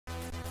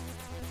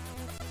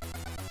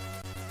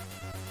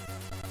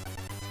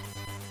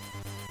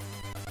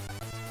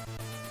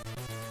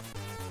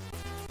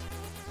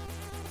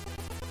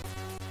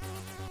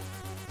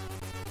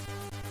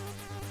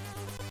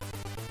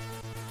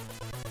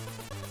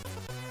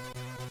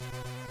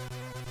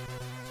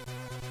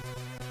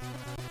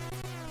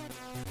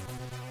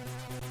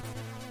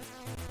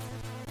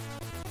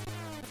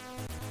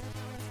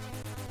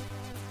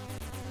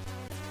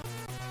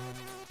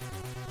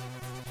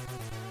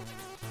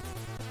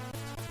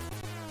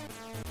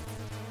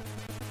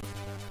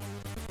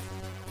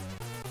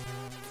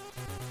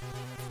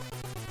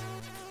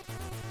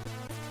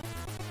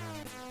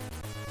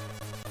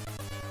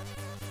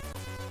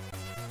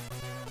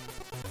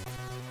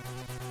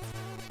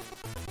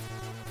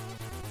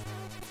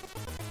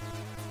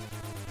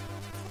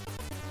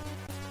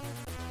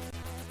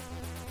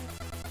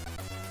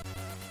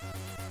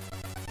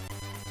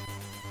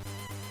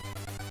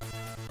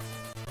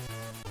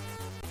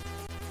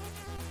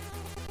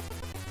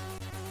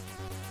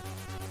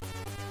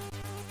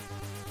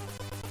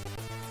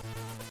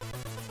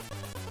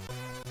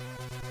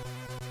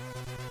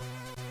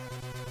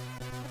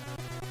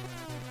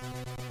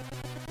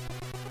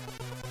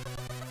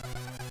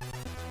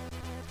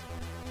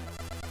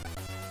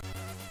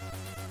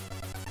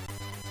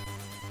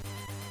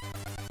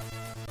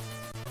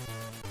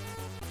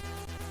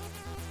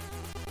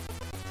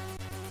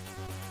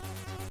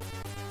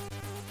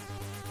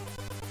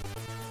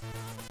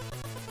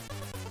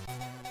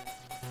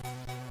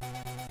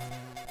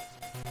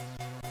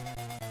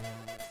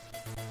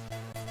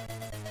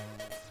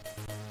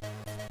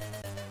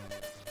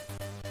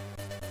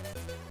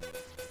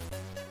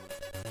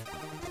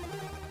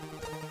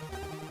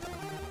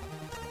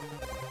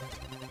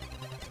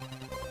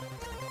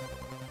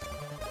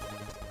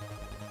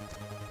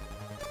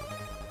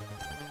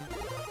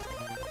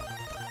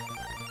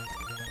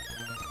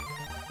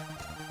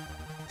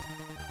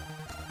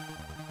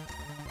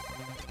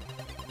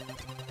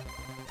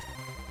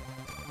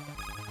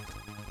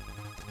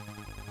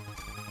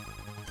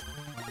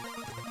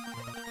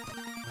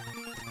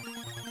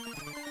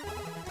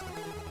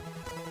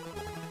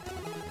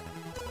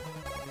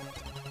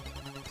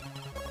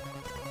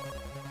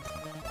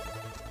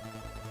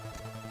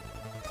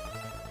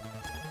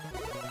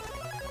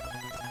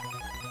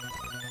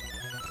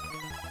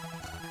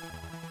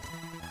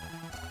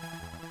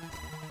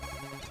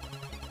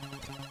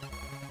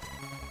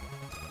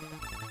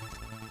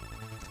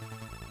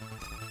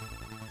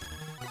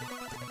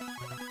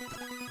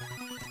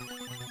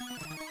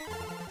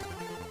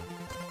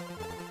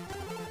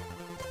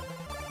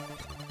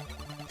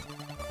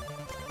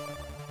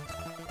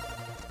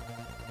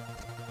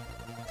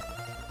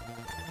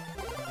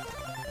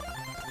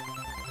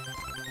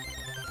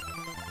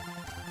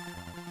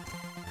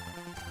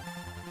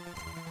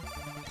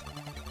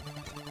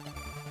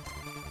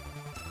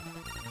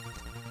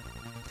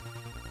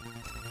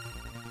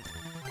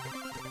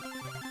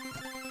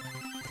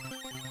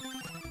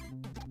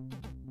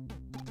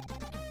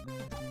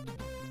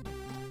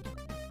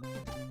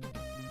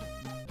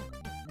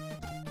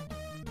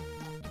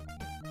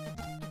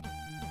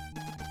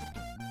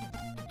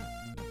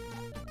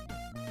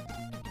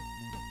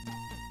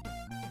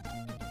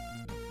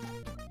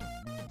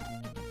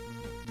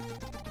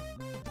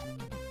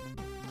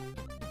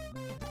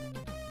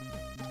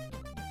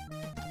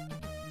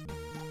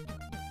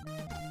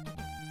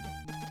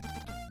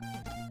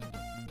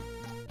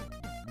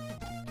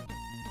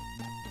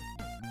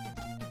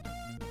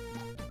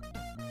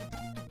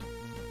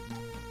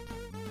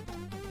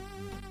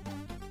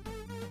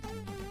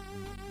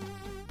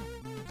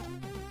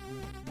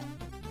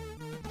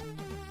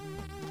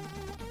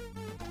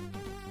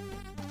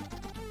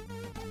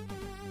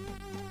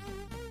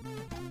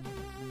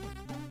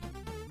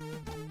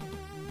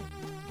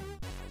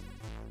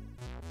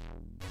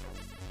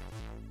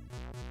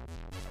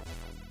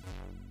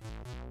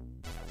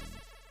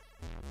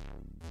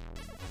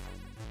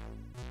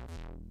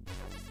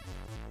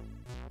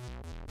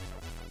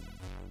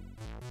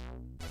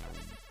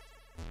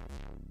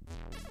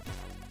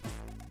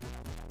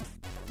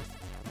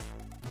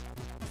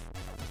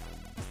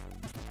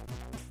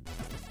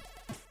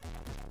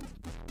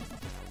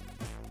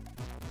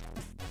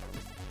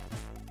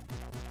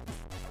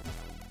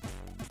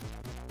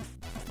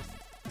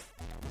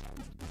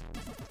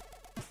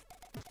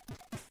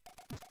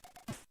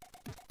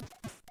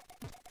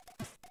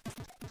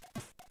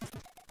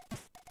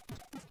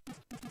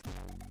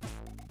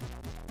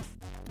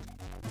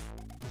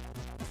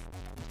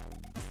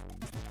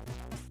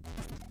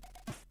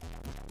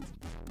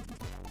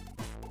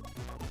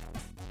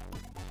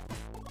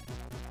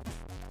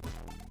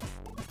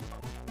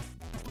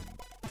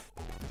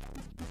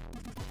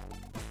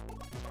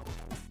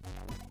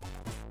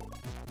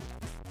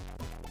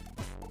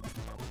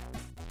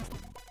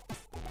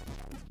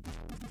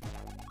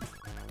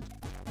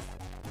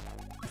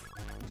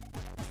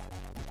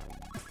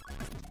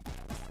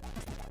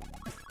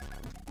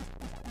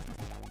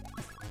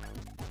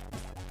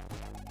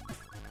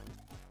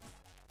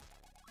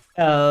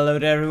Hello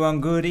there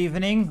everyone, good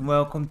evening,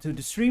 welcome to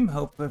the stream.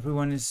 Hope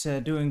everyone is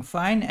doing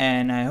fine,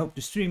 and I hope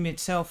the stream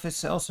itself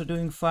is also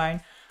doing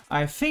fine.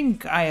 I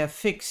think I have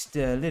fixed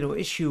the little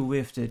issue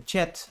with the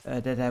chat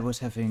that I was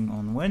having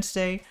on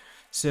Wednesday,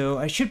 so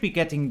I should be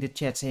getting the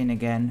chats in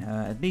again.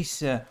 At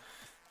least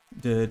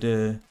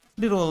the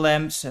little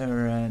lamps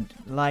or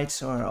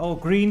lights are all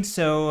green,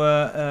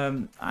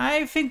 so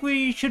I think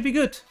we should be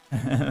good.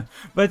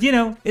 But you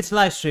know, it's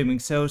live streaming,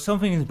 so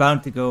something is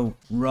bound to go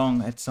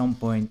wrong at some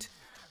point.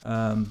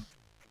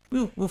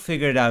 We'll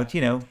figure it out.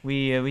 You know,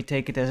 we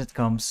take it as it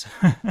comes.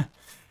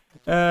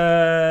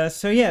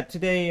 So yeah,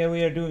 today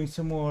we are doing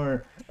some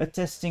more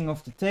testing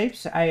of the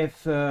tapes. I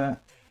have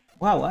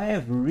wow, I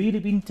have really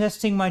been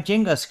testing my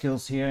Jenga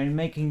skills here in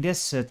making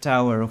this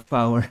tower of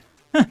power.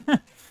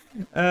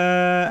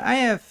 I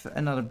have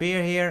another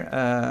beer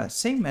here,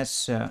 same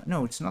as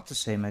no, it's not the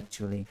same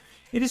actually.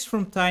 It is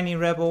from Tiny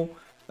Rebel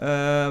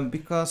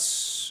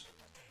because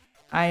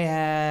I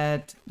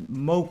had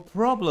Mo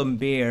Problem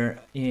beer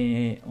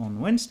on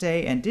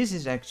Wednesday, and this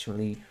is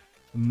actually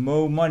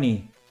Mo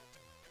Money.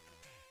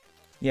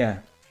 Yeah,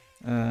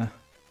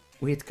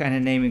 weird kind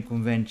of naming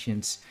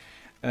conventions.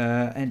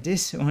 And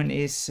this one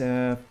is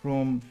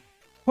from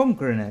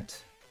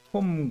Pomegranate.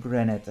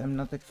 Pomegranate, I'm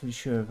not actually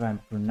sure if I'm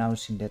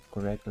pronouncing that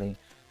correctly.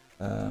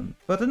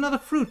 But another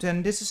fruit,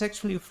 and this is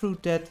actually a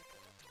fruit that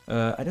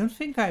I don't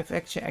think I've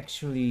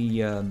actually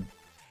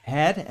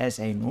had as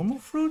a normal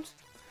fruit.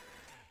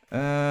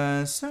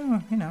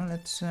 So you know,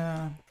 let's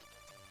have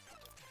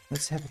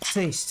a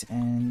taste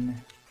and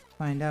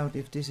find out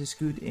if this is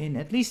good in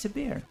at least a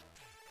beer.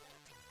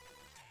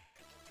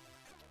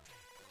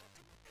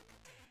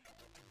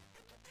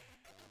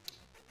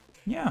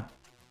 Yeah,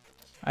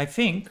 I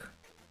think.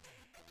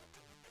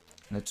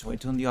 Let's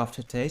wait on the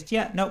aftertaste.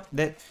 Yeah, no,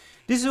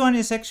 this one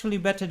is actually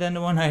better than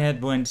the one I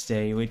had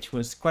Wednesday, which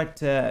was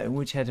quite,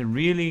 which had a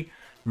really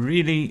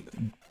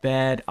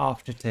bad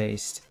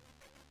aftertaste.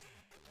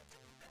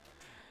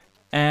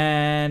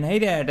 And hey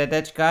there,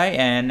 that guy,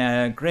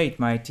 and great,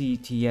 my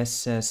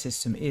TTS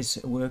system is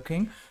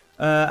working.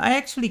 I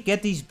actually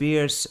get these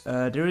beers.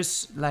 There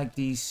is like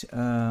these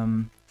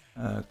kind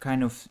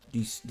of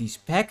these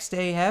packs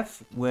they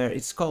have where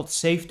it's called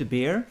Save the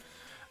Beer,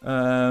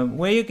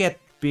 where you get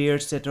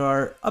beers that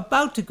are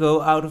about to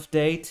go out of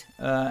date,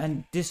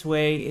 and this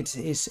way it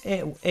is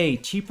a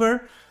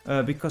cheaper,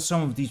 because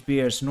some of these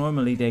beers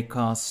normally they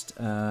cost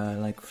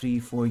like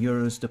 3-4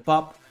 euros the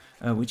pop,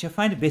 which I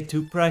find a bit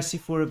too pricey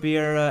for a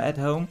beer at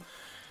home.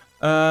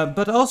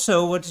 But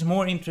also what is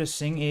more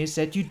interesting is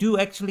that you do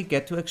actually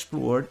get to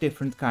explore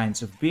different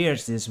kinds of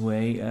beers this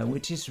way,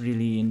 which is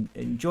really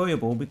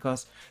enjoyable,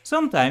 because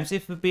sometimes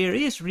if a beer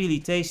is really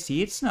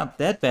tasty, it's not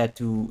that bad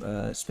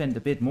to spend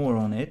a bit more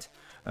on it.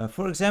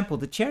 For example,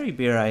 the cherry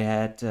beer I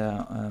had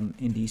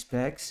in these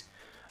packs,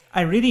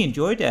 I really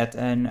enjoyed that,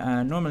 and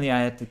normally I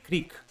had the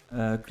Kriek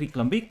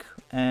Lambic,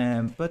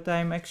 but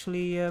I'm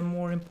actually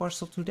more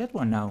impartial to that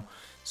one now.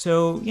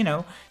 So, you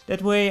know,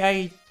 that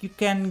way you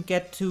can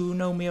get to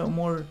know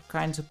more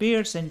kinds of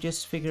beers and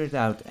just figure it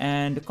out.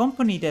 And the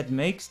company that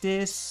makes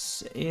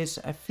this is,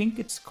 I think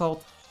it's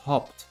called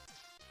Hopt,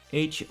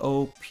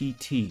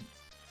 H-O-P-T.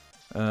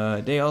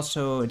 They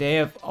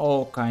have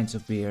all kinds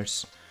of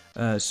beers.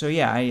 So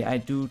yeah, I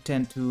do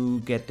tend to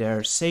get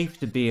their Save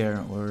the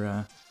Beer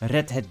or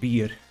Red Hat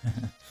Beer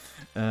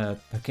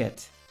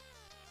packet.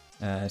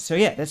 So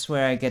yeah, that's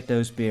where I get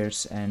those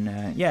beers,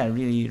 and yeah,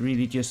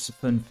 really just a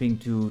fun thing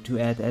to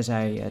add as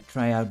I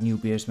try out new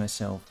beers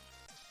myself.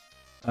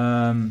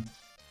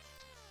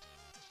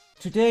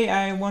 Today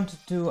I wanted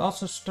to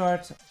also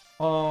start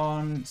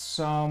on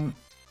some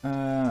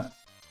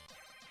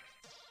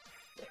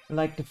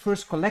like the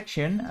first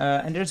collection,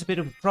 and there's a bit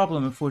of a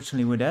problem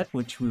unfortunately with that,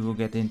 which we will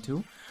get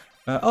into.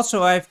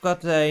 Also, I've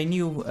got a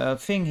new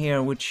thing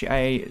here,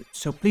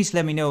 so please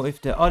let me know if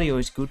the audio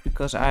is good,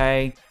 because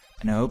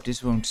and I hope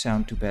this won't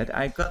sound too bad.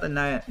 I got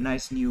a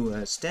nice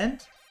new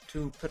stand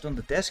to put on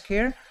the desk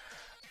here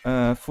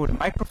for the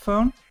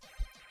microphone.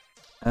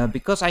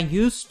 Because I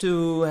used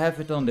to have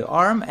it on the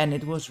arm, and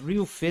it was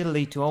real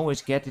fiddly to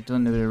always get it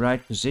on the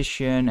right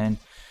position. And,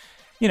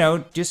 you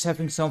know, just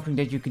having something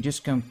that you can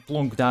just kind of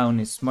plonk down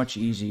is much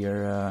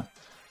easier.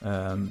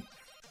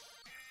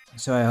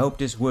 So I hope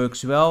this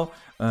works well.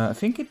 I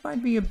think it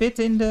might be a bit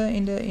in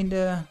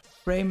the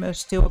frame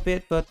still a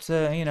bit, but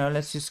you know,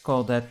 let's just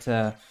call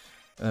that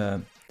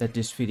that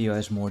this video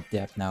has more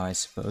depth now, I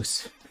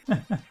suppose.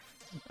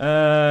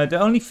 The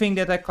only thing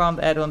that I can't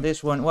add on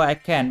this one, well, I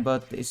can,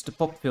 but it's the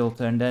pop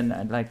filter, and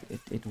then like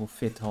it will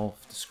fit half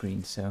the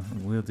screen, so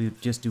we'll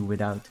just do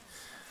without.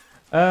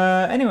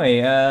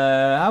 Anyway,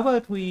 how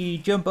about we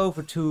jump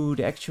over to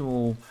the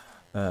actual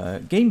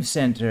game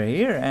center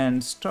here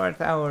and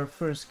start our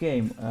first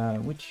game,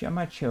 which I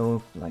might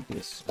show like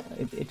this.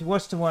 It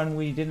was the one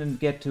we didn't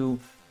get to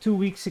 2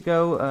 weeks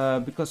ago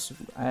because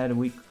I had a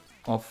week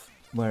off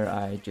where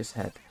I just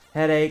had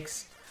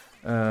headaches.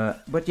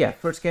 But yeah,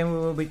 first game we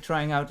will be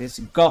trying out is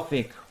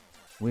Gothic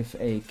with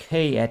a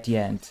K at the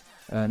end.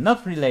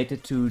 Not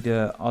related to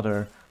the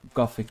other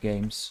Gothic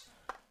games.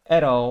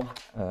 at all.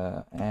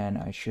 And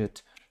I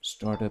should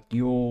start up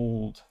the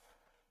old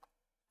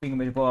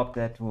thingamabob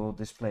that will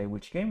display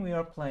which game we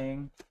are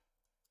playing.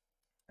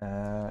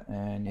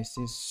 And is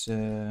this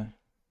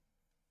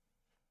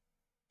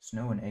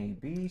Snow and A,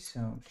 B?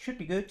 So should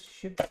be good.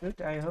 Should be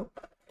good, I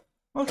hope.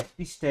 Most of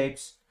these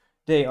tapes,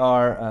 they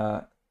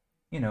are,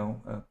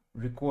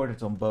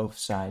 recorded on both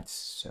sides.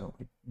 So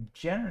it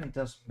generally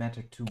doesn't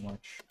matter too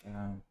much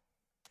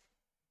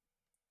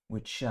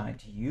which side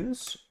to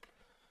use.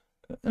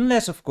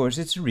 Unless, of course,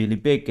 it's a really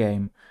big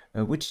game,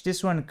 which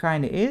this one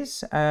kind of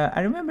is.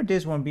 I remember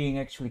this one being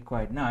actually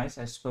quite nice.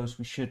 I suppose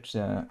we should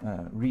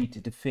read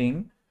the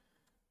thing.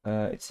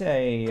 It's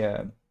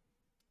a,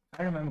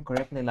 I remember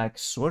correctly, like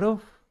sort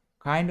of,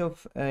 kind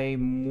of a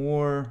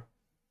more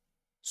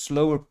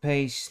slower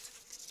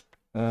paced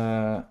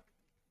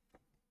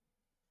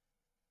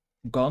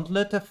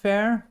gauntlet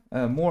affair,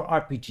 more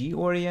RPG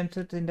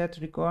oriented in that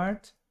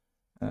regard.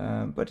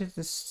 But it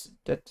is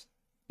that,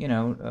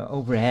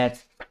 overhead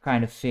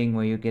kind of thing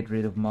where you get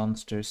rid of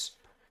monsters.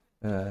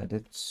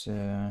 That's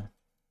and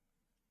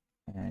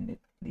at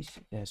least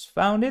it has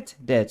found it.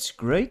 That's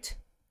great.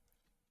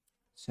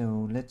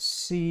 So let's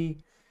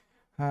see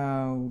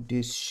how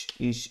this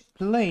is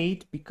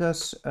played,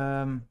 because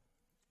I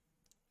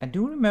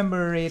do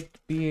remember it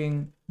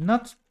being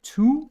not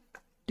too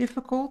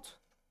difficult,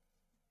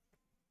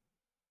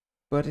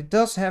 but it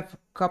does have a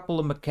couple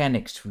of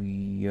mechanics you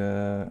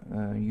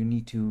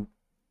need to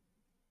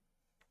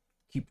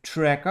keep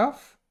track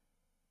of.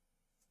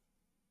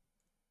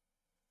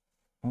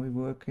 Are we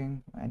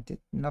working? I did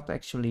not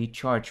actually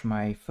charge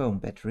my phone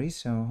battery,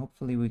 so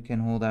hopefully we can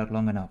hold out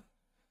long enough.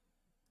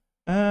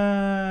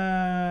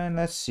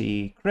 Let's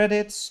see.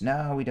 Credits.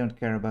 No, we don't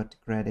care about the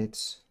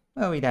credits.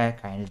 Well, we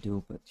kind of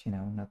do, but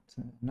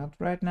not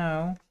right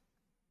now.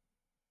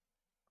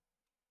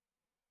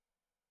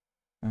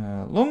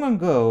 Long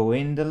ago,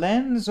 in the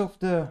lands of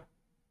the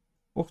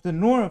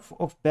north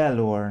of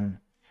Balorn,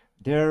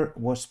 there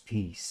was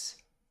peace,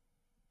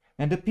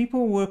 and the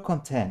people were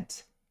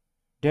content.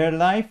 Their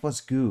life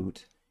was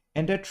good,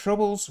 and their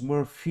troubles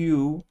were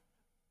few.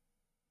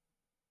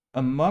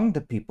 Among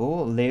the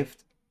people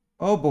lived,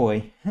 oh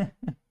boy,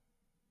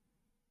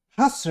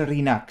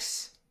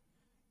 Hasrinax,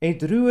 a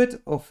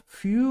druid of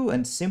few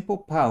and simple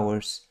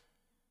powers.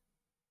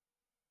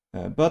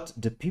 But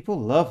the people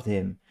loved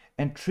him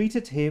and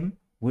treated him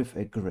with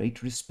a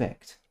great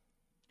respect.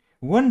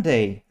 One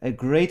day a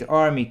great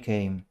army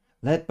came,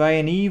 led by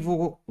an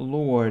evil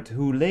lord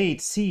who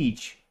laid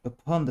siege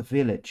upon the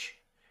village.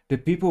 The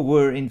people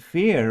were in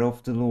fear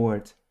of the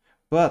lord,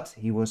 but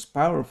he was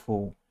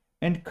powerful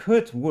and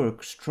could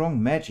work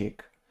strong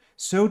magic,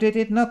 so they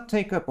did not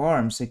take up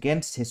arms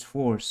against his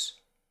force.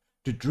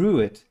 The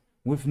druid,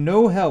 with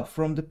no help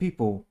from the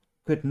people,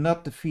 could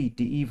not defeat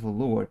the evil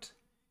lord,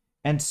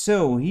 and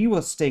so he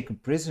was taken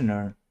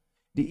prisoner.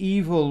 The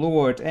evil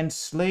lord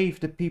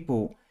enslaved the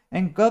people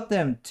and got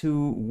them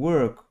to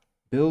work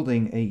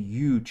building a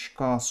huge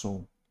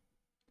castle.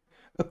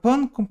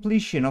 Upon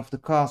completion of the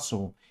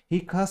castle, he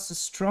cast a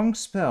strong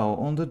spell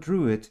on the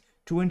druid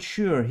to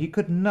ensure he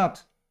could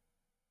not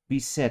be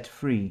set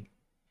free.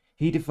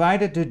 He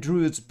divided the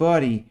druid's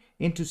body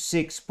into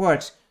 6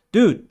 parts.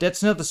 Dude,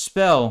 that's not a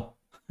spell.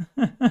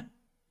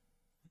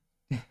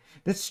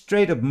 That's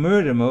straight up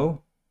murder,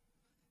 Mo.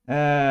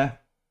 And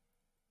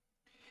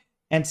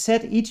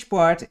set each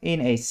part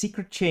in a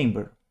secret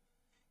chamber.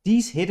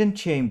 These hidden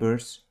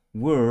chambers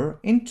were,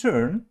 in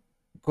turn,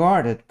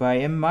 guarded by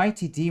a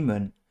mighty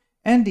demon,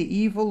 and the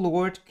evil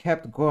lord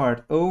kept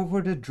guard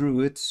over the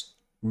druid's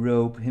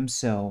robe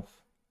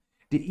himself.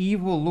 The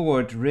evil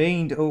lord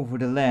reigned over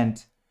the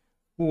land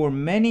for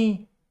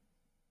many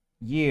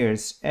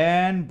years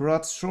and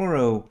brought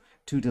sorrow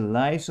to the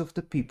lives of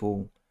the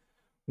people.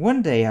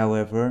 One day,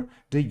 however,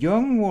 the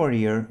young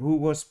warrior who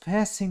was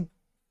passing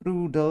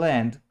through the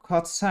land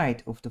caught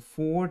sight of the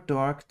 4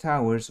 dark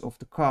towers of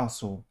the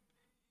castle.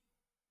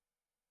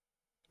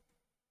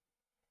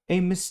 A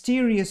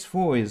mysterious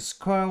voice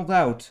called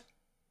out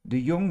the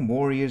young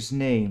warrior's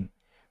name,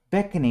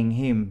 beckoning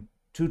him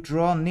to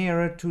draw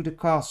nearer to the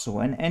castle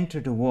and enter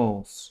the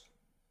walls.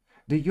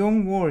 The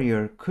young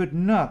warrior could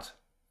not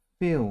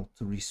fail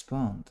to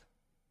respond.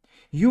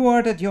 You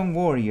are that young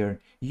warrior.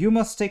 You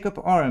must take up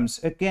arms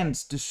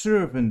against the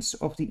servants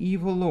of the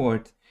evil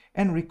lord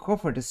and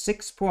recover the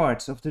 6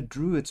 parts of the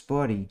druid's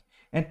body,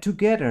 and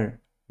together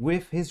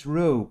with his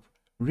robe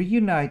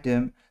reunite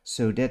them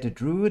so that the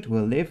druid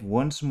will live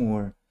once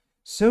more,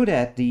 so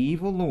that the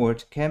evil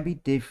lord can be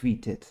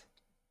defeated.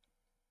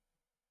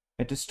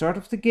 At the start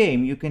of the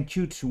game, you can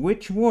choose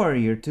which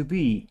warrior to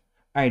be,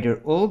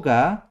 either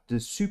Olga, the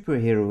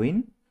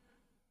superheroine,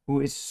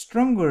 who is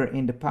stronger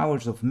in the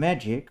powers of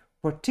magic,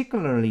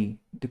 particularly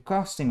the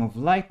casting of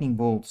lightning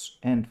bolts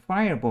and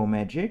fireball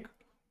magic,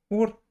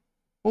 or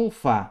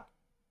Ulfa,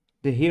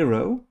 the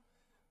hero,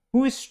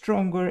 who is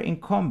stronger in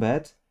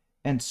combat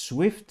and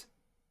swift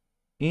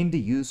in the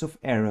use of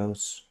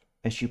arrows.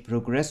 As you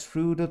progress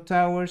through the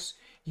towers,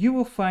 you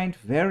will find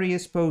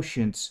various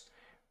potions,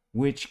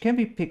 which can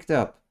be picked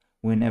up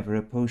whenever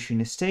a potion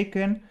is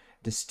taken,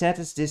 the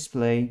status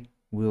display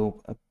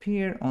will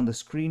appear on the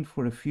screen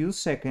for a few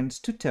seconds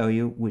to tell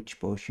you which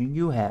potion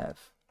you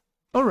have.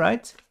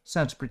 Alright,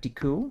 sounds pretty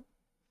cool.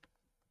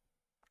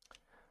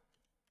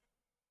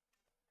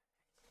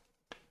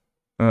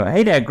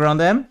 Hey there,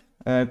 Grandam.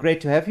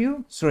 Great to have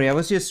you. Sorry, I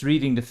was just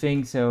reading the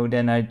thing, so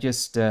then I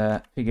just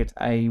figured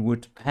I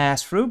would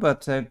pass through,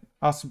 but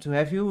awesome to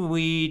have you.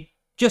 We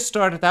just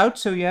started out,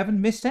 so you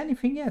haven't missed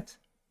anything yet.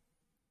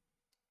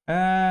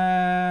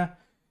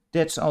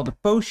 That's all the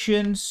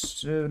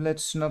potions.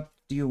 Let's not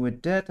deal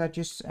with that. I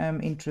just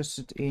am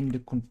interested in the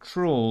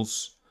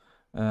controls.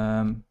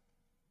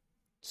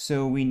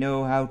 So we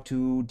know how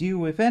to deal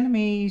with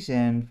enemies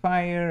and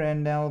fire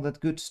and all that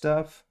good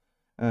stuff.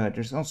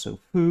 There's also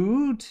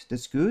food.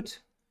 That's good.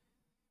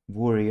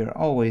 Warrior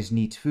always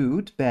needs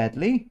food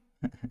badly.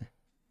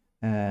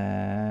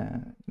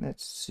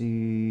 Let's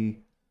see.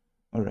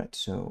 Alright,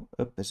 so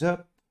up is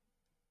up.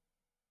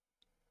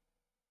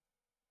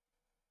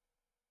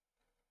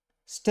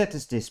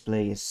 Status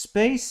display is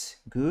space.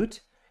 Good.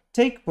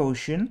 Take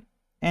potion.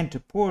 Enter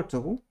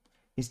portal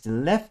is the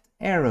left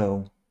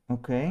arrow.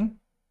 Okay.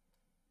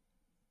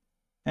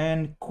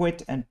 And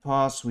quit and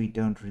pause we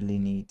don't really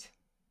need.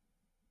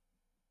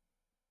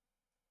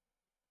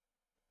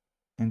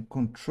 And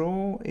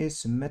control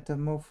is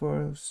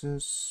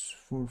metamorphosis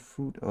for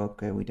food.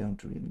 Okay, we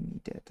don't really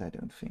need that, I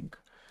don't think.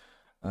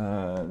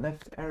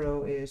 Left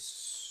arrow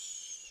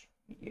is...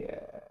 yeah.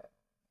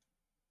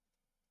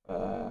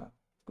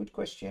 Good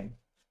question.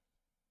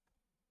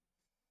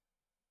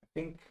 I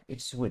think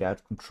it's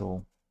without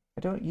control.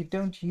 You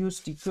don't use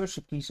the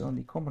cursor keys on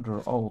the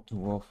Commodore all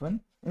too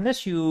often.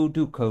 Unless you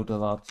do code a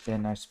lot,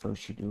 then I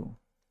suppose you do.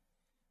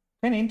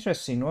 Kind of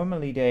interesting.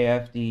 Normally they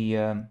have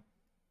the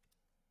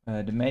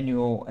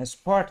manual as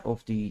part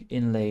of the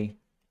inlay,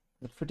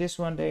 but for this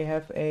one they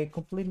have a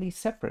completely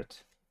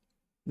separate.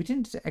 We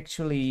didn't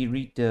actually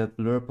read the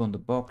blurb on the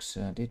box,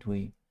 did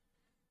we?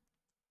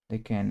 They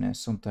can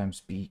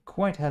sometimes be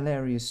quite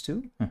hilarious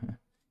too.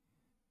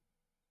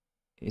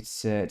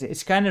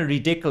 It's kind of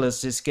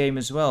ridiculous, this game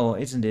as well,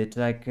 isn't it?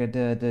 Like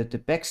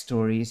the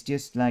backstory is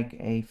just like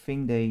a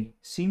thing they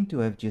seem to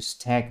have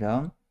just tagged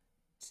on.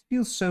 It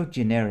feels so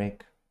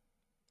generic.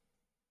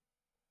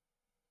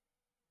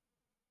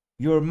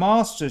 Your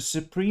master,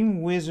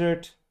 Supreme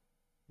Wizard...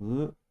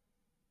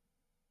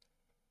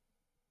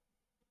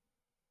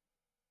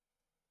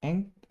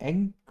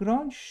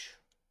 Engrange?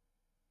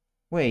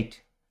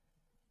 Wait.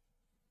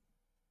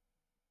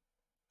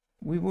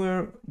 We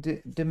were...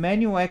 The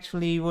manual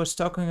actually was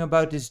talking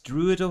about this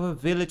druid of a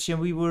village and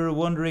we were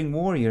wondering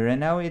warrior.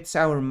 And now it's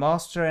our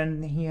master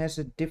and he has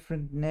a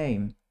different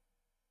name.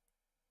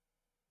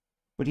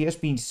 But he has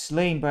been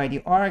slain by the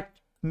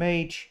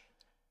archmage...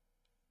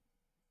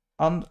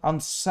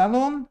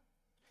 Salon?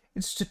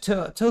 It's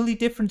totally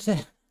different.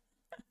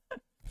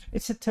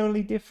 It's a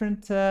totally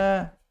different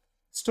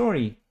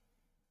story.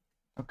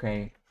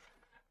 Okay.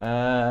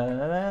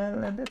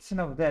 That's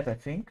enough of that, I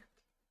think.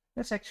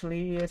 Let's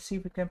actually see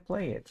if we can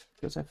play it,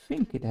 because I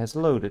think it has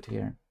loaded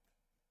here.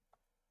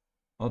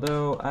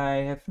 Although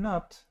I have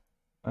not,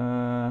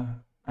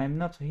 I'm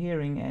not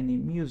hearing any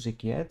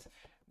music yet,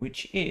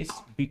 which is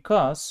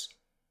because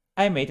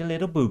I made a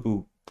little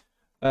boo-boo.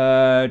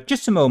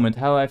 Just a moment,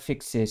 how I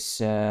fix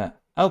this.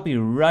 I'll be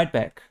right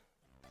back.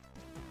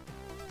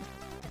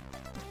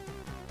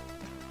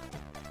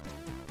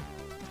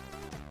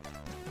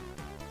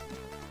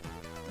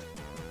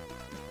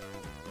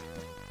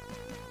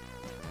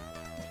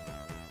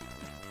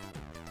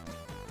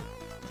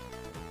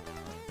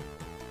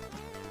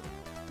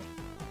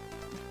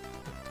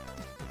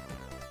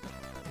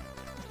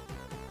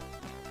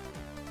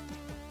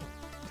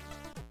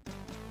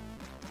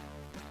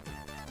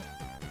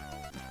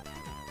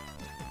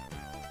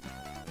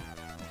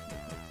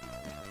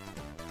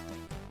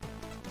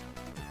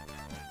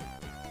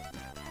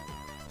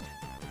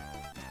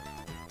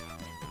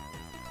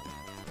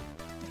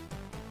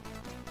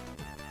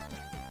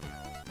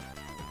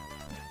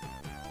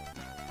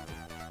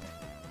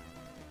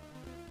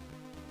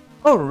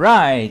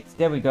 Alright,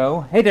 there we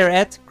go. Hey there,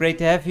 Ed. Great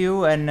to have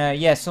you. And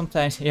yeah,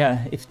 sometimes,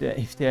 yeah, if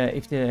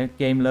the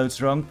game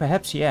loads wrong,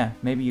 perhaps, yeah,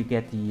 maybe you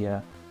get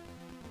the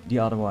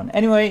other one.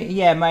 Anyway,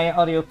 yeah, my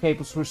audio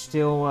cables were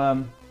still,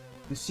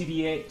 the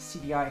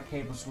CDI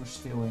cables were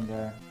still in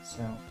there,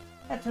 so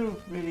I had to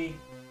really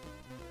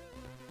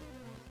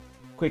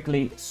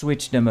quickly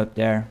switch them up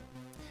there.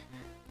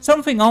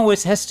 Something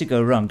always has to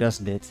go wrong,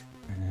 doesn't it?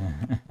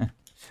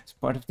 It's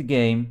part of the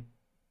game.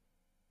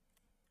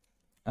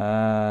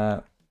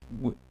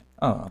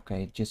 Oh,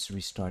 okay, just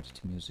restarted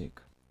the music.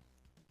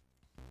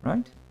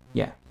 Right?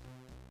 Yeah.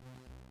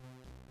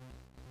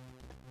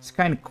 It's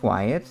kind of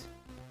quiet.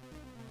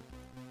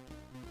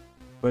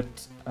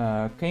 But,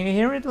 can you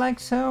hear it like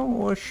so?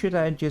 Or should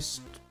I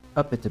just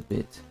up it a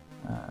bit?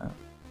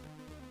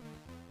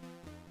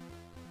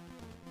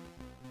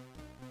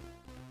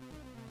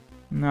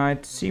 No,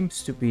 it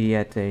seems to be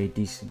at a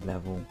decent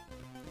level.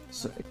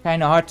 So,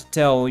 kind of hard to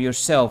tell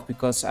yourself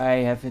because I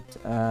have it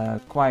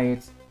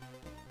quiet.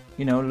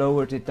 You know,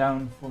 lowered it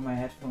down for my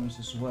headphones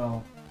as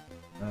well.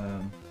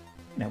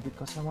 You know,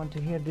 because I want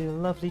to hear the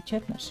lovely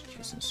chat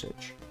messages and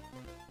such.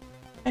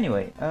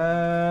 Anyway,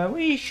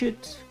 we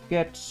should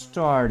get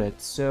started.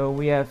 So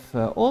we have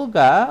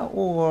Olga,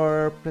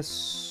 or press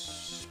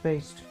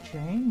space to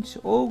change.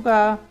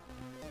 Olga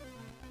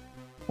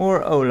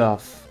or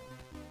Olaf.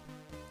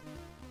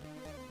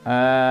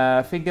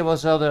 I think there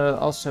was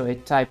also a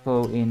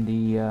typo in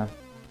the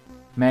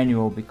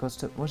manual,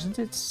 because wasn't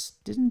it?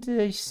 Didn't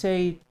they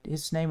say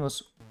his name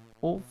was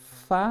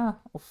Olfa?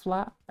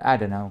 Ofla? I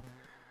don't know.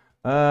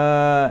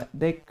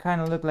 They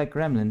kind of look like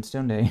gremlins,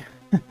 don't they?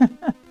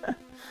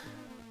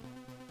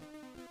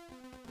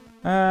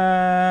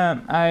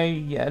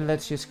 Yeah,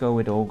 let's just go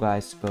with Olga, I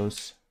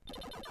suppose.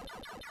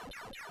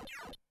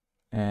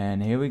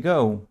 And here we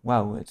go.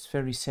 Wow, it's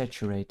very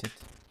saturated.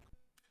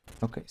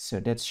 Okay, so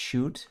that's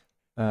shoot.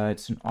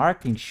 It's an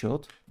arcing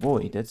shot.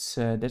 Boy, that's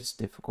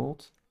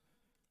difficult.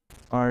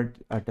 Are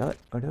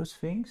those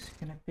things?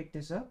 Can I pick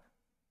this up?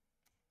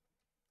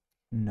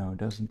 No,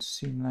 doesn't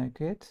seem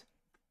like it.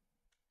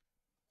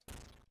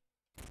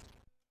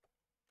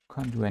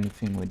 Can't do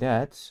anything with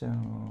that,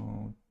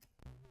 so...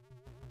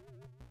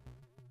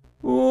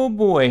 Oh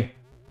boy.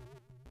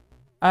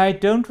 I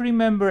don't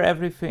remember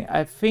everything.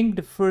 I think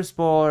the first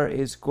bar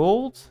is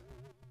gold.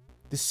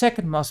 The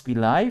second must be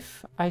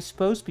life, I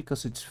suppose,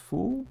 because it's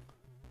full.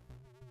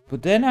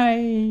 But then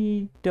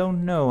I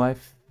don't know. I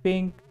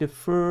think the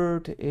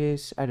third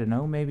is, I don't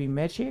know, maybe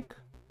magic?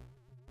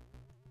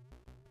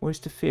 Or is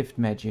the fifth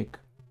magic?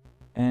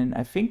 And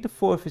I think the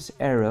fourth is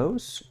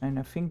arrows. And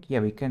I think, yeah,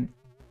 we can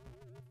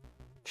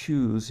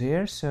choose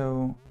here.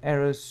 So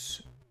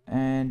arrows,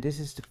 and this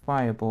is the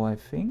fireball, I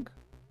think.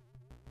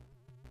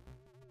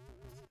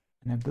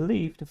 And I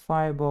believe the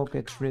fireball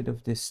gets rid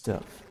of this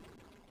stuff.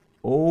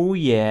 Oh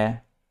yeah.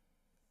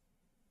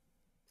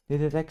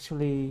 Did it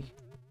actually...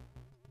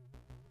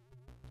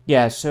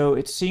 Yeah, so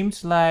it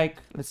seems like...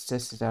 Let's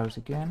test it out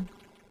again.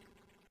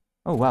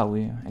 Oh wow,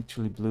 we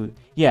actually blew...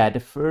 Yeah, the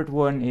third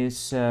one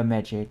is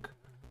magic.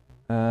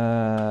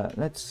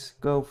 Let's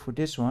go for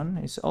this one.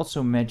 It's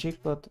also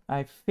magic, but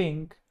I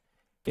think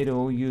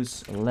it'll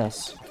use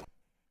less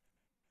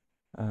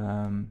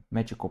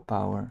magical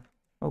power.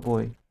 Oh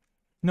boy.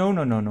 No,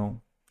 no, no,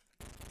 no.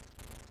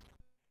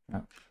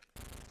 No.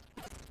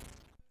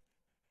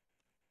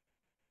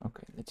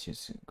 Okay, let's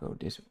just go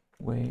this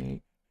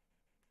way.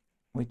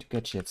 Wait to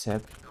catch that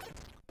sap.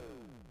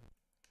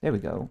 There we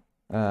go.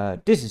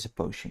 This is a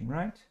potion,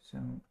 right? So...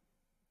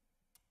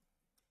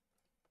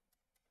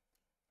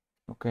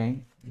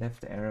 Okay,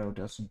 left arrow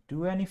doesn't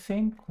do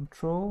anything.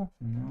 Control,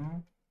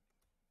 no.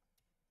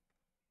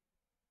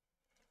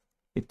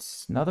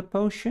 It's not a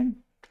potion,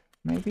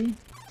 maybe?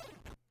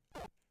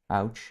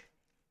 Ouch.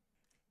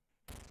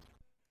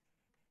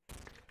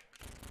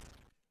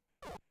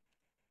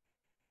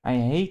 I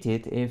hate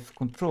it if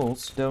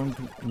controls don't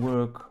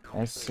work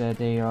as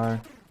they are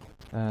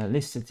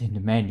listed in the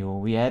manual.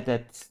 We had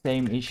that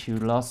same issue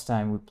last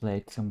time we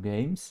played some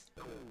games.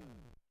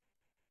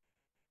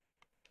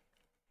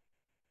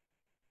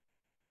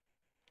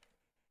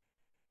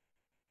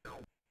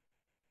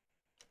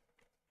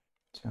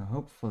 So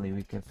hopefully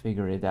we can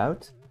figure it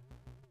out.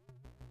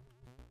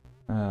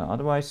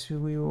 Otherwise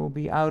we will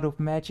be out of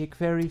magic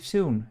very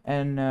soon.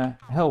 And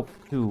health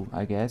too,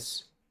 I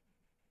guess.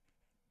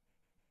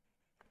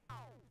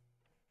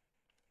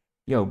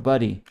 Yo,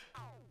 buddy.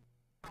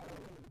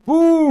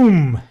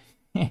 Boom!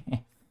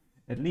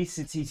 At least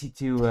it's easy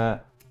to...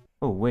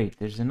 Oh, wait,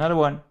 there's another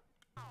one.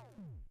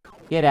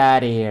 Get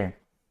out of here.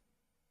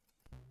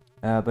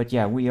 But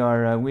yeah, we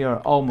are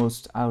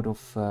almost out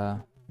of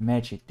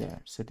magic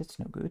there, so that's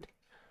no good.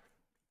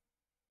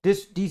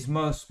 These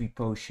must be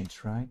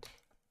potions, right?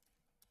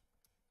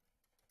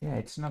 Yeah,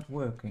 it's not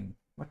working.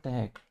 What the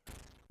heck?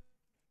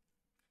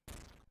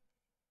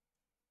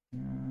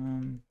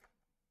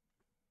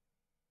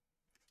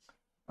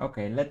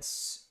 Okay,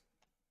 let's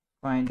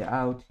find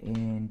out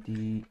in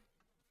the...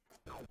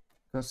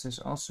 Because there's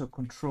also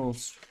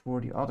controls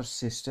for the other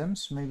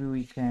systems. Maybe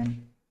we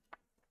can...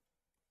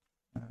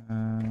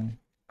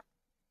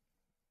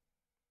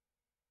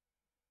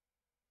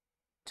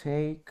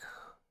 take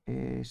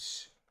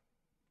is...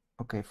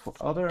 Okay, for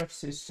other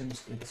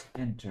systems it's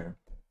enter.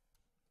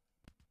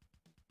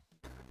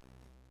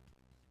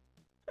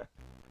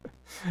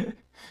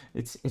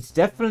 It's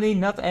definitely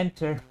not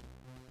enter.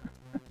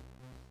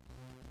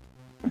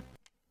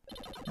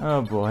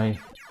 Oh boy.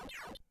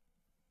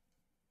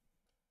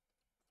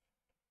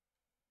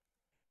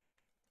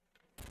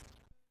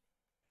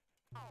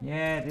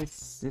 Yeah,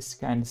 this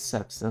kind of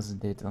sucks,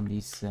 doesn't it, on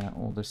these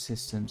older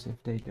systems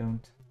if they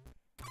don't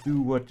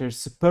do what they're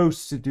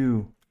supposed to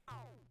do.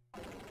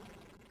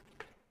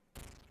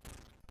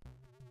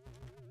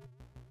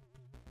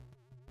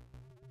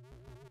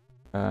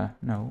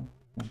 No,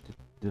 I want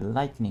the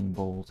lightning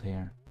bolt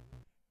here.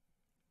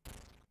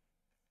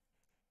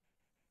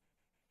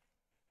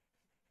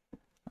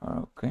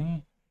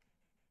 Okay.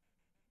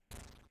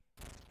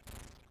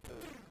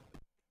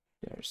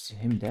 There's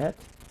him dead.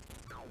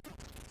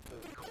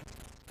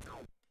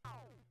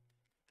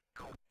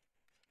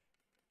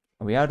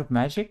 Are we out of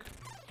magic?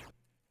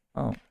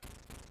 Oh.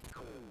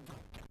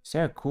 Is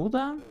there a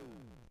cooldown?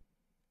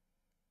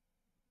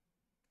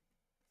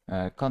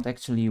 Can't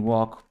actually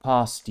walk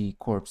past the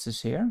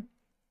corpses here.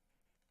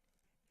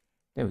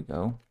 There we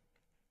go.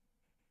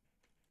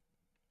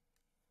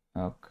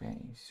 Okay,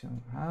 so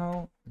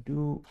how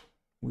do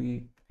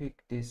we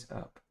pick this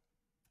up?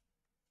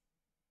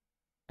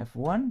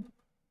 F1?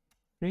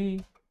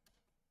 3?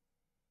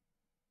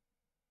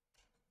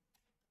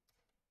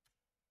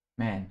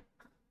 Man.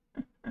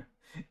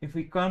 If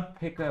we can't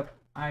pick up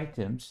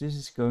items, this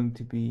is going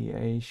to be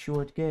a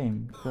short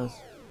game, because...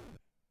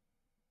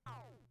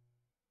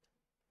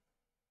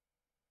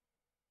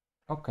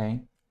 Okay,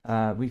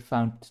 we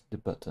found the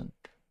button.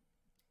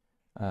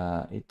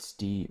 It's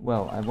the...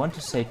 Well, I want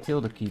to say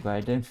tilde key, but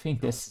I don't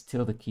think there's a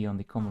tilde key on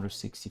the Commodore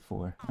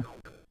 64.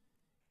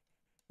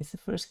 Is the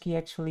first key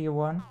actually a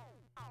 1?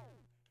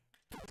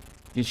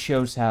 Just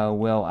shows how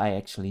well I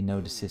actually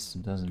know the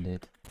system, doesn't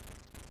it?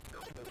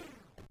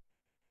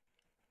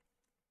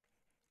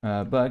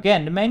 But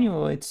again, the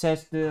manual, it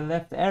says the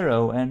left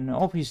arrow, and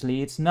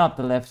obviously it's not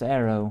the left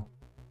arrow.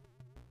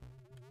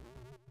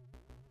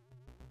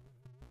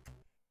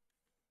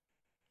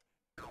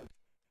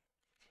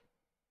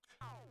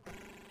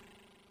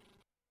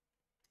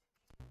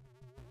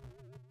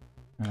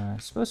 I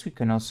suppose we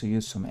can also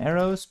use some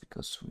arrows,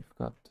 because we've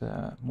got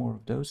more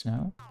of those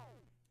now.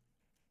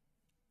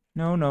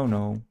 No, no,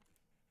 no.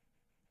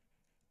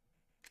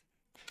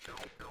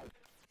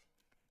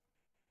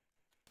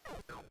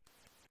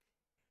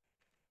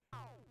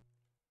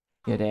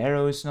 Yeah, the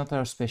arrow is not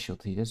our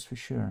specialty, that's for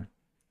sure.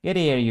 Get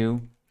here,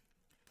 you.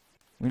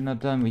 We're not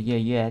done with you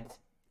yet.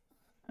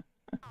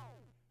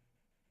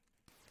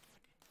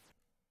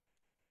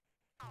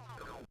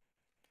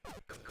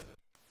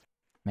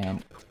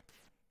 Man,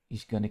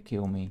 he's gonna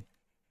kill me.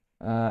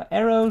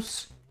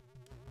 Arrows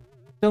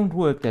don't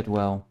work that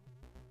well.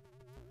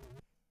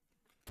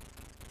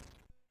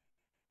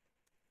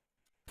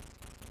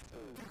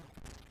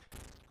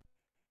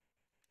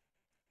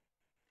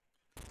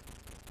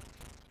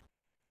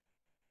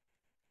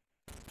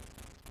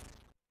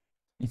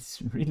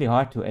 It's really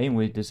hard to aim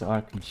with this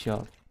arcing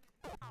shot.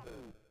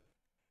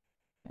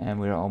 And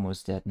we're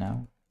almost dead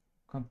now.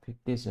 Can't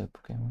pick this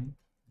up, can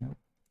we? Nope.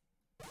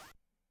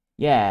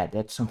 Yeah,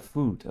 that's some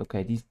food.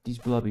 Okay, these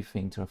blobby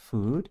things are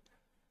food.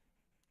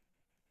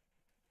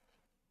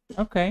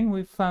 Okay,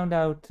 we found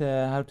out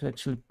how to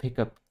actually pick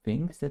up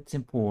things. That's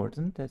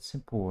important. That's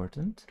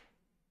important.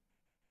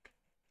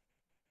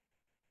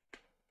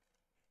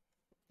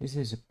 This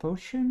is a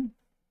potion.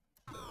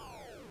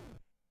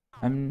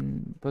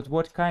 But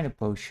what kind of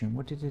potion?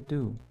 What did it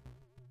do?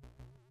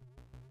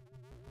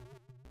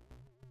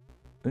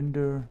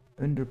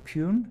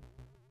 Underpune?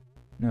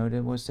 No,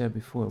 that was there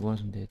before,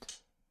 wasn't it?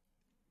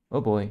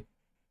 Oh boy.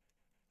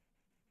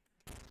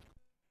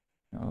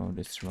 Oh,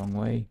 that's the wrong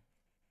way.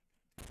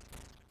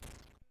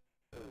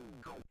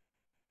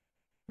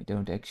 We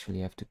don't actually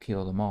have to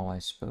kill them all, I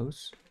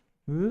suppose.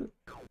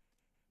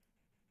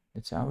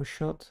 That's our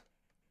shot.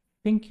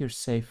 Think you're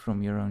safe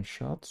from your own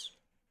shots.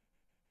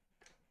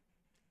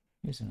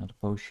 Here's another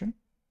potion.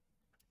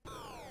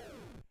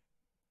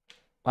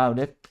 Wow,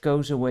 that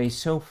goes away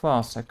so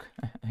fast. I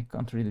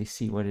can't really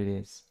see what it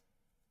is.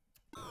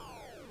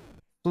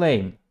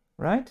 Flame,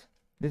 right?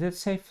 Did it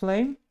say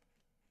flame?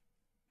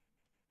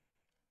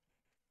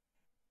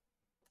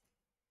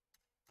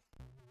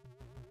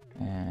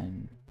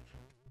 And...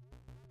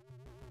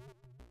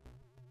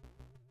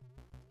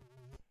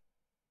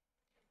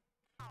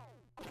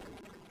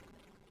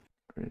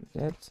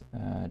 that.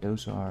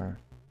 Those are...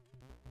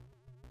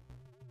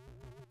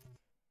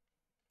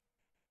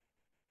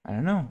 I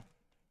don't know.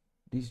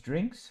 These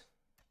drinks?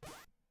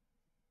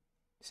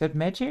 Is that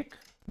magic?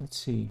 Let's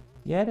see.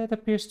 Yeah, that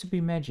appears to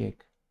be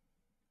magic.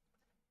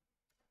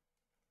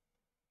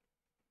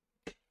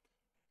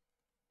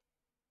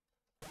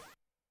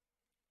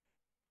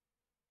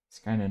 It's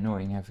kind of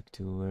annoying having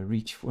to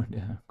reach for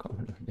the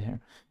Commodore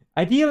there.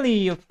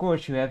 Ideally, of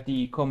course, you have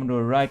the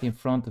Commodore right in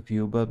front of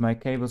you, but my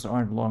cables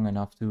aren't long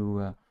enough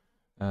to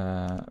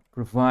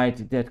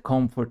provide that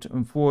comfort,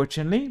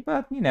 unfortunately.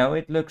 But you know,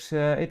 it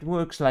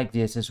works like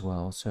this as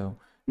well, so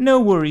no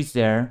worries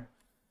there.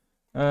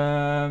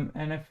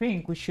 And I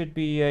think we should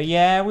be,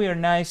 yeah, we are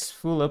nice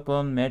full up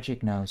on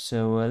magic now,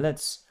 so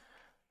let's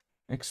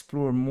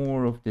explore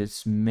more of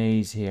this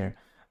maze here.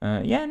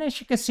 Yeah, and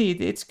as you can see,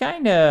 it's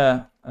kind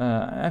of,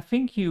 I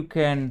think you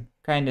can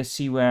kind of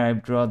see where I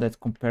draw that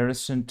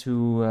comparison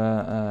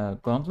to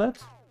Gauntlet.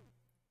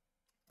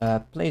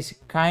 Plays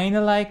kind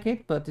of like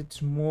it, but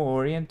it's more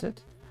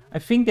oriented. I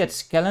think that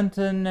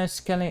skeleton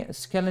is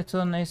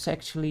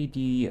actually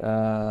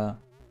the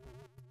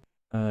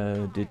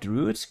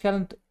druid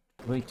skeleton.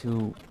 Way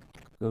to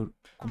go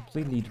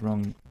completely the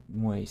wrong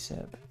way,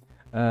 Seb.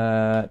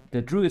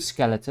 The druid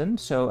skeleton.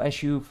 So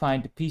as you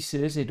find the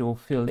pieces, it will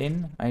fill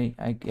in,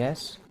 I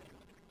guess.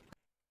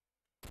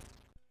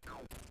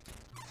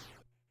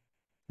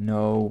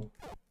 No.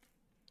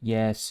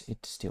 Yes,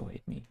 it still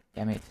hit me.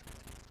 Damn it.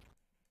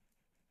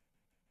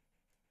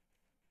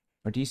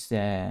 Are these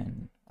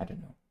then? I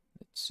don't know.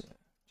 Let's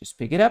Just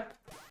pick it up.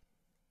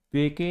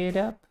 Pick it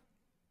up.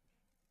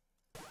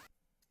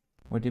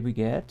 What did we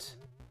get?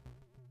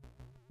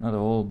 Not a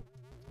whole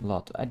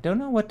lot. I don't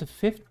know what the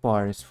 5th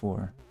bar is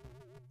for.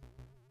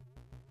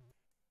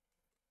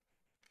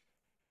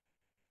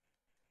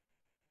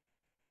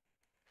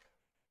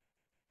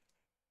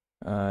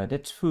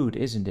 That's food,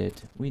 isn't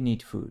it? We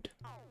need food.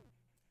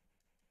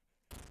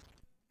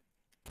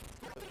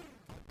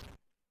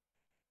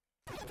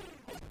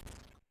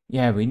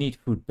 Yeah, we need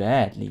food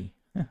badly.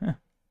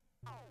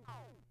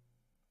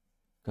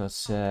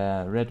 Because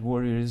Red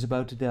Warrior is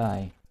about to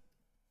die.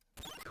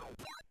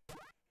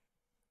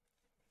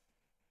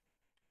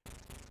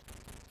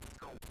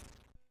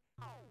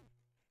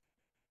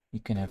 You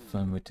can have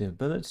fun with the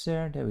bullets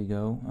there. There we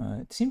go.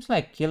 It seems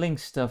like killing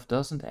stuff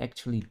doesn't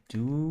actually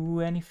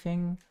do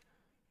anything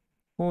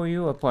for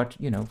you, apart,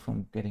 you know,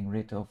 from getting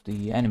rid of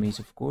the enemies,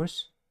 of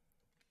course.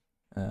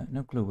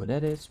 No clue what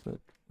that is, but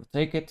we'll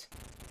take it.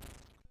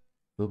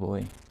 Oh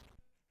boy.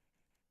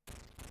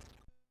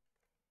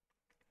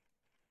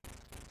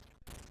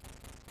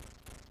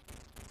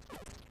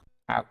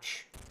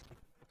 Ouch.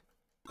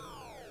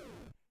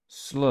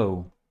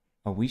 Slow.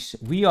 Oh,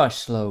 we are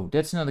slow.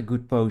 That's not a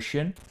good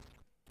potion.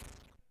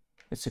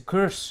 It's a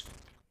curse.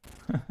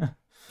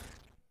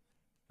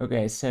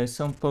 Okay, so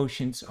some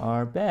potions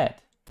are bad.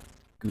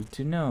 Good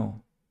to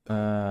know.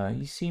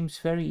 He seems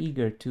very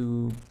eager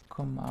to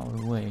come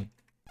our way.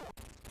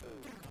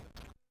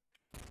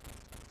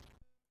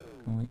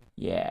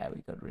 Yeah,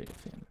 we got rid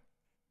of him.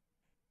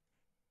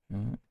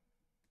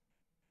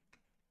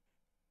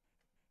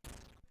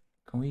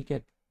 Can we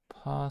get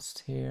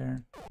past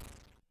here?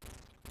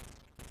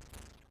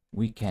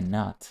 We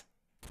cannot.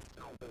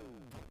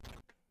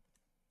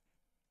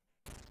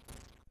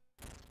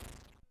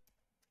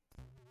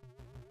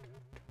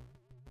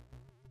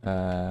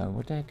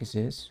 What the heck is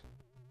this?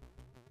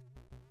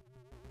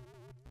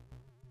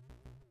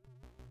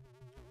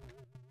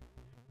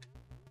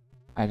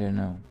 I don't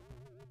know.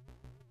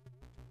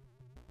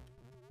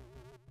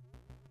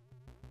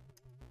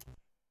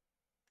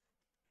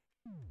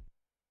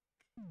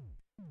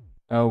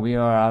 Oh, we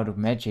are out of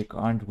magic,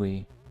 aren't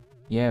we?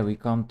 Yeah, we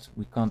can't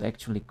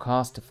actually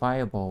cast a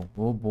fireball.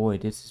 Oh boy,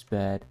 this is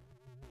bad.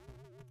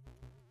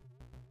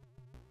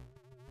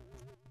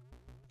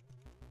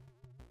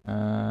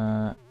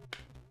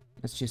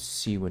 Let's just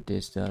see what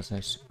this does,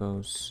 I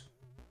suppose.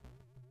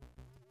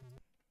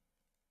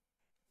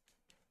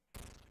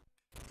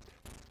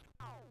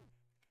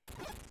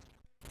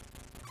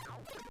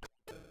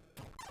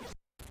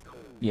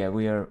 Yeah,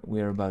 we are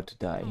about to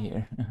die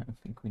here. I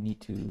think we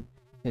need to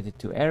set it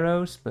to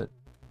arrows, but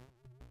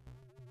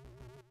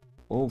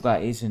Olga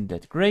isn't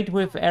that great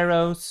with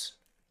arrows.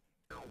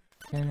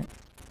 Can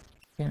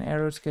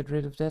arrows get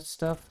rid of that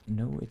stuff?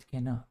 No, it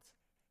cannot.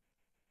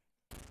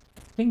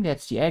 I think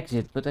that's the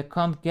exit, but I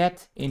can't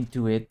get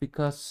into it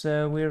because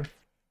we're...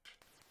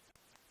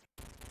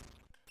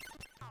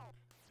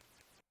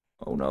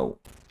 Oh no.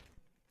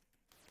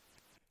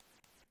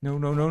 No,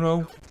 no, no,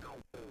 no.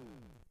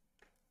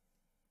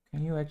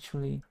 Can you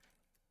actually...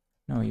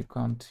 No, you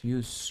can't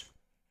use...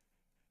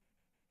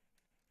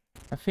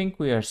 I think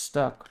we are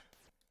stuck.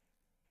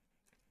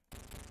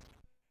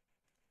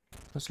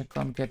 Because I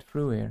can't get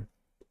through here.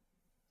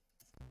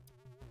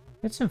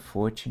 That's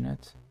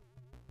unfortunate.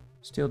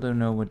 Still don't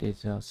know what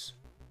it does.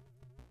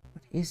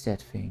 What is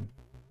that thing?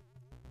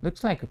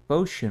 Looks like a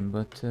potion,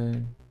 but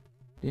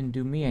didn't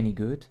do me any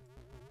good.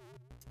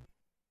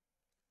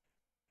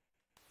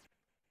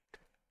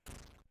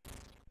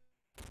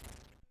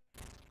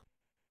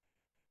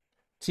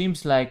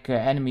 Seems like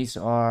enemies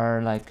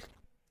are like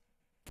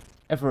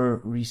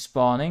ever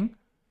respawning.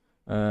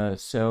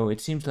 So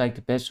it seems like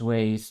the best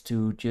way is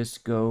to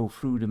just go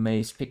through the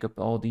maze, pick up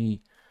all the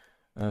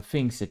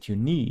things that you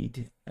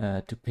need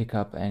to pick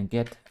up and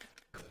get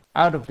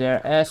out of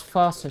there as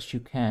fast as you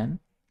can.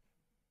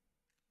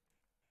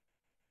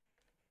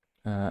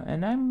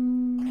 And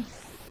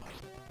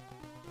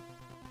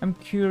I'm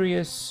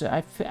curious.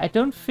 I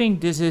don't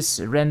think this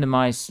is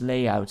randomized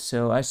layout,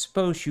 so I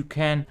suppose you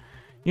can,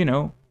 you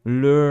know,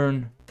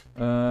 learn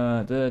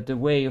the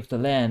way of the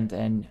land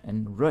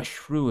and rush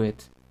through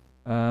it.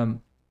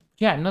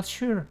 Yeah, I'm not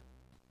sure.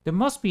 There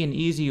must be an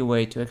easier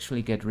way to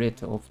actually get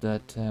rid of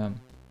that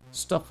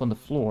stuff on the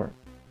floor.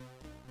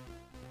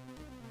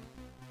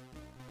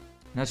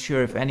 Not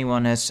sure if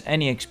anyone has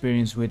any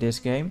experience with this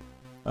game.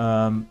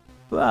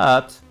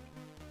 But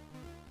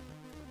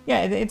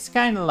yeah, it's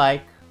kind of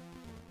like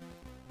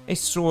a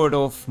sort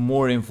of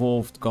more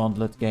involved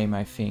Gauntlet game,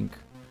 I think.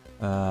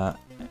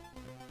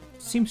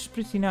 Seems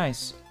pretty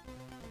nice.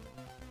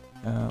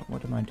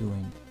 What am I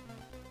doing?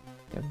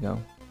 There we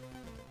go.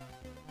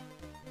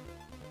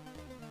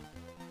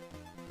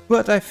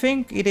 But I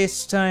think it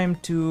is time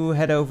to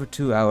head over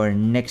to our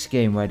next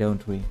game, why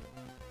don't we?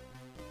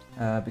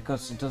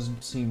 Because it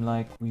doesn't seem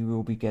like we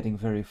will be getting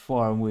very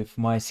far with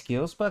my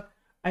skills, but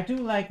I do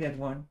like that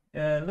one.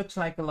 Looks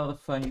like a lot of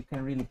fun you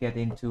can really get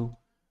into.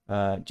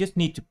 Just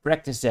need to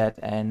practice that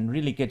and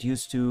really get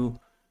used to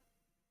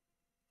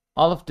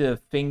all of the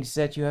things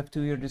that you have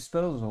to your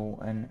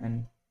disposal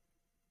and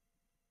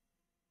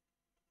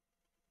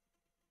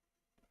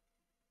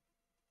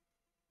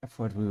I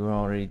thought we were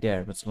already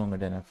there, but it's longer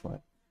than I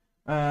thought.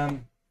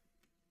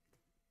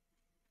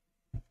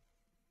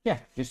 Yeah,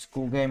 just a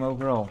cool game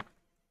overall.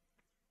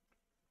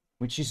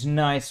 Which is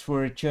nice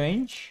for a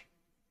change.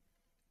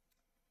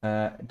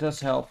 It does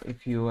help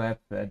if you have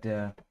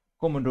the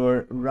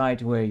Commodore right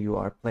where you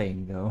are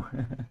playing, though.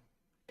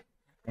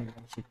 I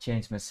should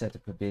change my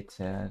setup a bit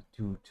to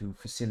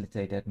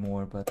facilitate that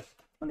more. But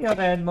on the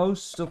other hand,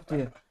 most of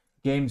the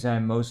games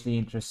I'm mostly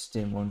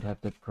interested in won't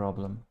have that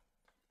problem.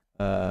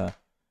 And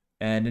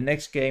the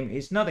next game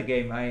is not a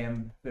game I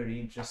am very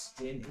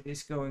interested in. It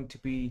is going to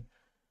be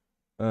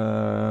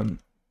a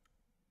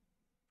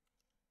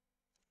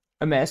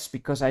mess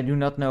because I do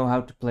not know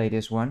how to play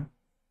this one.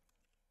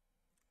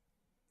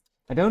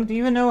 I don't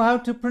even know how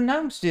to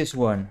pronounce this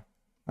one.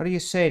 How do you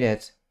say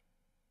that?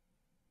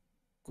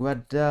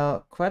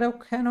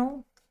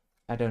 Guadalcanal?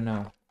 I don't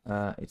know.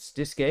 It's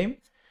this game.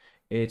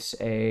 It's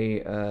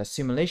a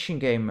simulation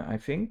game, I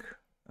think.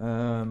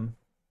 Like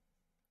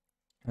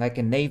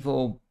a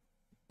naval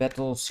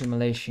battle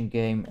simulation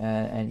game.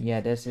 And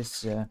yeah, this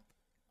is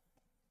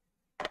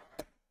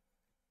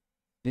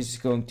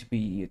going to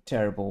be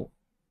terrible.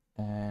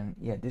 And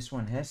yeah, this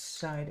one has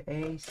side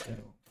A, so I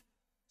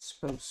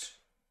suppose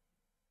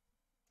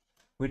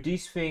with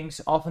these things,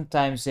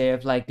 oftentimes they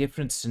have like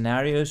different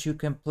scenarios you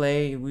can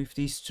play with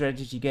these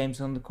strategy games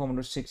on the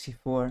Commodore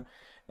 64.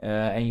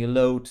 And you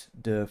load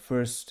the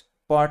first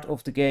part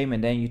of the game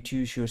and then you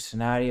choose your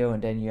scenario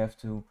and then you have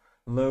to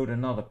load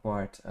another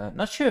part.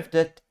 Not sure if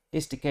that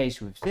is the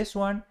case with this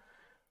one,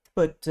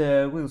 but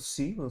we'll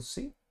see. We'll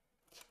see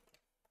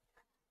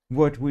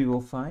what we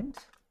will find.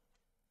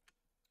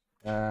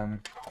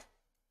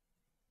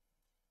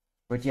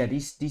 But yeah,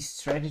 these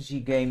strategy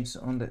games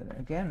on the,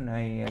 again,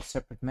 a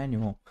separate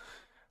manual.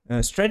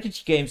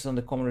 Strategy games on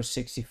the Commodore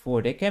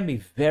 64, they can be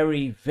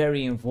very,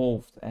 very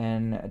involved,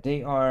 and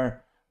they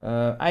are,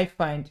 I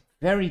find,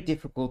 very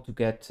difficult to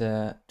get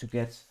to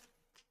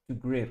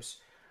grips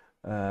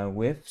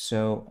with.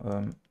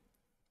 So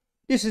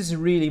this is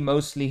really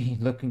mostly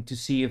looking to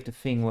see if the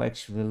thing will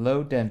actually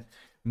load than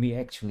me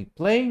actually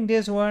playing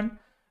this one.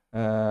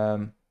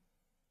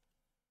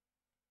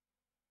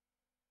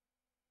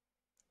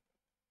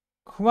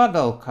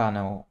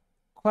 Guadalcanal.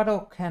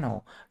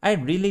 Guadalcanal. I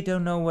really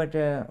don't know what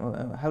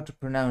how to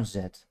pronounce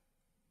that.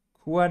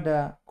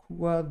 Guadalcanal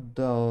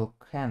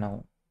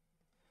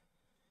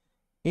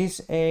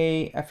is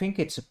a, I think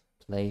it's a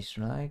place,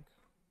 like,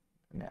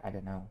 I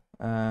don't know.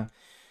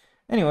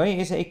 Anyway,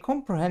 it's a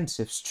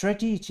comprehensive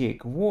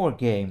strategic war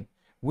game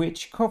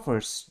which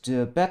covers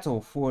the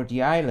battle for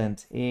the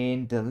island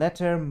in the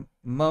latter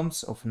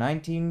months of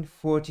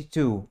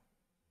 1942.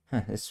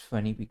 That's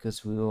funny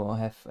because we will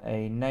have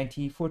a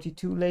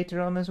 1942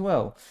 later on as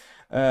well.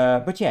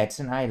 But yeah, it's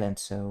an island,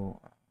 so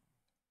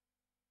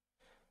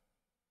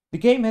the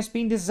game has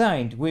been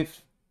designed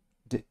with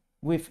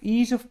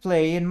ease of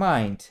play in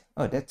mind.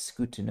 Oh, that's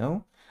good to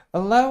know.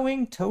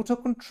 Allowing total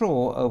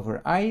control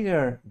over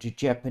either the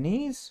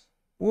Japanese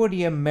or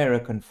the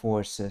American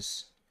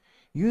forces.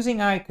 Using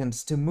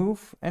icons to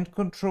move and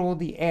control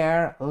the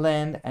air,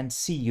 land, and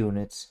sea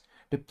units,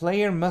 the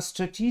player must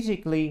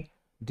strategically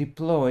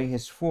deploy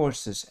his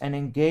forces and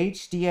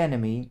engage the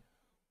enemy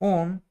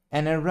on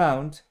and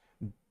around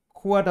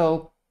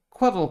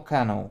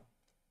Guadalcanal.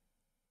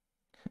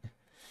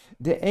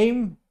 The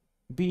aim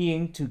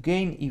being to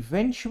gain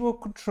eventual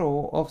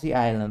control of the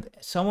island.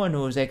 Someone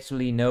who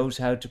actually knows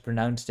how to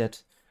pronounce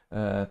that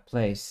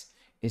place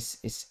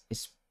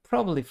is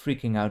probably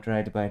freaking out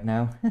right about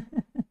now.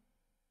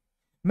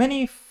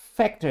 Many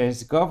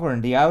factors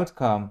govern the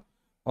outcome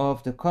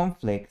of the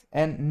conflict,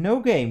 and no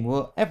game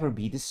will ever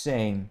be the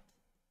same.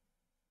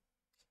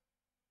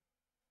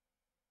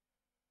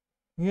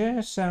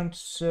 Yeah,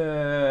 sounds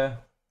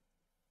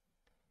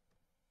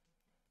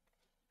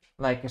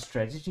like a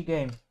strategy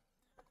game.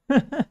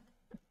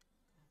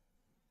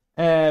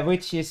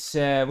 Which is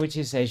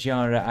a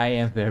genre I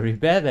am very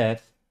bad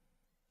at.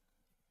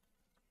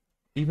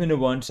 Even the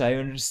ones I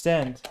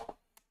understand.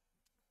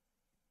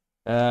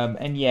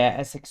 And yeah,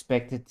 as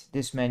expected,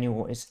 this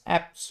manual is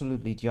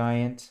absolutely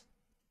giant.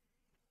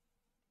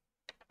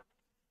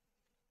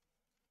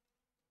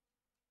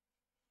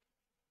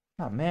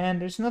 Oh man,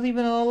 there's not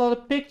even a lot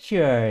of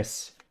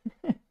pictures.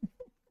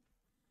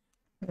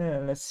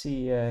 Let's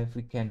see if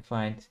we can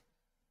find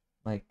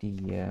like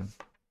the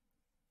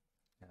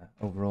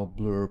overall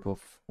blurb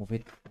of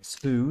it.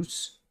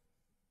 Spools.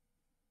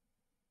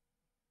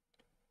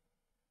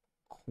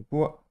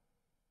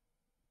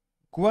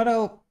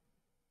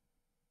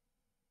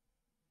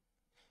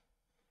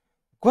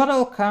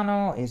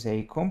 Guadalcanal is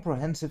a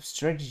comprehensive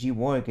strategy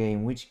war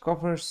game which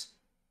covers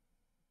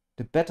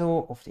the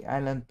battle of the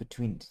island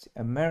between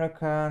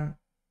American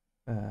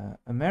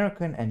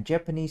and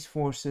Japanese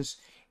forces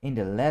in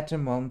the latter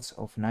months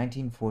of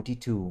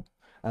 1942.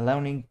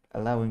 Allowing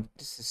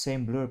this is the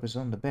same blurb as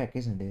on the back,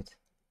 isn't it?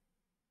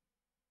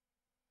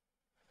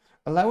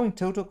 Allowing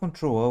total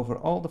control over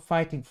all the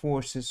fighting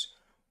forces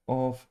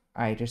of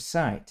either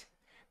side.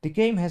 The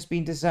game has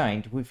been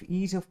designed with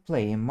ease of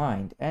play in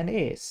mind and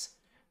is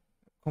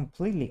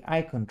completely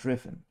icon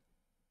driven.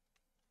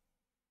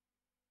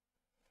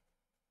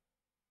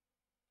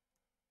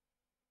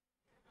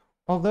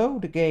 Although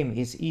the game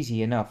is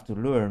easy enough to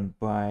learn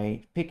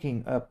by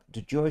picking up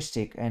the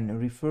joystick and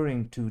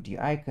referring to the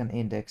icon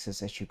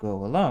indexes as you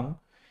go along,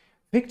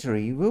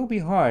 victory will be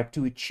hard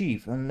to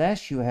achieve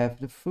unless you have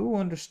the full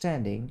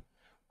understanding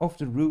of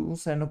the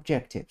rules and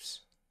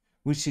objectives,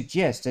 which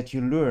suggests that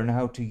you learn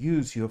how to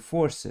use your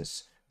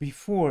forces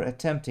before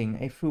attempting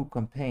a full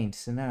campaign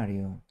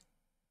scenario.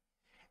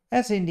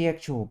 As in the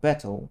actual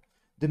battle,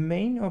 the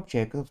main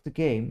object of the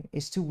game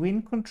is to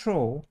win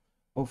control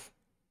of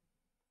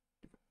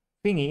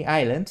Thingy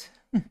Island,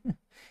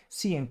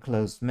 see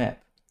enclosed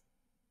map.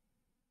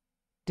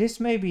 This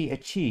may be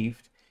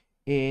achieved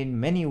in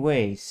many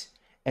ways.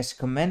 As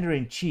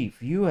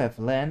Commander-in-Chief, you have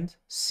land,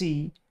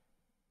 sea,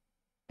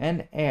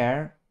 and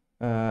air,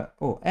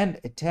 and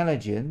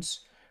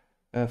intelligence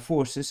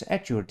forces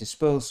at your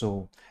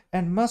disposal,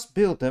 and must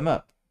build them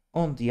up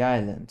on the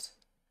island.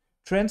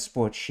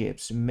 Transport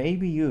ships may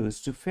be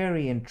used to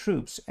ferry in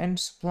troops and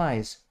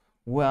supplies,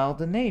 while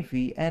the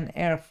Navy and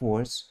Air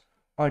Force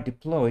are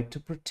deployed to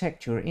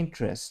protect your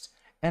interests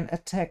and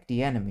attack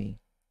the enemy.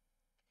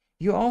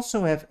 You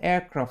also have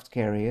aircraft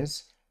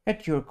carriers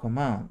at your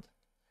command,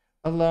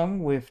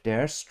 along with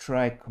their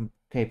strike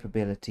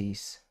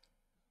capabilities.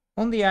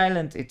 On the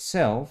island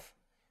itself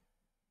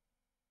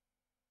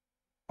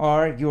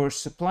are your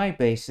supply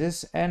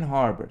bases and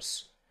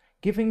harbors,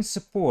 giving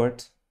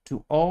support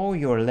to all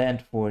your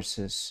land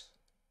forces.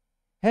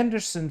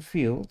 Henderson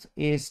Field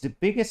is the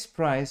biggest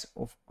prize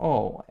of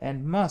all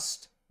and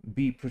must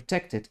be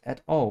protected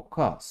at all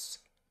costs.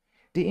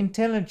 The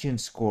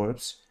intelligence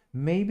corps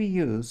may be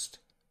used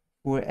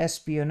for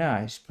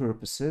espionage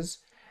purposes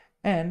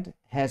and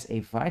has a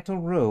vital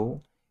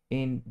role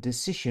in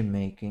decision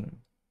making.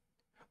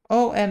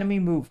 All enemy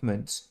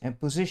movements and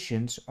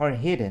positions are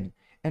hidden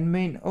and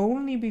may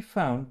only be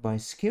found by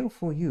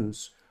skillful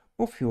use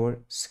of your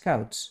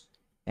scouts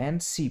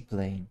and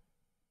seaplane.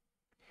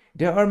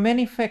 There are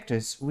many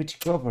factors which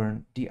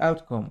govern the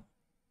outcome.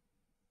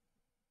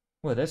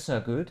 Well, that's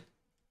not good.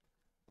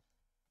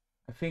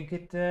 I think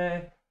it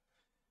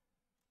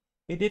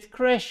did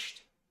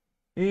crashed.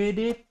 It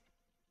did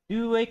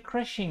do a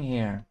crashing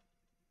here.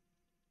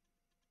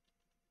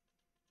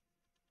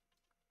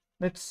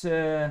 Let's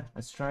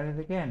try it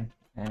again,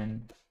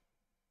 and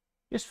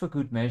just for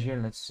good measure,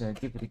 let's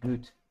give it a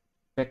good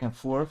back and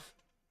forth.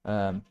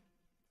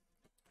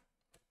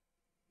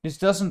 This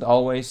doesn't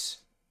always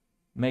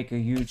make a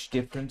huge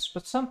difference,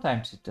 but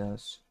sometimes it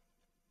does.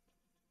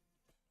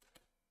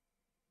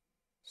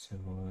 So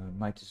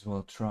might as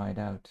well try it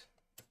out.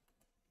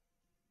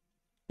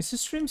 Is the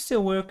stream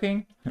still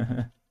working?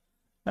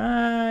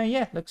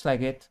 Yeah, looks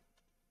like it.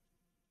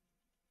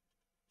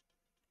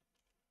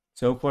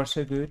 So far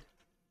so good.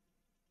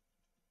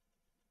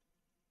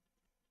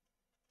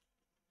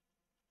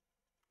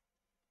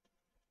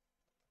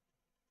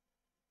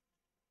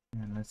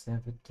 And let's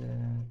have it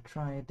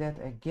try that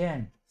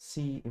again.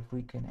 See if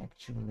we can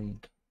actually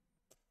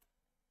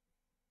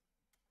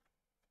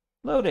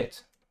load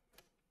it.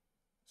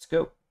 Let's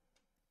go.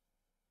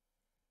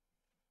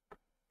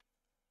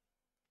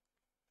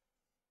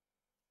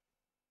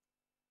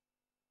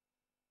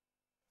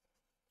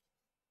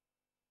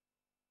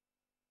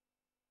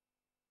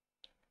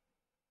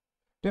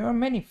 There are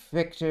many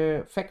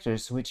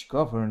factors which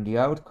govern the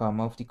outcome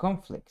of the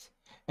conflict,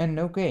 and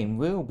no game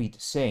will be the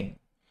same.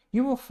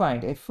 You will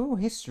find a full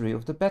history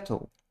of the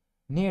battle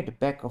near the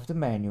back of the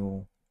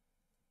manual.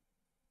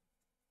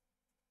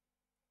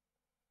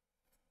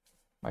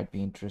 Might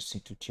be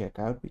interesting to check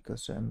out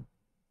because I'm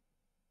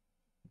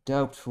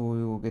doubtful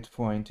we will get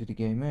far into the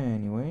game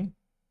anyway.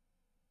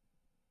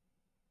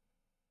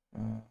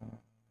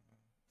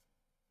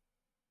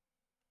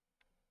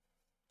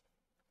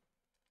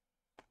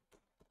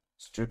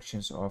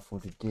 Instructions are for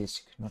the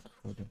disk, not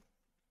for the...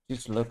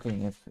 Just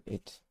looking if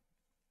it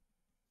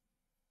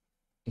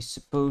is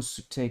supposed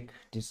to take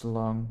this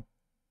long.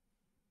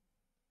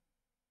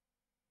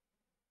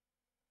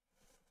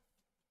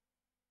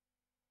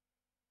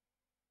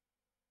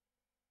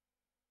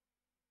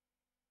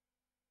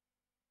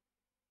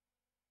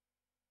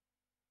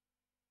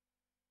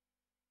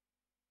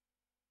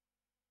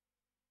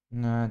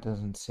 No, it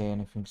doesn't say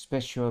anything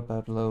special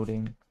about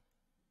loading.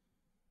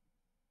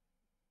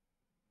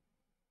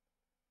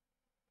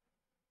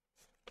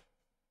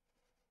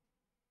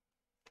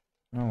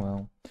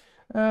 Oh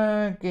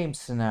well. Game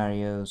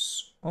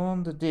scenarios.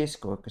 On the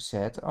disc or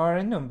cassette are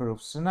a number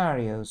of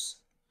scenarios.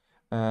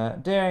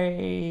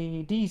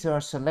 These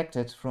are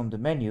selected from the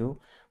menu,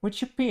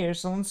 which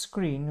appears on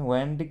screen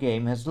when the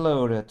game has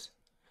loaded.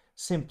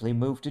 Simply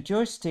move the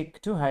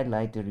joystick to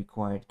highlight the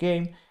required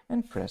game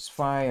and press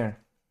fire.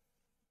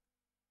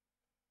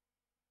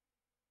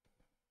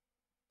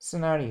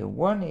 Scenario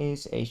 1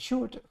 is a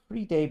short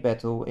 3-day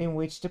battle in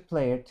which the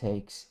player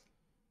takes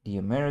the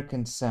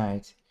American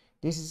side.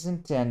 This is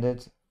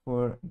intended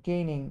for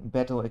gaining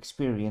battle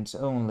experience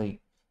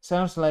only.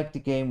 Sounds like the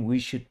game we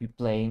should be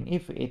playing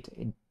if it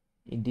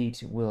indeed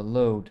will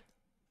load.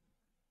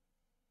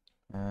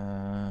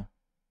 Uh,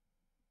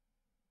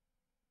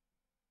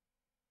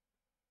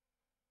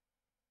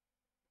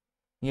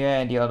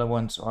 yeah, the other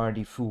ones are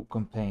the full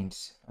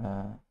campaigns.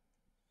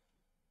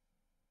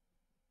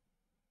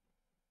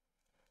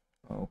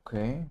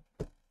 Okay.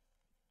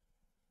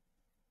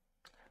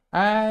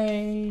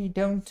 I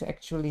don't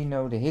actually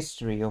know the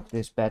history of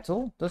this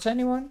battle. Does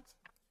anyone?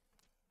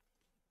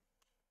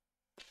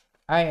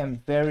 I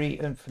am very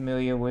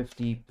unfamiliar with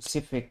the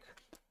Pacific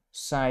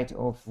side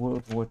of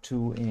World War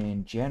II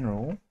in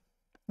general.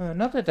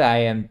 Not that I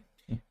am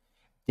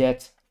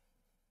that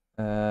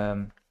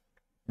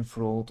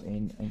enthralled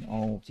in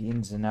all the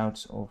ins and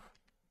outs of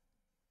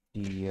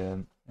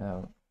the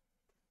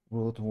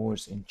world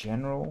wars in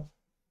general.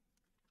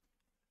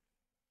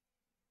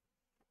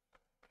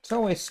 It's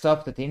always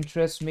stuff that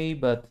interests me,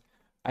 but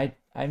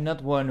I'm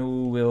not one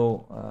who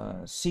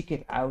will seek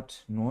it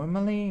out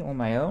normally on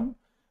my own.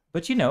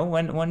 But you know,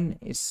 when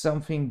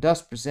something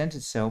does present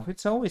itself,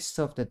 it's always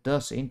stuff that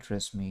does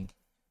interest me.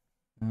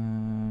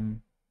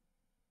 I'm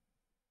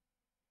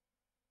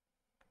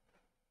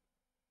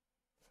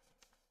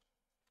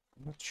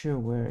not sure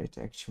where it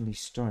actually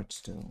starts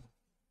though.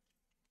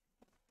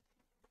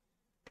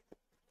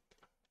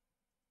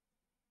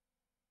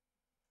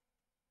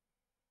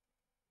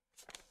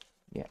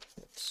 Yeah,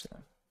 that's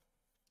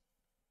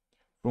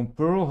from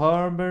Pearl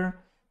Harbor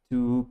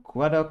to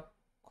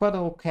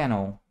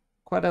Guadalcanal.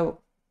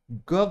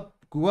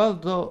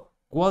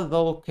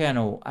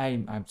 Guadalcanal.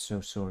 I'm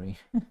so sorry.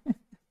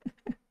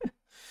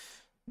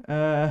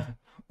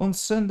 On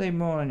Sunday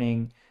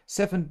morning,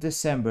 7th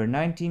December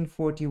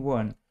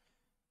 1941,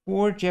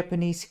 4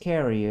 Japanese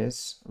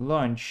carriers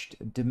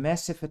launched the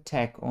massive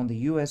attack on the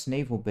US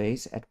naval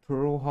base at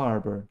Pearl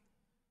Harbor.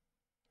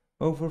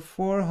 Over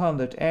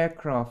 400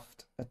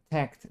 aircraft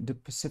attacked the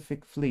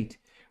Pacific Fleet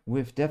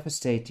with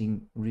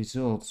devastating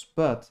results,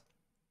 but,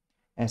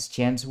 as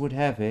chance would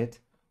have it,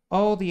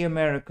 all the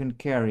American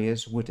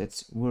carriers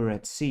were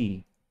at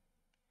sea.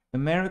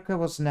 America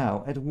was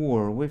now at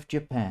war with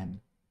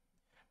Japan.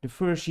 The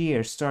first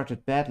year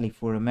started badly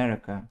for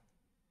America.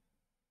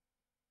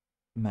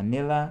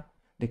 Manila,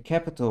 the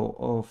capital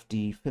of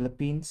the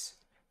Philippines,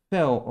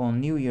 fell on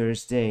New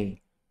Year's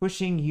Day,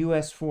 pushing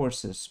US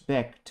forces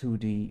back to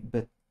the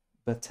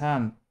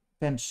Bataan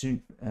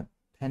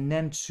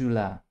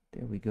Peninsula.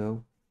 There we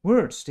go.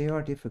 Words, they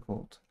are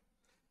difficult.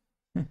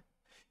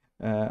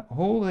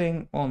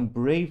 Holding on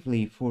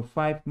bravely for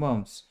 5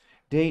 months,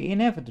 they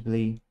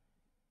inevitably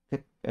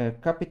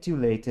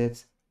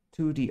capitulated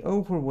to the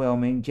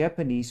overwhelming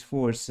Japanese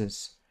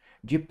forces.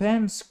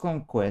 Japan's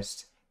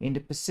conquests in the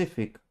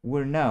Pacific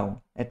were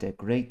now at their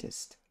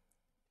greatest.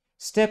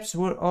 Steps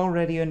were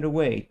already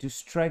underway to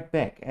strike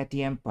back at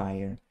the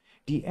Empire.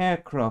 The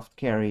aircraft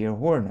carrier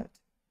Hornet,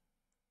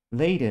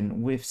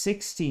 laden with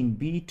 16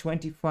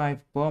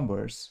 B-25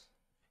 bombers,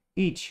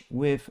 each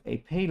with a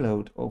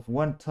payload of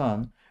 1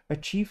 ton,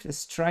 achieved a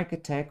strike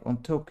attack on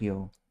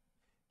Tokyo,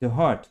 the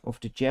heart of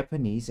the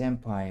Japanese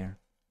Empire.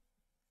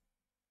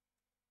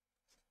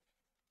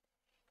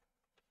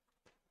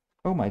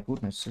 Oh my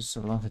goodness, there's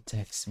a lot of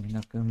text. We're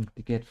not going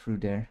to get through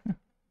there.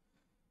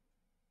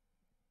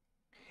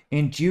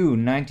 In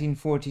June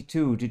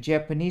 1942, the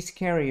Japanese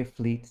carrier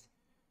fleet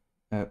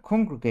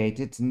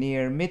congregated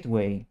near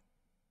Midway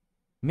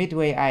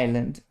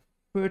Island,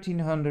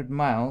 1,300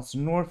 miles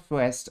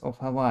northwest of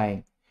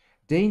Hawaii,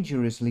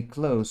 dangerously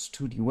close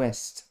to the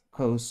west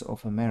coast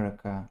of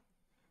America.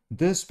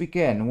 Thus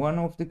began one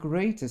of the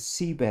greatest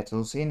sea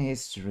battles in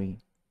history.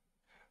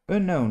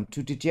 Unknown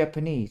to the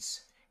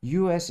Japanese,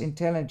 US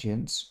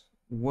intelligence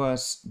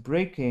was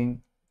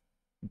breaking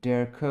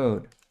their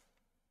code.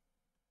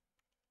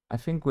 I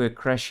think we're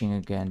crashing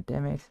again,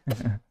 damn it.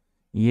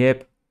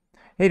 Yep.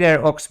 Hey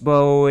there,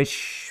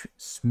 Oxbow-ish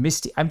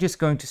Misty. I'm just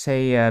going to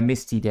say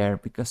Misty there,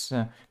 because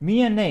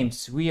me and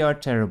names, we are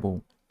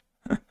terrible.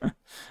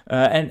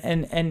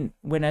 And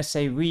when I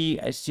say we,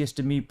 it's just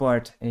the me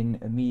part in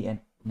me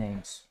and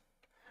names.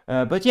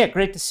 But yeah,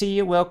 great to see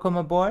you. Welcome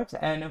aboard.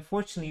 And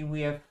unfortunately,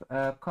 we have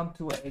come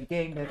to a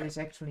game that is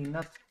actually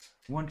not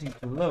wanting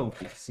to load,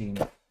 it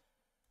seems.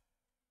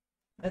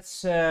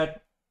 Let's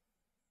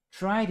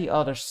try the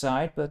other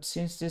side, but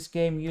since this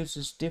game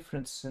uses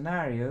different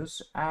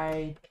scenarios,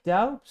 I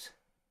doubt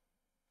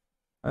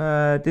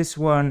this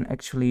one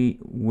actually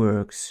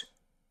works.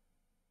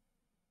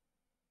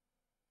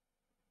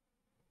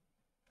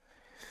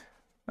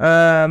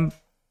 But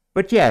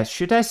yeah,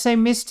 should I say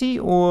Misty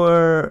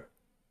or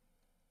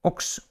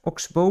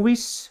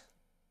Oxbowies?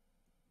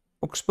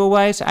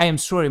 Oxbowies? I am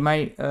sorry,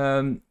 my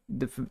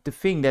the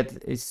thing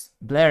that is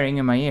blaring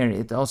in my ear,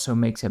 it also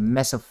makes a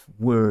mess of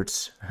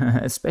words,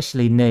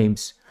 especially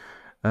names.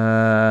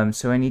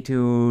 So I need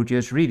to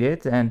just read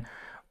it. And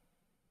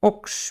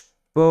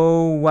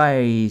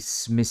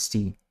Oxbowies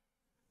Misty.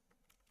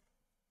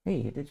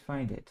 Hey, I did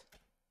find it.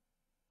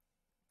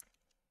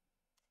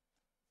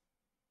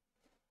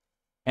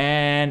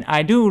 And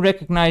I do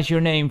recognize your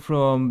name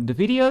from the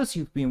videos.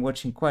 You've been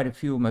watching quite a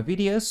few of my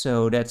videos,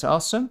 so that's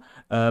awesome.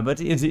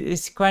 But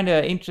it's kind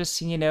of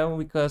interesting, you know,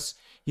 because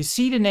You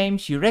see the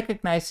names, you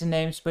recognize the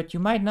names, but you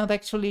might not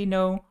actually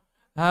know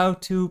how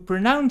to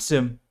pronounce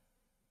them.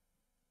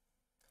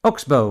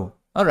 Oxbow.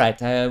 All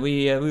right,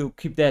 we'll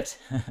keep that.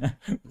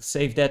 We'll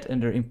save that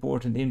under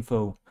important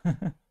info.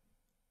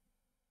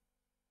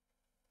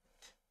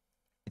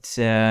 It's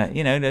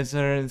you know,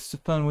 it's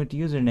fun with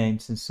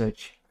usernames and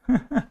such.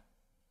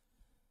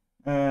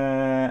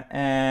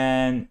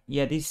 And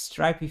yeah, these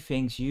stripy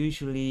things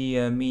usually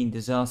mean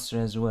disaster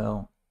as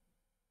well.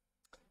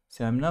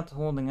 So I'm not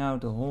holding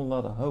out a whole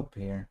lot of hope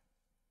here.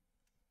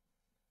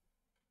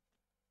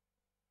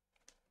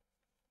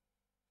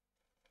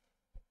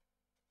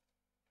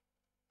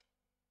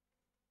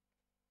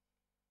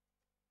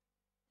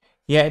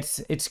 Yeah,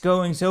 it's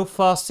going so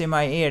fast in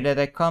my ear that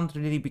I can't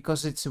really,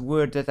 because it's a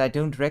word that I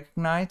don't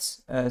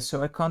recognize,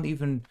 so I can't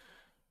even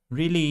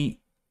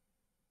really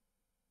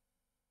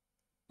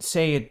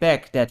say it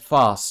back that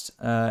fast.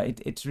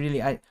 It's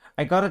really, I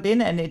got it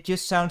in and it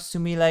just sounds to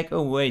me like,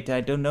 oh wait,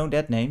 I don't know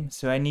that name,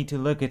 so I need to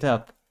look it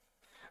up.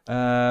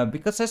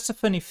 Because that's the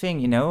funny thing,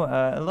 you know,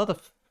 a lot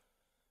of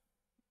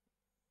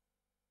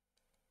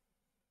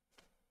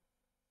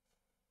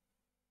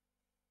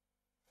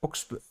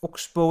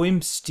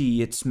Oxboimsti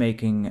it's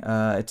making.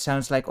 It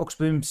sounds like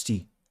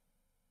Oxboimsti.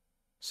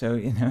 So,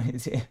 you know,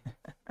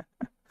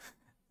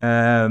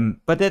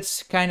 but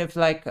that's kind of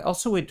like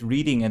also with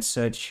reading and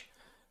such.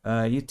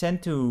 You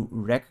tend to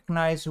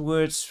recognize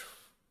words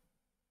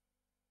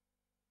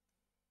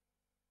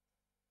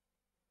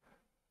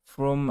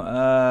from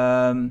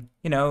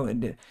you know,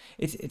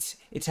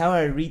 it's how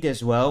I read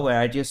as well, where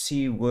I just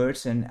see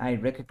words and I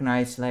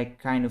recognize like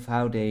kind of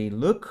how they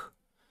look.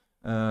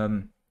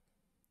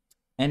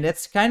 And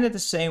that's kind of the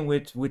same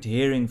with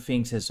hearing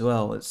things as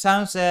well. It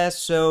sounds as,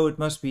 so it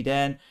must be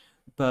then,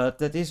 but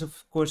that is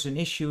of course an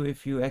issue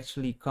if you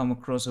actually come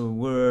across a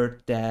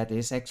word that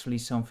is actually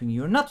something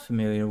you're not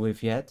familiar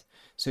with yet.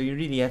 So you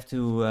really have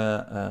to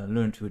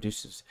learn to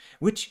reduce this,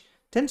 which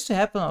tends to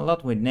happen a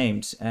lot with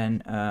names.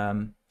 And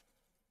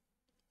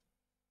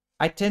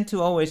I tend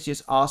to always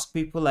just ask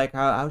people like,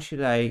 how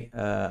should I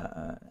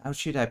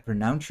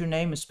pronounce your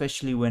name,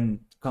 especially when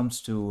it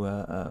comes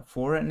to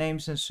foreign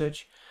names and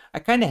such. I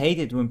kind of hate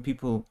it when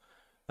people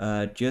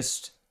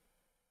just,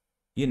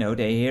 you know,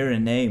 they hear a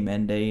name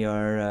and they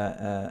are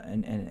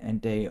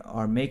and they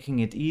are making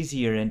it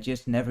easier and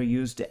just never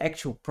use the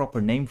actual proper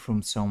name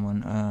from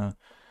someone.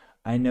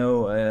 I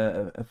know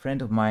a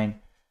friend of mine.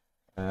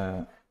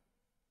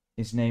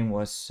 His name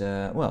was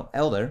well,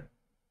 Elder,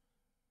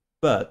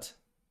 but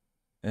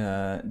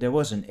there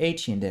was an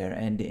H in there,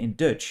 and in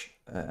Dutch.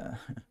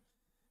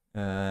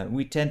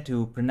 We tend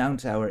to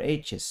pronounce our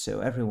H's, so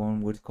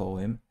everyone would call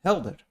him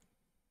Helder.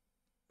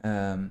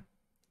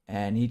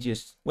 And he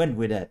just went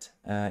with that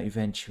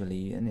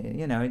eventually, and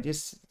you know, it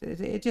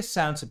just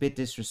sounds a bit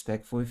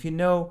disrespectful. If you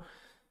know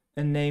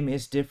a name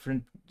is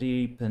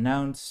differently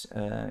pronounced,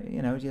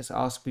 you know, just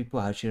ask people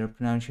how should I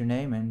pronounce your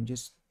name, and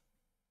just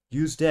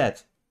use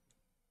that.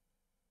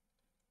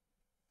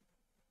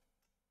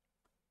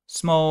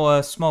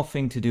 Small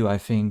thing to do, I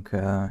think.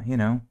 You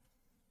know.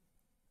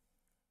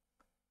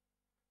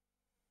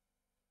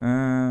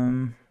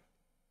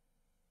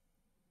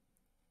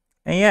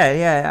 And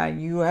yeah,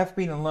 you have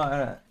been a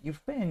lot.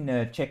 You've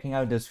been checking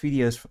out those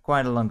videos for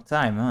quite a long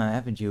time, huh,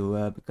 haven't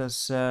you?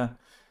 Because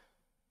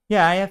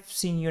yeah, I have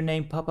seen your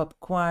name pop up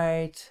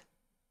quite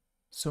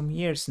some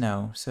years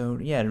now. So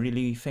yeah,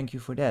 really thank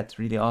you for that.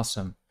 Really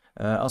awesome.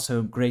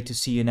 Also great to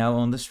see you now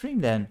on the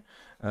stream. Then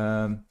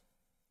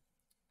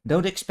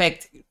don't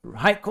expect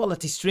high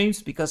quality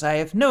streams because I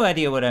have no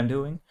idea what I'm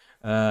doing.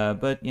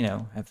 But you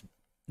know, I've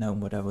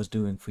known what I was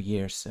doing for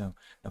years, so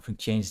nothing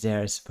changed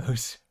there, I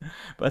suppose.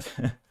 But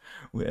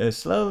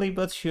slowly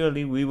but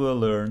surely we will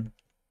learn.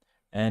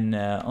 And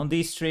on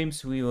these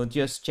streams, we will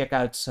just check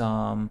out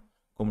some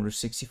Commodore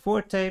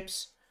 64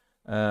 tapes,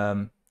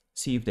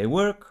 see if they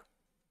work.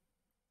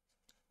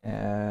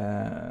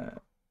 And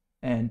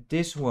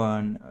this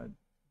one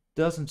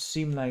doesn't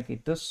seem like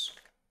it does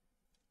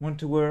want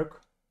to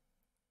work,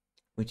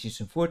 which is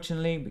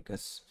unfortunately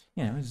because,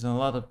 you know, there's a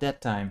lot of dead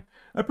time.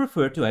 I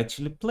prefer to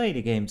actually play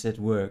the games that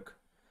work.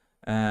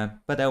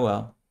 But oh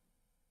well,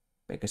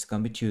 beggars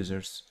can't be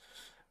choosers.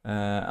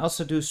 I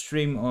also do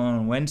stream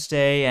on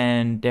Wednesday,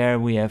 and there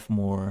we have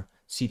more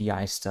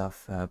CDI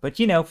stuff. But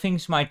you know,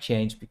 things might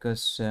change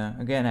because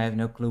again, I have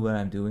no clue what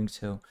I'm doing,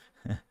 so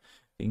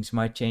things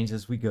might change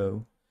as we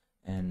go.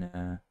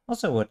 And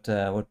also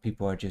what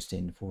people are just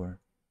in for.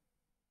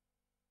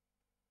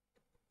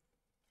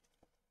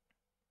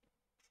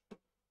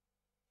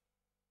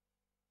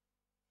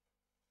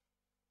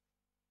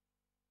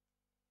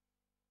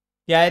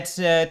 Yeah,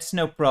 it's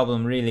no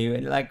problem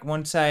really. Like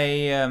once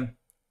I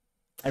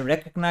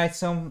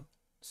recognize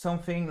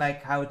something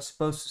like how it's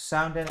supposed to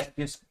sound, and I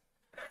just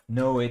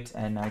know it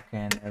and I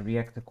can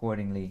react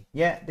accordingly.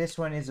 Yeah, this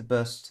one is a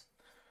bust.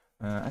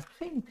 I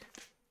think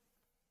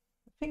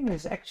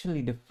this is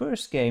actually the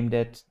first game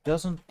that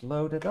doesn't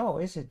load at all,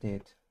 isn't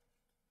it?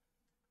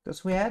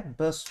 Because we had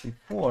busts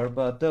before,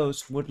 but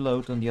those would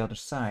load on the other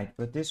side.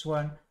 But this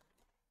one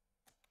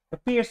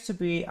appears to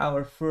be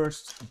our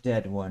first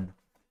dead one.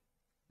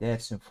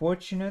 That's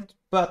unfortunate,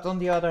 but on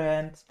the other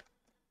hand,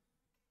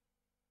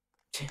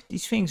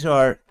 these things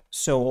are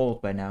so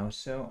old by now,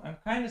 so I'm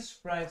kind of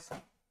surprised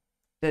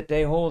that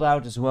they hold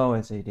out as well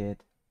as they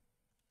did.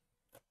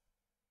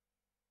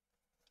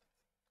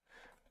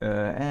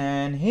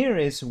 And here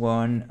is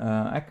one.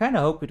 I kind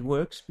of hope it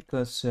works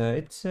because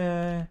it's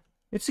a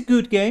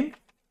good game.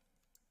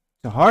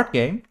 It's a hard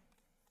game.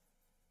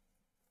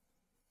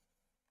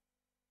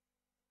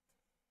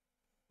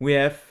 We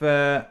have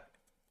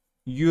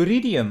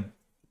Uridium.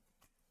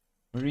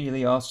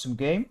 Really awesome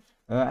game.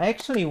 I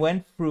actually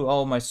went through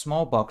all my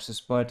small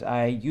boxes, but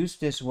I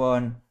used this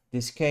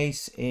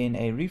case in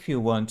a review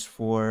once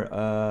for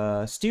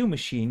a Steel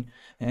Machine,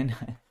 and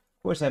of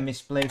course I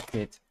misplaced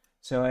it.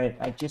 So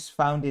I just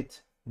found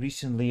it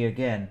recently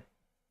again.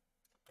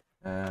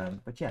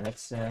 But yeah,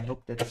 let's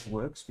hope that it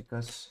works,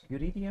 because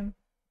Uridium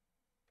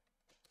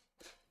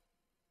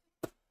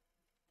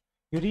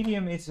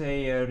is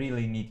a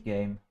really neat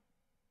game.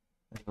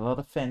 There's a lot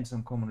of fans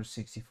on Commodore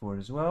 64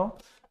 as well.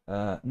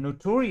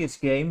 Notorious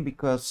game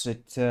because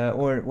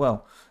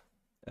the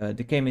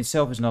game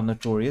itself is not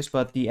notorious,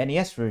 but the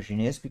NES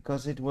version is,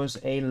 because it was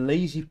a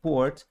lazy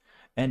port,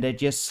 and they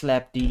just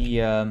slapped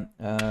the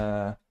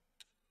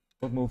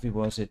what movie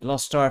was it?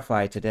 Lost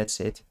Starfighter. That's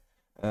it.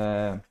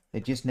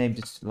 They just named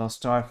it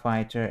Lost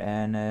Starfighter,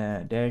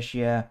 and there's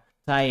your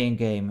tie-in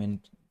game, and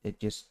they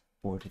just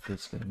ported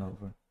this game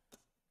over.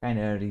 Kind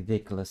of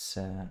ridiculous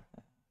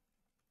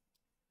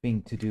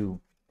thing to do.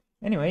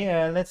 Anyway,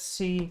 let's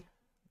see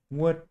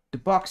what the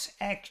box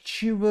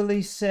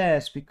actually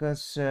says,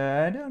 because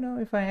I don't know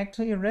if I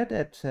actually read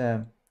it.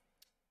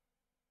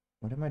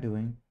 What am I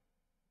doing?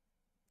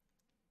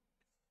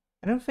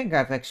 I don't think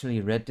I've actually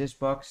read this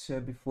box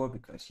before,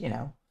 because, you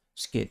know,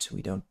 as kids,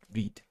 we don't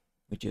read,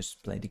 we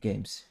just play the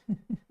games.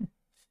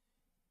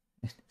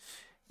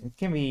 It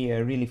can be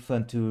really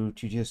fun to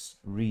just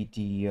read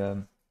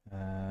the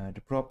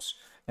props.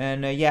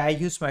 And yeah, I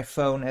use my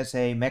phone as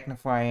a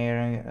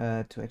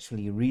magnifier to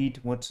actually read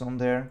what's on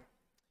there.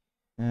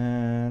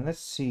 Let's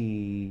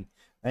see.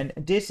 And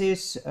this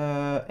is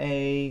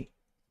a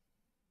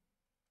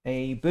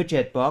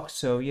budget box,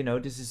 so you know,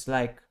 this is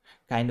like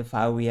kind of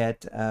how we had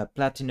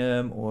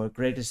Platinum or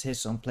Greatest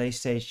Hits on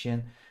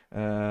PlayStation.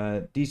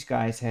 These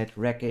guys had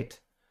Wreck-It,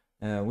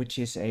 which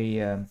is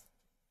a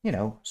you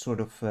know, sort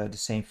of the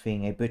same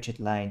thing, a budget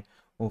line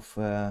of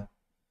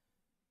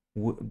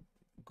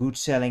good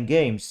selling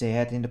games they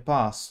had in the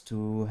past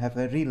to have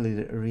a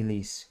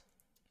release.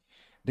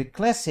 The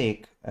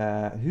classic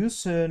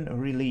Hewson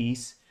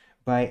release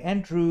by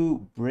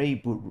Andrew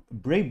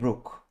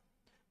Braybrook,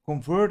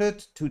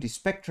 converted to the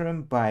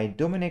Spectrum by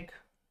Dominic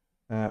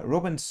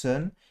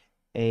Robinson,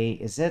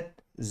 a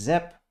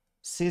Zap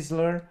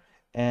Sizzler,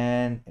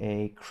 and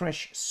a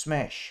Crash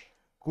Smash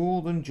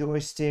Golden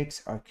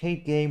Joysticks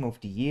Arcade Game of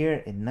the Year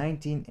in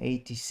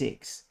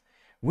 1986.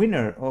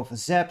 Winner of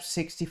Zap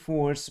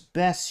 64's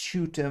Best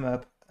Shoot 'em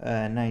Up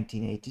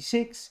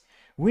 1986.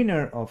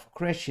 Winner of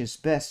Crash's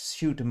Best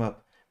Shoot 'em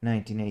Up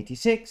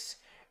 1986.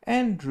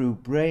 Andrew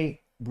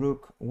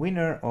Braybrook,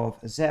 winner of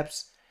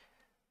Zap's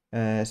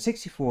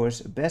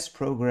 64's Best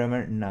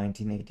Programmer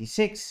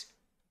 1986.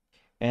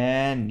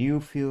 And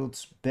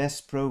Newfield's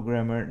Best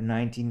Programmer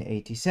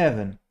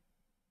 1987.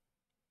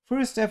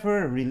 First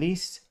ever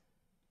release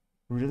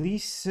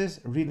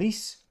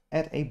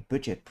at a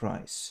budget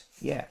price.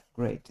 Yeah,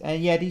 great.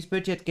 And yeah, these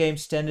budget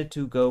games tended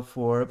to go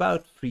for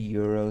about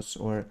 €3,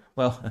 or,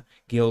 well,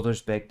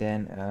 guilders back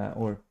then,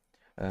 or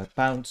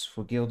pounds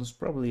for guilders,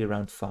 probably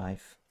around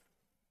 5.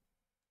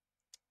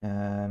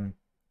 The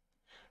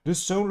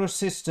solar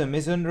system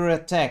is under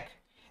attack.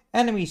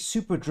 Enemy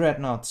super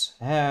dreadnoughts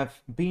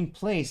have been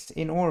placed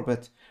in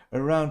orbit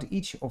around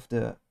each of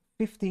the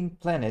 15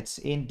 planets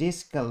in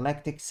this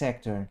galactic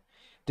sector.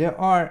 There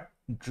are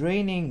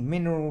draining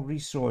mineral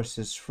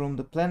resources from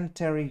the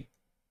planetary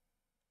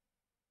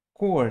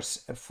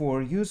cores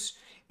for use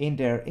in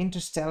their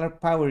interstellar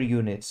power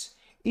units.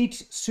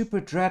 Each super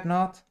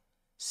dreadnought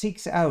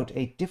seeks out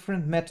a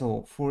different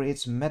metal for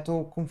its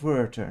metal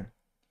converter.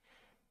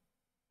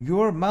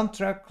 Your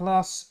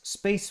Mantra-class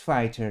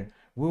spacefighter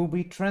will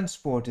be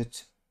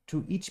transported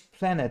to each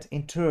planet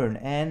in turn,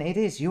 and it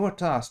is your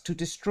task to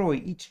destroy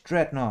each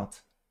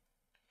dreadnought.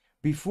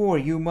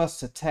 First, you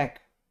must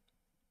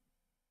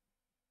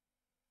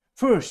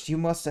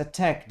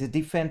attack the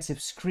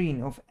defensive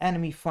screen of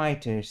enemy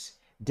fighters.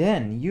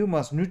 Then you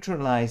must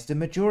neutralize the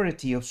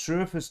majority of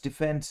surface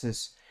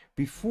defenses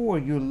before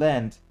you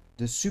land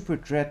the Super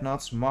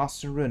Dreadnought's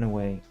master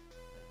runaway.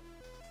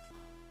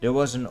 There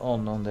was an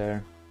on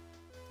there.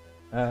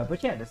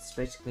 But yeah, that's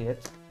basically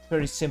it.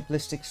 Very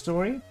simplistic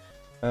story.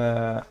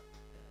 I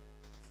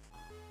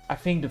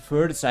think the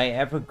furthest I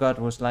ever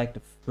got was like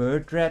the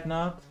third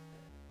Dreadnought.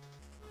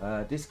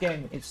 This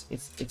game,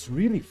 it's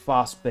really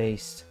fast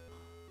paced.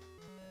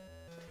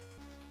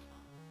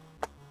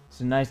 It's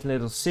a nice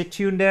little sit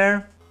tune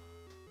there.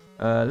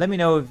 Let me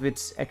know if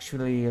it's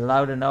actually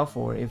loud enough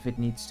or if it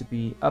needs to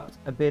be upped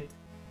a bit.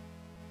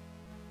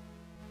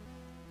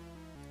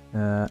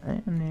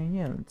 And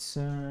yeah, let's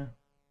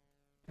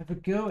have a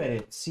go at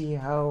it. See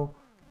how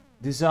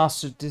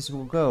disastrous this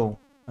will go.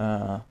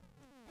 But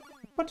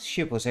the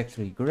ship was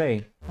actually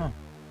grey. Huh.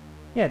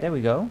 Yeah, there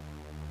we go.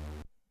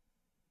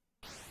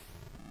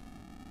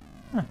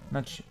 Huh,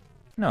 not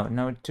no,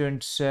 now it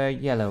turns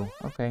yellow.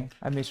 Okay,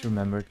 I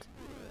misremembered.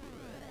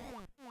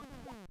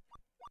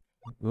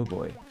 Oh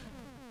boy.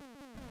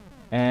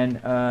 And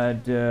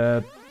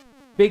the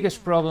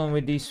biggest problem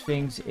with these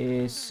things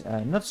is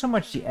not so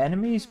much the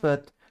enemies,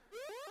 but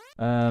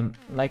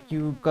like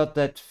you got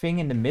that thing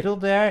in the middle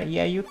there.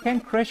 Yeah, you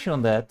can crash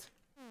on that.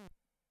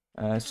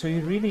 So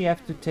you really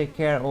have to take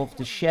care of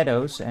the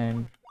shadows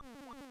and,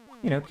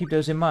 you know, keep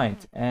those in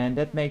mind. And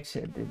that makes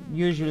it,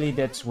 usually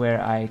that's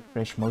where I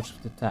crash most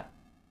of the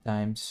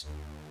times.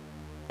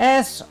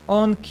 As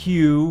on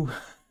cue.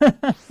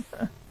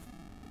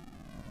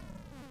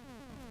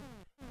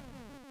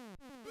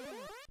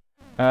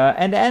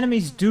 And the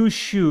enemies do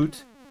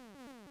shoot,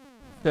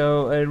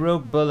 so a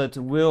rogue bullet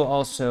will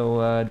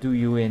also do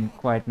you in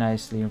quite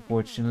nicely,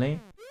 unfortunately.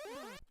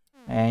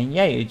 And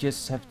yeah, you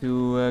just have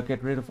to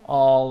get rid of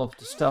all of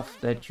the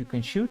stuff that you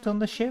can shoot on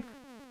the ship.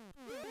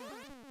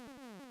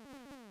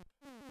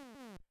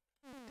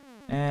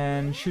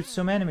 And shoot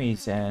some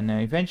enemies, and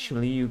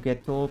eventually you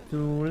get told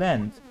to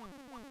land.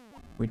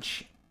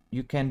 Which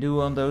you can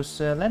do on those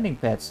landing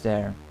pads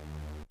there.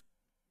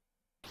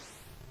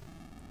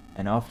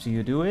 And after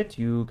you do it,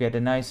 you get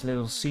a nice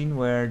little scene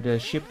where the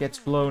ship gets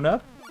blown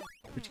up.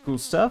 Pretty cool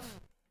stuff.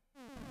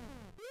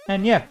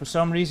 And yeah, for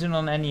some reason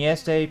on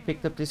NES they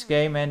picked up this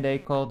game and they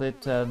called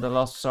it The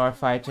Lost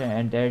Starfighter,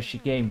 and there's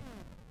your game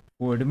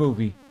for the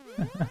movie.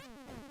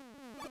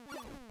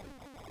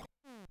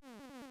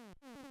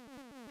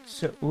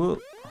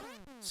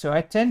 So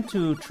I tend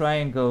to try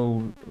and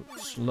go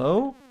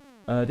slow.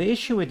 The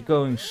issue with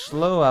going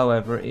slow,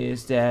 however,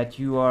 is that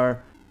you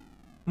are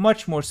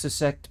much more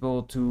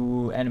susceptible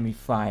to enemy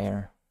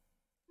fire.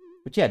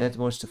 But yeah, that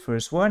was the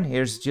first one.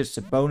 Here's just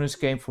a bonus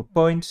game for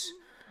points.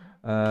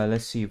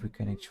 Let's see if we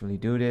can actually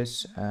do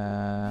this.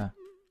 There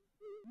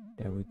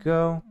we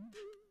go.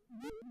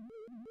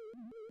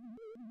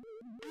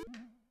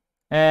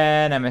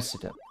 And I messed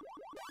it up.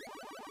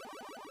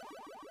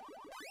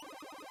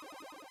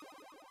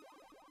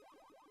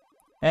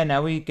 And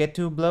now we get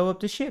to blow up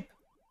the ship.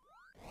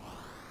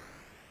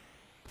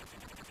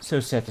 So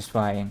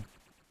satisfying.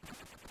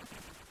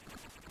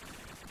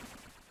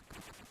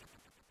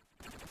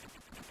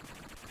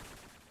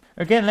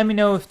 Again, let me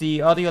know if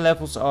the audio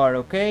levels are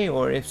okay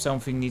or if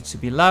something needs to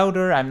be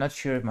louder. I'm not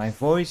sure if my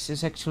voice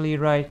is actually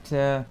right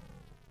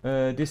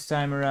this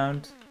time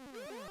around.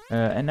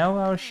 And now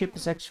our ship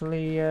is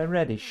actually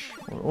reddish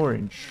or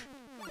orange.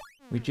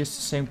 With just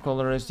the same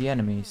color as the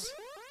enemies.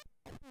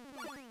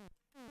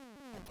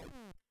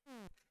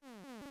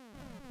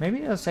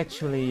 Maybe that's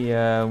actually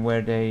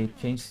where they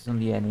changed it on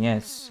the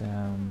NES.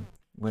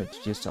 Where it's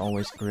just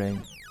always grey.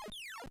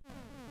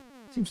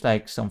 Seems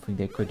like something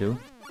they could do.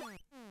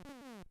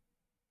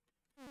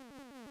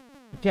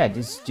 Yeah,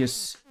 this is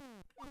just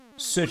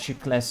such a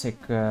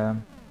classic,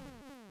 game.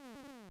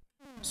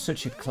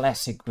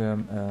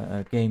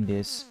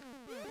 This,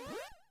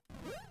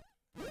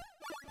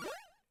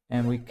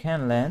 and we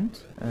can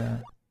land.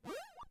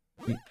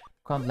 We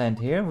can't land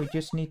here. We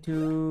just need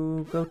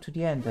to go to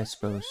the end, I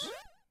suppose.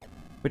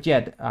 But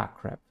yeah,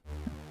 crap.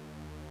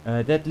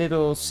 That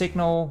little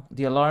signal,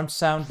 the alarm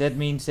sound, that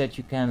means that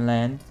you can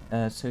land.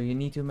 So you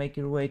need to make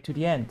your way to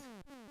the end.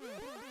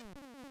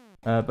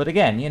 But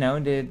again, you know,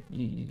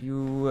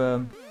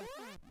 you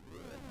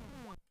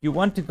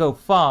want to go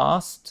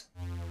fast,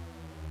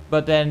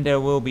 but then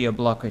there will be a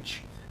blockage.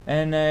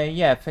 And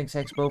yeah, thanks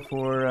Expo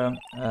for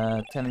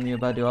telling me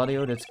about the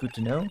audio. That's good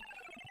to know.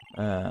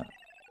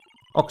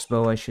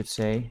 Oxbow, I should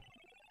say.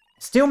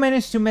 Still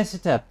managed to mess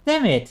it up.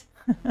 Damn it!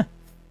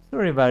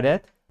 Sorry about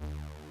that.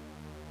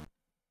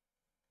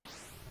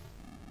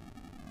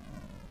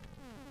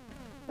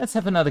 Let's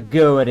have another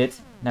go at it,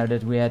 now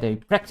that we had a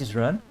practice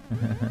run.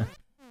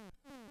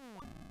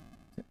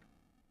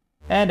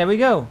 And there we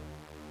go.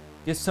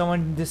 Just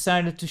someone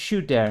decided to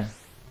shoot there.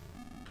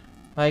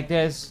 Like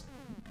there's...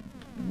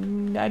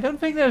 I don't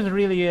think there's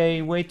really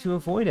a way to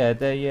avoid that.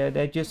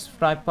 They just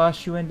fly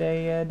past you and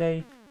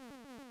they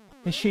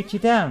shoot you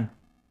down.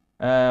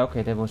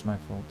 Okay, that was my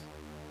fault.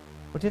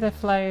 Or did I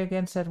fly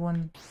against that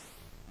one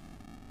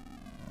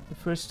the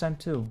first time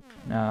too?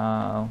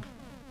 No.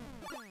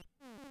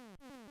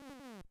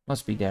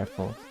 Must be their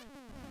fault.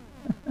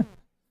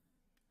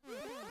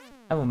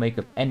 I will make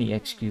up any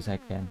excuse I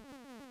can.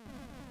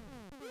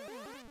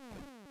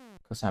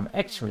 Because I'm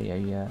actually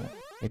a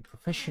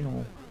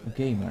professional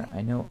gamer.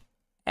 I know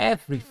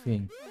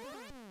everything.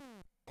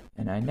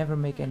 And I never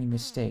make any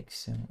mistakes.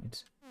 So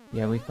it's...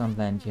 Yeah, we can't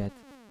land yet.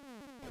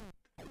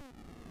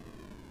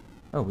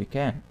 Oh, we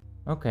can.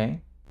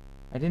 Okay.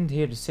 I didn't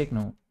hear the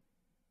signal.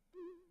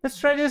 Let's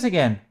try this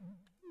again.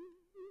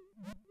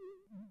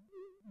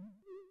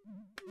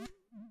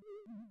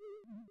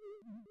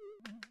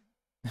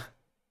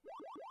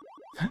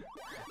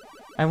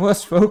 I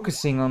was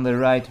focusing on the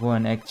right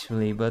one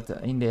actually, but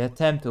in the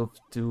attempt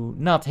to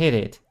not hit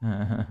it.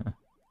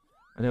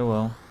 But oh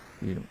well,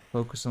 you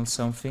focus on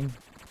something,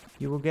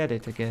 you will get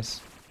it, I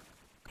guess.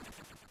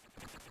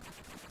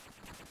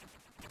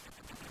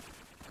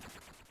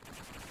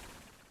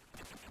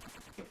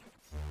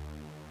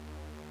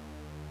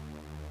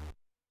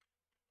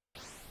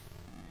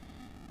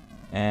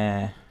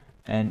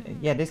 And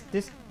yeah,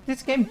 this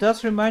game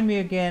does remind me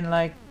again,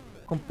 like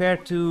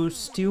compared to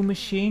Steel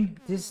Machine,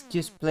 this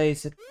just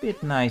plays a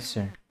bit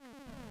nicer.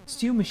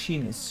 Steel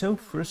Machine is so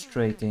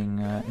frustrating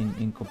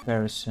in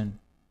comparison.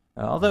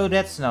 Although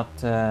that's not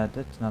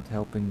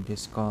helping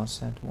this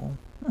cause at all.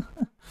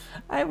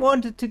 I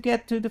wanted to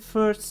get to the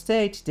first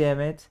stage,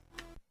 damn it.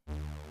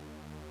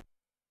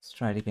 Let's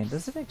try it again.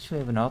 Does it actually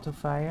have an auto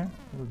fire?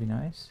 That would be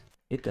nice.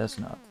 It does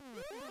not.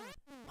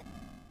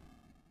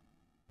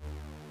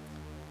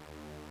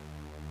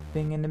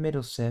 Thing in the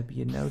middle, Seb.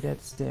 You know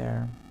that's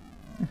there.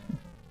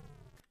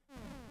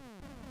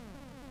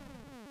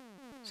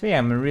 So yeah,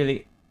 I'm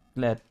really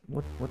glad.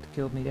 What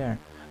killed me there?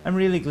 I'm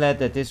really glad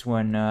that this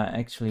one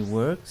actually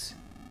works.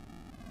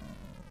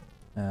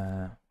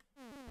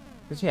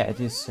 Because yeah, it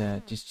is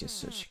just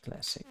such a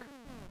classic.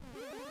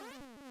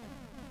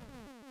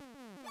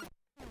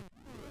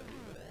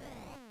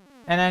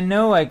 And I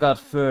know I got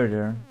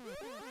further,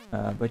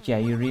 but yeah,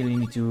 you really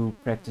need to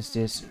practice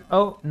this.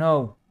 Oh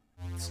no,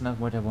 it's not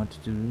what I want to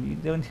do. You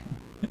don't.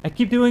 I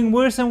keep doing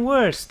worse and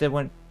worse.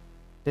 That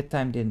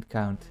time didn't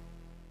count.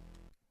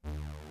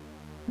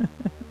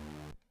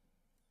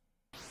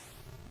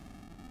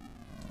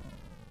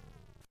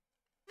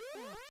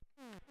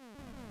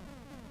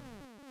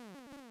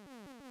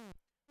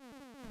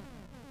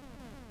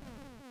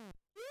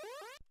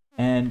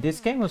 And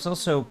this game was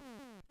also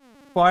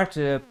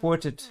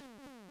ported.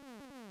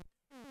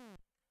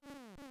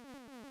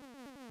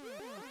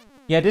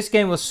 Yeah, this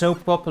game was so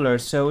popular,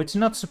 so it's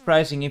not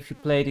surprising if you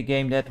played a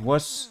game that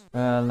was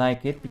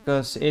like it,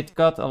 because it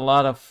got a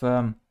lot of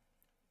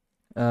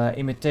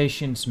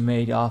imitations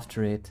made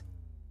after it.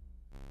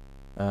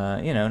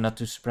 You know, not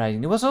too surprising.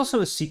 There was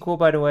also a sequel,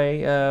 by the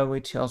way,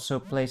 which also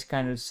plays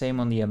kind of the same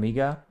on the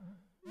Amiga.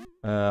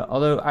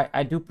 Although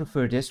I do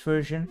prefer this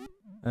version,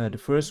 the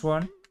first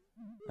one.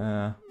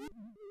 There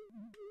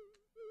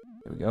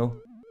we go.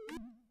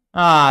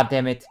 Ah,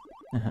 damn it.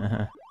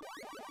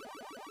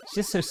 It's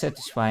just so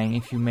satisfying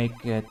if you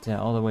make it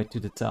all the way to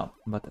the top,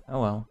 but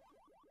oh well.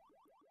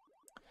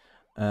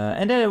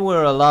 And there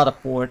were a lot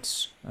of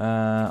ports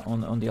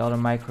on the other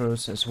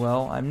micros as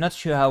well. I'm not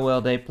sure how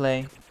well they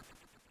play.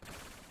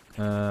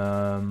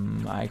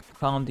 I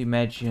can't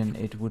imagine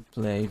it would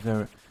play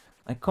very...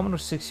 Like Commodore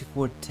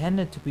 64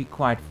 tended to be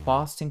quite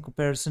fast in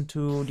comparison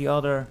to the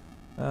other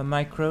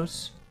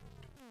micros.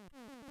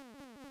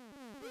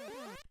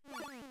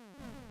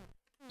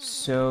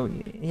 So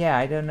yeah,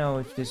 I don't know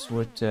if this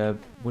would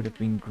have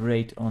been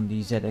great on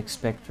the ZX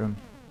Spectrum.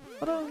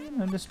 Although, you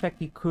know, the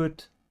Spectrum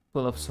could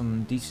pull off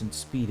some decent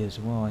speed as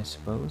well, I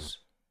suppose.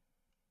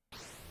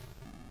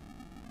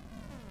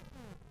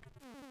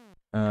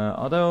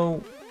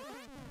 Although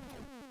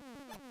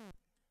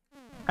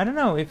I don't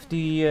know if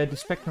the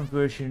Spectrum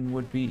version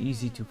would be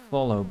easy to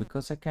follow,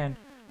 because I can.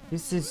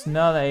 This is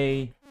not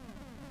a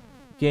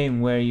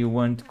game where you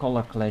want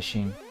color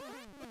clashing,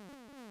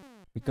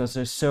 because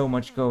there's so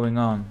much going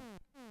on.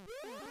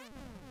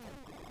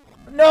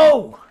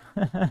 No!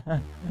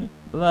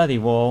 Bloody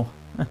wall.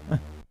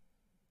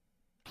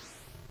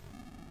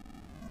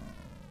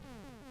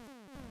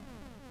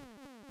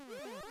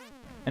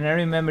 And I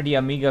remember the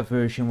Amiga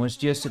version was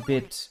just a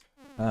bit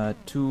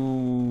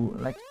too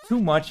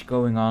much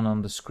going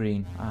on the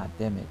screen. Ah,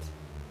 damn it.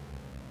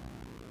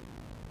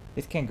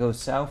 It can go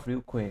south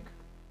real quick.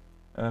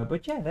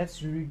 But yeah,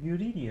 that's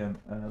Uridium.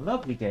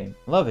 Lovely game.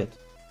 Love it.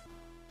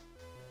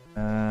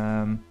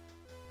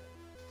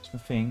 It's my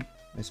thing.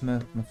 It's my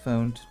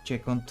phone to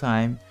check on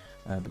time,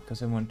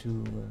 because I want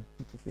to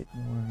keep a bit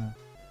more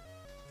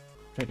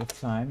track of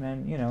time.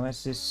 And you know,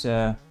 as this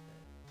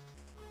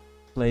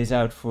plays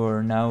out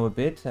for now a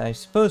bit, I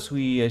suppose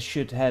we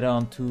should head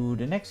on to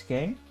the next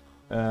game.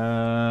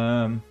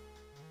 To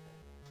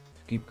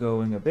keep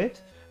going a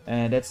bit,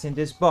 and that's in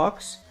this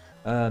box.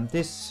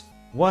 This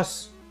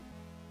was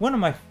one of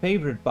my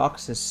favorite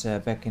boxes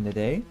back in the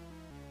day.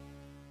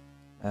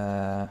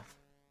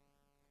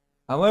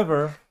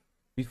 However,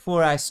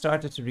 before I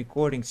started the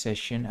recording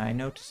session, I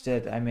noticed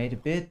that I made a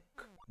bit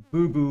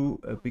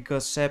boo-boo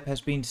because Seb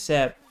has been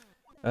Seb.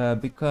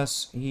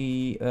 Because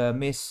he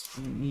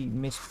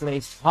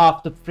misplaced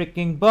half the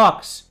freaking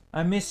box.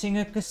 I'm missing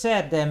a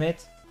cassette, damn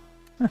it.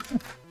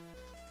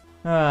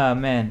 Ah,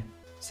 man.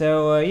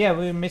 So yeah,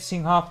 we're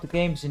missing half the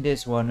games in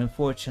this one,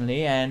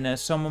 unfortunately, and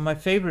some of my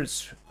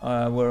favorites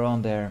were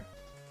on there.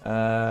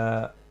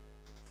 So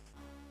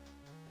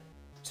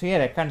yeah,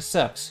 that kind of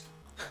sucks.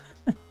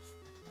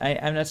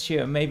 I'm not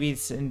sure. Maybe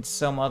it's in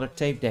some other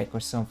tape deck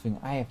or something.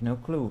 I have no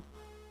clue.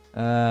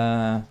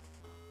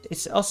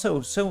 It's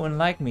also so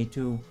unlike me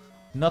to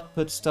not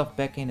put stuff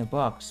back in a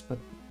box, but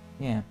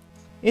yeah,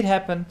 it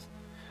happened.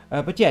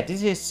 But yeah,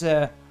 this is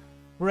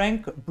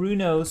Frank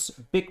Bruno's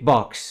Big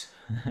Box,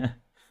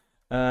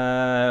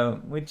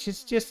 which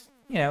is just,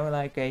 you know,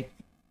 like a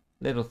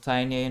little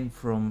tiny in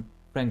from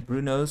Frank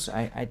Bruno's.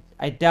 I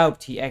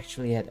doubt he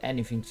actually had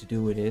anything to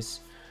do with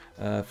this.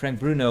 Frank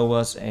Bruno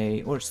was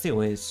or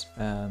still is,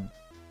 an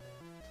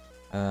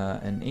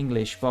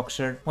English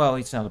boxer. Well,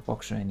 he's not a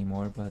boxer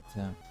anymore, but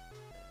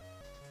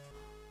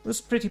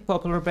was pretty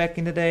popular back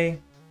in the day.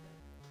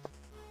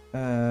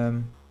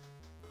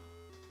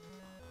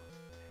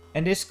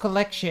 And this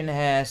collection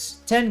has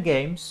 10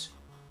 games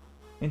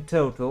in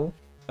total,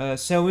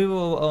 so we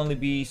will only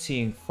be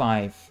seeing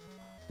 5.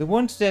 The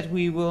ones that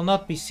we will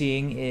not be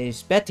seeing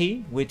is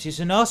Betty, which is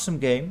an awesome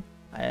game.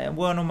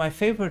 One of my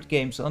favorite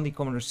games on the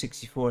Commodore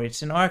 64.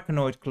 It's an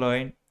Arkanoid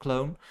clone.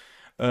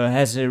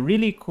 Has a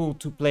really cool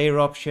 2-player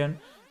option.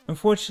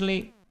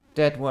 Unfortunately,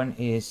 that one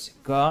is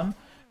gone.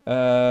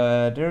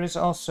 There is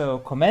also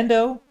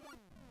Commando.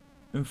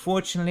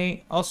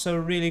 Unfortunately, also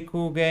a really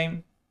cool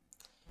game,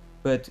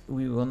 but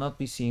we will not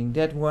be seeing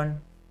that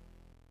one.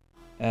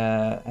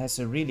 Has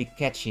a really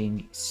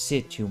catchy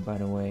SID tune, by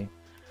the way.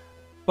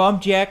 Bomb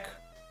Jack,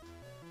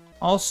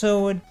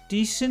 also a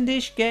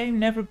decent-ish game.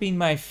 Never been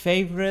my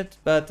favorite,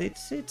 but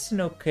it's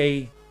an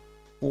okay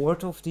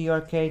port of the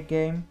arcade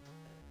game.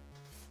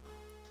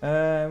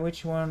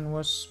 Which one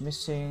was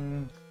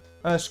missing?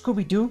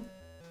 Scooby-Doo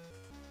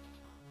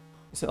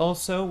is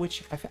also,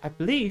 which I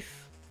believe,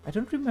 I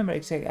don't remember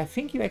exactly. I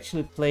think you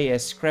actually play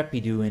as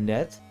Scrappy-Doo in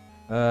that.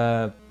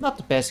 Not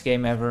the best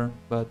game ever,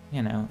 but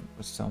you know, it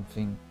was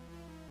something.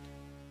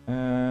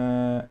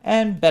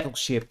 And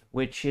Battleship,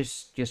 which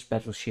is just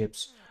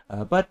battleships,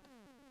 but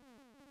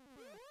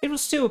it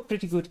was still a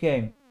pretty good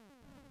game.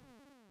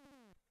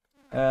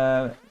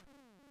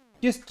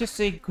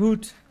 Just a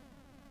good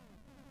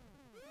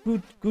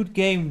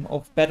game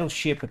of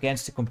battleship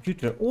against the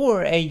computer,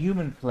 or a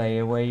human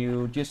player where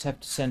you just have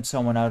to send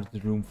someone out of the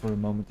room for a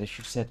moment as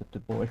you set up the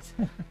board.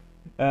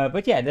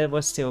 But yeah, that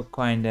was still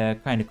kinda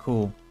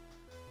cool.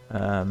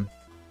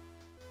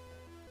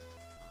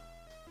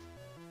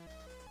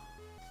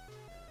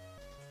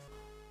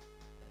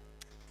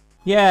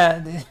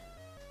 Yeah,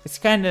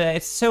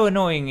 it's so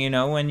annoying, you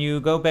know, when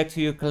you go back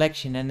to your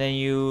collection and then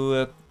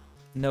you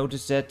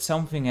notice that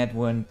something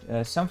went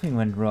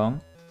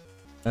wrong.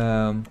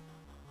 And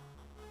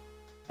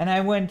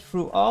I went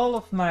through all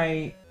of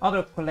my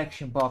other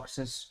collection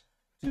boxes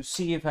to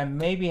see if I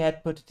maybe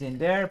had put it in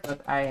there,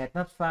 but I had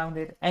not found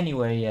it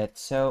anywhere yet.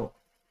 So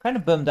kind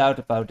of bummed out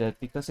about that,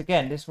 because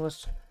again, this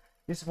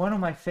is one of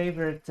my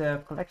favorite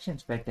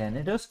collections back then.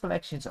 And those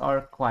collections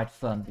are quite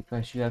fun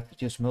because you have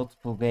just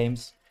multiple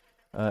games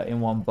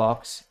in one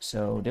box.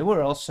 So they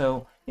were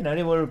also, you know,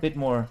 they were a bit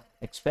more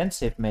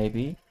expensive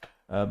maybe,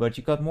 but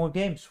you got more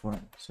games for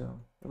them. So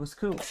it was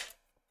cool.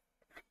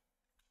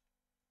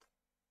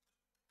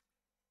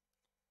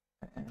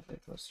 And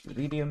that was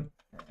Iridium.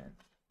 And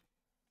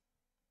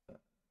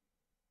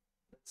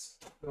let's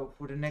go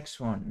for the next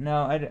one.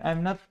 No,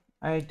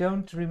 I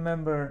don't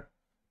remember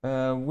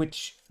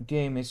which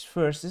game is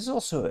first. This is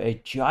also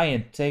a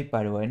giant tape,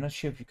 by the way. I'm not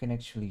sure if you can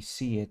actually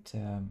see it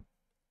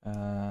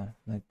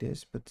like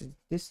this, but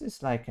this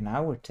is like an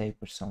hour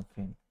tape or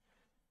something.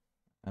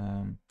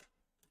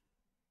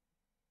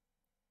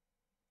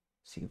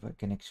 See if I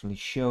can actually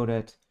show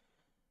that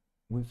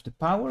with the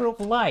power of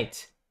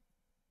light.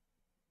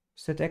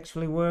 Is that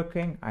actually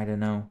working? I don't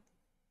know.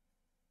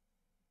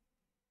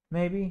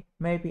 Maybe,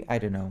 I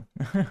don't know.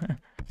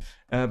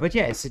 But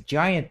yeah, it's a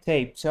giant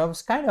tape. So I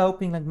was kind of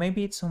hoping like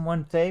maybe it's on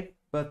one tape,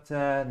 but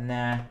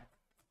nah.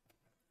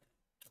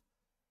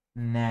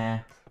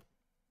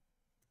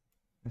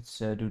 Let's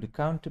do the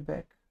counter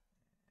back.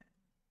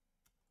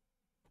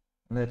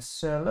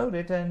 Let's load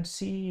it and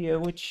see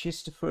which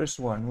is the first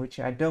one, which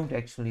I don't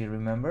actually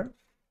remember.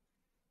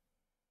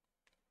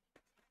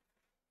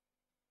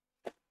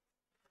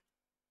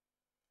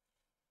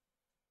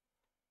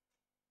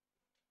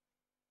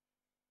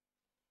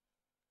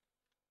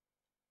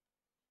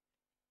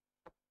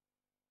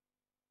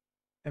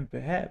 And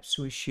perhaps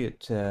we should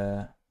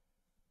give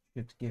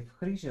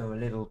Grizo a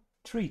little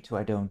treat,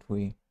 why don't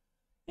we?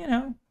 You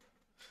know,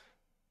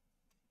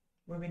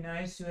 would be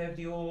nice to have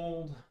the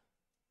old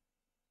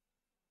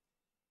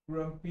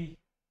grumpy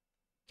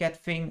cat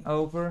thing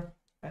over.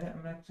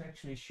 I'm not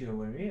actually sure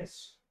where he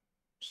is.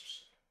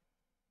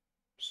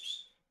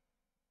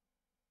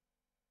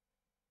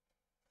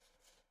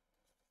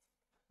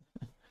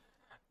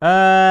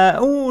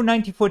 Oh,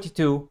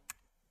 1942.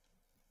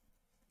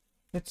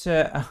 That's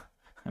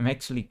I'm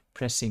actually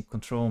pressing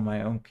control on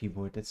my own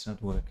keyboard. That's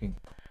not working.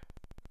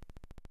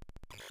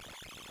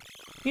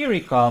 Here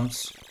he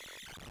comes.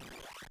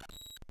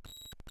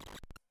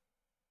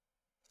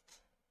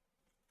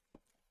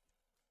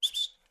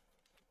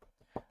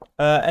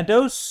 And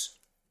those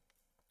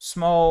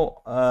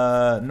small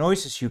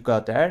noises you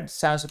got there, it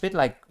sounds a bit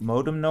like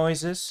modem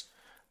noises.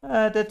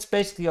 That's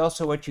basically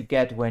also what you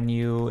get when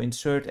you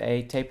insert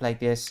a tape like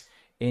this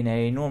in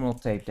a normal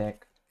tape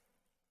deck.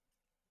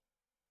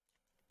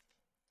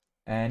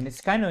 And it's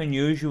kind of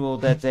unusual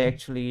that they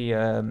actually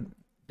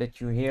that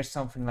you hear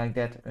something like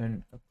that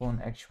upon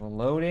actual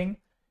loading.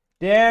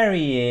 There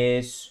he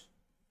is.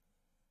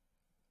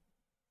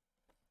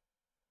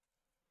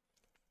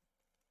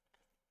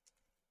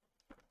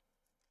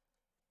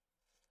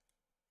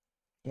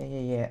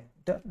 Yeah.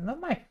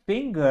 Not my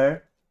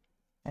finger.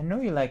 I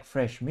know you like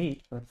fresh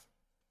meat, but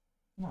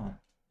come on.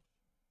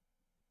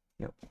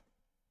 Yep.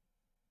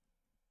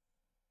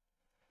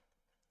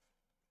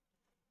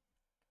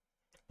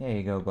 There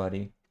you go,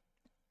 buddy.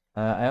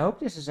 I hope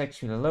this is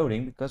actually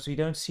loading because we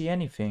don't see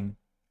anything.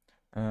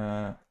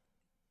 There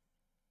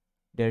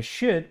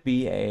should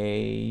be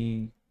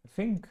I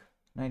think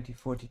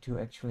 1942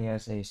 actually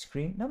has a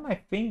screen. Not my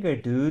finger,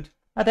 dude.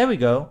 Ah, there we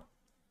go.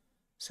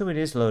 So it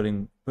is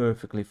loading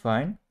perfectly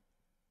fine.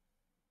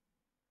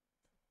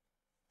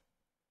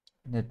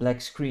 That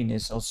black screen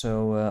is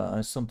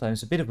also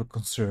sometimes a bit of a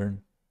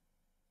concern.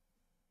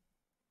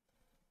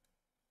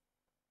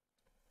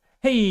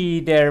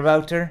 Hey there,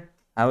 Wouter.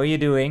 How are you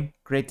doing?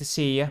 Great to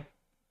see you.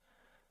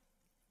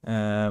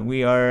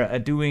 We are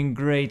doing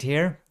great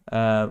here.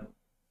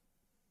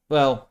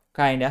 Well,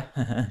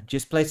 kinda.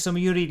 Just played some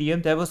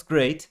Uridium. That was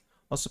great.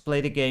 Also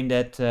played a game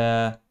that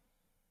I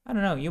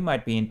don't know. You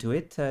might be into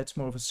it. It's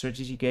more of a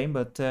strategy game,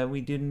 but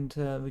we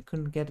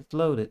couldn't get it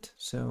loaded.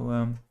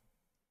 So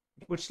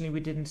unfortunately, we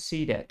didn't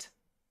see that.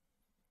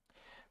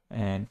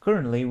 And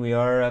currently, we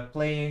are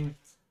playing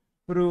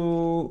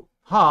through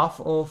half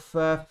of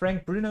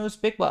Frank Bruno's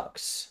Big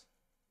Box.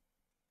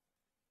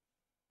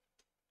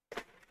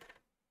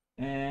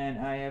 And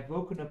I have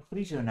woken up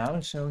Friso now,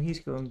 so he's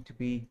going to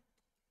be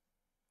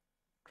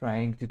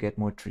trying to get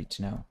more treats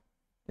now.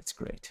 That's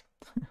great.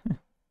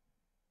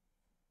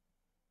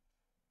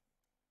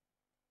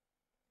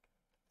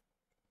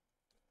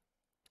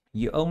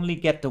 You only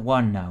get the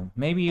one now.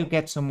 Maybe you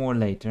get some more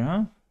later,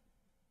 huh?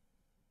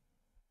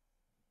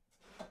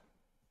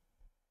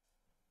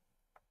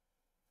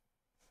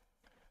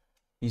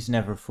 He's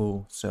never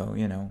full, so,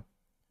 you know,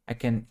 I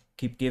can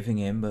keep giving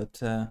him,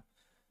 but it's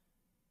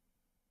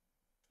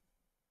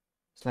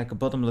like a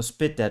bottomless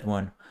pit, that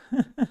one.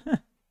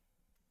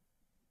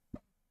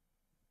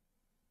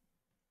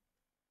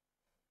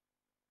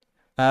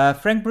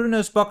 Frank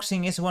Bruno's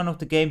Boxing is one of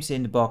the games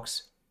in the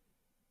box.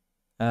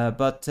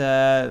 But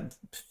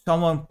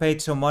someone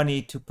paid some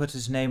money to put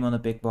his name on a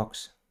big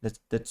box.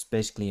 That's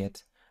basically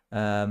it.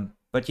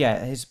 But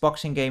yeah, his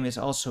boxing game is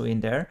also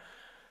in there.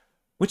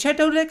 Which I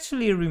don't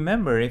actually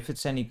remember if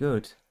it's any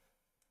good.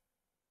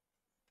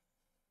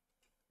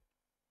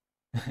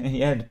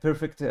 Yeah, the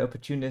perfect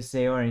opportunists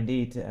they are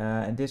indeed.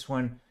 And this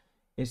one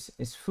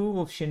is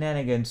full of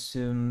shenanigans,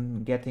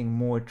 getting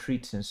more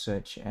treats and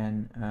such.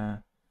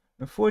 And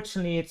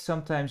unfortunately, it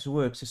sometimes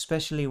works,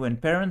 especially when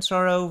parents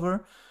are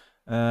over.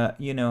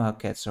 You know how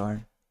cats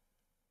are.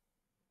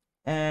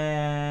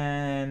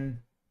 And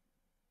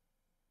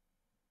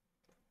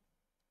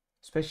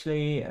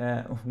especially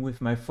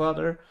with my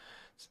father,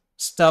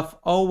 stuff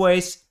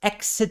always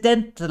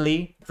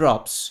accidentally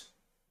drops.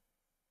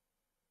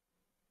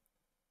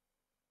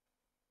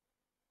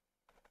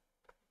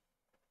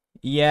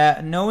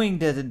 Yeah, knowing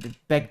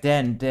that back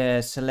then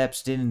the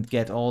celebs didn't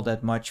get all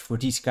that much for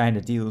these kind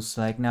of deals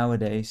like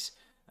nowadays.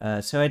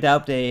 So I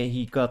doubt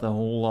he got a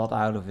whole lot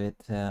out of it,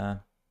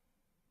 to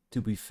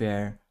be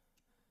fair.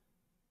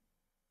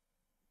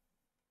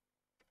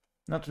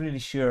 Not really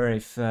sure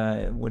if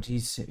what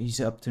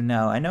he's up to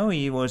now. I know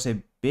he was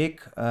a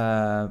big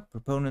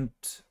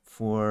proponent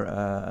for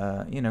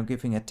you know,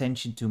 giving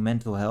attention to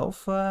mental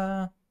health.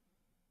 But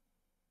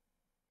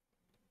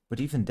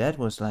even that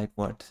was like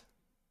what,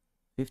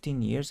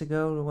 15 years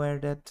ago, where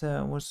that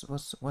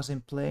was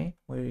in play,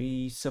 where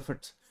he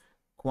suffered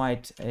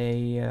quite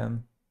a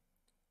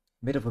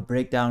bit of a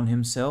breakdown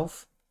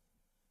himself,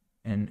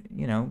 and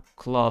you know,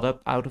 clawed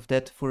up out of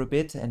that for a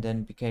bit, and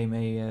then became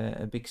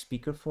a big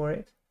speaker for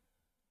it.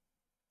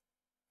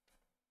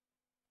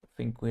 I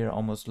think we're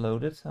almost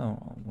loaded. Oh,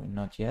 we're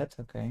not yet.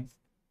 Okay.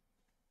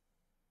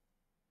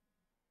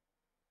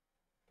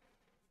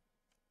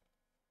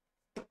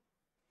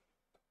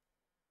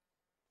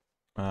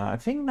 I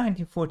think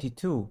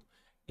 1942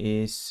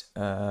 is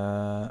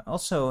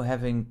also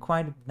having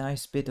quite a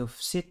nice bit of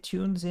SID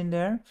tunes in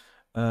there.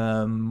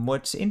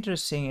 What's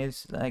interesting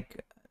is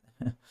like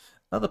a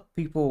lot of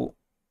people,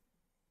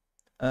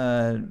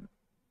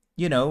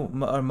 you know,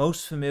 are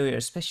most familiar,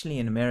 especially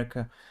in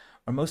America,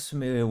 are most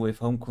familiar with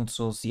home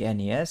consoles, the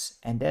NES,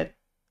 and that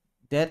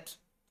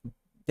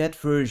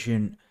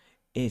version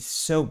is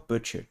so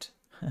butchered.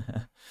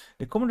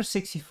 The Commodore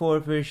 64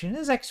 version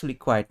is actually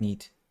quite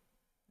neat.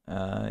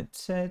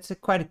 It's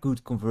quite a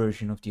good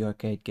conversion of the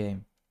arcade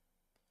game,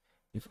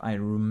 if I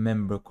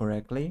remember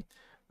correctly.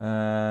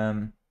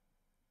 Problem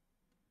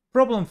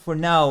for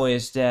now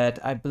is that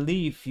I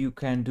believe you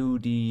can do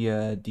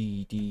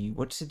the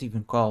what's it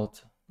even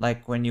called?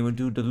 Like when you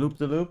do the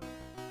loop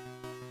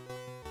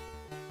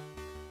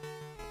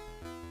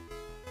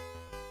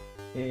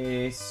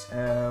is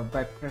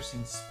by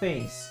pressing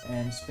space,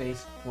 and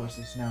space of course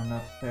is now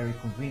not very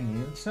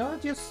convenient. So I'll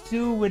just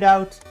do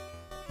without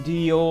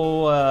the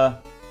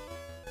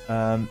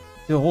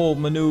the whole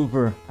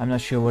maneuver. I'm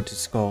not sure what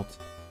it's called.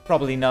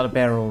 Probably not a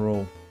barrel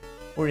roll.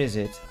 Or is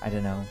it? I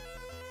don't know.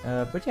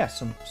 But yeah,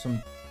 some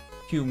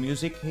cue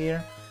music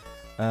here.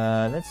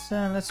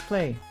 Let's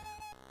play.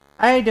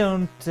 I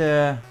don't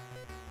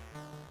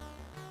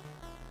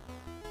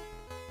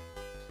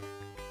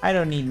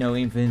need no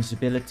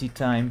invincibility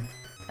time.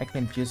 I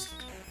can just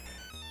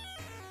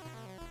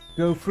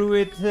go through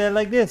it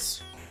like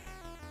this.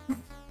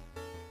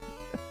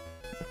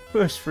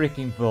 First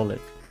freaking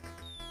bullet.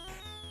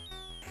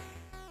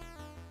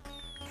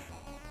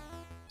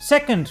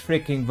 Second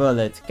freaking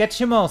bullet. Catch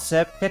them all,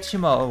 Seb. Catch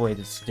them all. Oh wait,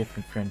 it's a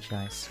different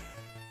franchise.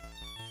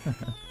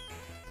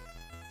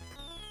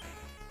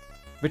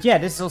 But yeah,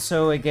 this is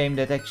also a game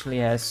that actually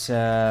has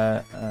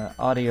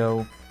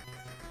audio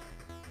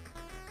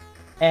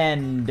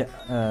and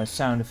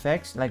sound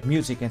effects, like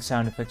music and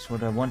sound effects,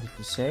 what I wanted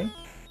to say.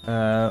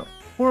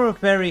 For a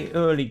very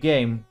early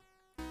game,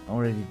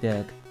 already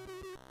dead.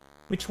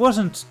 Which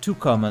wasn't too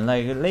common,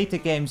 like later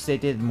games they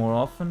did it more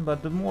often,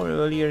 but the more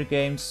earlier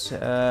games,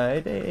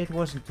 it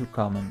wasn't too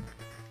common.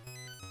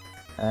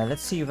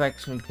 Let's see if I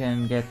actually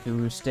can get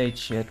to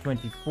stage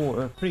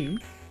 3.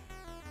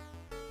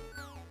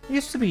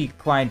 Used to be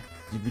quite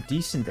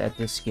decent at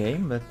this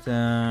game, but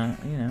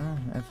you know,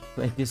 I've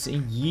played this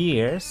in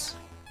years.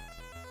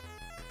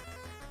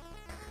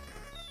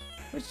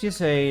 It's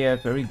just a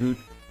very good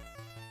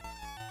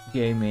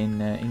game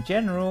in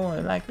general.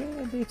 Like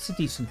it's a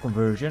decent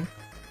conversion,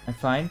 I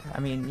find. I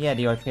mean, yeah,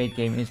 the arcade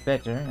game is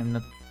better. I'm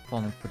not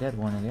falling for that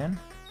one again.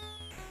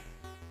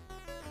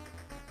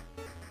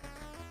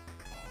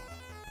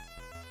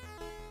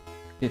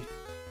 Did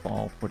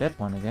fall for that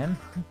one again.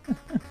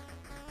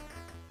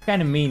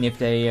 Kind of mean if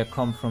they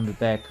come from the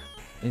back,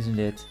 isn't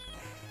it?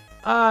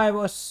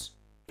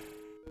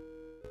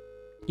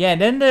 Yeah,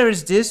 and then there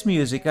is this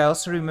music. I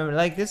also remember,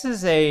 like, this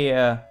is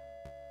a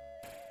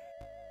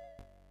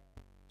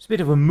it's a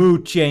bit of a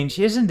mood change,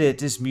 isn't it,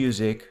 this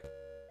music?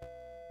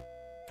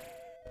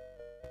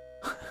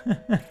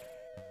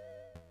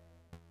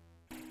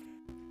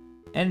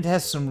 And it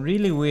has some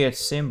really weird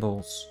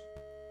symbols.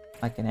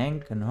 Like an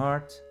egg and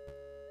heart.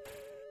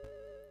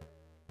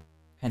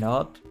 And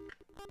odd.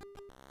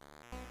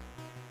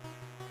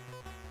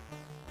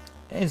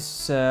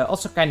 It's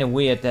also kind of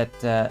weird that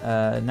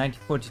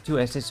 1942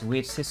 has this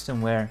weird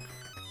system where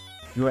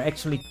you are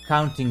actually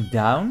counting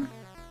down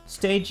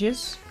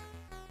stages.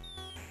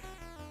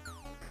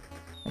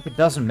 Like it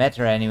doesn't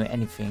matter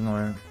anything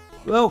or...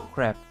 Oh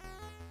crap!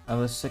 I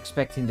was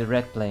expecting the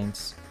red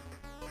planes.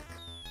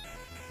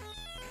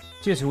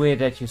 It's just weird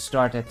that you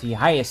start at the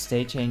highest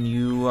stage and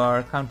you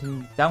are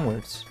counting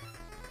downwards.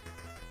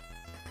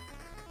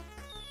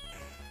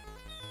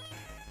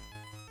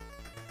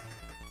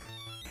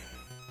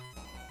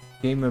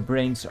 Gamer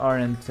brains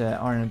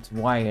aren't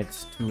wired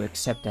to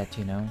accept that,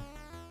 you know.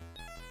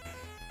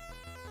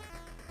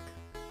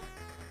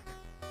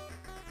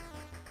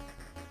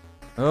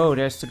 Oh,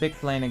 there's the big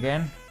plane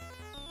again.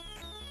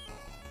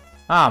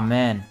 Ah,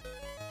 man.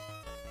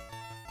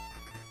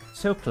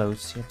 So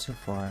close, yet so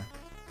far.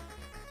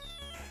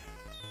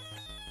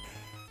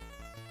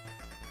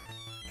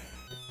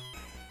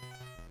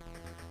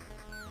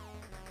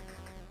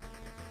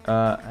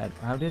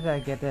 How did I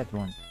get that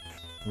one?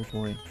 Oh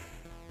boy.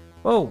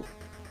 Oh!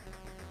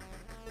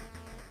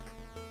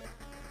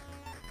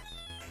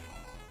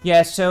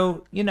 Yeah,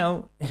 so, you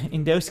know,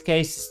 in those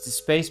cases the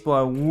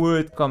spacebar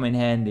would come in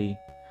handy.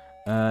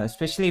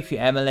 Especially if you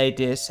emulate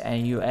this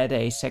and you add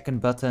a second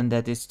button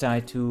that is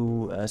tied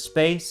to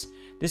space.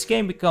 This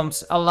game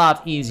becomes a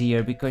lot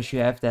easier because you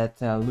have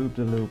that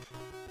loop-the-loop.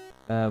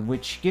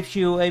 Which gives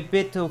you a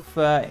bit of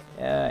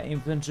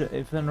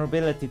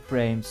invulnerability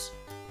frames.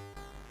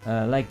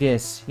 Like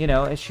this, you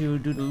know, as you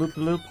do the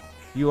loop-the-loop,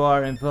 you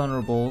are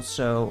invulnerable,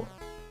 so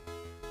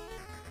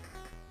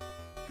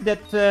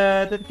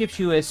that gives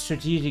you a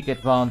strategic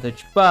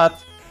advantage.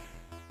 But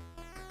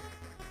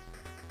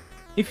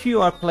if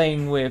you are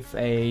playing with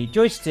a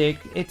joystick,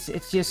 it's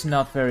just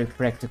not very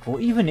practical,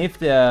 even if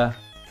the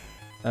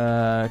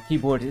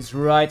keyboard is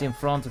right in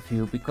front of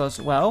you, because,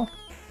 well,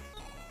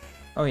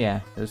 oh yeah,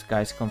 those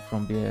guys come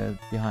from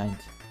behind.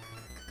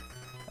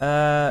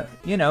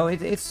 You know,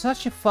 it's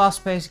such a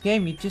fast-paced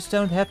game, you just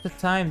don't have the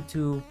time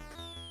to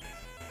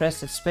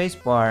press the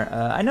spacebar.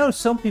 I know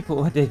some people,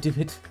 what they do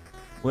it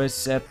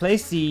was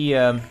place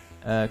the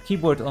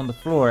keyboard on the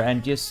floor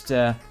and just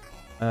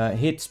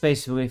hit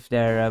space with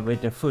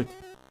their foot,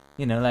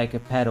 you know, like a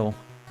pedal,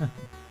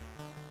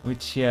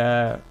 which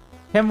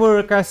can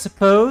work, I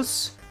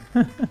suppose.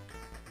 I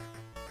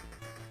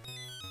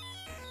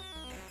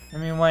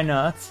mean, why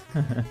not?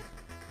 As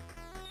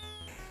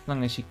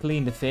long as you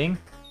clean the thing.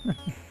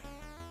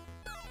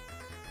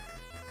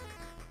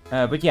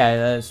 But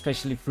yeah,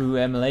 especially through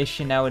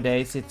emulation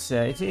nowadays,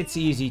 it's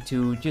easy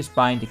to just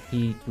bind the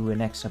key to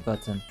an extra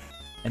button,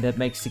 and that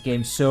makes the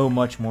game so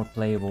much more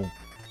playable.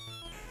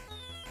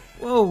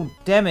 Whoa,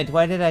 damn it!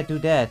 Why did I do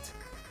that?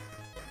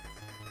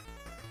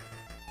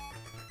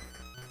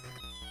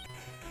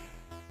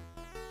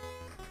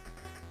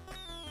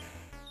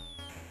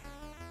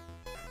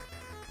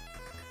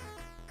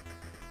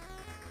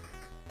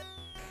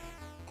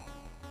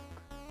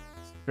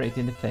 Straight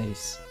in the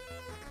face.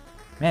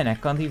 Man, I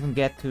can't even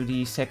get to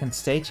the second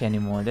stage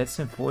anymore. That's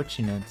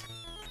unfortunate.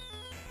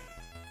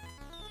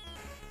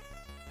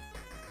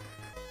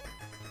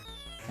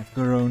 I've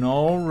grown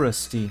all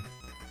rusty.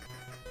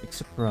 Big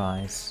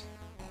surprise.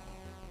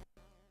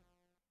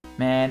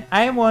 Man,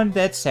 I want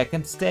that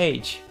second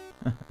stage.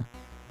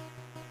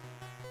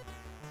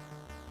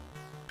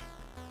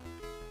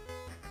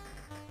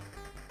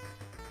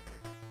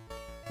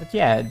 But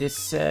yeah,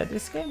 this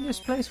game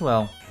just plays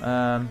well.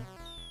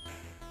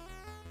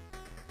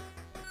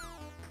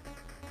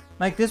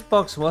 Like, this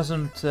box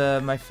wasn't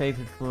my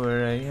favorite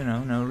for you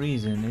know, no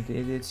reason.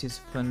 It's just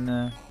fun.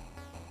 Are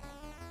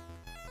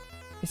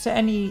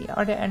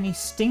there any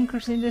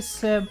stinkers in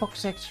this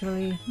box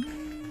actually?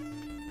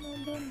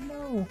 I don't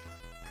know.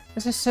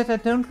 As I said, I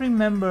don't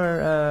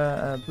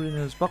remember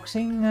Bruno's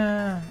boxing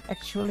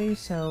actually,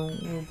 so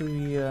we'll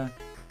be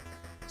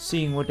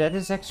seeing what that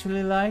is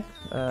actually like.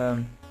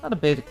 Not a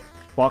big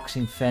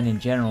boxing fan in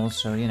general,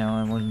 so you know,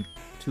 I wasn't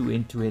too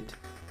into it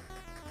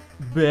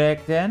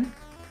back then.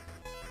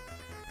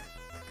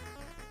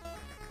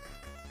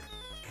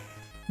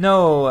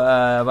 No,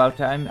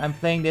 I'm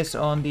playing this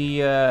on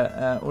the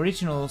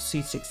original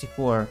C64,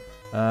 or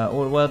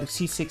well, the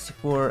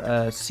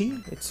C64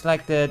 C. It's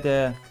like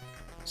the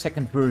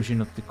second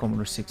version of the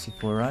Commodore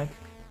 64, right?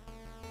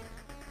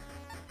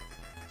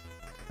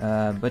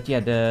 But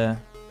yeah,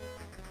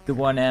 the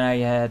one that I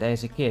had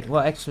as a kid.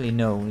 Well, actually,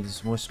 no,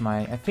 this was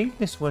I think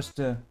this was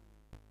the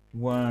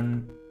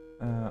one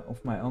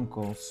of my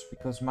uncles,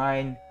 because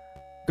mine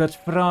got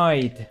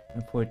fried,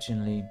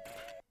 unfortunately.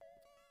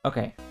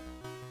 Okay.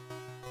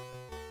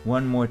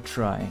 One more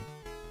try.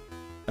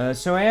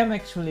 So I am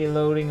actually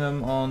loading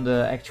them on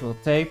the actual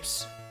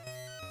tapes.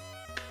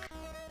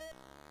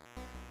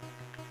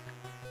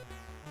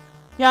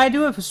 Yeah, I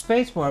do have a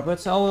spacebar, but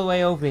it's all the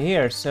way over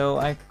here, so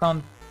I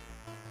can't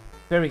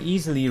very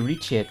easily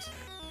reach it.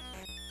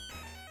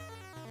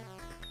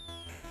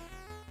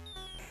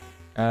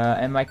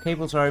 And my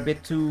cables are a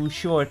bit too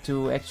short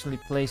to actually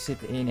place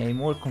it in a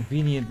more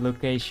convenient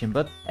location.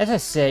 But as I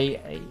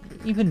say,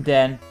 even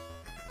then,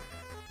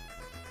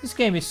 this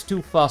game is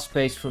too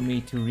fast-paced for me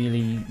to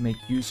really make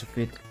use of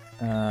it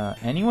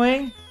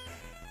anyway.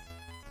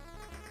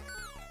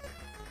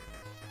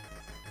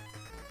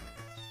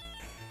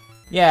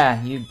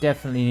 Yeah, you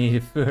definitely need a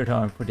third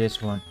arm for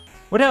this one.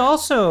 What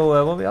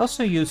we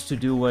also used to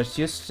do was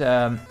just,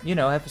 you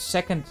know, have a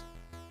second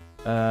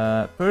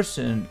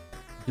person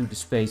do the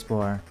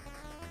spacebar.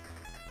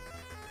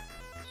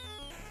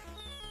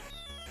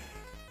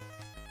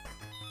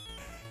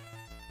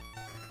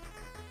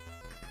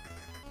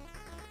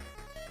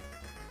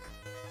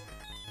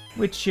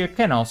 Which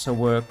can also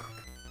work.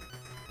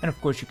 And of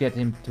course you get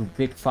into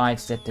big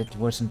fights that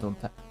wasn't on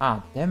time.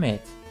 Ah, damn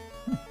it.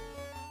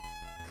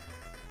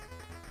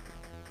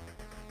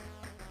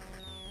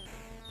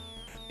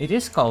 It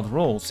is called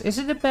rolls. Is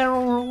it a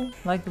barrel roll?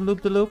 Like the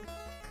loop-de-loop?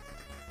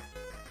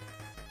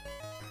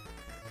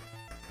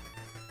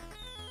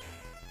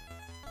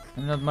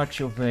 I'm not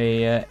much of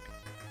a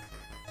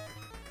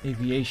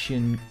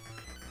aviation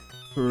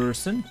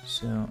person,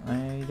 so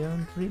I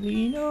don't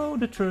really know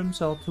the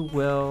terms all too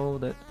well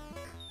that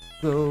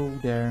go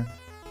there.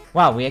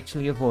 Wow, we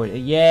actually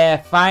avoided. Yeah,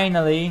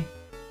 finally!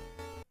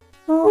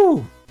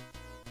 Woo!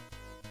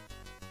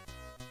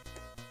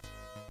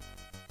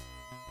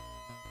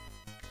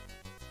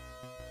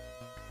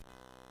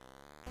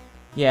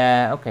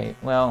 Yeah, okay,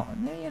 well,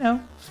 you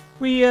know,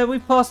 we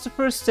passed the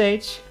first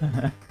stage.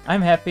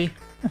 I'm happy.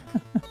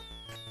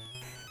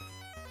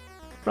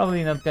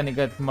 Probably not gonna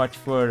get much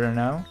further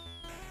now.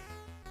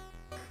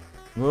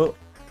 Whoa.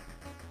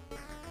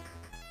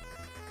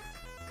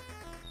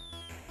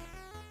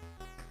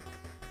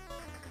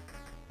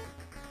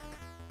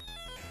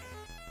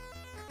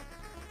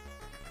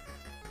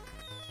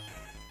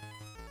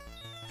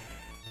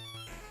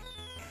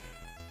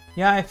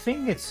 Yeah, I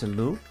think it's a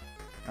loop.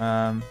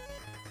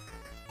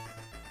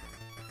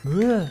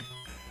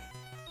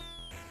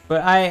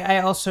 But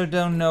I also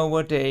don't know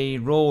what a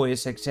roll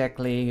is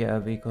exactly,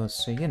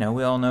 because, you know,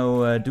 we all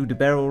know do the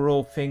barrel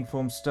roll thing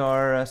from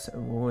Star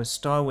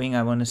Wing,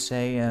 I want to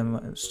say,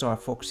 Star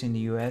Fox in the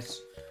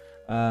US.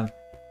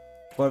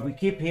 But we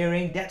keep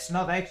hearing that's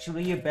not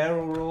actually a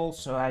barrel roll,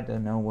 so I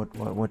don't know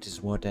what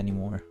is what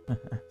anymore.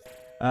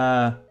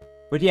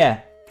 But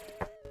yeah,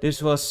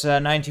 this was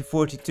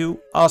 1942.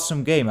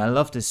 Awesome game. I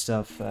love this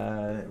stuff.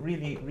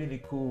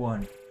 Really cool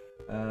one.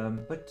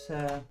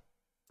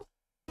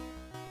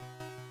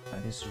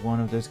 This is one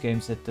of those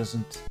games that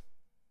doesn't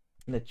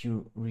let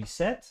you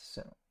reset.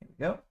 So here we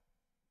go.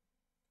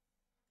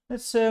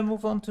 Let's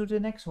move on to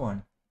the next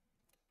one.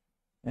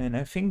 And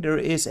I think there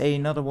is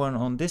another one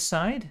on this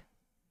side.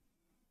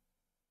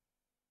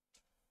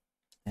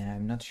 And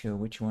I'm not sure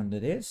which one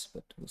that is,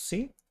 but we'll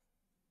see.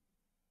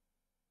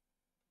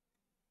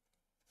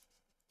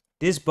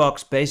 This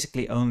box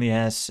basically only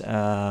has,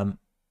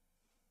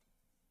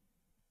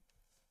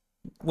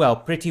 well,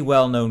 pretty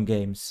well-known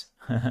games.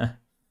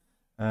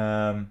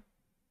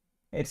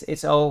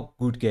 It's all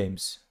good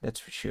games,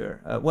 that's for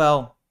sure.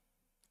 Well,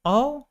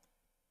 all?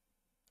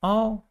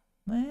 all.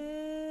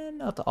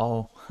 Not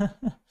all.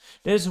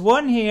 There's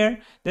one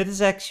here that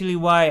is actually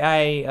why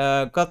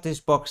I got this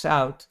box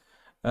out.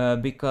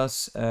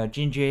 Because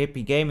Ginger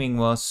Hippie Gaming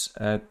was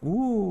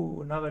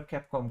another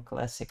Capcom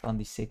classic on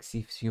the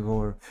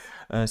 64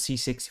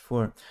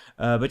 C64.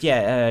 But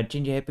yeah,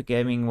 Ginger Hippie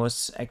Gaming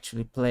was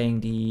actually playing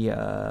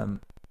the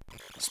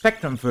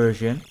Spectrum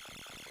version,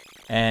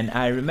 and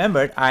I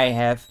remembered I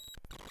have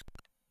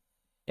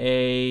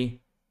a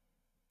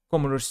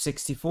Commodore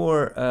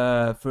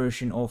 64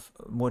 version of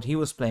what he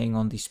was playing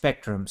on the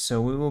Spectrum,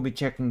 so we will be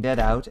checking that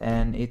out,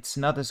 and it's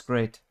not as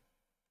great.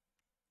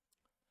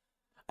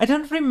 I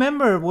don't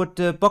remember what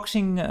the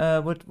boxing,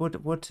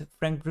 what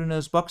Frank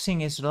Bruno's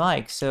boxing is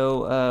like,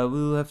 so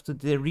we'll have to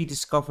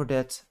rediscover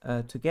that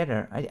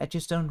together. I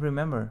just don't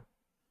remember.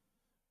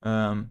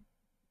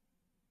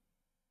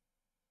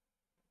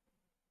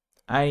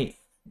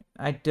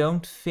 I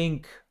don't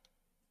think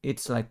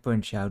it's like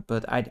Punch Out,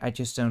 but I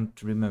just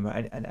don't remember.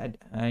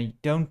 I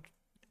don't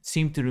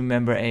seem to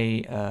remember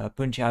a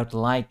Punch Out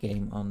like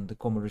game on the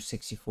Commodore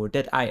 64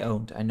 that I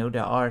owned. I know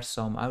there are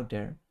some out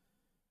there.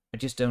 I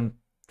just don't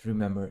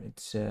remember.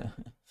 It's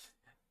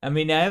I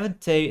mean, I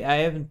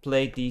haven't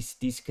played these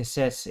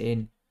cassettes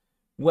in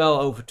well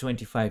over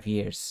 25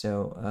 years,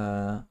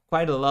 so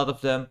quite a lot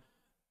of them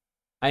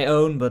I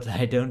own, but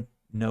I don't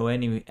know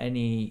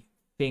anything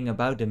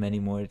about them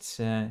anymore.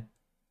 It's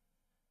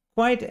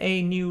quite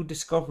a new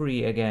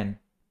discovery again.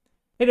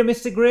 Hey there,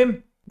 Mr.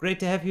 Grimm. Great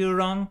to have you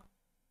around,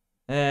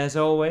 as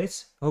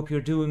always. Hope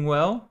you're doing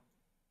well.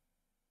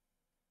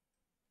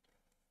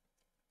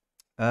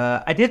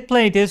 I did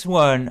play this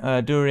one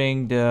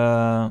during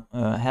the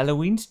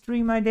Halloween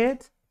stream I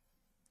did.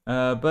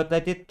 But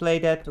I did play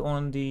that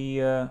on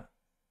the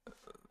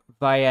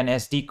via an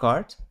SD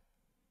card.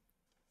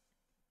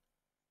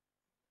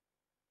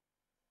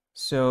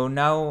 So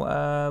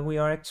now we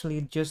are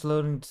actually just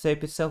loading the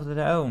tape itself that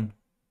I own.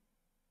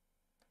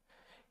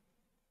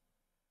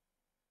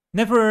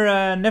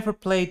 Never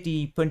played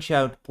the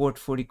Punch-Out port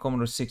for the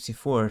Commodore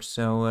 64,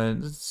 so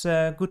it's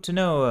good to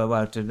know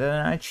about it.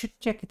 I should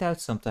check it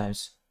out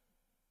sometimes.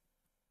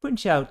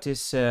 Punch-Out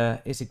is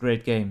a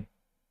great game.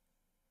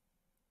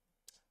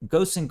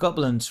 Ghosts and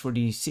Goblins for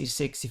the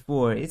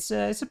C64. It's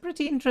a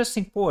pretty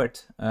interesting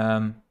port.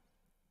 I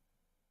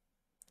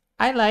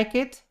like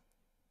it.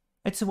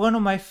 It's one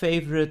of my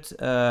favorite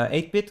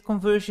 8-bit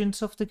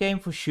conversions of the game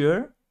for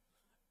sure.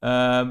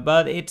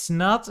 But it's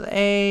not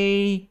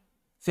a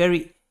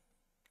very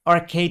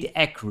arcade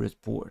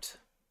accurate port.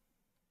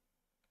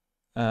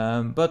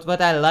 But what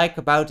I like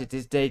about it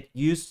is they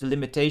use the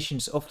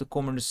limitations of the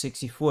Commodore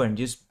 64 and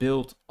just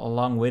build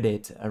along with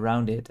it,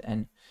 around it,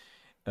 and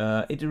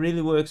it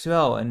really works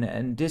well.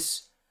 And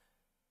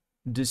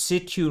the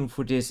sit tune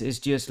for this is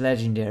just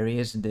legendary,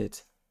 isn't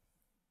it?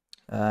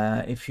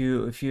 If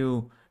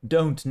you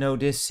don't know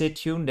this sit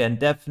tune, then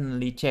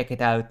definitely check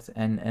it out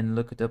and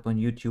look it up on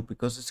YouTube,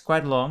 because it's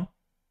quite long.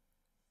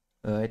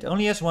 It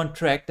only has one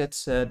track.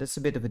 That's a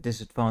bit of a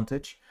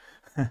disadvantage.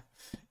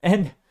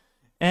 and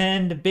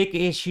the big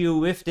issue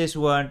with this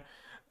one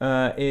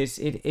is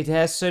it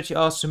has such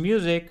awesome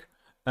music,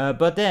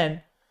 but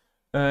then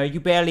you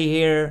barely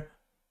hear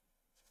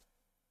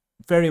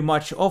very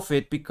much of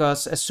it,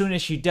 because as soon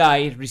as you die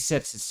it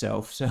resets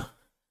itself. So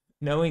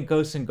knowing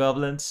Ghosts and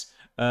Goblins,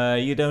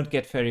 you don't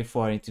get very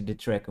far into the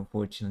track,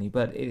 unfortunately,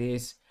 but it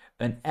is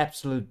an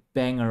absolute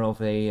banger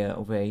of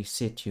a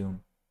sit tune.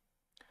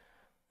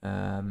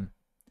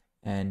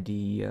 And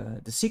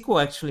the sequel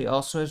actually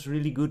also has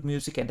really good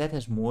music, and that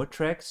has more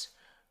tracks.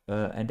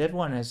 And that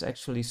one has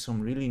actually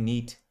some really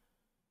neat,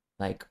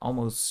 like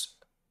almost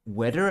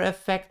weather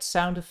effect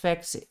sound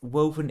effects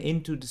woven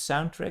into the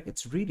soundtrack.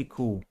 It's really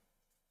cool.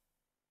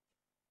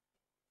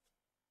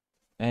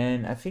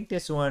 And I think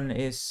this one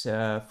is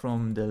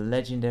from the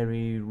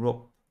legendary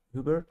Rob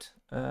Hubert.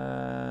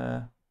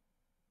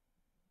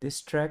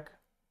 This track.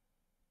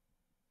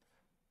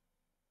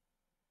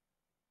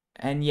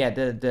 And yeah,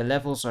 the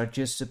levels are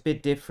just a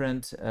bit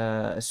different,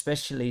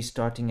 especially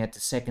starting at the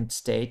second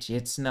stage.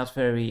 It's not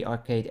very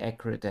arcade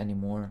accurate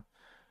anymore,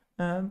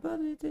 but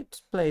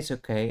it plays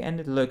okay, and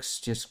it looks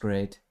just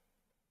great.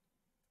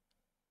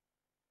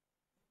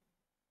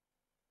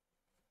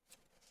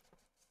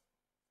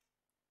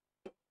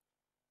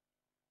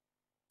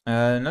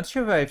 Not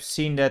sure if I've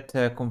seen that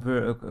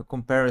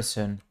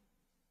comparison.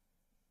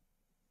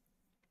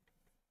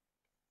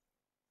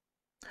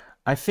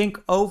 I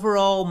think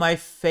overall my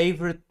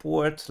favorite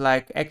port,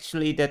 like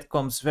actually that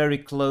comes very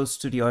close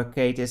to the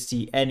arcade, is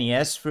the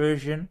NES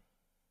version.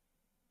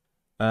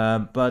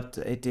 But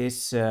it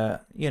is,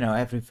 you know,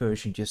 every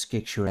version just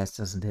kicks your ass,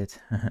 doesn't it?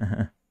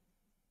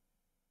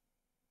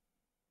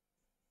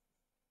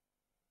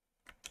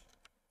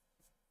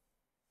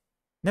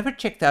 Never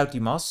checked out the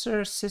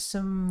Master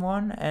System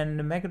one, and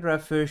the Mega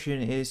Drive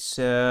version is,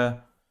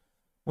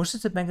 was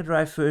it the Mega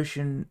Drive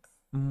version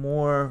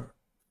more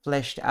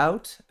fleshed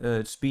out?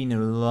 It's been a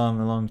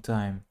long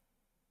time.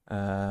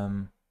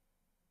 But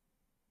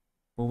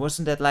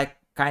wasn't that like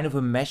kind of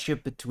a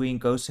mashup between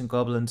Ghosts and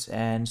Goblins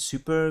and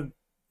Super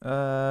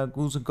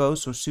Ghouls and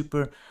Ghosts or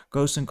Super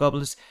Ghosts and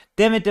Goblins.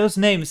 Damn it, those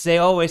names, they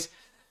always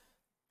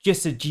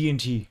just a G and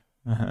G.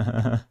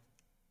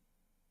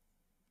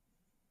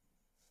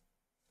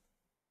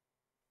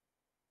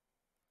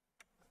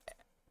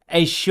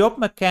 A shop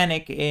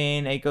mechanic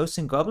in a Ghosts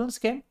and Goblins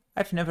game?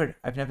 I've never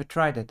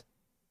tried it.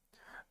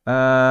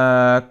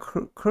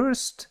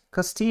 Cursed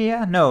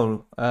Castilla?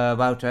 No,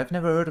 Wouter, I've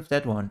never heard of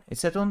that one.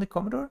 Is that on the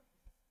Commodore?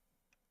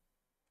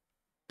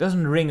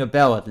 Doesn't ring a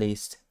bell, at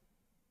least.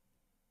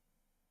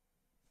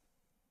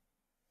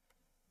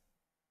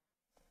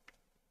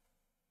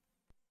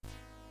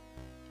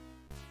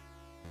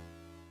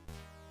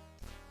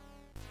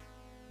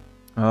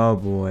 Oh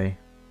boy.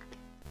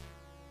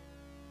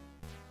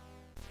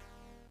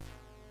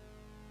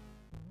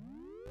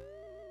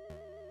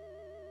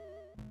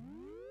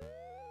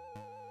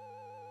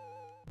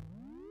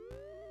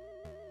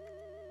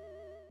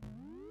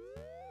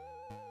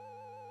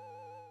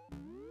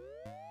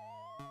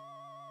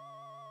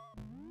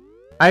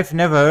 I've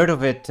never heard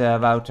of it,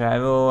 Wouter. I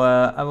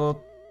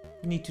will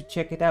need to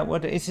check it out.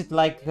 What is it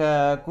like?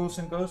 Ghouls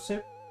and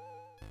Gossip?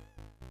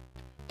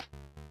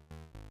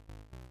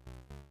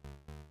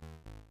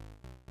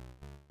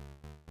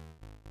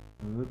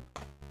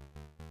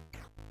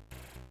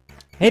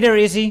 Hey there,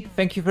 Izzy.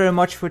 Thank you very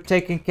much for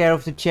taking care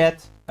of the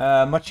chat.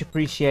 Much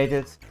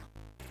appreciated.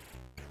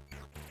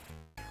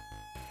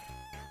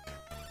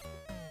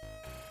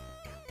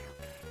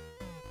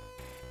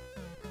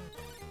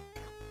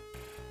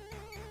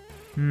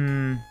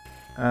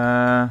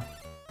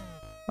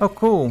 Oh,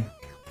 cool.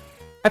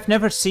 I've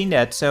never seen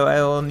that, so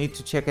I will need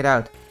to check it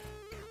out.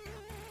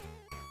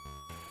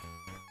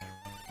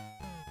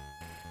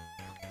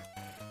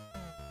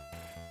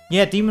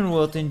 Yeah, Demon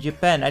World in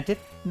Japan. I did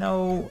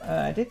know,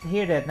 I did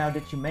hear that now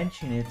that you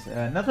mention it.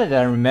 Not that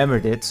I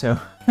remembered it, so.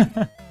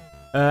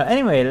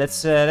 Anyway, let's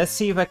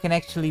see if I can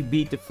actually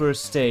beat the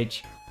first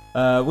stage,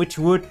 which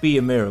would be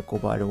a miracle,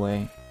 by the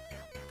way.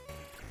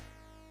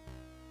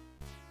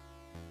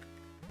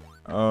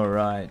 All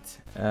right.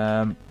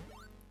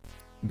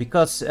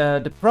 Because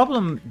the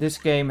problem this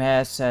game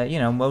has, you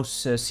know,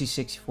 most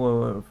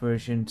C64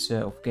 versions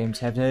of games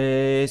have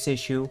this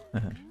issue.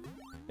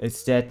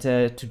 It's that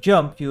to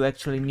jump, you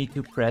actually need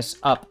to press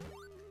up.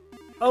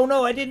 Oh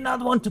no, I did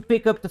not want to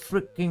pick up the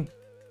freaking...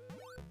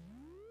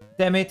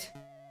 Damn it.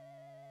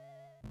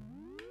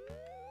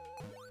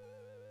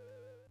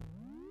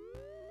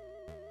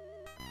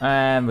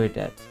 And with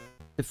that.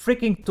 The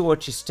freaking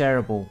torch is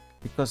terrible.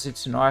 Because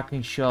it's an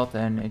arcing shot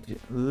and it...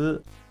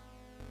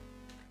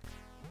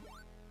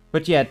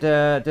 But yeah,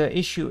 the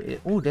issue...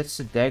 Oh, that's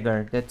the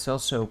dagger. That's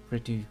also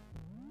pretty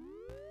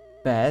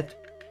bad.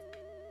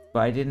 But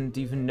I didn't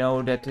even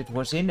know that it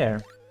was in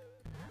there.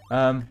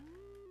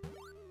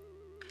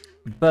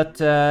 But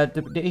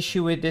the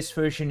issue with this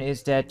version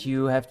is that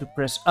you have to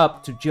press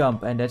up to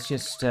jump, and that's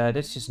just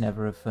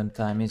never a fun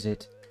time, is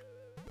it?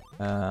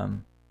 Oh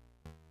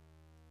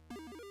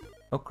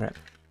crap!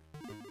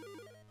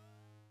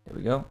 There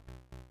we go.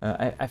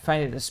 I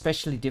find it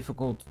especially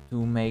difficult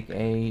to make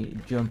a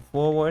jump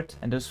forward,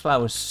 and those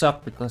flowers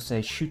suck because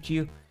they shoot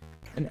you.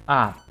 And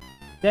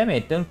damn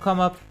it! Don't come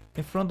up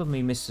in front of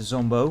me, Mr.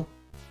 Zombo.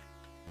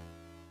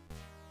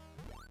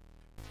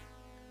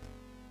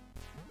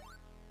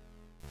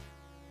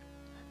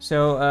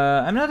 So,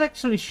 I'm not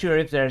actually sure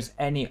if there's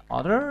any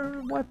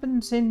other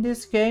weapons in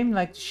this game,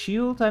 like the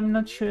shield. I'm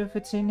not sure if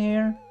it's in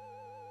here.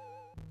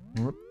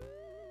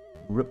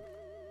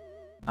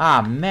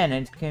 Ah, man,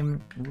 it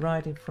came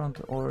right in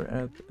front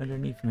or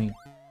underneath me.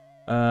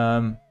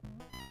 Damn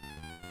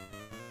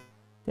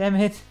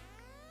it.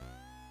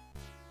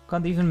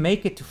 Can't even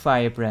make it to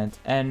Firebrand.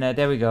 And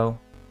there we go.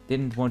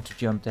 Didn't want to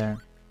jump there.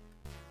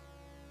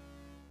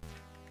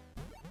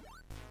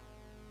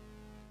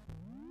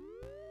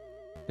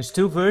 There's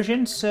two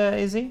versions,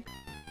 Izzy?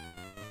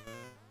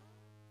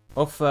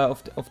 Of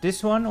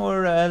this one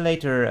or a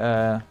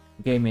later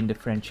game in the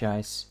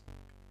franchise?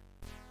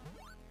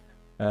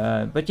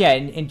 But yeah,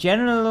 in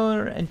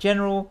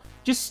general,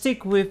 just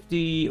stick with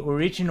the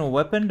original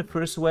weapon, the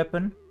first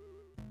weapon.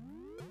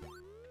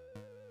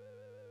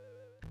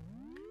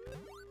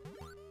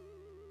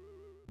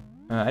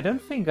 I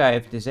don't think I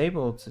have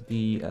disabled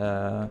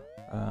the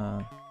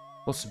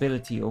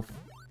possibility of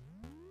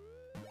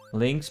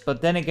links,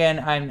 but then again,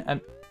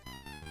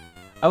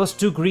 I was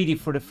too greedy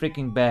for the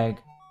freaking bag.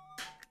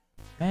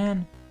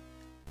 Man.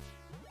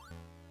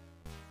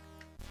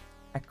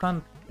 I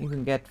can't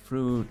even get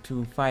through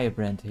to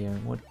Firebrand here.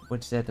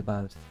 What's that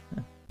about?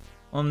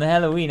 On the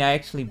Halloween, I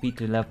actually beat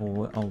the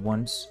level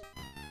once.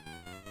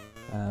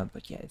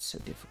 But yeah, it's so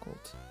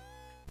difficult.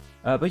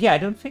 But yeah, I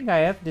don't think I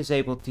have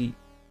disabled the...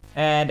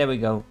 And there we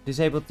go.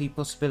 Disabled the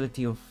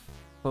possibility of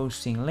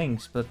posting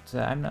links, but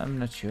I'm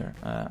not sure.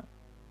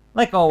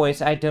 Like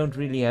always, I don't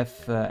really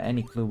have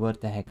any clue what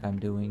the heck I'm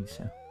doing,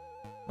 so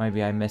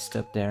maybe I messed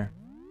up there.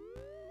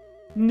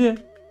 Nah.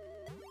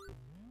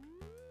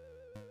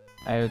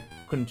 I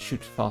couldn't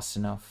shoot fast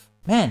enough.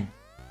 Man!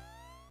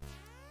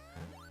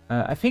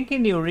 I think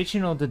in the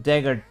original the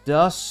dagger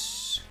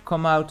does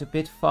come out a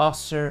bit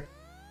faster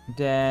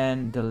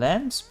than the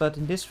lens, but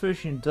in this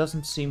version it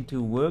doesn't seem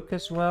to work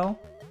as well.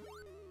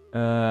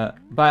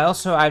 But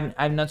also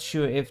I'm not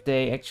sure if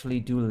they actually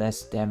do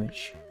less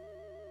damage.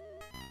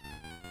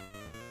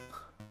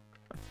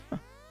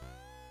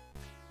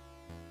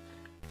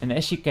 And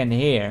as you can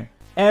hear,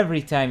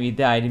 every time you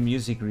die the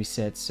music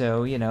resets,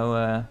 so you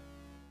know,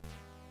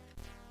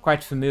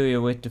 quite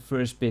familiar with the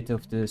first bit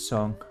of the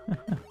song.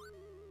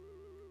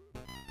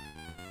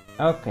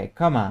 Okay,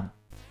 come on.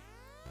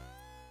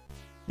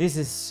 This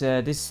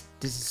is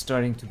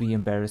starting to be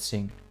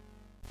embarrassing.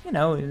 You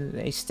know,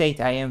 a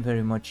state I am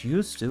very much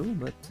used to,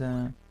 but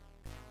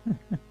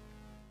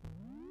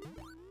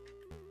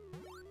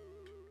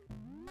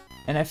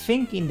and I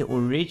think in the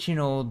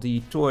original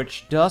the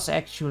torch does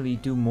actually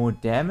do more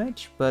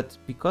damage, but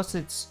because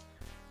it's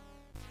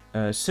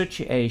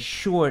such a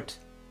short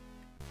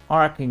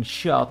arcing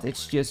shot,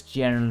 it's just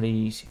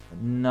generally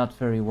not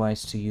very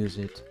wise to use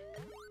it.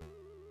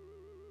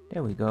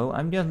 There we go.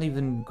 I'm not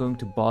even going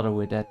to bother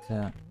with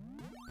that.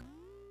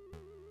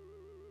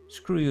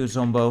 Screw you,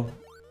 Zombo.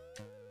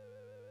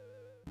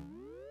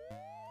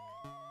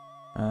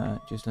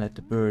 Just let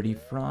the birdie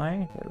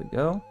fly. There we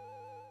go.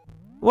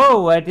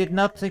 Whoa, I did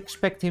not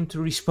expect him to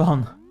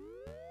respawn.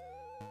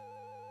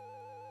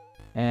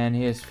 And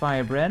here's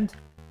Firebrand.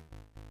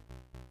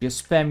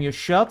 Just spam your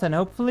shot and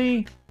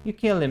hopefully you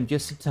kill him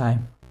just in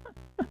time.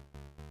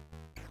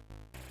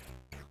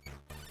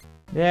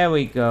 There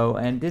we go,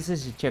 and this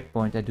is a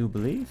checkpoint, I do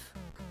believe.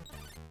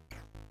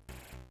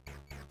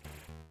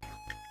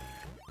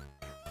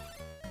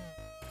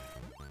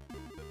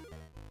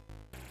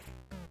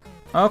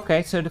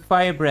 Okay, so the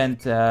Firebrand,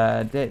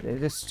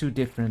 that's too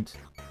different.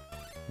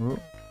 Ooh.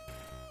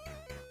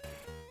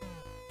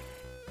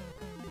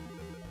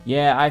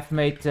 Yeah, I've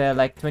made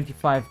like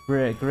 25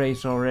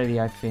 graves already,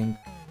 I think.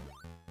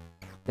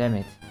 Damn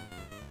it.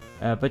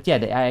 But yeah,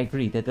 I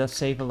agree, that does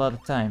save a lot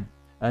of time.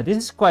 This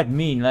is quite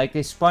mean, like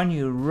they spawn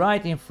you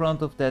right in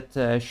front of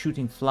that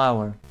shooting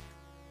flower.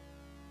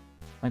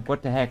 Like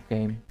what the heck,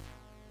 game?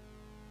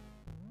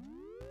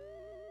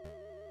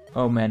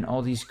 Oh man,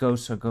 all these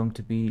ghosts are going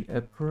to be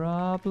a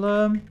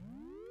problem.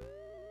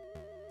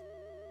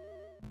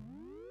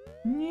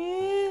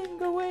 Yeah,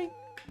 go away.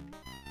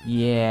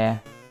 Yeah.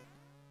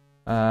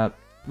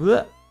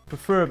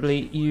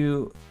 Preferably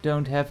you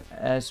don't have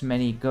as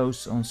many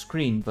ghosts on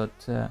screen, but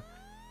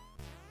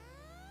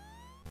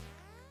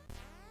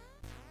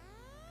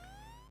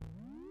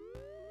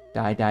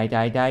die, die,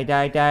 die, die,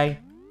 die, die.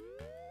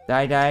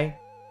 Die, die.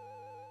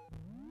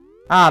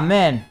 Ah,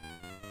 man.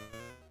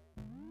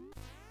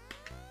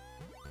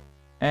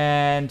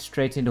 And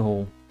straight in the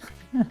hole.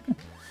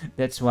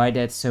 That's why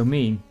that's so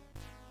mean.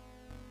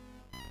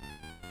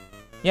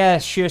 Yeah,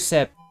 sure,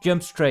 Sep.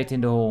 Jump straight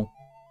in the hole.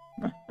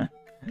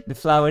 The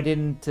flower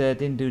didn't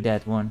do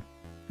that one.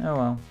 Oh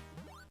well.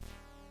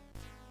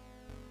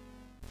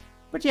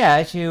 But yeah,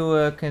 as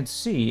you can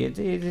see, it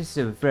is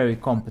a very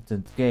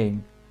competent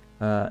game.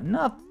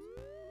 Not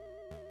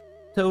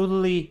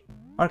totally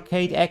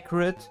arcade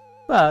accurate,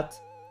 but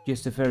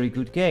just a very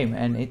good game,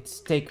 and it's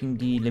taking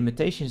the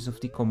limitations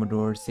of the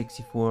Commodore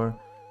 64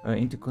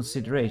 into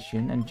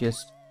consideration and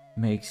just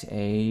makes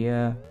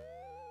a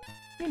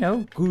you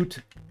know,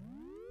 good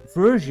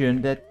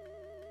version that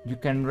you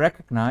can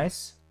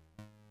recognize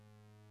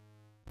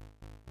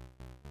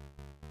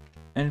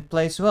and it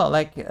plays well.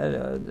 Like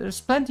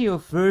there's plenty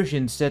of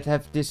versions that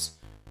have this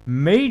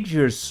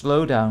major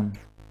slowdown.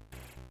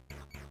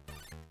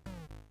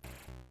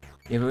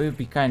 Yeah, but it would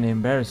be kind of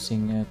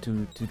embarrassing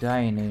to die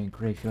in a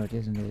graveyard,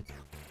 isn't it?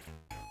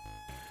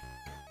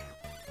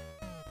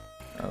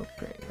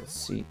 Okay, let's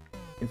see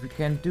if we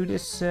can do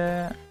this.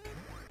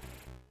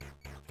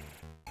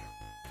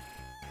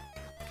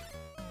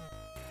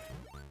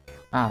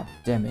 Ah,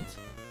 damn it.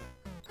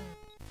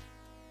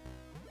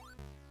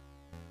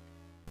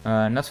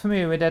 Not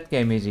familiar with that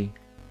game, is he?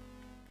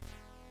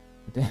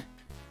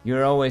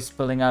 You're always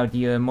pulling out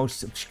the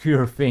most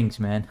obscure things,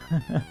 man.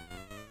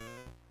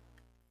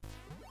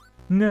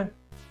 No.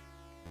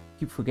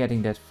 Keep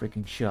forgetting that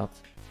freaking shot.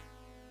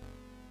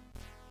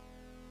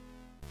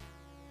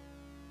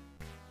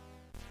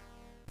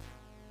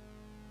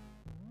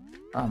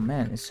 Oh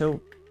man, it's so...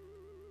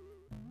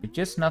 You're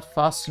just not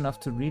fast enough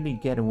to really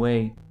get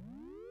away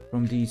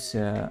from these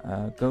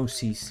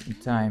ghosties in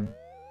time.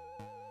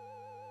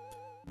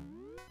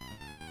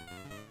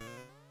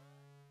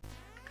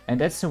 And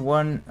that's the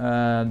one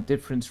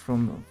difference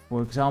from,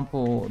 for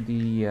example,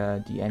 the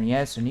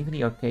NES and even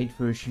the arcade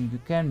version. You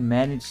can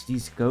manage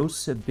these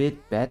ghosts a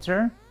bit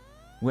better,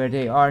 where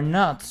they are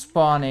not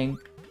spawning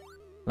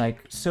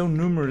like so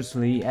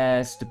numerously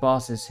as the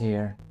bosses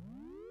here.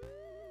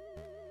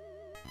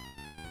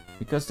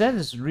 Because that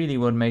is really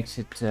what makes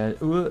it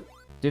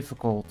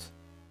difficult.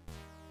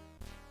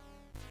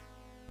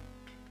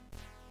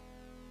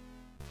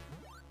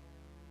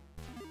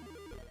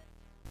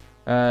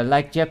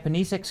 Like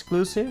Japanese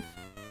exclusive?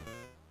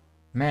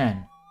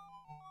 Man.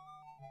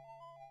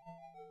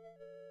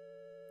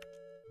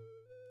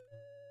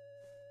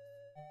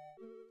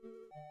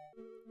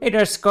 Hey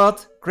there,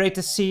 Scott. Great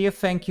to see you.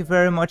 Thank you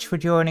very much for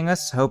joining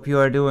us. Hope you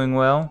are doing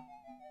well.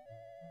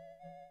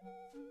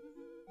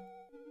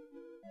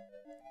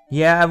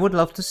 Yeah, I would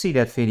love to see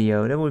that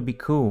video. That would be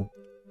cool.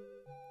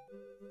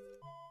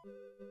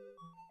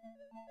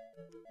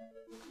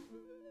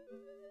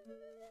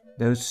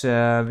 Because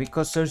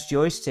those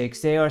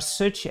joysticks, they are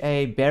such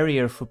a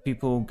barrier for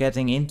people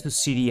getting into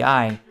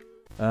CDI.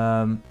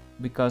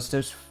 Because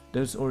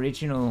those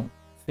original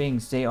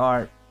things, they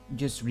are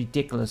just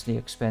ridiculously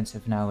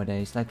expensive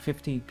nowadays. Like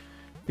 50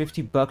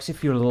 bucks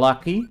if you're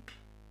lucky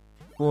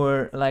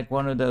for like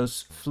one of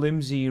those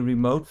flimsy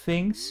remote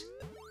things.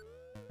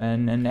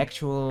 And an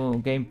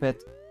actual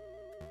gamepad.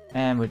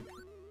 And with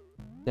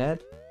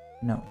that?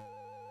 No.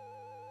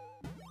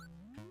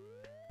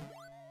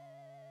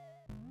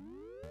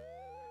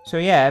 So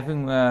yeah,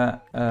 having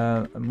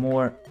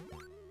more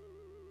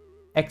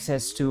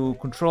access to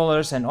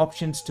controllers and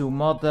options to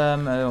mod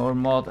them or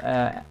mod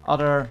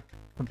other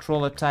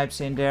controller types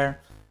in there,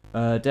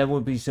 that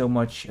would be so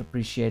much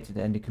appreciated,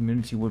 and the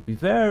community would be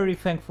very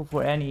thankful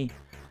for any,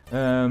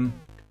 you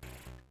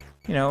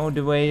know,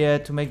 the way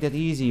to make that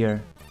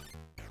easier.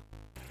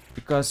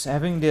 Because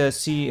having the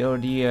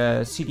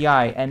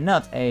CDI and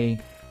not a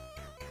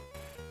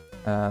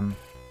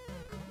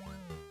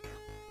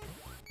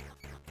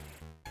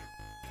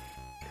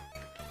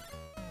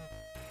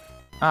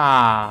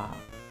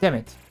damn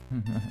it.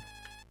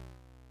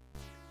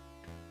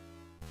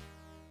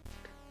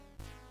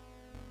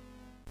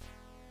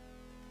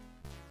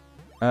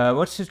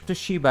 What's the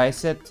Toshiba?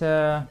 Is that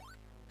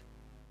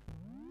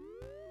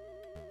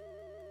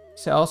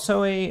is it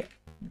also a...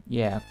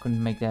 Yeah, I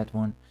couldn't make that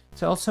one.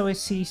 It's also a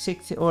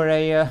C60 or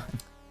a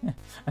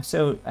I'm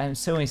so in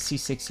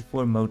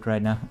C64 mode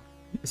right now.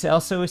 Is it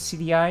also a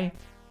CDI?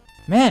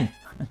 Man.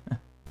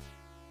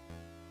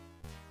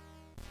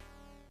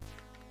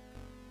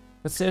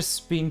 But there's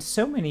been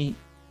so many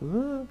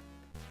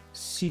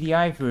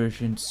CDI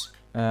versions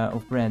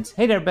of brands.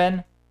 Hey there,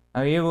 Ben.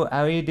 How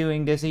are you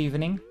doing this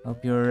evening?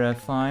 Hope you're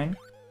fine.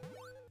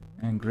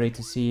 And great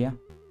to see you.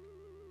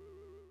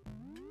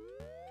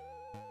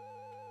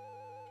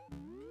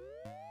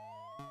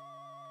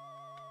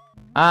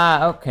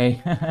 Ah, okay.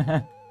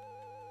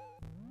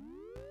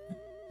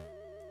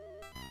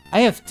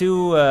 I have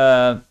two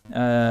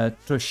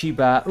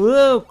Toshiba.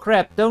 Oh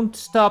crap! Don't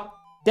stop!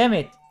 Damn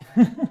it!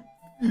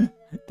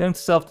 Don't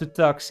stop to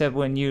talk, Seb,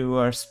 when you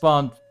are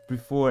spawned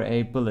before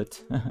a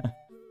bullet.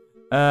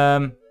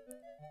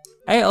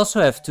 I also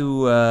have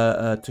two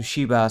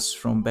Toshibas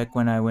from back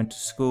when I went to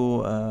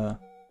school.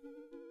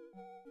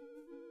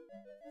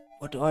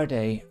 What are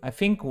they? I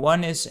think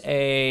one is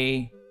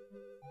a...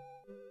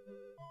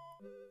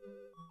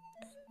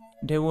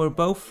 They were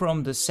both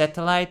from the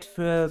satellite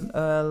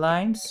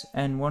lines,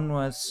 and one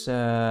was,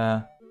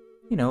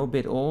 you know, a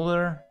bit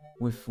older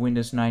with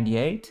Windows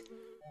 98.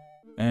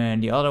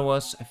 And the other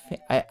was,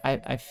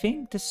 I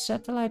think the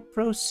Satellite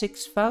Pro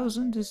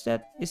 6000, is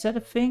that a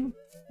thing?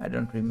 I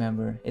don't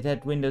remember. It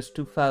had Windows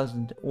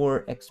 2000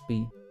 or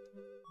XP.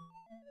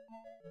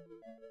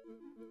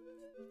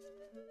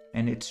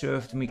 And it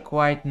served me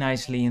quite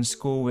nicely in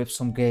school with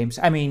some games.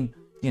 I mean,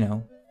 you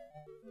know,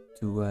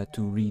 to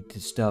read the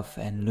stuff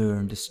and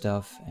learn the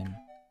stuff and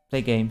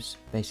play games,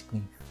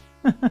 basically.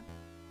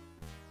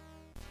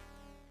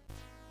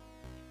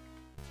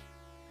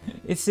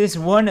 It's this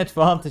one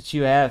advantage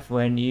you have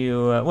when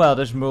you... well,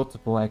 there's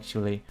multiple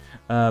actually.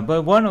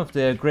 But one of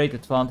the great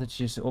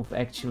advantages of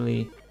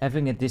actually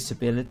having a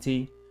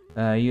disability,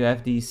 you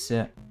have these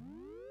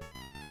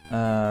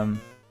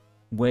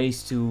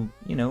ways to,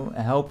 you know,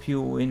 help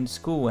you in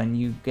school, and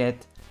you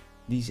get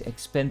these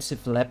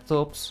expensive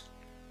laptops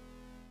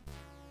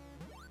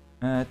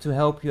to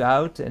help you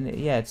out, and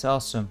yeah, it's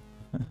awesome.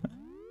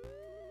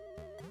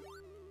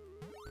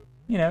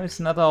 You know, it's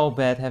not all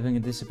bad having a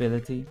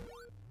disability.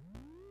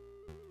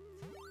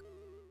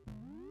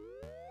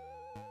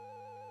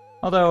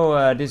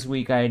 Although this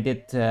week I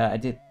did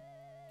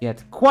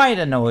get quite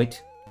annoyed.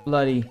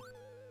 Bloody.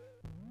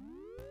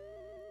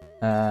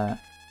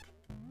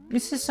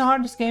 Is this the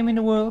hardest game in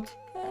the world?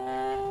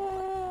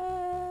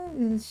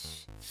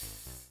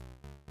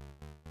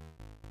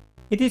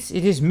 It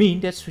is mean,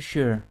 that's for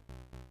sure.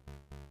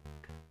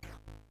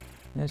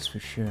 That's for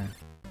sure.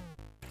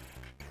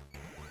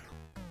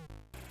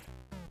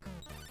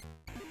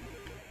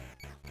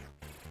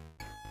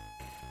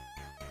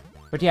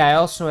 But yeah, I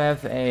also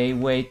have a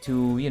way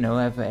to, you know,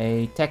 have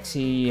a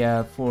taxi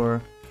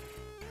for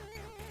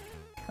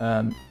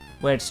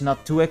where it's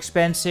not too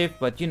expensive,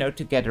 but you know,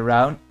 to get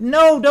around.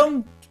 No,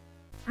 don't.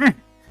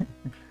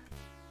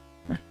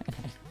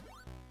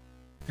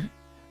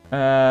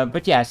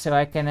 But yeah, so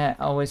I can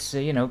always,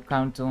 you know,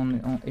 count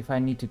on if I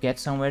need to get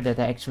somewhere that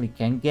I actually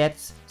can get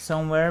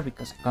somewhere,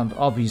 because I can't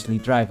obviously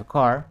drive a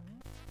car.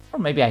 Or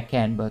maybe I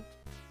can, but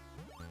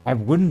I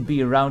wouldn't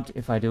be around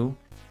if I do.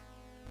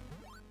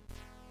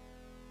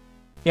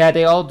 Yeah,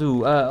 they all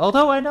do.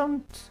 Although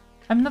I'm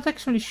not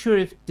actually sure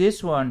if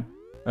this one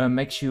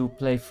makes you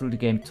play through the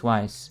game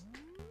twice.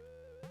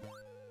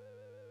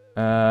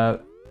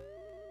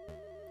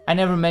 I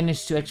never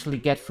managed to actually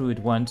get through it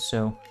once,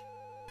 so...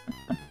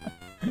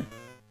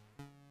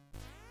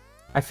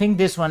 I think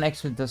this one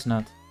actually does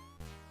not.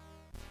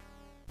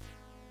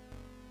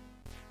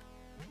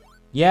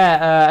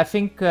 Yeah, I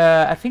think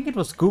it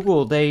was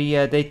Google.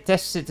 They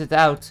tested it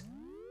out.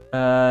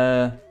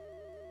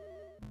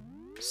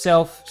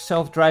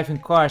 Self-driving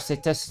cars. They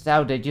tested it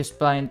out. They just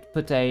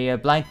put a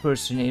blind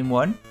person in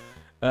one.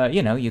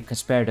 You know, you can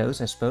spare those,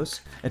 I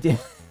suppose.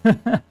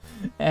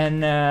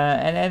 and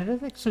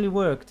it actually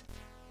worked.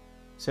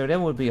 So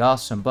that would be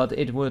awesome, but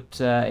it would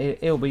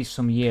it'll be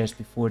some years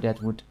before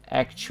that would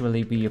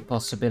actually be a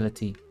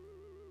possibility.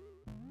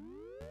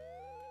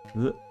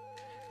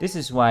 This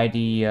is why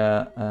the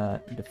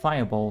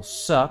fireball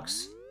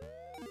sucks,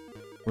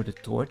 or the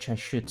torch, I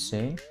should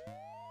say.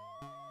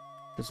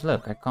 Because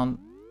look, I can't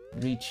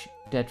reach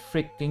that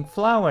freaking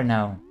flower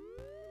now.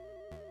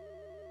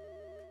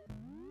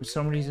 For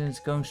some reason, it's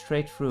going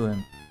straight through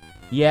him.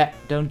 Yeah,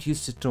 don't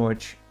use the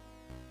torch.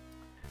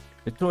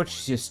 The torch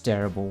is just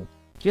terrible.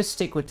 Just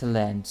stick with the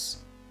lens.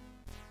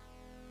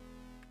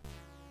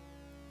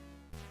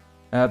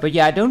 But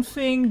yeah, I don't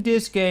think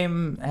this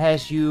game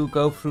has you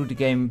go through the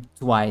game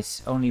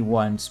twice, only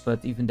once,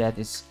 but even that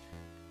is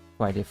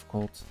quite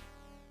difficult.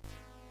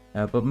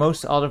 But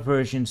most other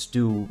versions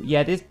do.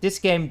 Yeah, this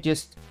game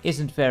just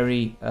isn't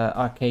very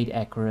arcade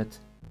accurate.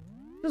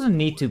 Doesn't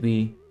need to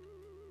be.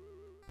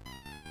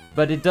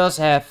 But it does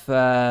have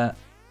an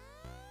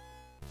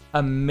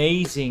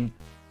amazing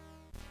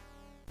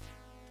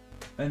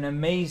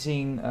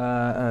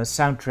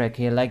soundtrack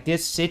here. Like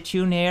this sit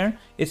tune here,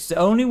 it's the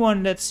only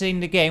one that's in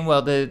the game.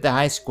 Well, the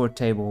high score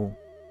table,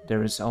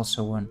 there is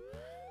also one,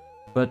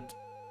 but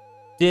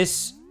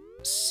this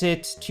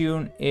sit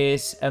tune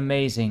is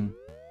amazing.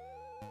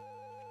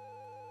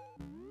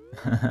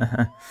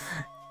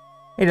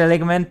 Hey there,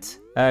 Ligament,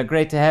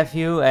 great to have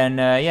you, and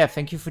yeah,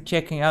 thank you for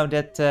checking out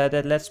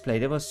that let's play.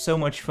 That was so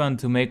much fun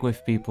to make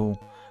with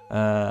people.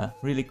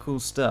 Really cool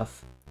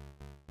stuff.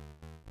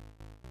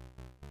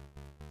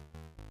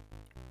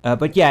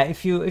 But yeah,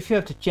 if you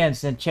have the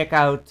chance, then check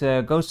out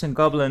Ghosts and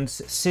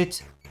Goblins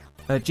Sit.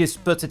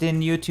 Just put it in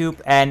YouTube,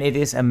 and it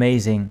is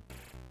amazing.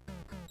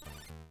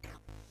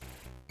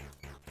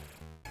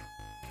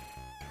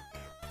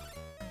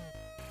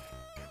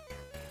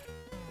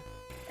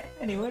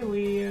 Anyway,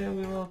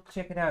 we will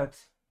check it out.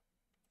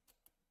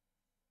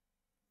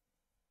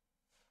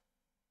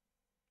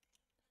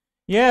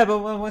 Yeah, but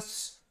what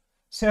was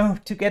so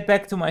to get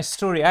back to my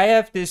story? I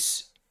have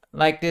this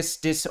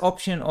this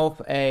option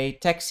of a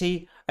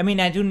taxi. I mean,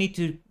 I do need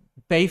to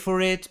pay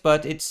for it,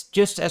 but it's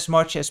just as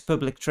much as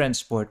public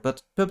transport.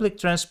 But public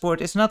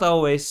transport is not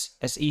always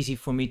as easy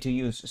for me to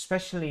use,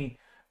 especially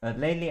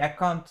lately I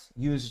can't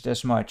use it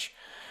as much.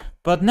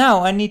 But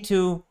now I need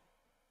to...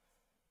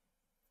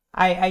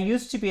 I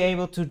used to be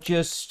able to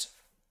just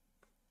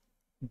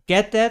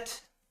get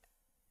that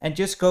and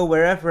just go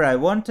wherever I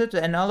wanted,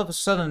 and all of a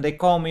sudden they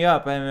call me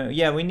up and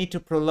yeah, we need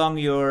to prolong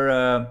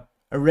your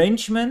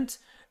arrangement.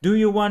 Do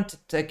you want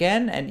it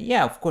again? And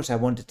yeah, of course I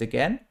want it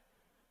again.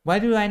 Why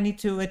do I need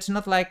to? It's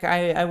not like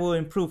I will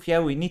improve. Yeah,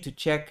 we need to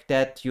check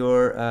that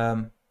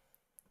your...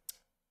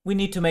 we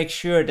need to make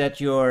sure that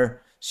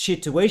your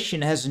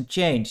situation hasn't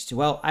changed.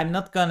 Well, I'm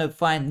not gonna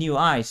find new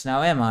eyes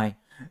now, am I?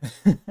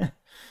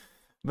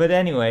 But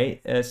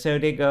anyway, so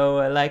they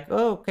go like,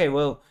 oh, okay,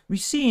 well, we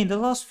see in the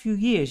last few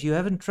years you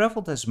haven't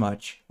traveled as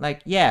much.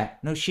 Like, yeah,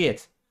 no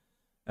shit.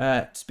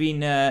 It's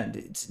been,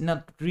 it's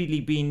not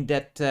really been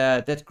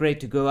that great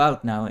to go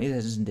out now,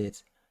 isn't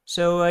it?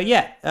 So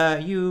yeah,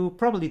 you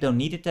probably don't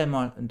need it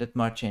that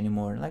much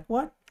anymore. Like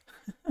what?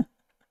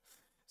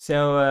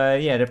 So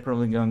yeah, they're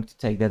probably going to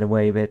take that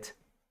away a bit.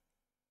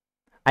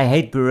 I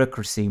hate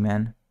bureaucracy,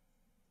 man.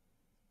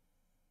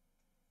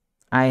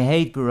 I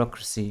hate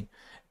bureaucracy.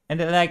 And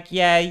they're like,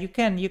 yeah, you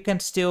can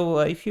still,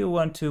 if you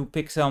want to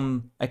pick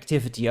some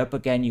activity up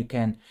again, you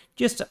can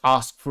just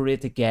ask for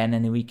it again,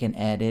 and we can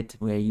add it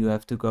where you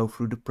have to go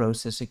through the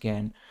process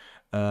again.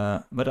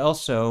 But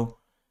also,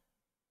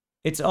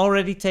 it's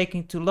already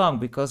taking too long,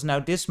 because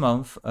now this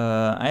month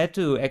I had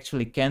to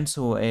actually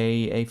cancel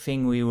a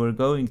thing we were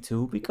going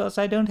to because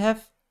I don't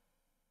have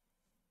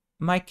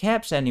my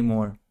cabs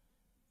anymore.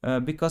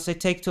 Because they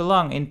take too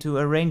long into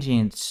arranging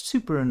it. It's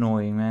super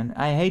annoying, man.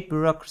 I hate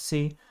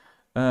bureaucracy.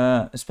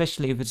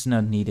 Especially if it's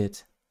not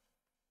needed.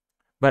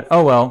 But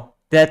oh well,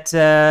 that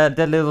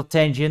little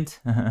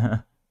tangent.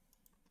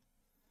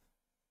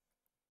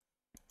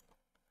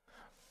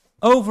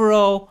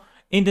 Overall,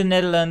 in the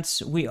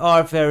Netherlands, we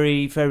are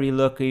very, very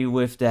lucky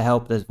with the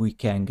help that we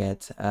can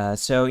get.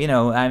 So you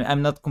know,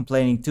 I'm not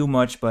complaining too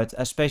much, but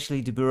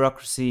especially the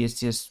bureaucracy is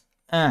just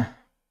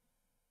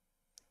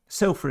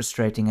so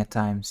frustrating at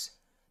times.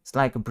 It's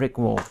like a brick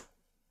wall.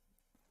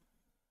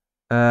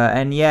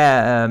 And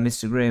yeah,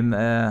 Mr.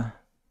 Grimm,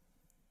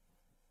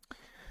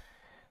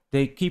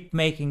 they keep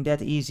making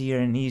that easier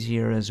and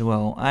easier as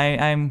well.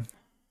 I'm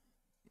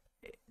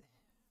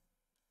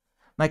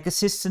like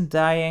assistant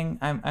dying.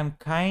 I'm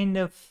kind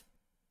of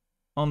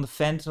on the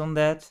fence on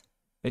that.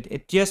 I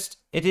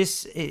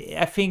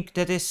think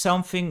that is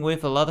something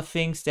with a lot of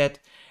things, that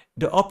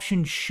the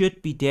option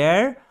should be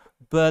there,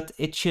 but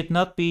it should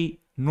not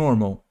be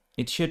normal.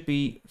 It should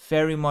be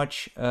very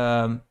much.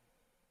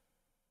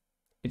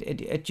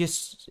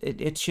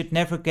 It should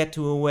never get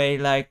to a way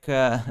like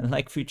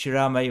like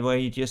Futurama, where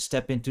you just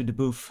step into the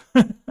booth.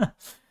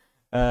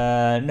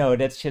 No,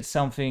 that's just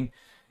something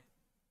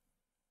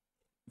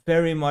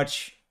very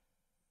much,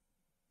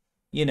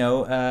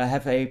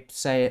 have a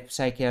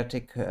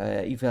psychiatric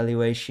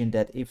evaluation,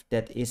 that if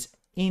that is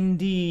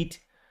indeed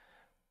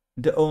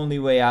the only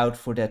way out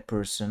for that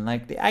person.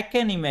 Like, I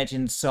can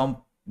imagine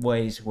some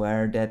ways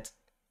where that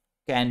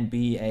can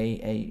be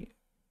a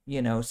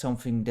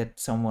something that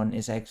someone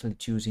is actually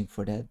choosing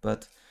for that,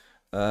 but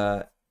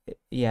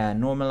yeah,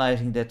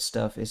 normalizing that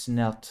stuff is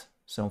not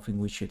something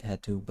we should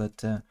head to,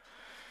 but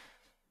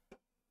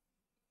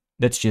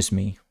that's just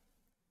me.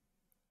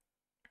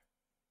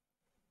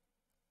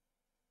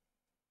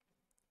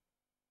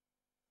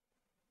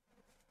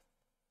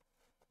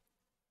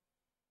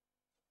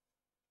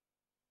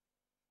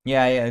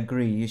 Yeah, I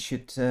agree. You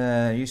should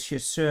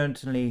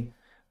certainly,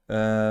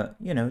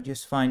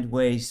 just find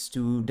ways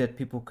to that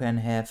people can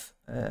have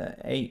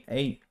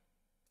a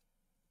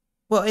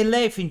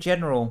life in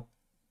general.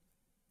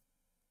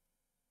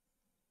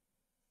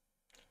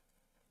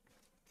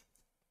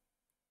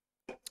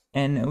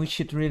 And we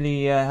should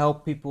really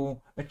help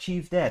people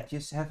achieve that.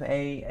 Just have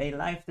a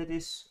life that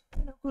is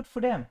good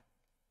for them,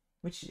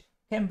 which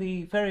can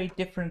be very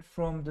different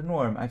from the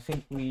norm. I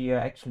think we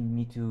actually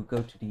need to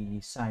go to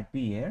the side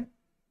B here.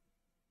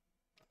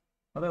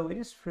 Although it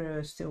is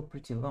still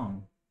pretty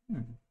long.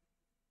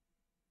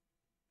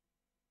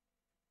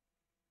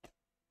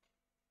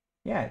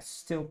 Yeah, it's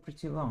still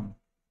pretty long.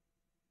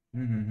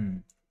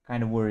 Kind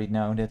of worried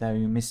now that I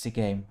missed the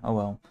game. Oh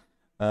well.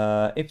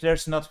 If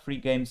there's not 3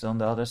 games on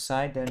the other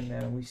side,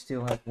 then we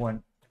still have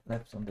 1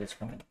 left on this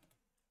one.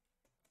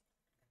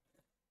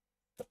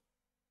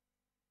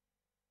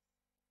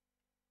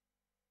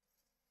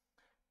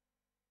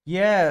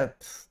 Yeah,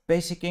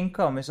 basic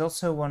income is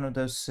also one of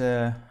those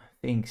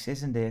things,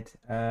 isn't it?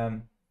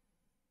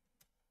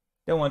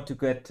 Don't want to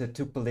get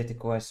too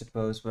political, I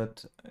suppose,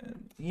 but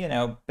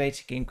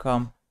basic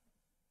income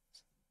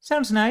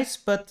sounds nice,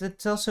 but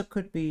it also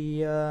could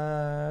be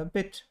a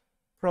bit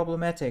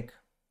problematic.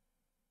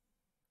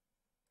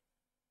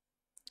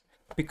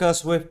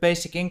 Because with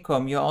basic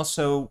income, you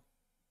also,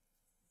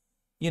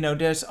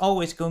 there's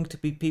always going to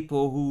be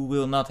people who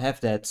will not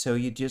have that, so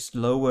you just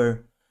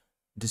lower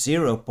the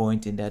 0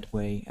 point in that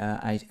way,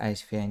 I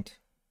think.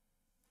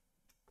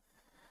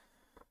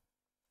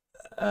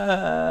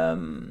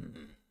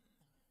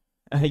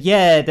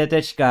 Yeah, that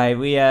Dutch guy.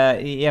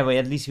 Well,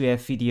 at least we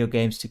have video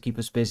games to keep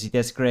us busy.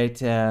 That's great.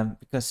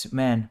 Because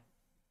man,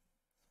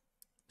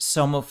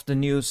 some of the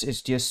news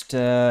is just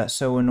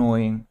so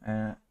annoying.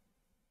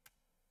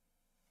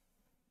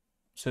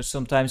 So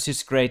sometimes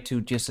it's great to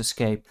just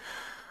escape.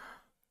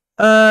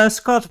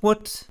 Scott,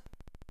 what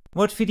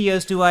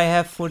videos do I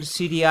have for the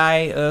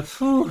CDI?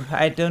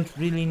 I don't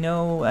really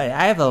know. I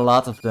have a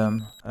lot of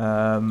them,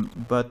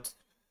 but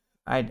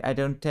I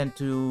don't tend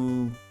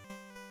to.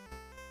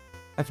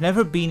 I've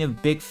never been a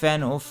big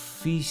fan of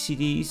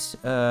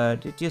VCDs.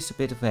 They're just a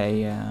bit of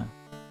a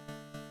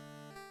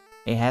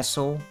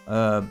hassle.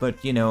 But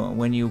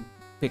when you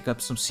pick up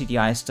some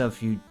CDI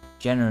stuff, you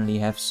generally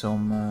have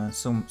some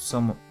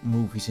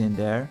movies in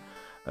there.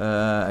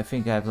 I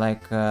think I have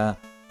like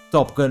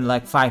Top Gun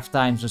like 5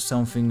 times or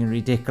something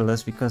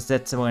ridiculous, because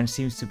that one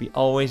seems to be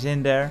always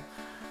in there.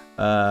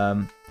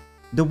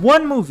 The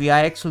one movie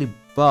I actually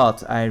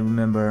bought, I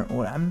remember,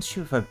 or I'm not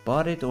sure if I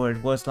bought it or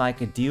it was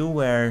like a deal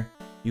where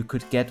you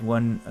could get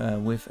one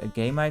with a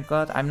game I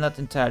got. I'm not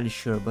entirely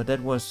sure, but that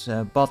was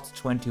Bot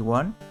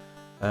 21,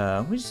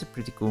 which is a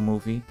pretty cool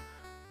movie.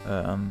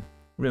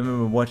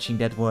 Remember watching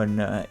that one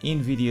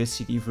in video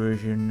CD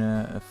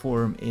version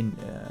form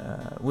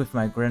with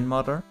my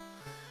grandmother.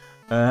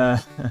 But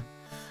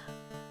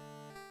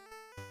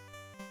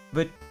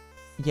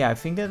yeah, I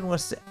think that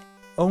was the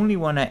only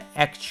one I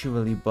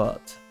actually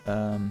bought.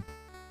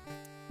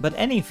 But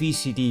any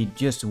VCD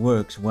just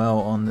works well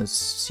on the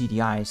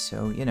CDI,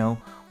 so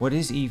what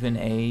is even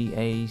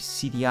a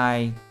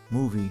CDI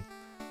movie?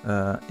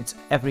 It's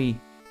every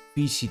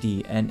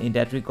VCD, and in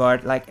that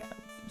regard, like,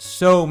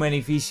 so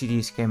many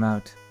VCDs came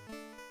out.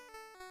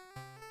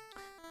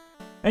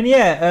 And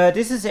yeah,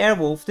 this is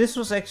Airwolf. This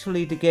was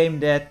actually the game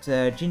that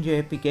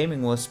Ginger Hippie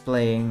Gaming was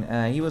playing.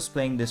 He was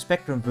playing the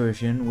Spectrum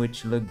version,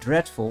 which looked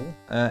dreadful.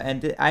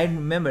 And I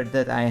remembered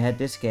that I had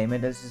this game,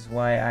 and this is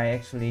why I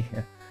actually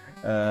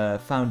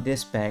found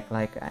this pack.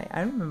 Like,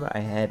 I remember I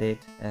had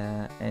it,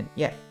 and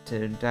yeah,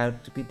 turned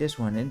out to be this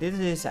one. And this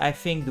is, I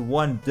think, the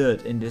one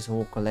dud in this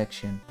whole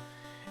collection.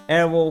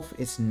 Airwolf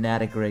is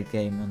not a great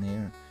game on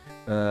here.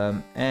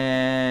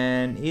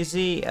 And is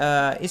the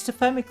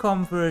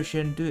Famicom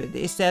version?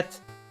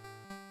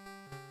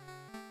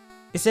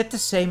 Is that the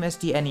same as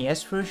the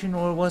NES version,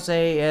 or was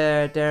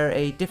there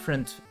a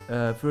different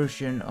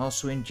version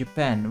also in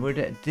Japan?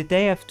 Did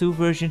they have 2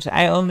 versions?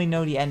 I only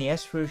know the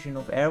NES version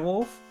of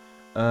Airwolf.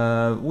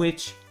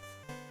 which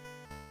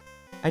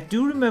I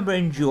do remember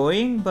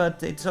enjoying,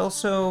 but it's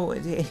also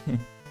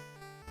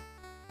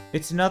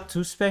it's not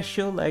too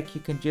special. Like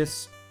you can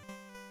just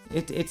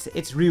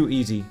it's real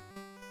easy.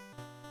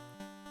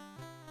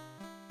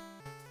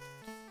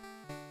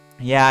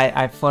 Yeah,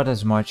 I thought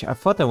as much. I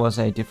thought there was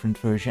a different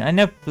version. I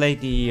never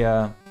played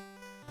the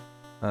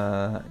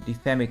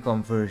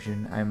Famicom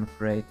version, I'm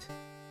afraid.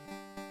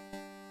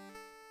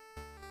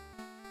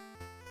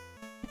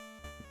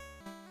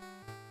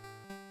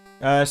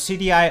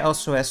 CDI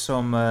also has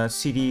some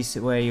CDs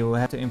where you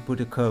have to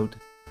input a code.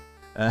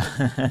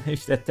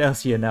 If that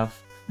tells you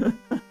enough.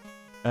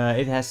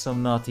 It has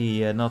some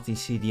naughty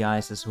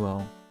CDIs as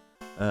well.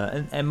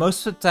 And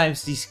most of the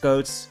times these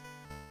codes,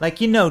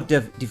 like, you know,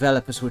 the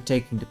developers were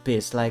taking the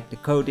piss. Like the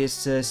code is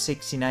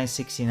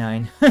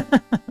 6969.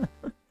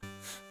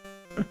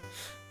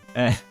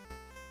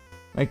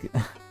 Like,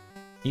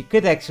 you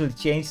could actually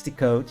change the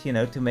code, you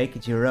know, to make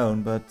it your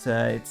own, but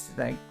it's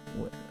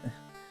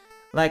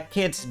like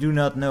kids do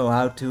not know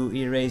how to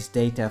erase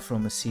data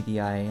from a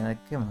CDI.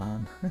 Like, come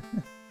on.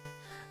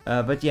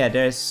 But yeah,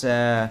 there is.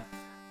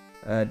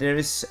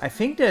 I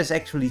think there's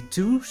actually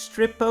 2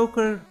 strip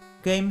poker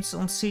games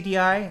on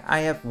CDI. I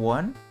have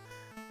one.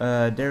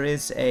 There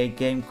is a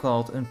game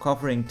called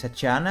Uncovering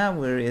Tatjana,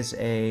 where is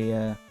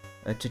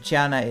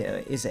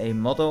Tatjana is a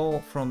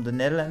model from the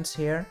Netherlands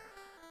here.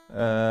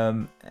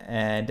 And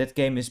that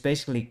game is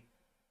basically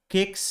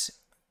kicks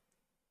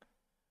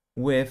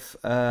with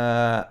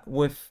her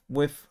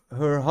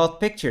hot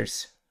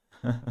pictures.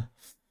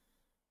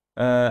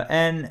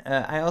 And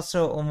I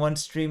also on one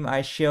stream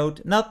I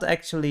showed not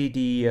actually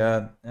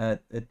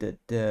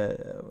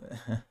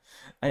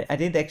I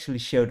didn't actually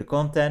show the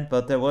content,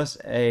 but there was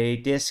a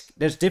disc.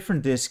 There's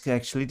different discs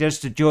actually. There's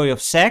The Joy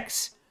of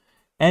Sex,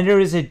 and there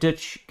is a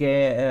Dutch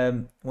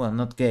game. Well,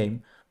 not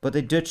game, but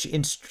a Dutch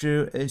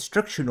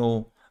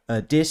instructional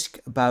disc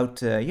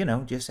about you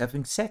know, just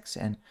having sex,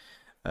 and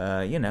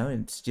you know,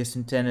 it's just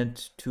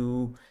intended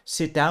to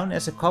sit down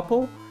as a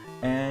couple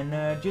and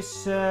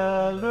just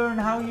learn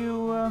how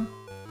you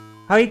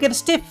get a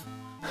stiff.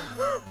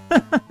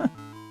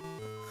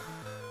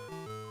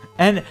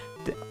 And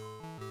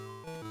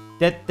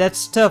that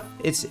stuff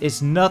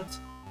is not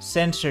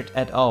censored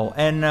at all.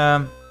 And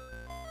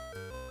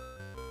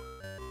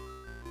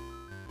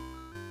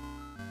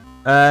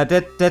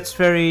that's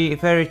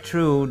very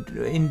true.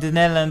 In the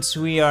Netherlands,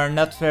 we're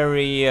not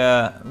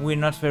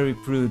very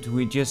prude.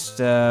 We just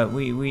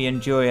we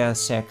enjoy our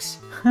sex.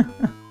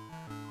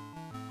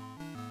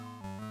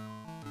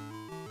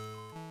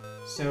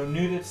 So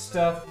nuded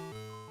stuff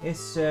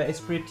is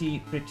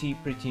pretty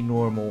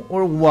normal,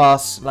 or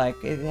was. Like,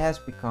 it has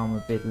become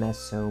a bit less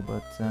so,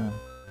 but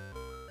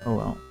oh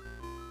well.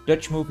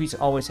 Dutch movies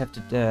always have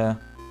the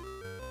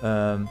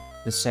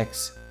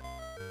sex.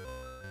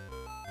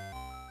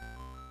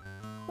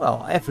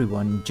 Well,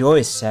 everyone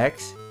enjoys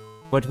sex,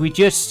 but we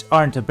just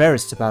aren't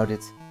embarrassed about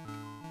it.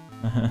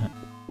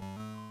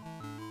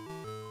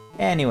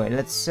 Anyway,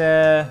 let's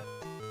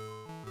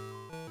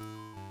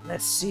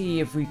see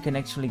if we can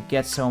actually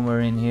get somewhere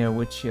in here,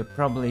 which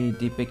probably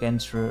the big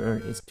answer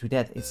is to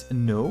that is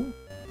no.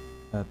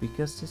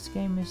 Because this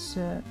game is...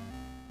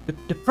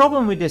 The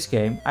problem with this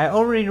game, I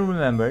already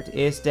remembered,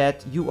 is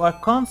that you are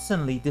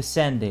constantly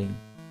descending.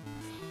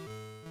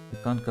 You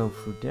can't go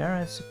through there,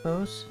 I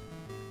suppose.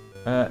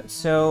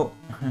 So...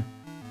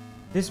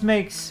 this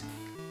makes...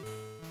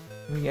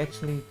 Can we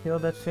actually kill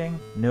that thing?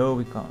 No,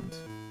 we can't.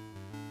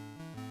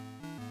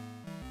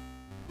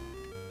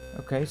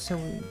 Okay, so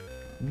we...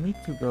 need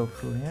to go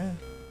through here.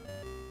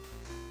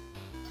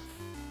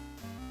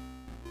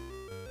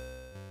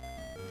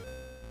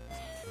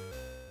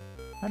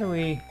 How do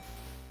we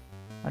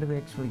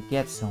actually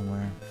get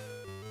somewhere?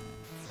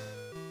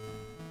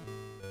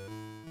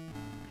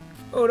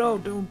 Oh no,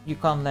 don't, you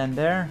can't land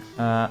there.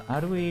 How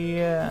do we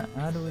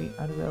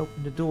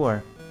open the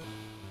door?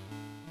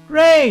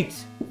 Great!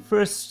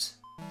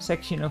 First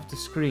section of the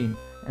screen,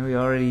 and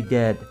we're already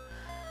dead.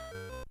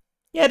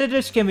 Yeah, the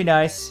Dutch can be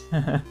nice.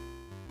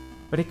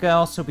 But it can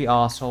also be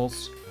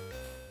assholes.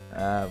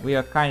 We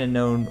are kind of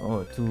known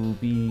to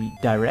be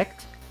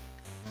direct.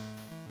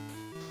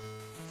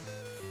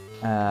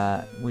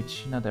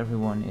 Which not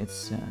everyone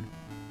is...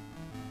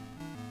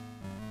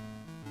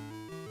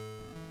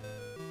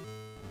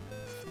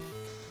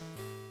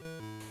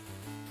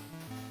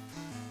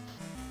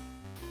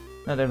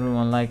 Not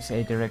everyone likes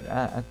a direct...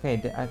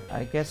 okay,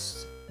 I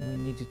guess we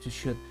needed to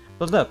shoot.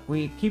 But look,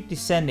 we keep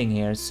descending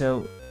here,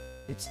 so...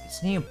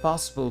 It's near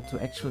impossible to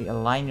actually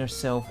align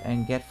yourself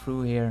and get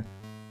through here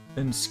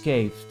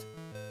unscathed.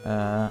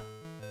 Oh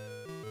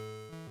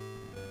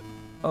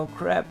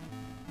crap.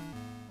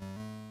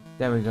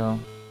 There we go.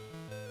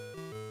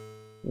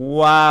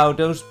 Wow,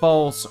 those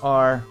balls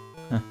are...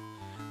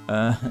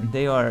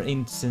 they are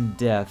instant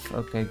death.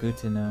 Okay, good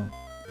to know.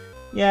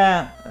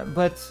 Yeah,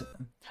 but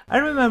I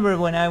remember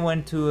when I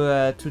went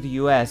to the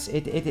US,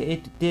 it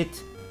did...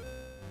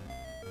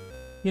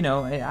 You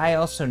know, I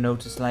also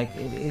noticed, like,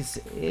 it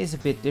is a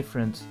bit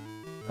different.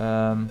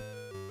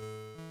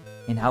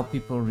 in how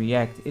people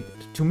react.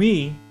 To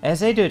me,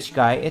 as a Dutch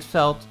guy, it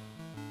felt,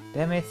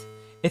 damn it,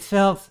 it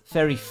felt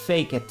very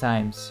fake at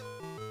times.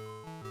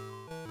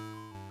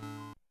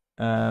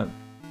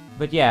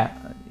 But yeah,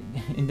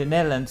 in the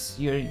Netherlands,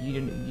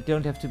 you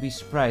don't have to be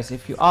surprised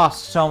if you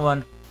ask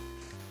someone.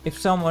 If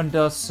someone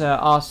does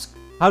ask,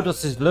 how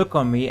does this look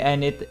on me,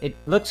 and it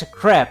looks a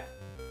crap,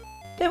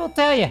 they will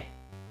tell you.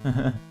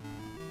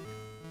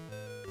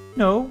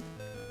 No.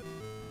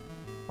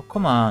 Oh,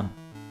 come on.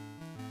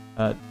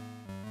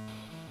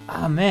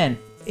 Ah man,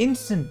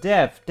 instant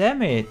death,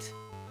 damn it.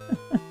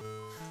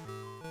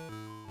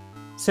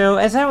 So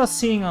as I was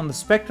seeing on the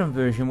Spectrum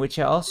version, which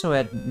I also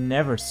had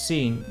never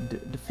seen,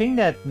 the thing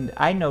that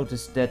I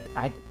noticed that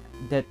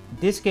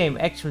this game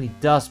actually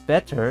does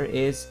better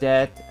is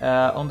that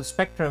on the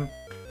Spectrum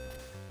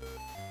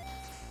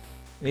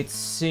it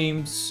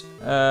seems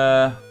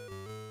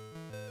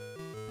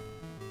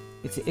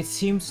it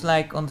seems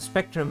like on the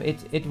Spectrum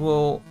it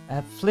will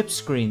have flip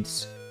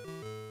screens.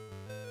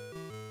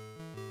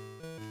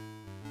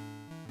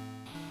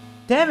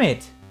 Damn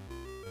it!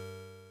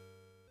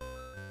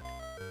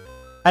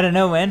 I don't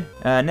know, man.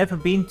 Never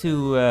been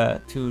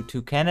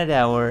to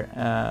Canada or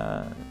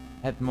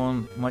had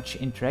much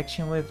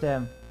interaction with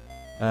them.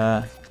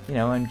 You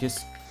know, I'm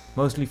just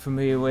mostly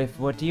familiar with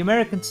what the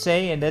Americans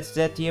say, and that's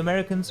that the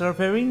Americans are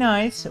very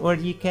nice, or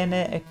the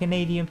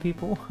Canadian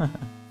people.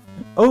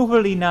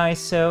 Overly nice,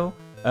 so.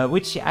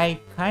 Which I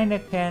kinda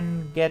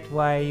can get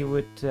why you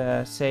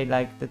would say,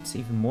 like, that's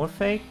even more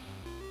fake.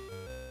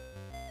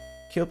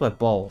 Killed by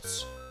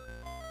balls.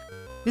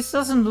 This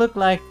doesn't look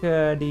like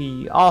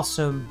the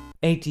awesome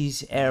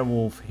 80s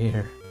Airwolf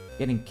here.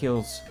 Getting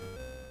kills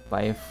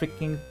by a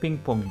freaking ping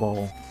pong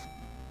ball.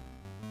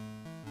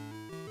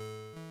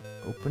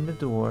 Open the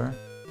door.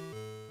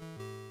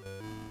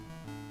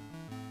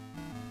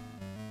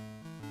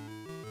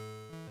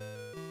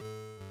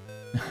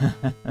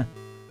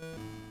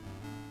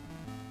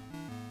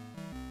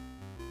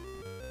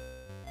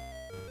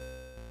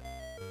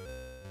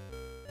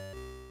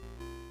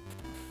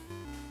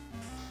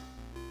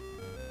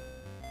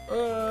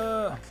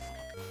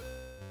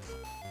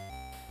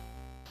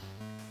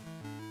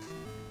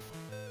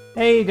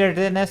 Hey there,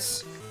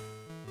 Dennis.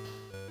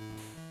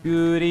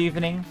 Good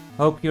evening.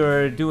 Hope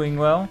you're doing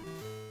well.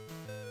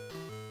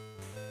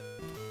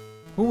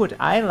 Who would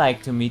I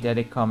like to meet at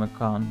a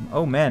Comic-Con?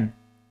 Oh man.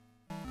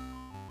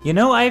 You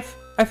know, I've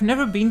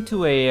never been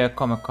to a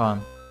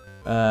Comic-Con.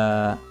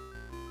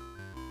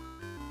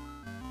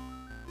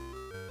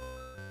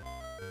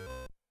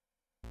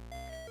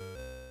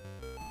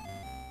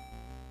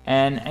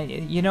 And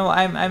you know,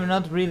 I'm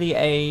not really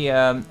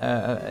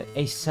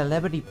a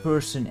celebrity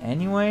person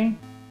anyway.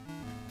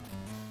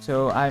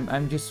 So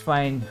I'm just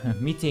fine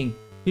meeting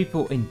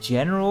people in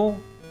general.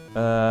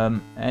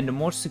 And the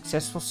more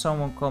successful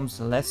someone comes,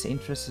 the less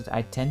interested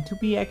I tend to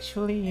be.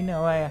 Actually, you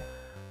know, I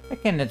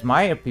can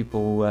admire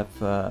people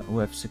who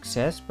have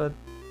success, but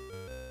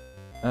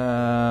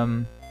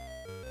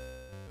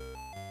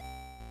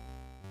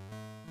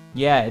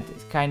yeah, it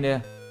kind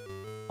of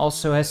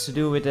also has to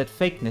do with that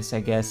fakeness,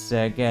 I guess.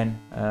 Again,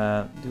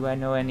 do I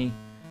know any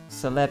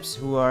celebs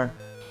who are?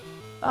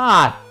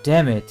 Ah,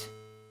 damn it!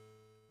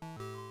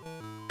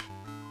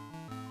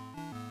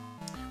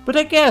 But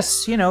I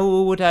guess, you know,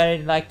 who would I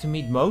like to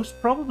meet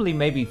most? Probably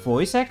maybe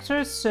voice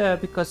actors,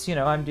 because, you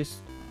know, I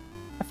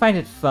find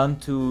it fun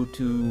to...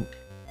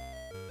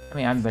 I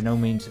mean, I'm by no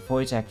means a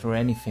voice actor or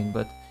anything,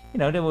 but, you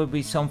know, there would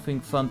be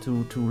something fun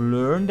to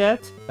learn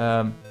that.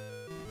 And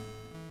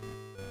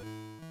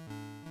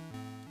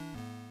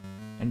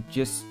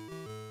just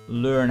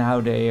learn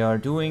how they are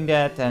doing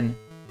that and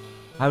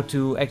how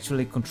to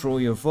actually control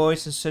your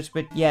voice and such.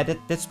 But yeah,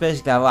 that's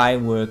basically how I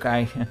work.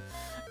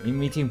 In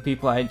meeting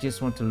people, I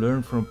just want to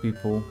learn from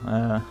people.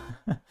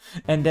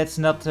 And that's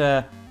not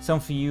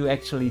something you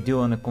actually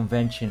do on a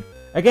convention.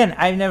 Again,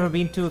 I've never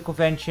been to a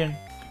convention.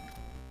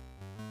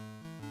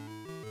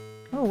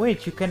 Oh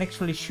wait, you can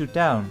actually shoot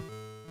down.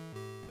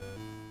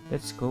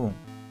 That's cool.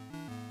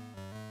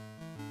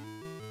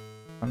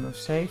 I'm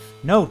safe?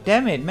 No,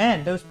 damn it,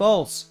 man, those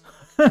balls.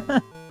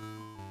 I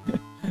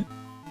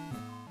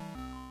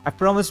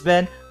promise,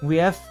 Ben, we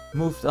have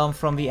moved on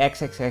from the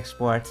XXX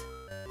part.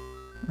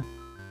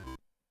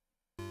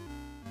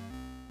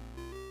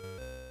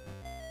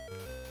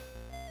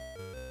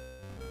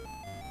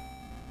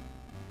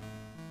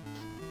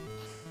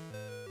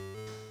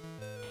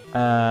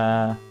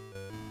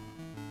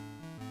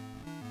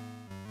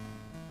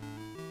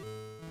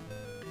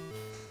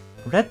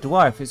 Red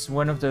Dwarf is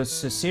one of those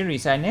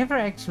series I never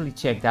actually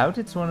checked out.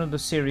 It's one of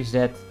those series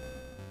that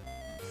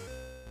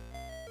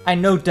I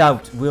no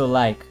doubt will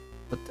like,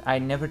 but I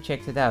never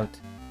checked it out.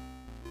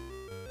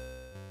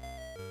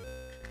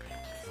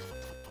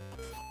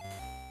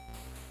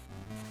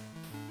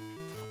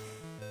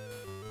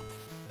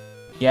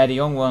 Yeah, the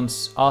young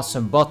one's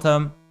awesome.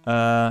 Bottom.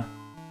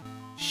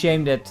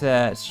 Shame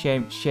that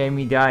shame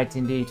he died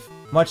indeed.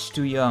 Much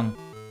too young.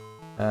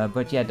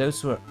 But yeah,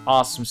 those were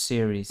awesome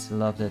series.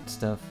 Love that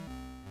stuff.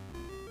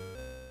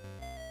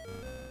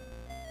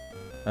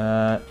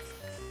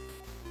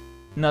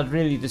 not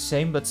really the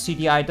same, but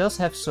CDI does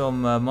have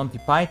some Monty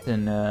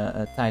Python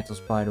titles,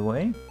 by the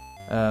way.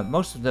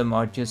 Most of them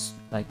are just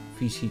like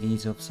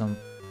VCDs of some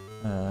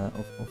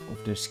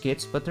of their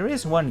skits, but there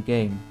is one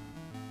game.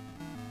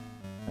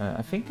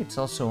 I think it's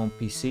also on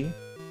PC.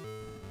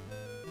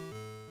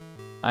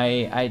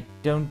 I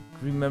don't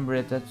remember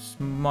it that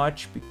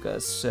much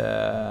because,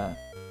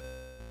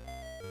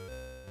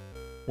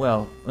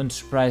 well,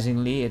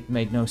 unsurprisingly, it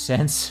made no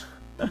sense.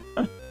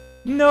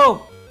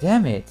 No!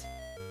 Damn it!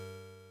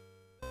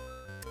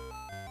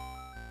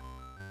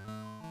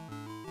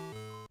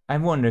 I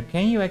wonder,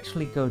 can you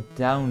actually go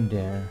down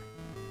there?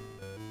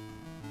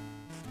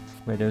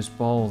 Where those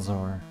balls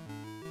are.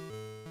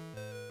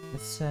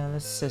 Let's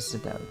test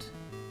it out.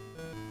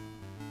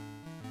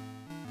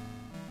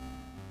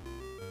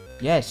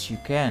 Yes, you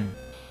can.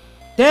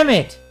 Damn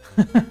it!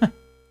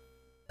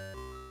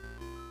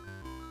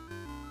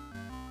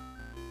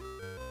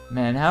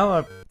 Man, how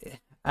are...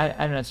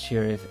 I'm not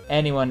sure if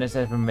anyone has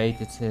ever made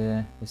it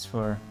this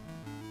far.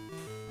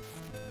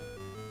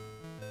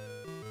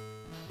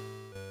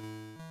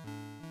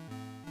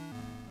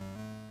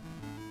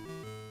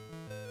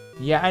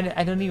 Yeah,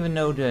 I don't even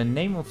know the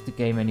name of the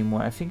game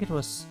anymore. I think it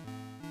was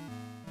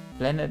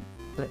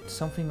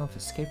something of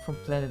Escape from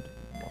Planet...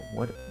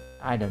 What?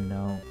 I don't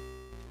know.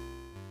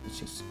 Let's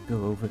just go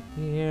over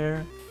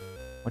here.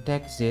 What the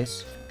heck is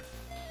this?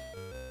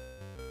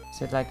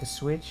 Is it like a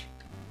switch?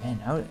 Man,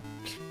 how...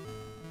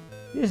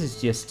 This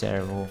is just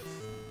terrible.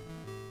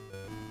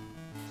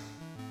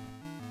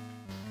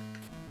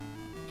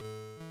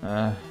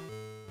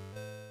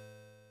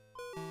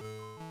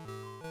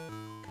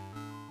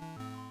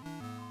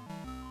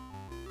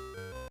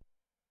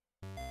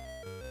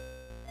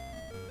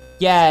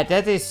 Yeah,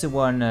 that is the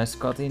one,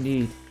 Scott,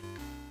 indeed.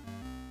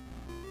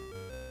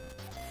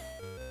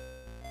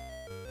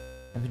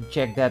 I haven't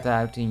checked that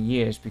out in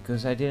years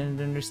because I didn't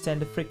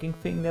understand the freaking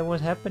thing that was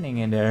happening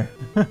in there.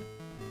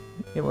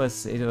 It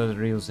was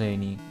real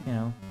zany, you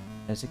know,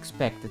 as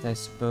expected, I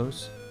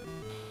suppose.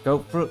 Go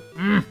through.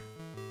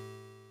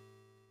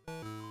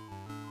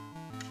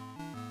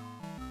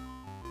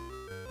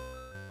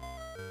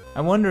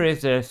 I wonder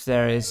if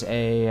there is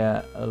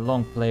a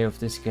long play of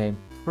this game.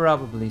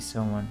 Probably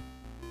someone.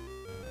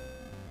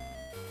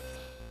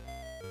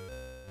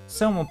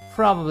 Someone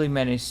probably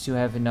managed to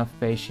have enough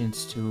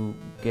patience to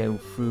go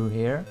through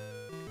here.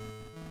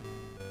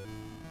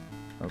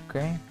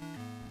 Okay.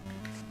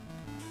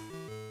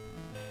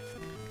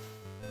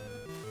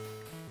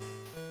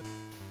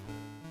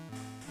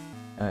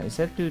 Is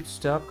that dude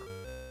stuck?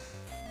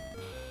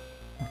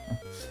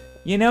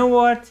 You know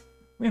what?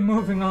 We're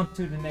moving on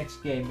to the next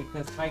game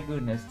because my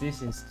goodness,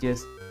 this is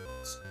just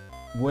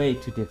way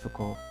too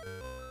difficult.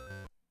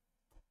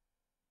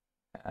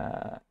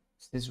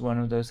 Is this one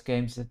of those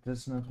games that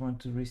does not want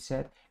to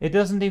reset? It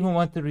doesn't even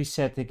want to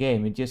reset the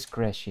game, it just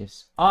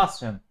crashes.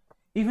 Awesome!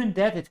 Even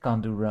that it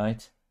can't do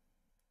right.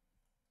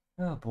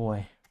 Oh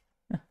boy.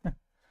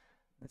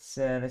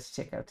 Let's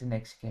check out the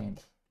next game.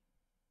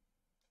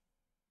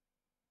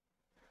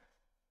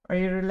 Are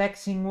you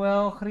relaxing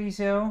well,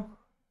 Grizo?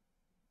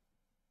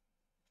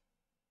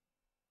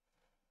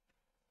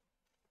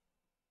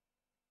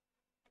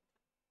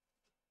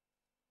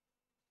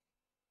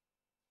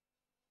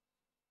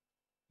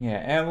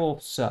 Yeah,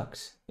 Airwolf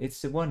sucks.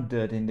 It's the one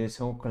dud in this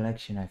whole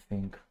collection, I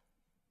think.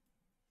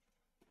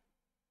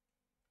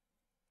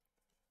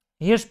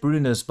 Here's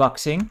Bruno's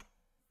boxing.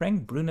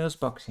 Frank Bruno's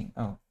boxing.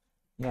 Oh,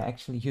 yeah,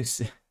 actually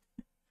use.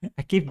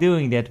 I keep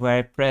doing that where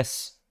I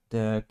press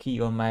the key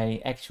on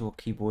my actual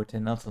keyboard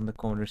and not on the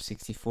Commodore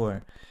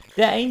 64.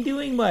 That ain't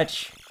doing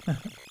much.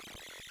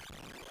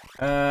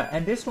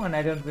 And this one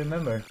I don't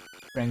remember.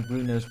 Frank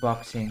Bruno's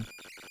boxing.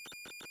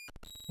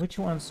 Which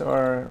ones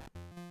are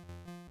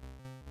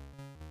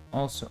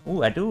also...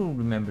 Oh, I do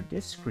remember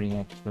this screen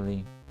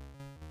actually.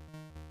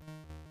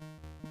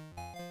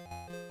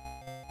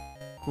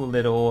 Cool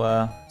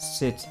little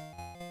sit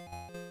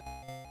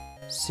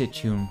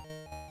tune.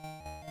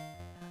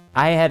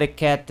 I had a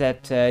cat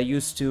that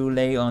used to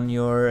lay on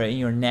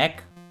your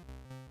neck.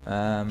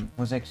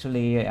 Was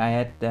actually I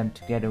had them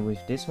together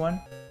with this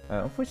one.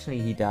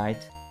 Unfortunately, he died.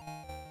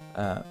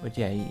 But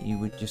yeah, he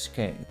would just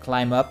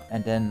climb up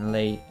and then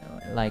lay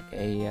like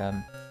a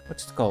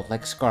what's it called,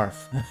 like a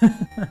scarf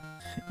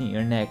in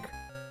your neck,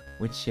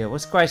 which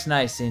was quite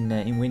nice in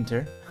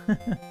winter.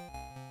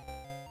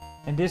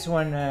 And this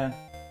one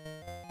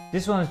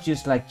is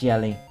just like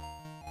jelly.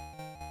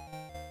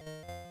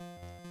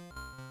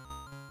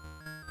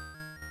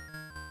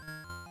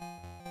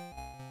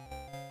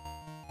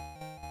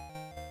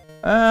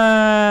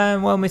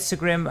 Well, Mr.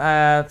 Grimm,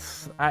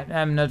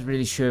 I'm not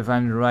really sure if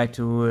I'm the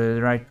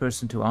right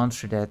person to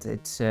answer that.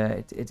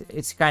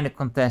 It's kind of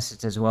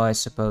contested as well, I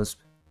suppose.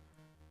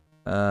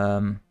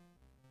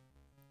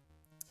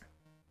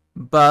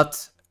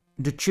 But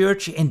the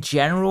church in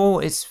general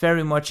is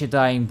very much a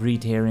dying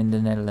breed here in the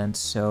Netherlands.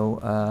 So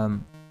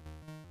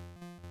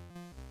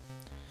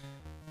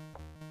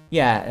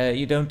yeah,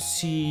 you don't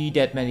see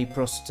that many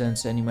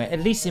Protestants anymore.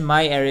 At least in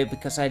my area,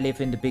 because I live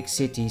in the big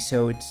city.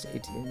 So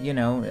you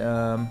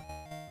know.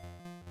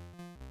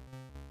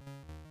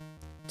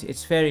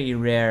 it's very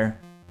rare,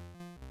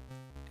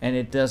 and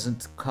it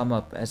doesn't come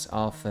up as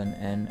often.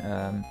 And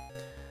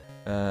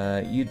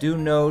you do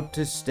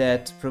notice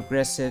that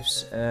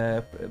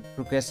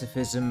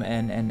progressivism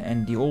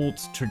and the old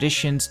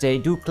traditions, they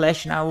do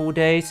clash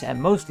nowadays,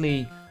 and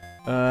mostly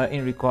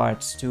in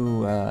regards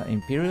to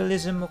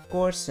imperialism, of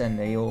course, and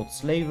the old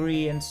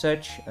slavery and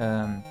such.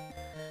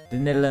 The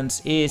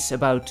Netherlands is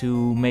about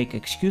to make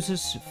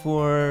excuses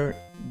for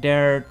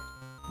their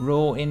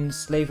role in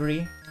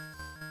slavery.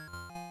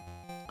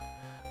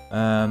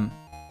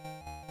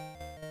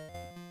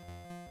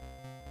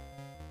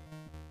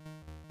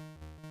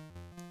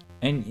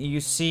 And you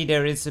see,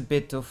 there is a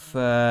bit of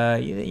a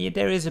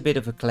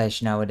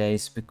clash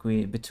nowadays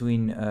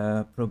between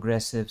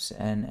progressives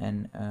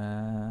and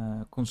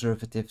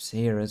conservatives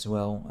here as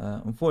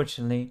well.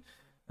 Unfortunately,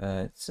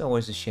 it's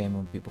always a shame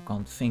when people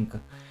can't think,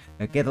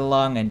 get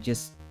along, and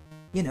just,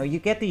 you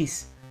get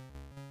these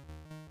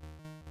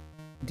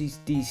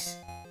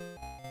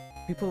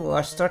people who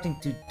are starting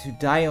to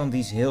die on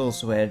these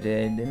hills where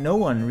no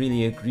one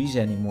really agrees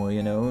anymore.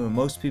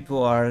 Most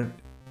people are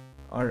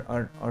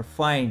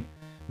fine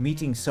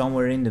meeting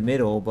somewhere in the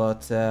middle,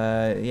 but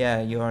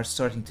yeah, you are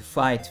starting to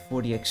fight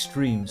for the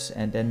extremes,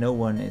 and then no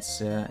one is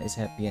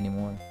happy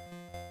anymore.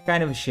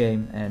 Kind of a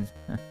shame, and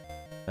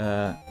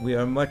we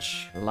are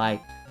much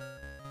like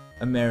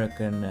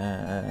America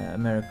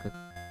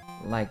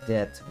like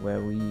that,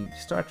 where we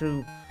start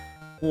to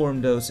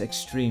form those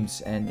extremes,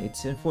 and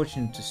it's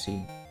unfortunate to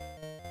see.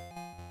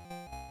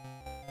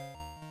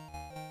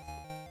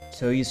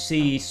 So you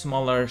see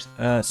smaller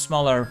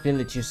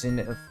villages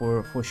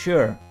for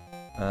sure.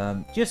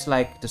 Just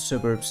like the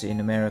suburbs in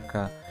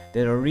America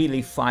that are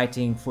really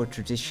fighting for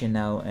tradition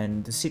now,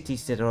 and the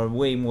cities that are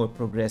way more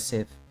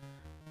progressive,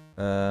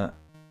 yeah,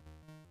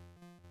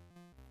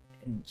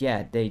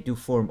 they do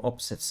form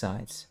opposite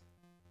sides.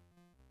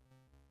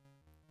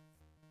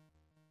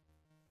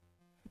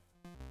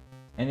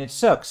 And it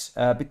sucks,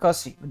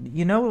 because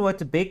you know what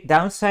the big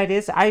downside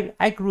is?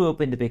 I grew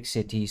up in the big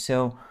city,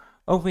 so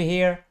over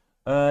here,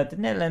 the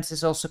Netherlands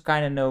is also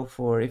kind of known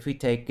for, if we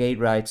take gay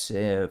rights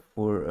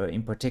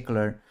in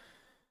particular,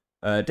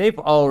 they've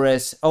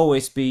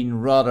always been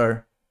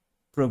rather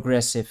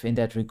progressive in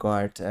that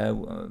regard.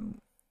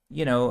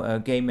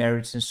 Gay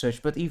marriage and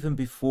such. But even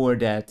before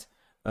that,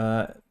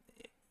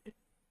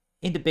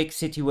 in the big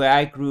city where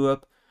I grew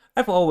up,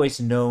 I've always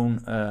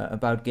known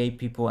about gay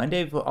people, and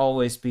they've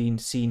always been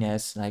seen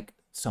as like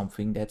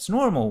something that's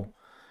normal.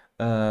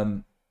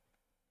 It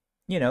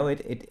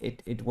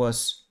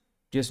was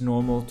just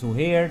normal to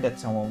hear that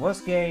someone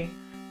was gay,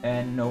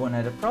 and no one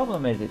had a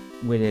problem with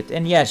it.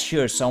 And yeah,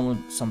 sure,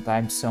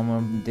 sometimes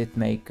someone did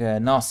make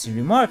nasty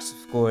remarks,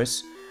 of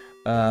course.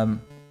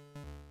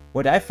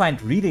 What I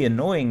find really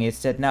annoying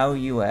is that now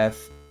you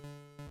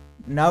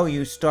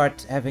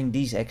start having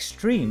these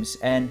extremes,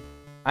 and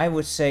I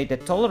would say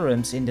that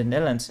tolerance in the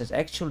Netherlands has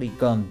actually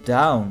gone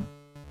down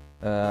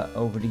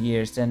over the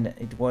years than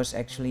it was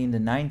actually in the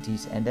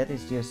 90s, and that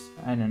is just,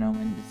 I don't know,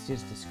 and it's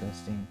just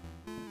disgusting.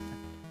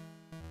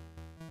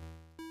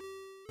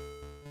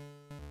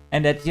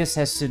 And that just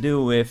has to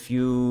do with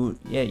you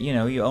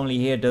only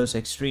hear those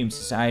extremes.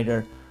 It's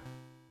either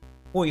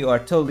or you are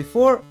totally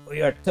for or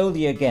you are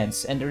totally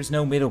against, and there is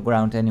no middle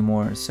ground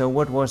anymore. So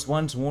what was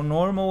once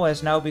normal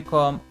has now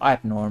become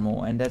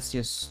abnormal, and that's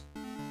just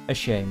a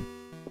shame.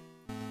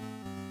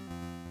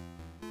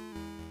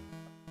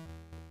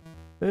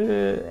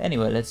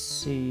 Anyway, let's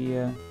see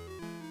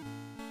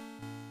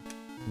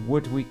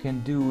what we can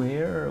do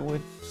here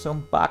with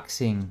some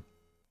boxing.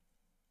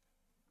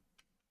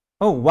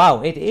 Oh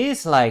wow, it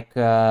is like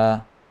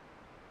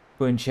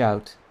Punch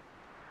Out.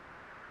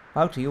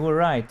 Wouter, you were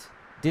right.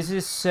 This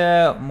is,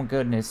 oh my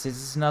goodness, this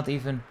is not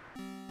even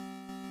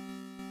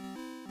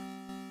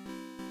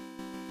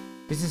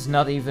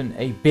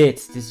a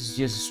bit, this is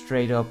just a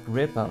straight up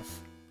ripoff.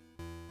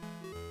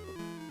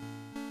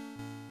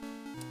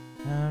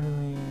 How do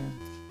we...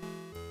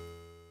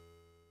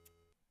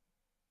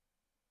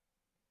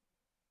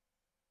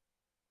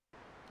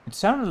 It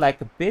sounded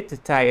like a bit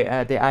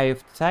the Eye of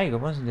the Tiger,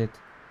 wasn't it?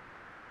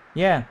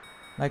 Yeah,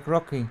 like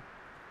Rocky.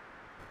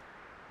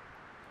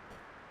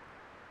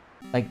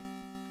 Like,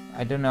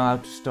 I don't know how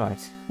to start.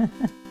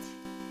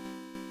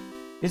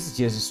 This is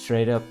just a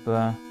straight up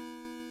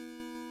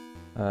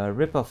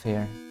rip-off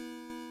here.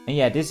 And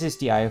yeah, this is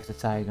the Eye of the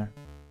Tiger.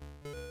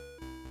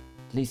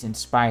 At least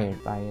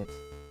inspired by it.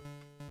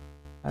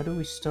 How do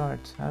we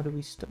start? How do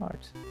we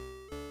start?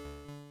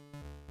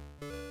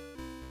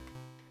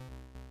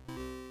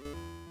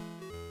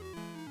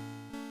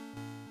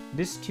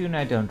 This tune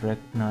I don't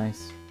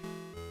recognize.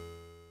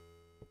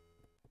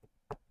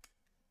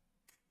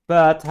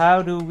 But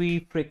how do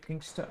we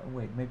freaking start?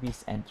 Wait, maybe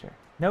it's enter.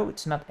 No,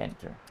 it's not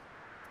enter.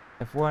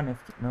 F1,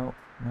 F2, no.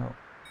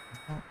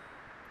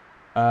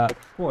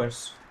 Of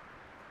course.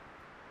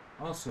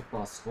 Also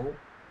possible.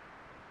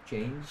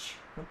 Change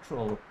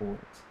controller port.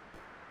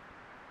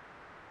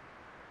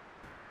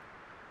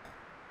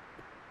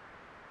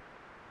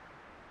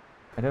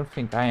 I don't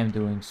think I am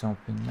doing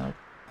something, no.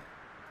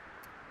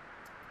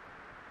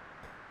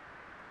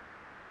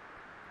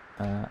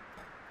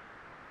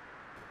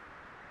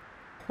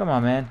 Come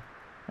on, man.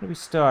 How do we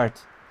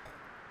start?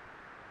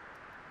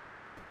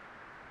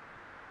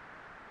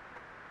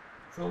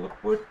 Controller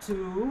port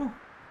 2.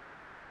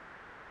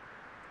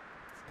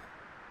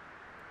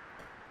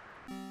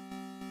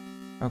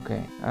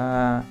 Okay.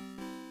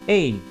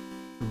 A.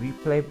 To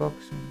replay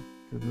boxer.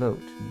 To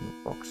load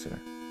new boxer.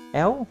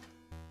 L?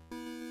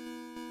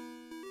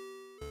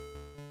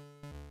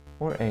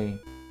 Or A?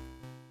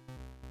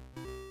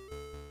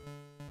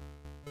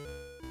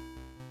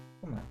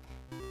 Come on.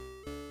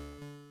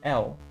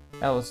 L.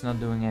 L is not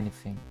doing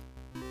anything.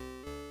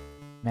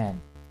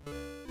 Man.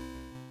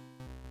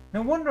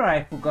 No wonder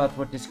I forgot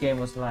what this game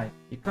was like.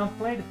 You can't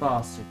play the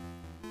bastard.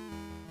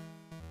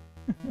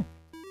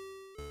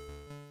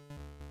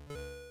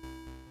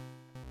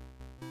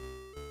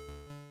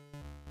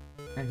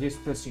 I'm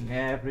just pushing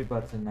every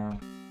button now.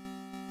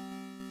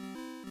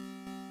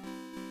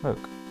 Look.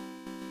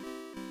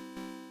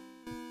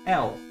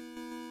 L.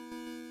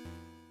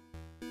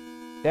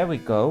 There we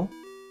go.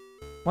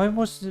 Why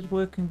wasn't it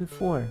working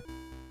before?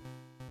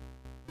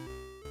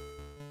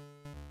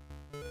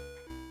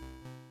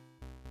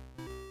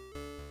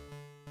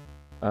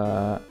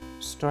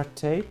 Start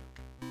tape.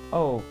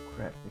 Oh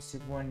crap, is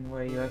it one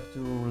where you have to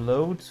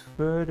load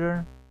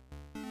further?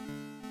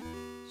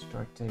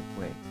 Start tape,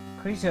 wait.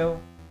 Criso.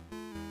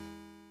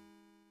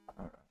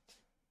 Alright.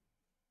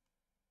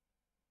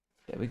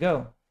 There we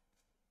go.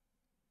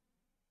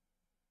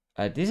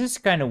 This is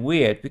kind of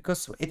weird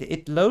because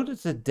it loaded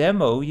the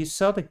demo, you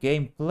saw the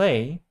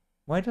gameplay.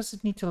 Why does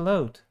it need to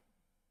load?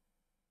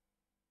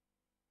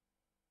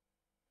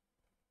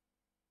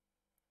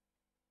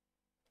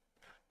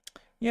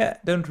 Yeah,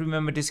 don't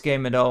remember this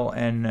game at all,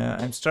 and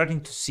I'm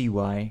starting to see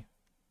why.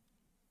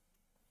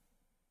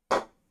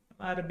 I'm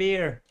out of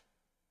beer.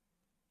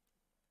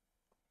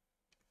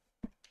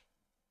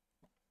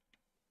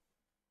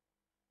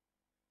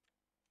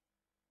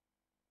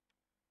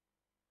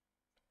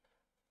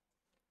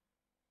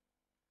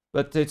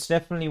 But it's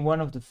definitely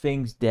one of the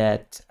things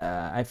that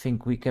I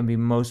think we can be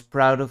most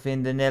proud of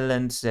in the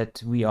Netherlands,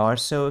 that we are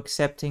so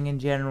accepting in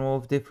general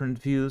of different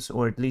views,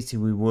 or at least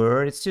we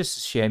were. It's just a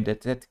shame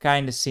that that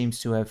kind of seems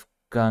to have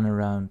gone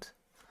around.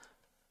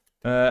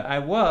 I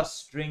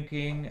was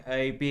drinking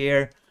a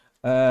beer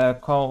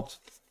called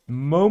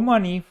Mo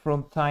Money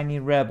from Tiny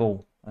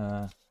Rebel.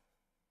 It's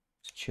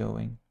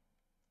showing.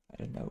 I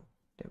don't know.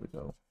 There we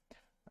go.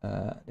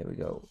 There we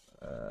go.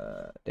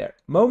 There.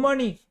 Mo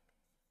Money!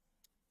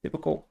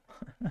 Typical.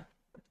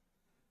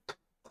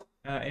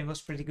 It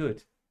was pretty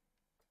good.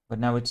 But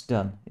now it's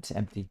done. It's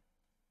empty.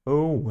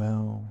 Oh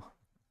well.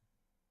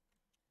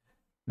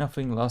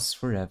 Nothing lasts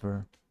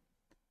forever.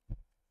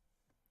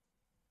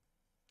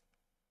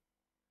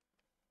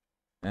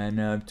 And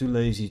I'm too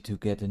lazy to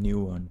get a new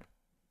one.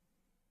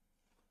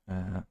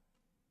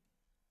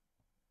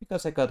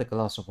 Because I got a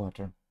glass of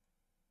water.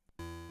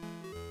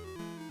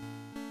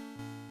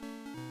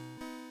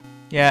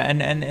 Yeah,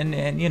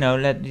 and you know,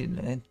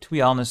 to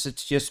be honest,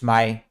 it's just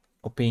my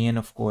opinion,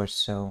 of course,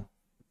 so.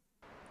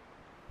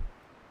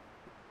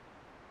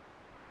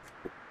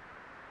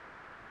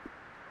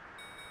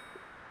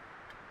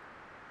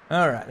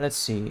 Alright, let's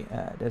see.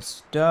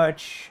 That's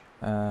dodge.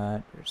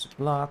 There's a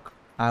block.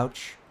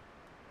 Ouch.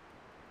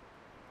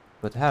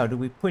 But how do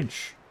we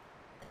punch?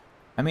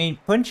 I mean,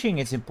 punching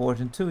is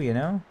important too, you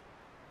know?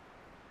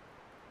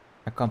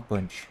 I can't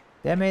punch.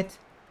 Damn it.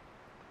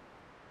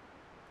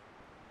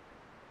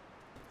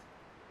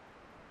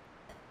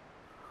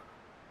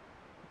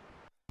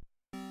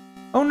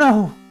 Oh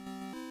no!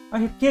 Are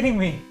you kidding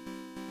me?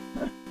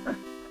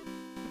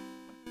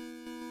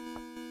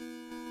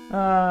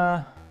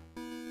 Damn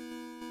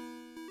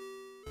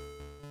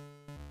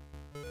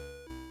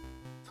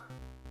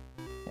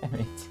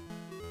it.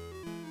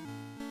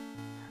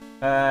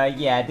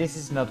 Yeah, this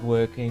is not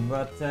working,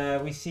 but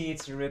we see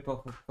it's a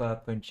ripoff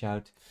of Punch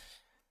Out.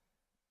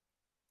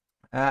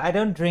 I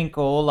don't drink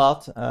a whole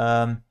lot.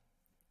 I'm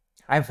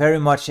very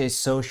much a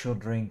social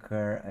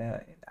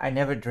drinker. I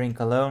never drink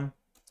alone.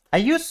 I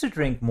used to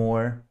drink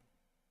more.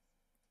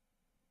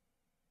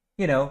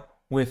 You know,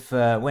 with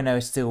when I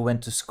still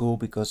went to school,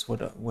 because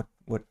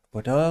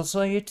what else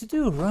are you to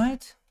do,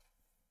 right?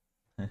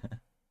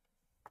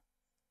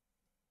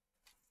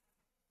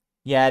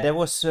 Yeah, that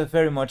was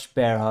very much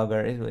Bear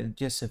Hugger. It was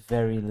just a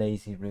very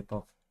lazy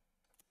ripoff.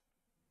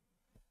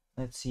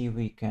 Let's see if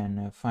we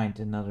can find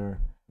another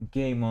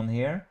game on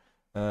here.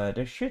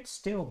 There should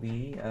still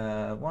be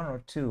one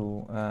or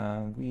two.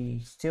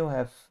 We still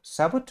have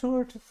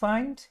Saboteur to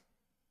find.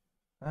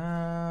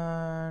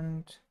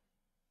 And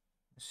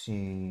let's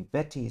see,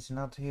 Betty is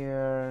not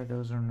here.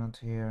 Those are not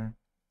here.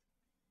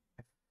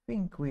 I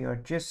think we are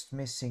just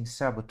missing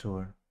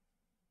Saboteur.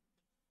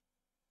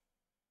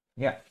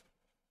 Yeah.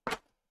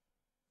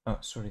 Oh,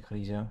 sorry,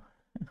 Grizo.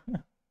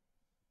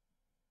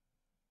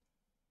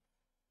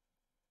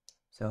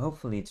 So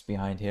hopefully it's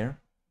behind here.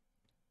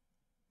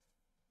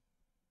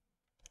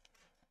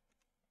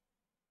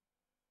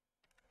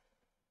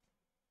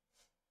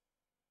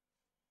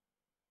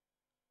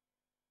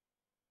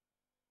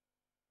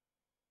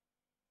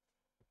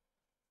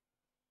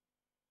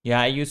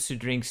 Yeah, I used to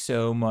drink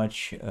so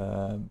much,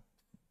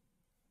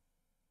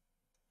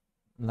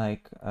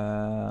 like,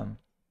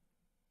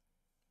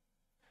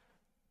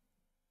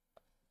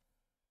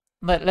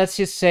 let's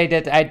just say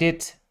that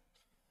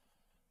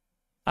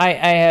I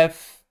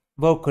have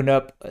woken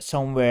up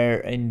somewhere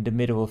in the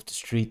middle of the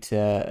street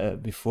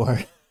before.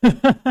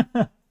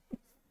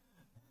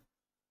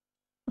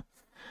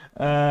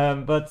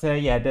 But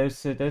yeah,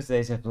 those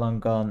days have long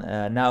gone.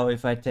 Now,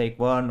 if I take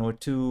one or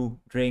two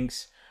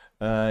drinks,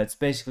 it's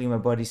basically my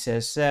body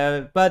says,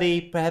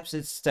 "Buddy, perhaps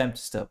it's time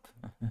to stop."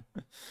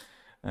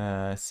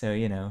 So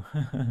you know,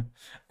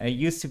 I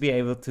used to be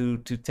able to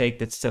take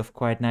that stuff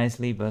quite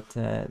nicely, but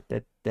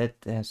that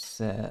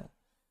has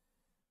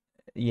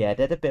yeah,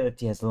 that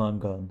ability has long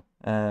gone.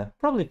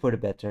 Probably for the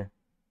better.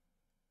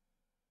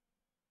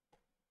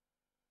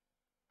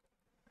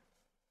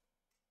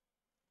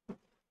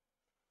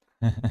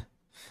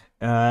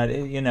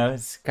 You know,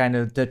 it's kind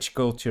of Dutch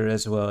culture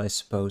as well, I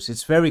suppose.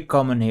 It's very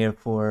common here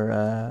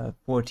for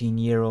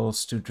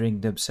 14-year-olds to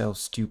drink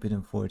themselves stupid,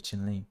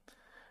 unfortunately.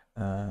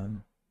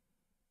 Um,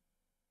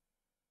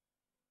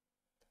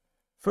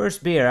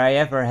 First beer I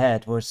ever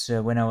had was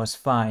when I was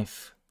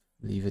 5,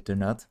 believe it or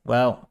not.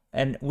 Well,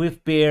 and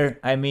with beer,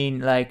 I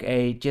mean like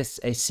just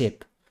a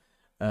sip.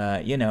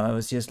 You know, I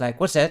was just like,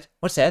 what's that?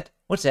 What's that?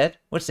 What's that?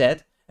 What's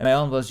that? And my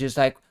aunt was just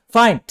like,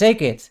 fine,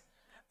 take it.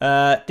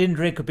 Didn't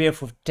drink a beer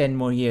for 10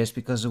 more years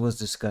because it was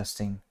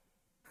disgusting.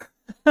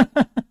 So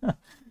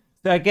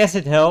I guess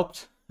it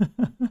helped. Did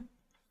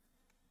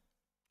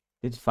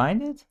it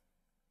find it?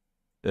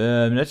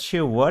 I'm not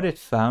sure what it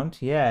found.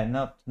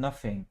 Yeah,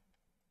 nothing.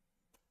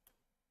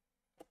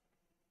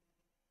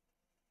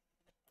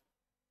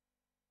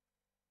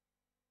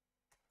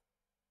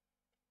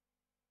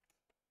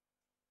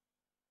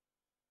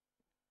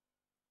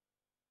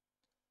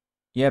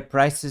 Yeah,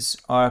 prices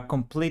are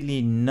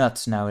completely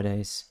nuts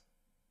nowadays.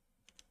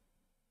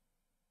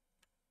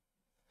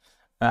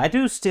 I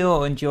do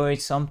still enjoy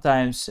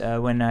sometimes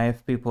when I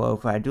have people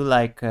over. I do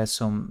like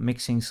some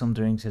mixing some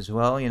drinks as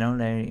well. You know,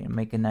 they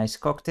make a nice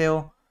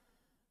cocktail.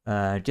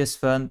 Just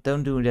fun.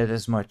 Don't do that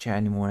as much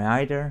anymore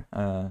either.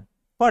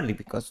 Partly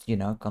because you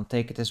know can't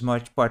take it as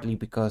much. Partly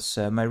because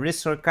my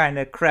wrists are kind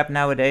of crap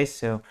nowadays,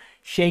 so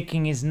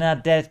shaking is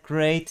not that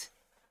great.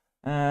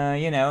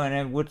 You know, and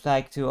I would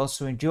like to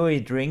also enjoy a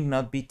drink,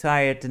 not be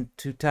tired and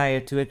too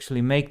tired to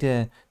actually make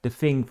the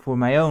thing for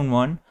my own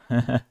one.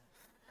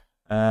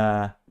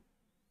 uh,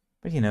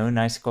 but you know, a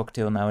nice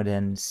cocktail now and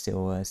then is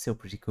still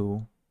pretty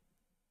cool.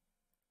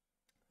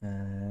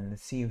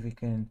 Let's see if we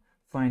can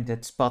find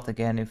that spot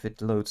again if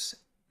it loads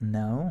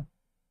now.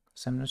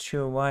 So I'm not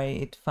sure why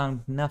it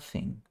found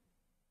nothing.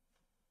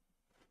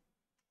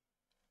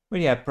 But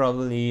yeah,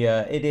 probably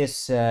it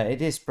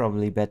is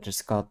probably better,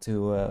 Scott,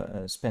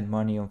 to spend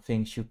money on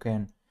things you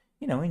can,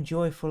 you know,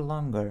 enjoy for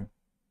longer.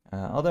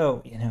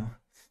 Although you know,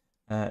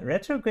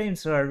 retro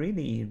games are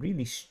really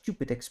really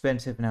stupid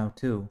expensive now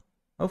too.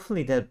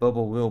 Hopefully that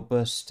bubble will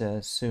bust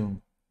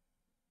soon.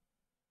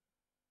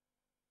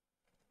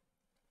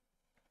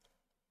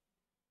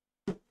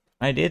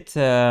 I did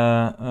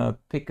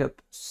pick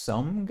up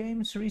some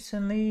games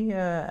recently.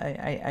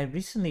 I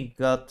recently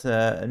got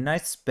a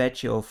nice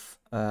batch of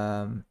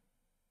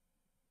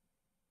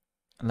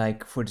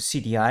like for the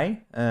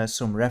CDI,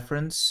 some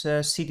reference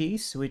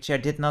CDs, which I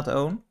did not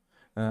own.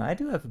 I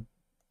do have a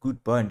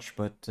good bunch,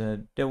 but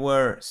there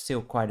were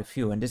still quite a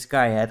few, and this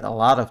guy had a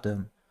lot of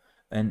them,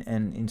 and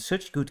in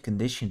such good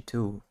condition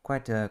too.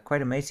 Quite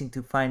amazing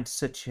to find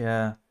such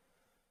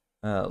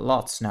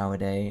lots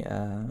nowadays,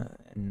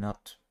 and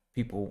not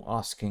people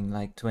asking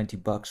like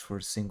 $20 for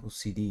a single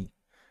CD.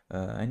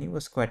 And he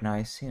was quite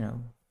nice, you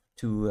know,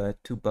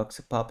 $2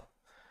 a pop,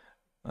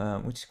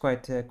 which is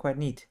quite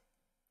neat.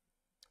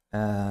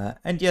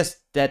 And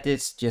just that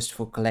is just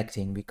for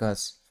collecting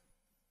because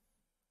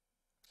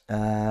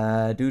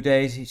do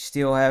they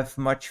still have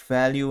much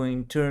value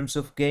in terms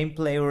of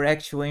gameplay or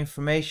actual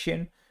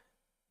information?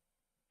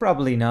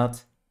 Probably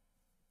not.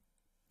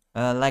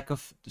 Like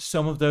of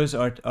some of those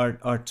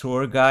are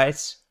tour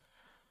guides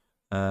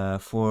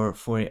for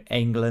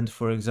England,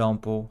 for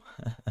example.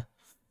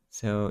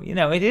 So you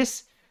know it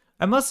is.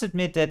 I must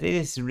admit that it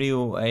is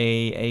real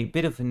a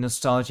bit of a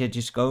nostalgia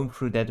just going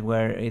through that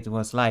where it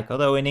was like.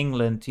 Although in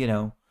England, you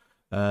know,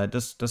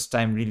 does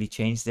time really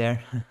change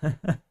there?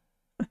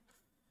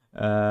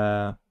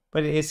 But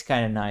it is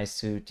kind of nice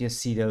to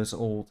just see those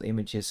old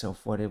images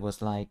of what it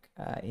was like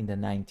in the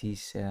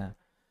 90s,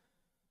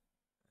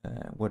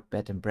 what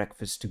bed and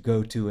breakfast to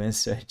go to and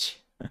such.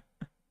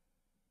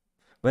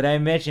 But I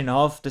imagine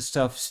half the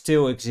stuff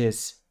still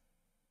exists.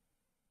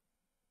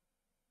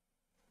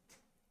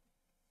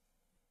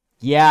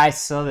 Yeah, I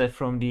saw that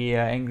from the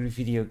Angry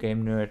Video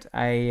Game Nerd.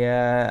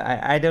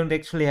 I don't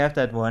actually have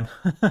that one.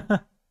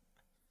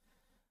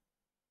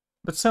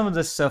 But some of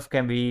the stuff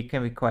can be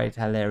quite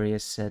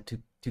hilarious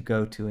to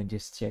go to and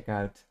just check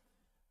out.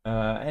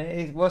 And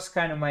it was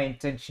kind of my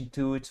intention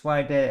too. It's why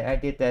I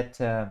did that.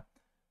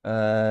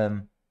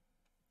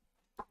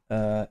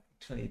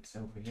 Actually, it's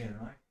over here,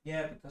 right?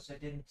 Yeah, because I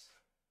didn't.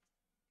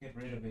 get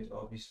rid of it,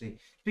 obviously.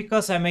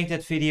 Because I made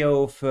that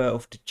video of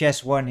the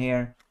chess one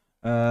here.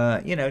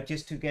 You know,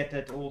 just to get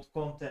that old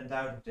content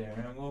out of there,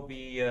 and we'll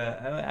be.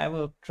 I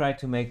will try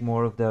to make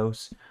more of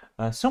those.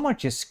 Some are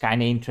just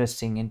kind of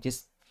interesting, and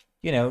just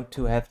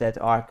to have that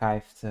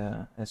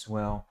archived as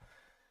well.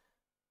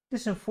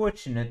 It's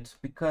unfortunate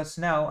because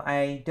now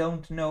I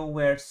don't know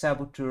where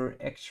Saboteur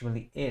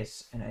actually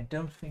is, and I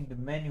don't think the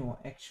manual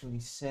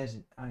actually says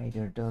it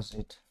either, does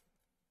it?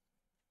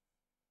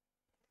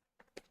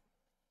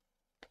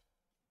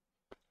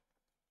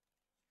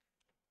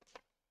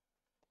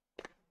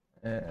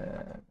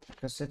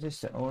 Because that is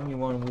the only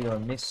one we are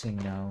missing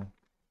now.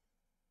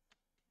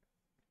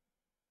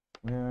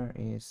 Where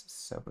is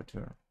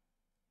Saboteur?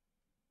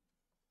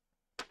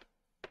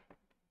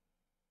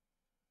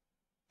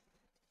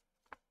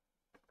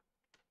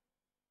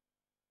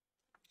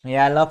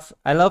 Yeah,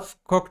 I love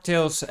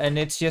cocktails, and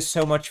it's just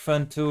so much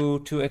fun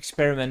to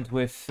experiment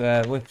with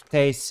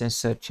tastes and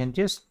such, and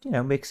just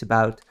mix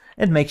about.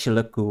 It makes you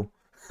look cool.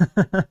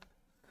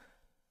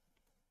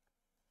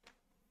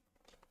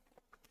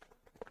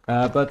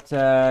 But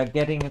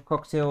getting a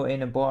cocktail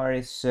in a bar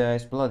is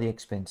bloody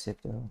expensive,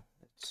 though.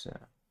 It's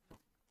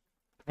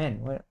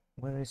man,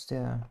 where is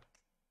the?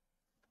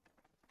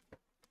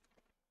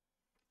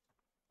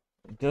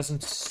 It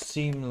doesn't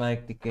seem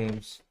like the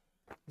games.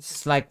 This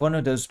is like one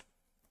of those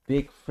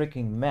big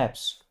freaking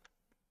maps.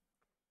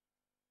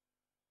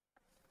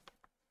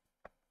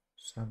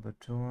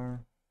 Saboteur.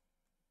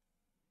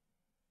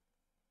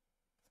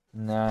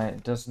 Nah,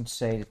 it doesn't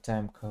say the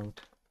time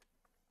code.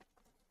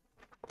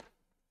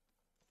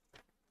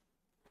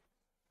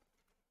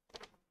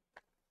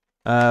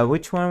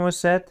 Which one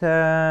was that?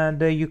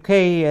 The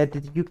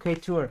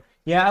UK tour.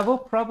 Yeah, I will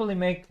probably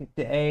make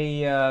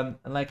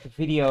like a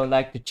video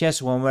like the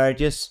chess one where I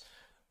just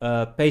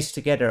paste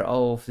together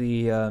all of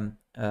the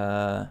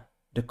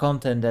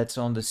content that's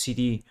on the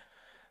CD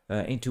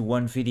into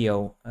one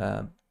video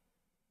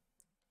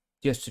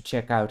just to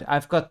check out.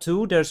 I've got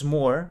two. There's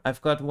more.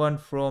 I've got one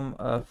from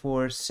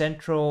for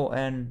Central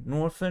and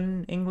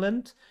Northern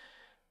England.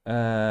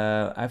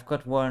 I've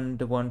got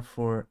the one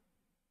for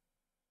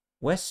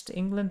West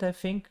England, I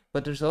think,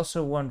 but there's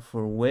also one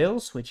for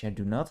Wales, which I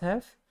do not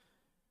have,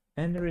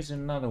 and there is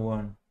another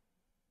one.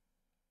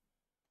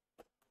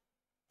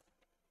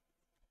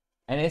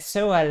 And it's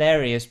so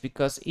hilarious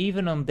because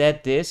even on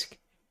that disc,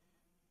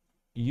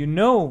 you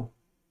know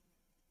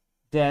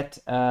that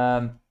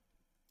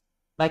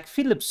like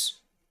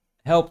Philips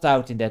helped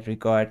out in that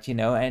regard,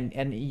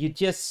 and you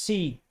just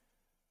see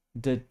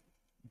the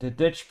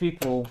Dutch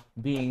people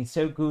being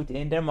so good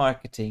in their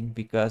marketing,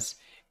 because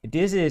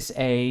this is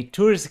a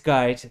tourist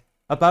guide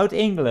about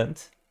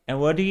England. And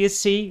what do you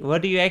see?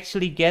 What do you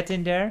actually get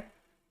in there?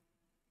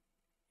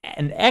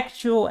 An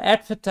actual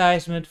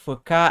advertisement for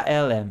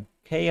KLM,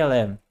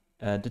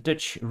 the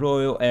Dutch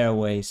Royal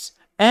Airways.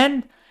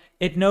 And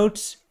it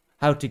notes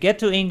how to get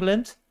to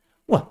England.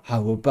 Well,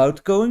 how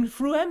about going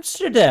through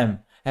Amsterdam?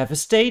 Have a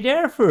stay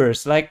there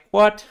first. Like,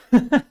 what?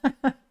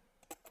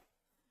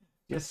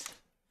 Just...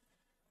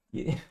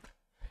 Yeah.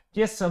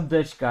 Just some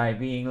Dutch guy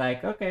being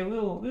like, okay, we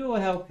will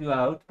help you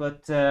out,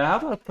 but how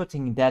about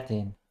putting that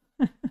in?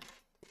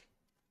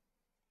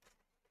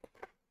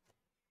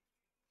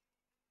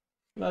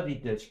 Bloody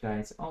Dutch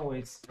guys,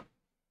 always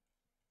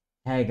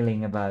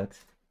haggling about.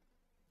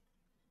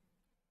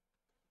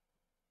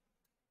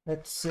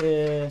 Let's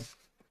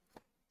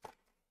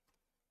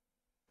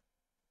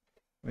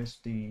where's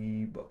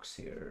the box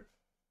here?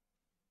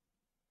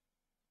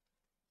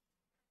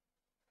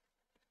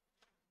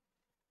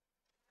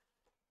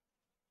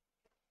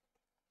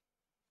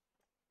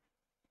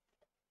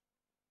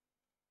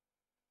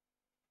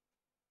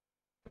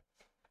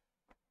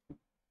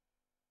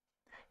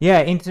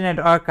 Yeah, Internet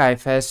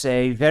Archive has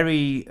a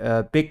very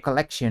big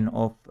collection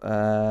of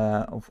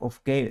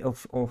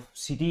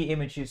CD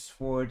images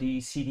for the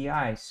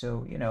CDI.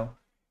 So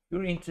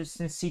you're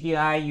interested in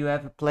CDI, you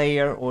have a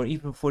player, or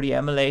even for the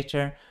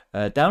emulator,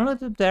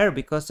 download it there,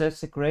 because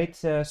that's a great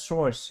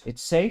source.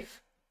 It's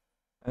safe,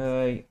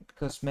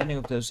 because many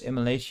of those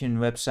emulation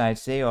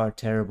websites, they are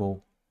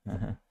terrible.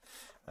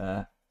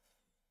 They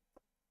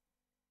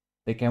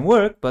can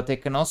work, but they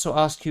can also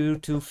ask you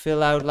to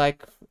fill out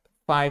like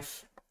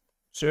 5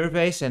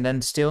 surveys and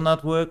then still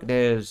not work.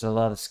 There's a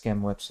lot of scam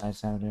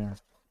websites out there.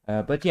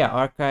 But yeah,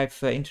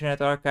 archive,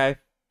 Internet Archive,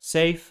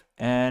 safe,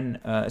 and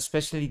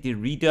especially the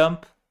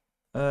redump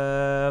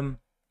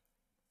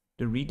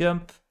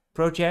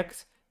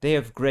project. They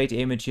have great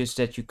images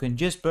that you can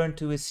just burn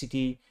to a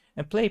CD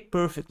and play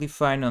perfectly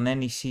fine on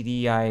any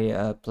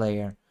CDI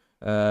player.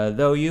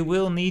 Though you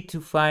will need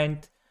to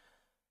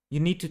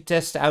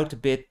test out a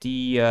bit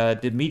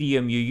the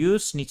medium you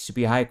use. Needs to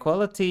be high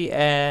quality,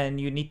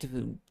 and you need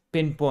to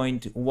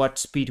pinpoint what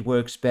speed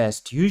works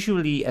best.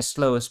 Usually as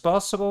slow as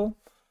possible.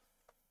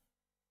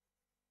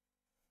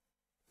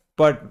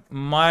 But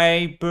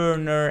my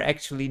burner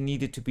actually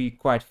needed to be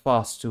quite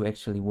fast to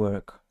actually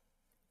work.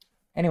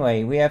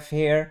 Anyway,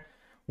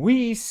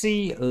 we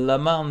see Le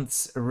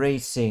Mans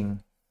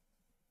Racing.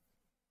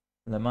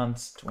 Le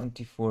Mans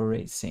 24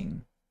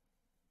 Racing.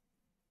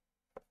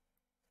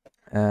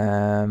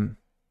 Um,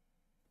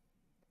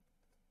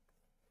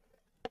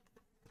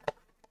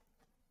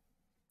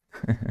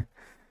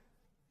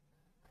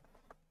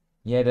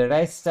 yeah, the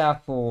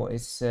rijsttafel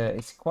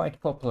is quite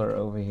popular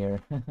over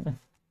here.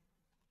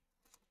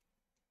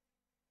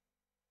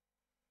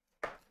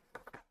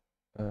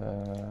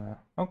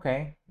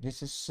 Okay,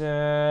 this is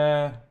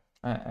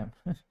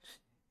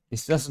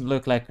this doesn't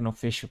look like an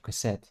official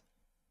cassette.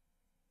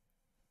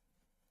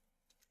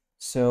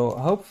 So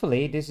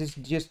hopefully this is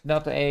just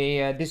not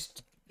a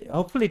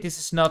hopefully this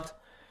is not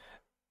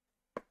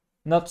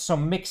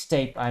some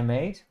mixtape I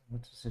made.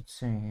 What does it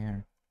say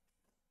here?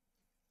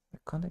 I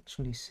can't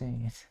actually say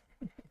it.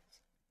 I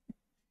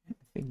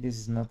think this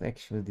is not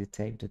actually the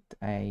tape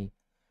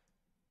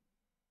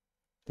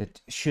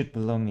that should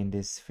belong in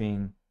this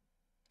thing.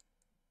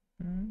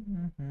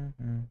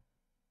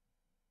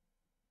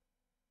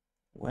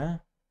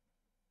 Well,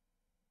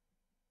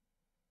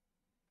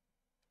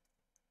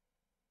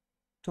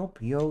 Top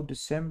Yo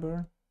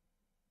December.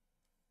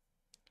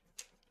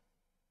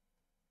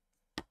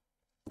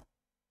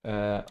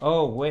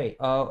 Oh wait.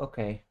 Oh,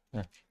 okay.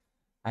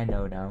 I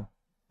know now.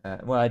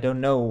 Well, I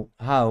don't know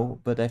how,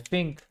 but I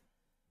think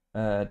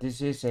this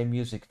is a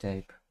music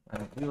tape.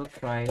 We will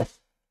try it.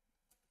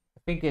 I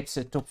think it's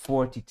a top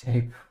 40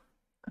 tape.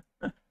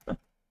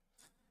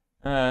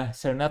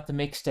 So not the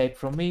mixtape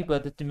from me,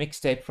 but the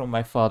mixtape from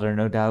my father,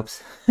 no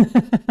doubt.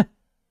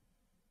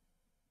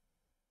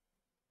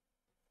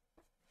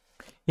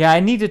 Yeah,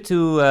 I needed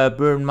to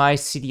burn my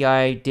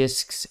CDI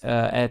discs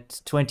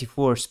at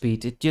 24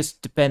 speed. It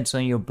just depends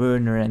on your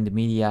burner and the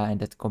media and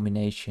that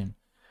combination.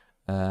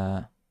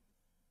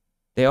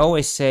 They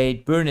always say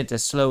burn it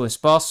as slow as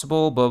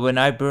possible, but when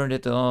I burned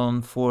it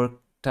on 4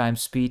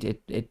 times speed,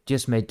 it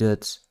just made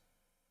duds.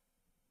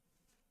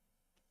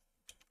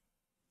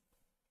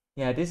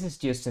 Yeah, this is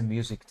just a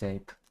music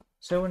tape.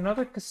 So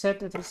another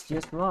cassette that is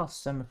just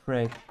lost, I'm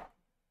afraid.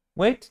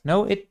 Wait,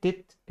 no,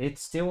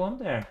 it's still on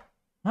there.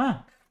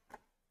 Huh.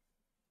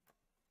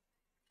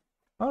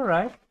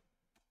 Alright.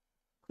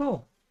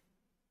 Cool.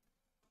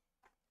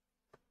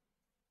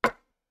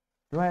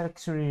 Do I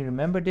actually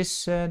remember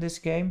this this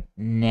game?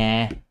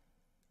 Nah.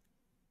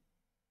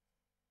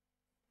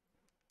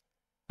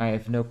 I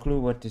have no clue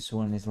what this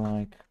one is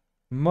like.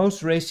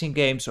 Most racing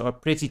games are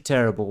pretty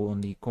terrible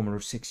on the Commodore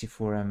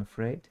 64, I'm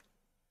afraid.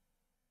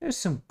 There's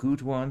some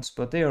good ones,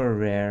 but they are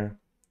rare.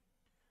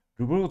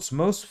 The world's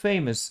most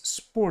famous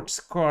sports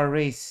car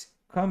race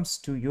comes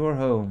to your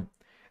home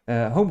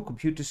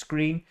computer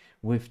screen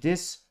with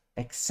this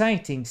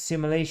exciting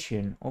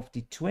simulation of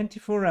the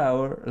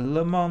 24-hour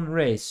Le Mans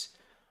race.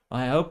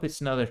 I hope it's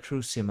not a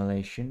true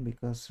simulation,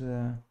 because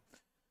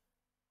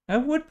I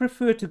would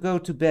prefer to go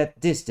to bed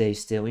this day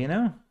still, you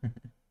know?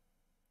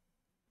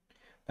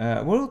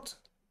 World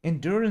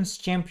Endurance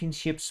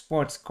Championship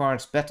sports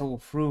cars battle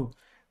through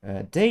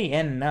day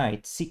and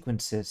night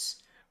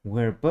sequences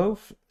where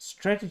both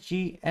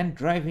strategy and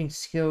driving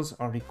skills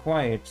are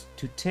required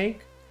to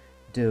take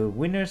the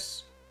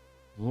winner's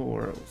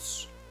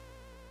laurels.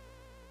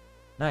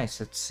 Nice,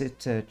 that's it,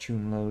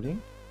 tune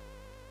loading.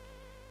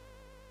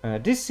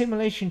 This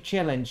simulation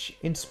challenge,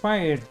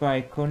 inspired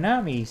by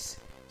Konami's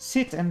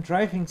Sit and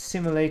Driving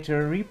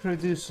Simulator,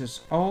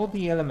 reproduces all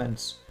the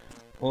elements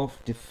of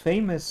the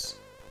famous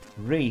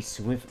race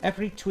with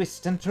every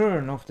twist and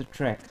turn of the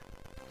track.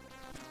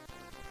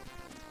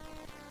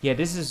 Yeah,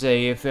 this is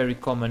a very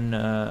common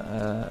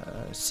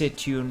SID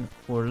tune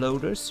for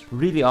loaders.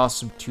 Really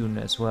awesome tune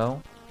as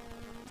well.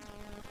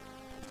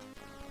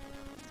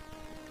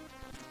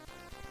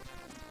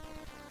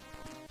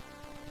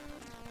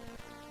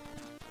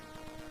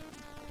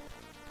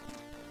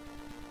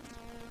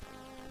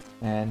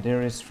 And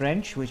there is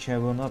French, which I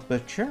will not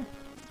butcher.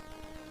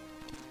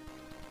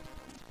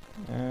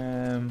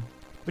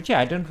 But yeah,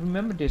 I don't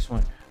remember this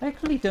one. I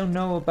actually don't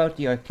know about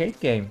the arcade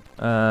game.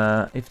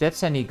 If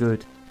that's any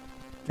good.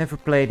 Never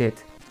played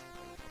it.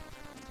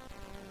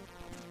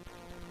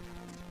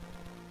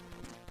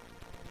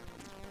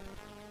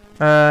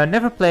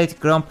 Never played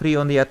Grand Prix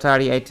on the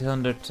Atari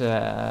 800.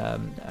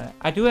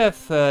 I do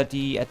have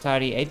the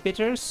Atari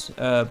 8-bitters,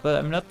 but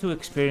I'm not too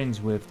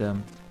experienced with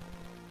them.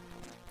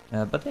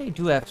 But they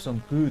do have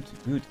some good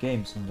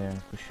games in there,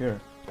 for sure.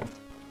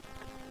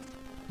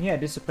 Yeah,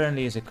 this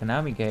apparently is a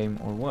Konami game,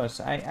 or was.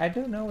 I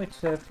don't know, it's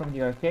from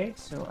the arcade,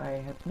 so I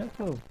have no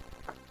clue.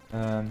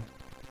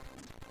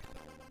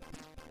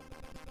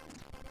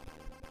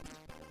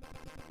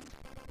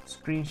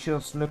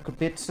 Screenshots look a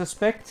bit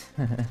suspect.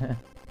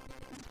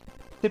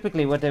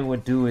 Typically what they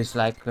would do is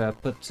like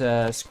put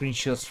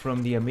screenshots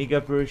from the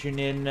Amiga version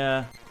in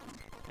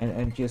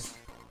and just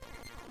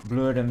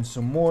blur them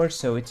some more,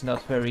 so it's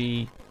not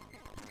very...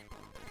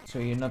 So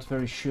you're not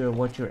very sure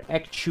what you're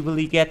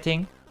actually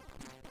getting.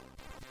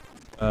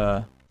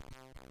 Kinda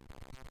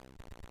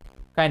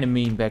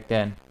mean back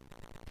then.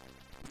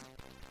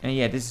 And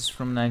yeah, this is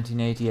from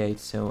 1988,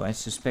 so I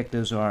suspect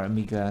those are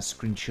Amiga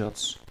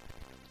screenshots.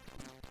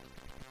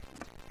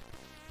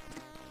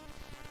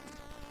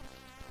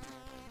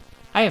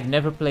 I have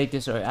never played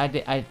this, or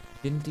I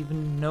Didn't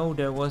even know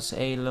there was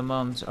a Le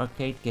Mans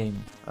arcade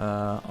game.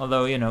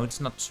 Although, you know, it's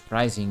not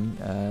surprising.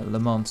 Le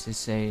Mans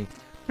is a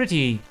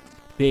pretty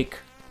big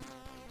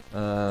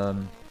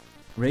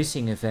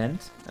racing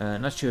event.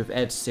 Not sure if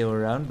Ed's still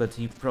around, but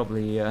he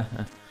probably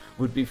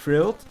would be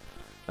thrilled.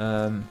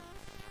 You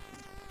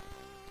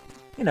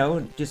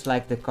know, just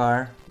like the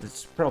car.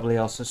 It's probably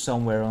also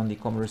somewhere on the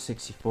Commodore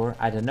 64.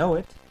 I don't know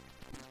it.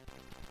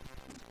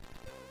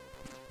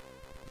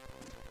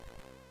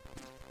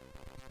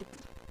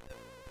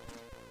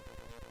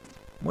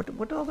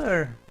 What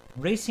other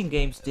racing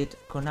games did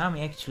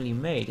Konami actually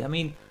make? I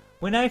mean,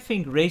 when I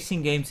think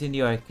racing games in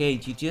the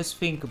arcade, you just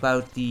think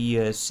about the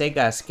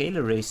Sega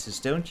Scalar races,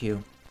 don't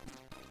you?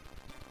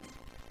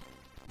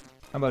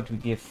 How about we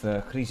give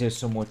Grizo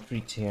some more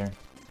treats here?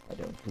 Why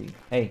don't we?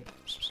 Hey!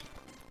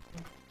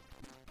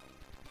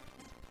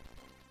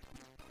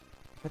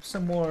 Have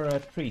some more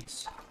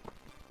treats.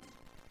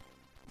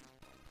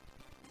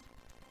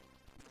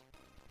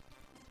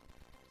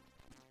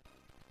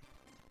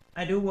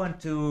 I do want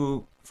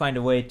to find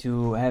a way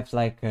to have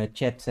like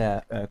chat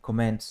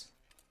comments.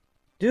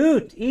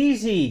 Dude,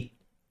 easy!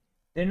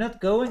 They're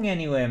not going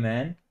anywhere,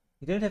 man.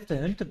 You don't have to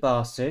hunt the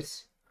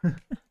bastards.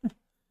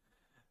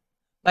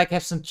 Like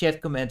have some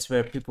chat comments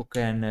where people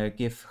can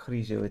give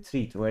Grizo a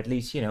treat. Or at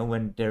least, you know,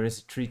 when there is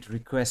a treat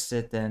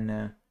requested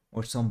then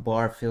or some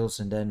bar fills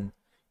and then,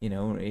 you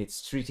know,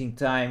 it's treating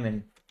time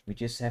and we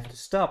just have to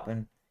stop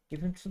and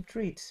give him some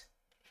treats.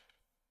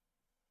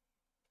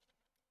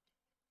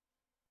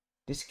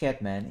 This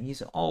cat man,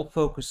 he's all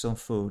focused on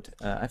food.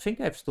 I think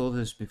I've told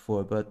this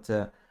before, but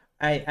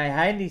I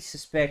highly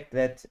suspect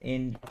that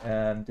in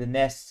the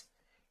nest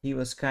he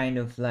was kind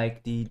of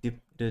like the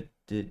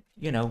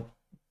you know,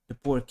 the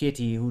poor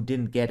kitty who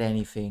didn't get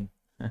anything.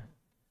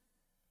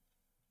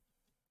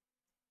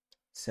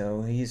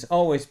 So he's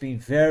always been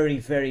very,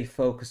 very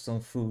focused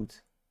on food.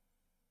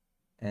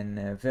 And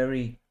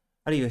very,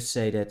 how do you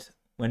say that?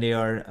 When they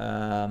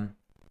are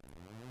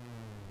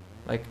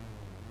like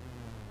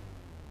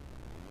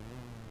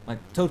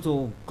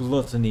total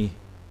gluttony.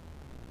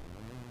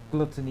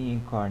 Gluttony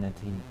incarnate.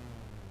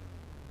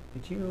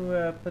 Did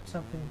you put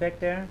something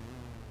back there?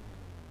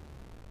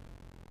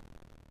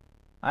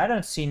 I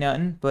don't see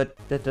nothing, but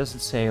that doesn't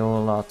say a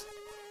whole lot.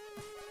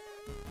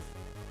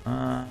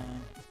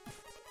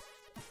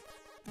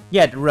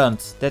 Yeah, the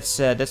runt. That's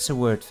a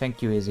word.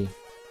 Thank you, Izzy.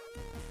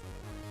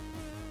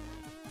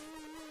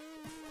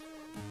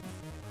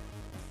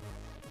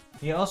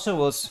 He also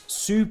was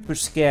super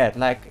scared.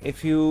 Like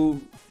if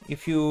you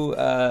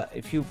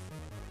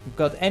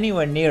got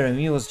anywhere near him,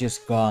 he was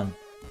just gone.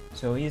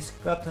 So he's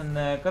gotten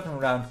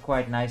around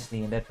quite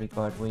nicely in that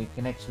regard, where you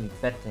can actually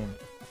pet him,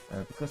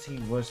 because he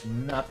was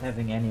not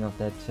having any of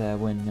that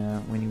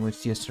when he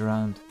was just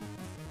around.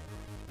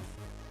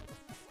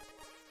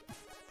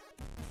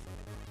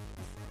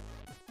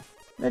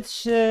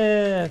 Let's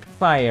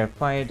fire.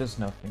 Fire does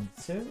nothing.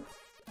 So,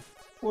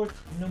 port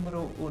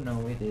numero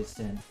uno it is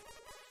then.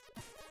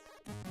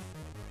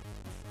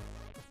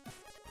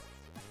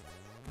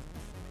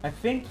 I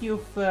think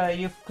you've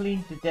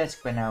cleaned the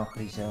desk by now,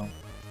 Grizo.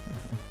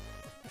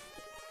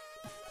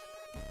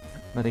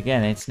 But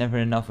again, it's never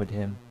enough with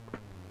him.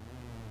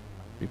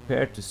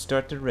 Prepare to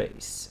start the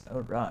race.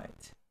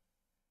 Alright.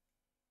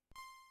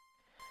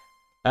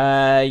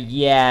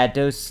 Yeah,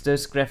 those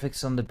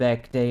graphics on the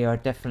back, they are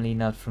definitely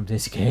not from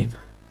this game.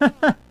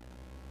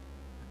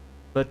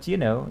 But you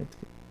know, it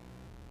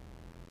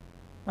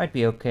might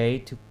be okay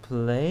to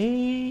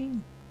play.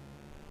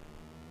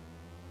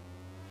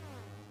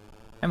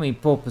 I mean,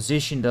 pole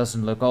position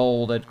doesn't look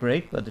all that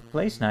great, but it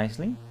plays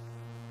nicely.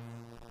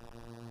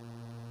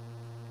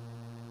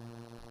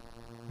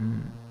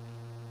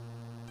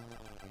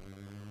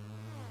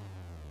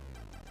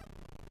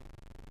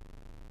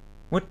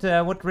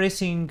 What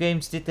racing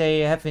games did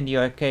they have in the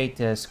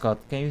arcade, Scott?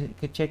 Can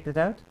you check that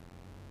out?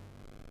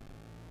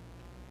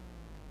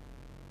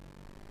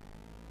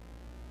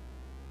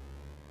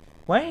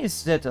 Why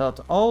is that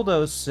all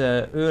those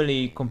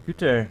early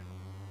computer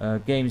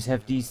games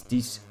have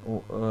these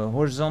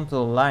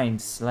horizontal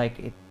lines? Like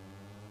it,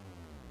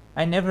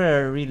 I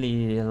never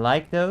really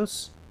liked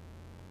those.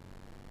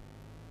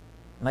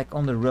 Like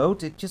on the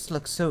road, it just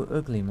looks so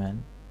ugly,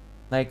 man.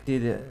 Like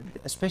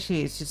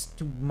especially it's just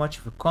too much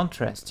of a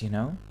contrast, you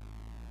know.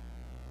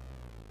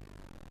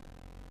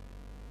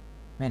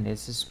 Man,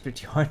 this is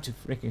pretty hard to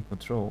freaking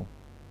control.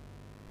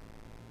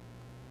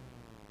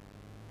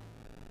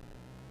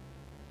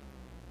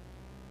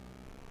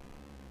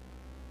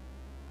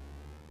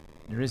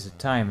 There is a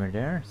timer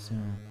there, so.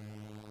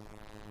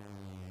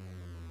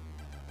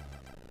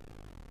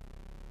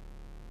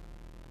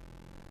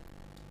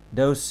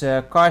 Those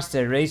cars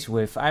they race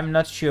with, I'm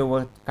not sure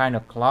what kind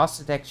of class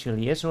it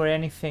actually is or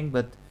anything,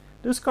 but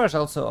those cars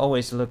also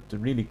always looked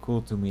really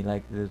cool to me,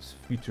 like those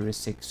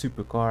futuristic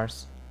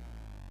supercars.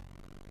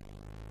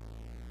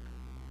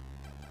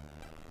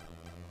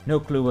 No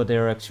clue what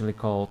they're actually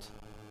called.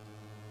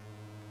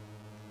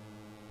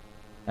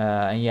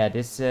 And yeah,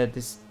 this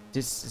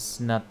is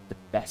not the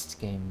best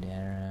game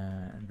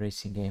there,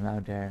 racing game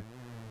out there.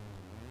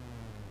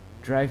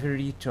 Drive a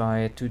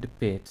retry to the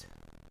pit.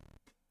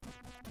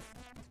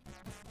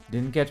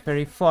 Didn't get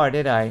very far,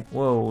 did I?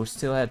 Whoa,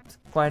 still had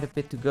quite a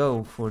bit to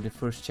go for the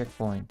first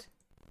checkpoint.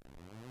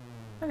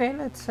 Okay,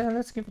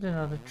 let's give it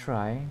another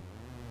try.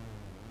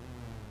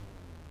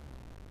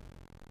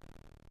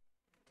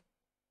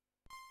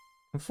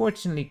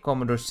 Unfortunately,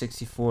 Commodore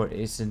 64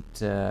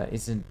 isn't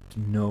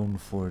known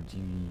for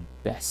the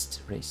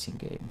best racing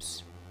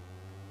games.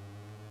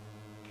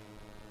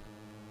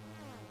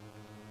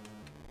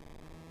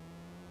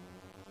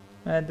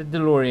 The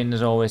DeLorean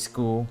is always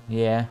cool,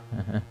 yeah.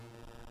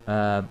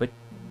 But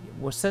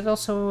was that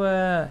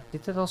also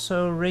did that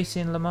also race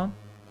in Le Mans?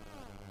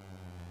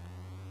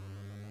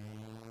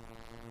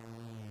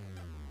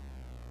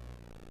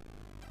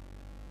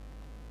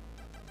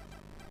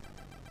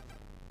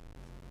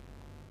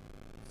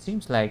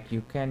 Seems like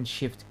you can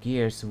shift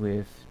gears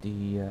with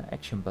the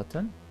action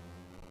button.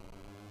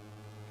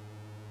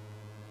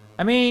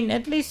 I mean,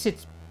 at least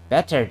it's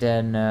better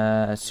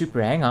than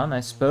Super Hang-On,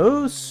 I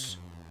suppose.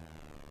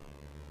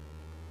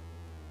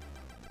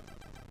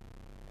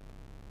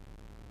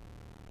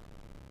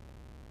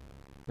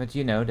 But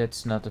you know,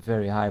 that's not a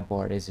very high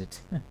bar, is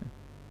it?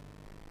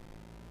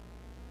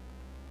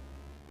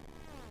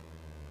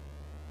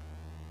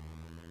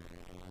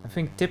 I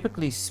think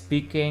typically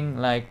speaking,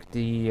 like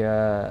the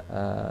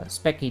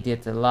Specky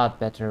did a lot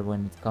better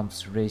when it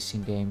comes to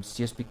racing games,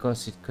 just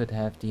because it could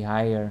have the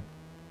higher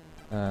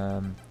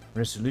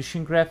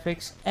resolution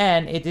graphics,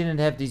 and it didn't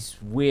have these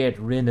weird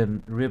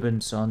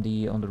ribbons on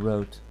the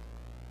road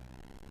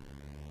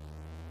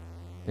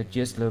that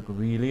just look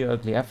really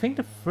ugly. I think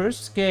the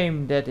first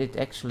game that it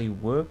actually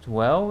worked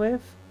well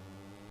with,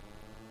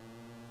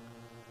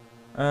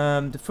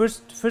 the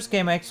first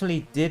game I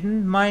actually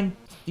didn't mind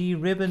the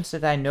ribbons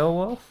that I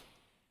know of,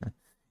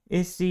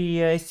 is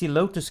the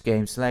Lotus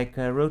games, like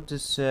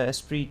Lotus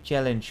Esprit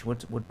Challenge.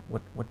 What's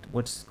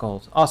it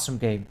called? Awesome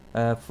game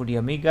for the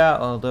Amiga.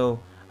 Although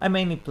I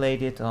mainly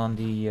played it on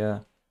the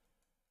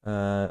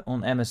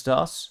on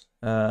MS-DOS,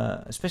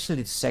 especially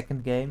the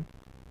second game.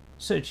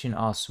 Such an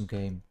awesome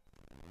game.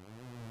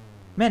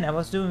 Man, I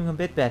was doing a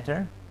bit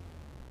better,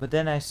 but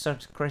then I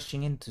started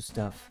crashing into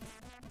stuff.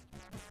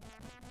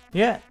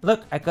 Yeah,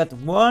 look, I got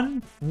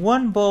one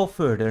ball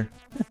further.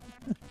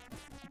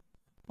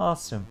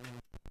 Awesome.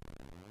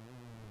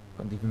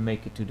 Can't even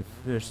make it to the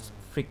first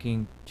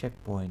freaking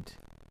checkpoint.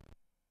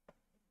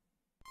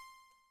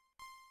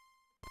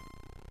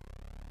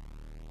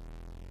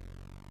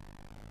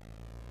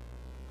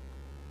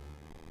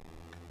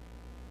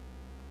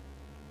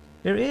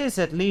 There is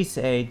at least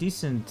a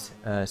decent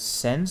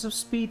sense of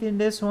speed in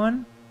this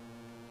one.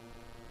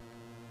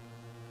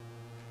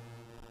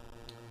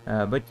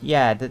 But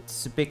yeah,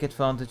 that's a big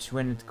advantage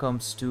when it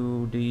comes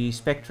to the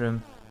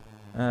Spectrum.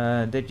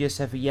 They just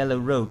have a yellow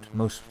road,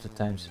 most of the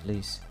times at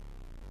least.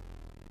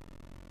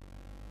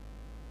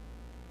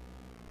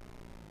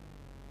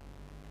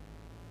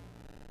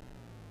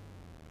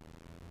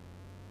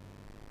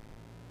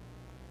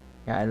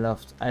 Yeah, I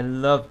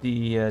loved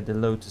the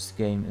Lotus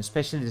game,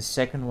 especially the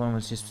second one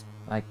was just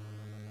like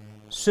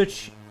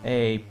such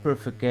a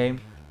perfect game.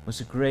 It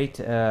was a great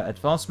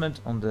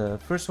advancement on the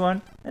first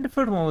one, and the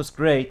third one was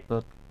great,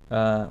 but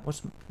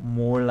was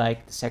more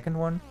like the second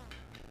one.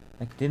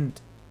 Like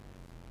didn't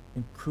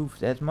improve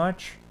that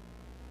much.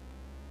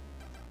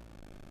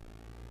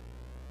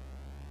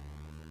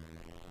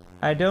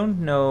 I don't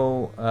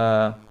know.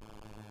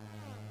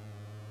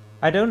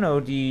 I don't know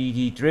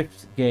the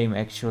drift game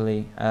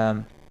actually.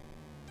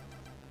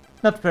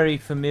 Not very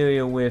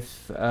familiar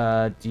with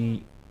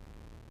the...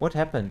 What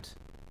happened?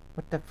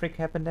 What the frick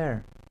happened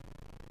there?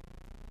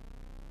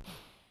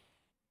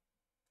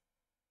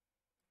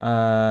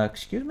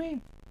 Excuse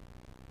me?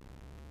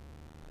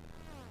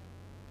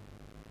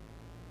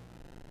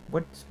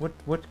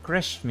 What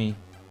crashed me?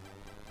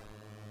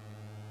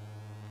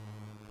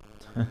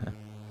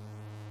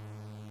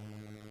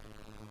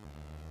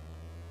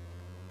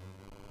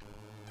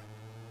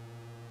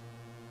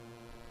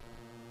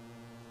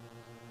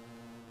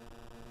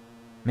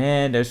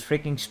 Man, those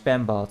freaking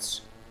spam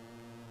bots.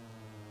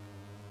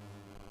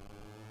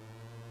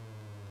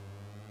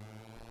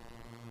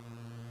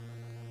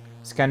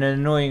 It's kind of an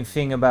annoying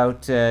thing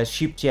about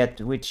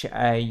SheepChat, which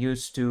I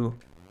used to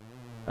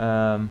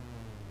do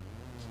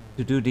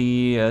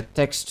the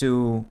text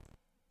to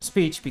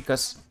speech,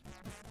 because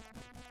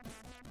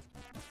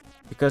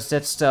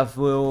that stuff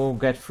will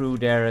get through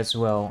there as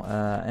well.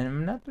 And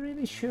I'm not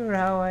really sure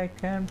how I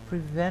can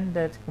prevent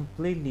that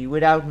completely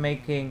without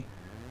making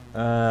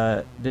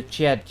the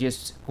chat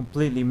just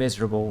completely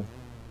miserable.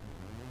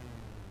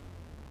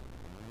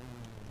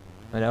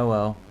 But oh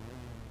well.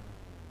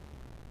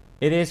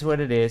 It is what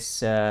it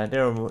is.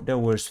 There are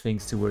worse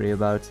things to worry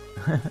about.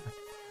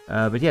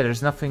 But yeah,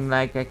 there's nothing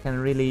like I can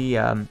really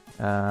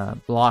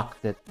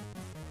block that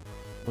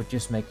would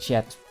just make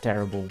chat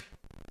terrible.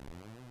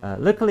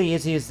 Luckily,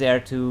 Izzy is there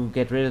to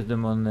get rid of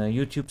them on the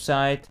YouTube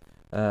side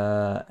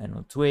and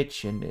on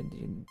Twitch,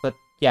 but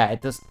yeah,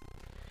 it does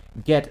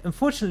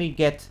unfortunately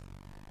get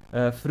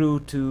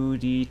through to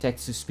the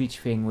text-to-speech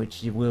thing,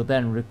 which will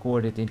then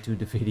record it into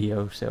the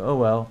video. So, oh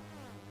well.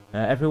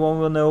 Everyone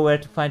will know where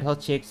to find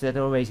hot chicks that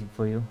are waiting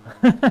for you.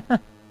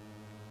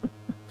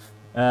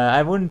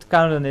 I wouldn't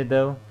count on it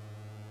though.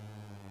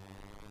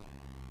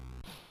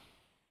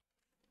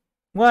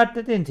 What?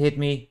 That didn't hit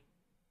me.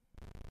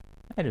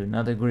 I do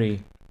not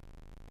agree.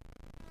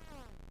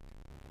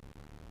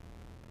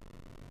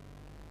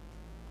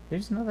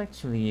 There's not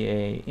actually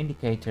a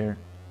indicator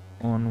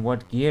on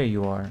what gear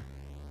you are.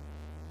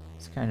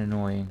 It's kind of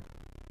annoying.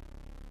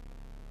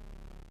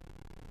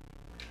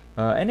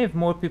 And if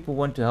more people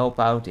want to help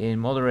out in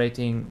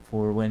moderating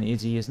for when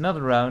Izzy is not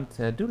around,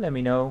 do let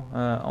me know.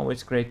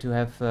 Always great to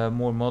have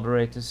more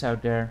moderators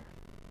out there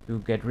to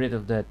get rid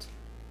of that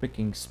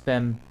freaking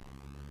spam.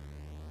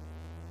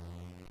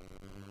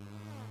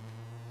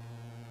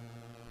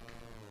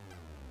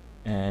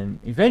 And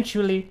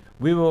eventually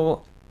we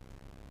will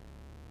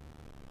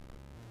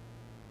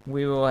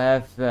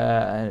have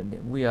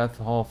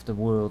half the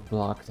world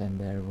blocked, and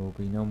there will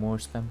be no more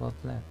spam bot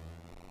left.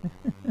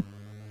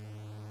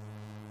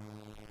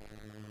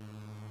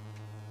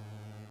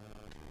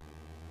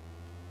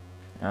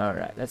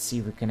 Alright, let's see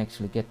if we can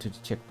actually get to the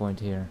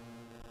checkpoint here.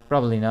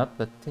 Probably not,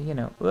 but you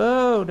know.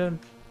 Whoa,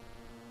 don't.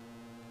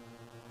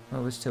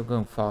 Well, we're still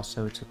going fast,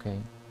 so it's okay.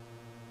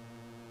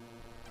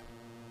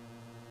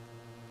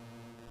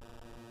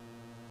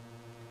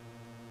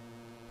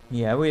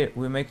 Yeah, we're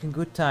making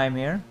good time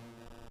here.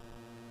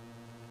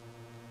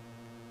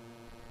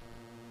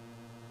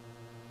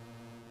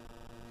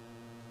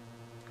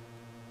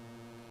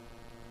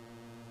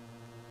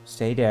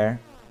 Stay there.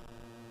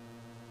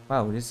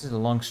 Wow, this is a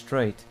long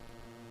straight.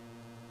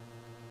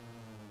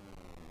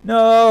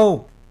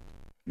 No!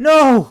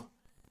 No!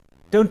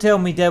 Don't tell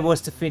me that was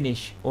the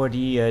finish or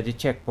the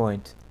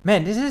checkpoint.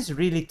 Man, this is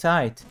really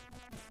tight.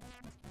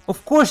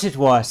 Of course it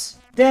was.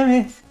 Damn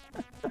it!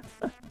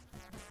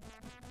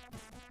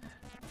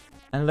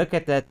 And look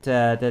at that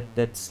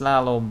that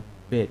slalom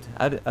bit.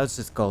 How's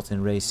it called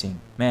in racing?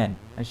 Man,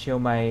 I show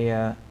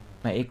my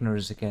my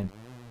ignorance again.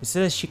 Is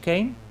that a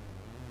chicane?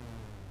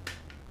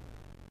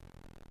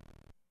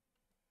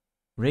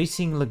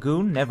 Racing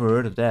Lagoon? Never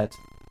heard of that.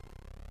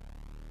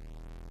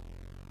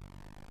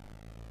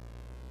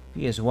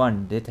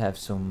 PS1 did have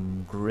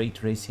some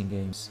great racing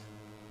games.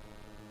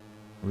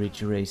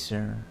 Ridge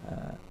Racer,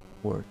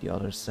 or the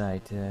other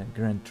side,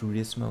 Gran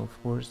Turismo,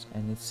 of course,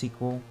 and its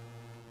sequel.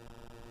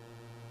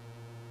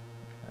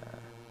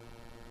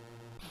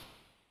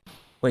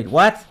 Wait,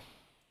 what?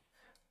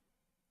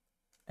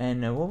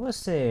 And what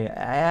was the...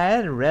 I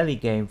had a rally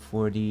game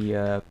for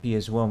the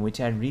PS1, which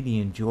I really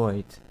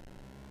enjoyed.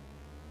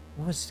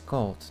 What was it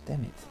called?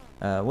 Damn it.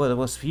 Well, it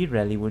was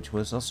V-Rally, which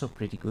was also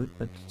pretty good,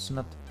 but it's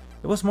not...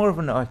 It was more of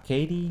an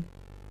arcadey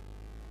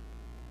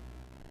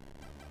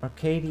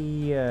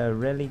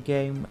rally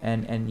game,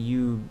 and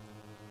you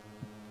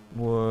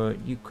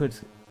could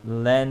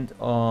land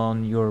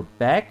on your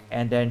back,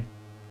 and then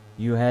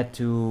you had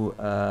to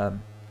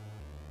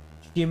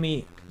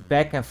shimmy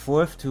back and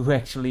forth to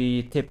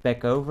actually tip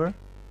back over. It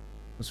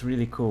was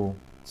really cool.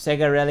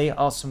 Sega Rally,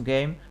 awesome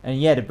game.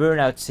 And yeah, the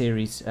Burnout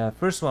series.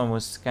 First one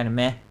was kind of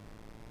meh,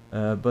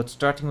 but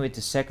starting with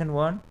the second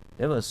one,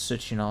 that was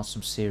such an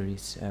awesome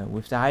series.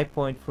 With the high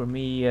point for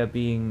me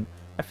being,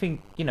 I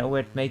think, you know,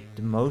 where it made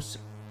the most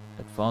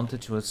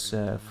advantage was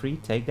free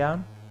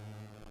takedown.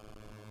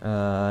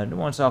 The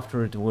ones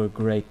after it were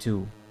great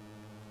too.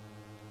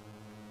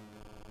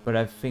 But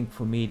I think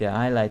for me the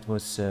highlight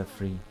was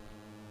free.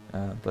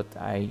 But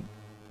I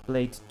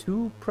played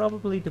 2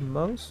 probably the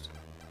most.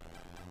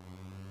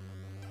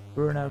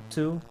 Burnout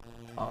 2,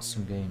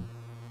 awesome game.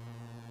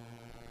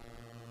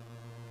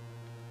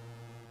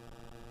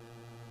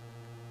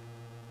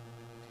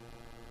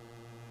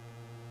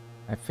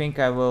 I think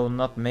I will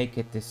not make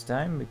it this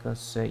time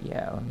because,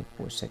 yeah, only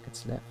 4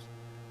 seconds left.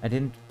 I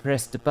didn't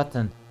press the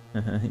button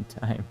in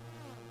time.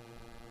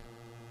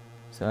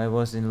 So I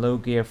was in low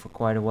gear for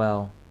quite a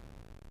while.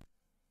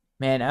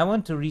 Man, I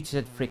want to reach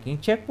that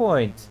freaking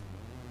checkpoint.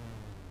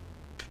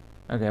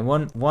 Okay,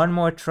 one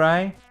more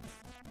try.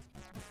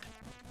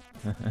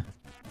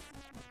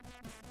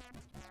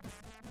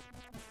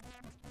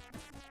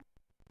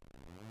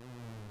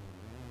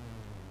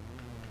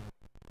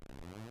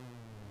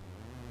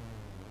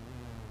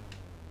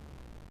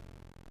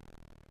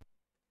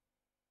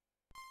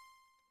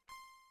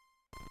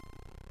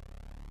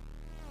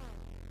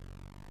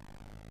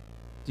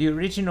 The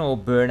original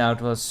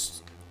Burnout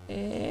was...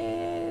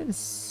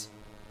 It's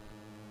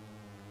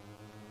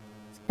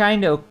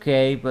kind of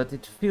okay, but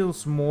it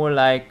feels more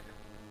like...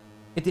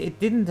 It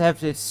didn't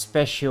have this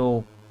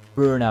special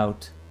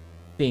Burnout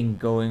thing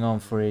going on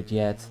for it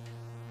yet.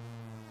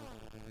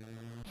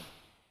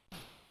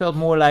 Felt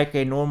more like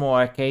a normal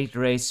arcade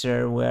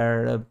racer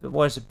where it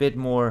was a bit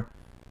more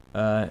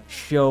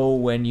show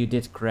when you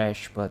did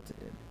crash, but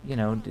you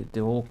know, the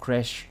whole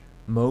crash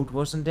mode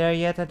wasn't there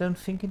yet, I don't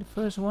think, in the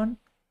first one.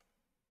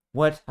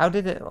 What? How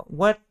did it...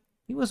 What?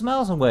 He was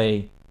miles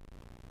away.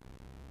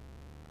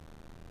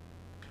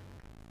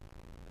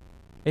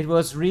 It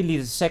was really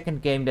the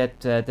second game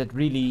that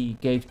really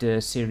gave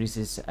the series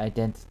its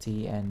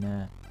identity,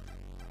 and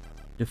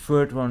the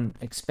third one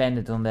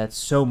expanded on that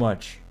so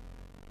much.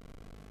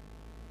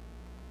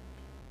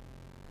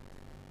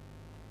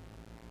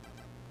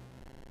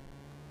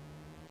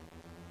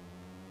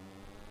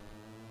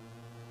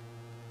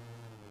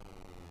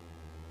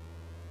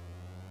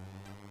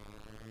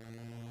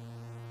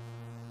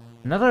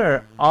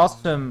 Another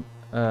awesome,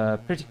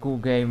 pretty cool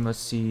game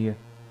was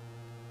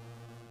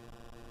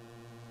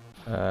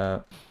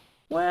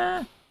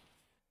well,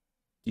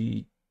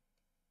 the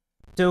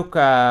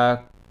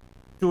Toka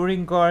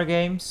touring car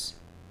games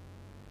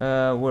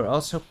were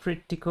also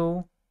pretty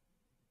cool.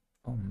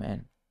 Oh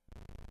man.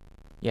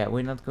 Yeah,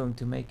 we're not going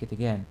to make it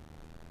again.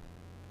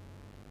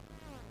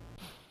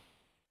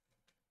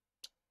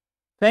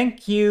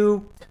 Thank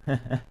you!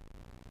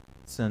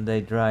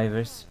 Sunday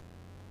drivers.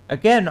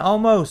 Again,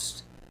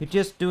 almost! You're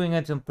just doing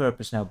it on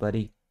purpose now,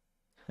 buddy.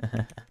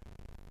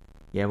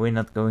 Yeah, we're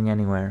not going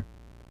anywhere.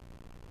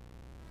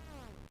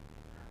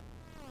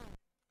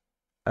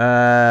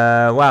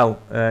 Wow,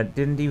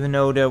 didn't even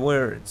know there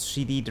were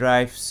CD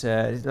drives,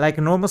 like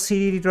a normal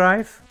CD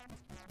drive.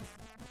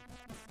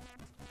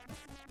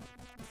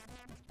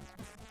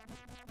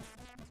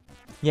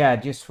 Yeah,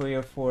 just for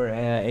your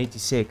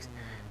 486.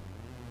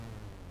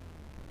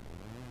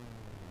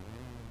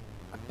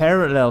 A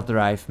parallel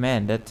drive,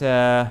 man, that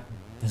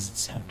doesn't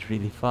sound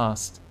really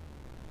fast.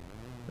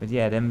 But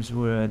yeah, them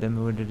were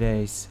the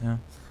days.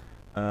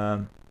 Huh?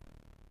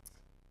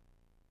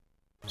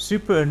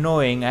 Super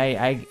annoying.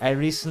 I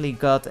recently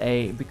got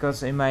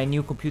because in my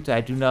new computer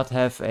I do not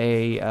have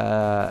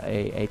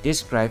a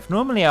disk drive.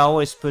 Normally I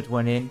always put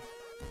one in,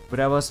 but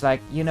I was like,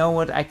 you know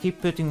what? I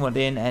keep putting one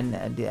in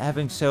and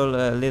having so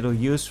little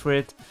use for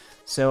it.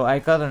 So I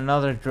got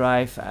another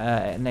drive,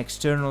 an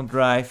external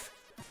drive.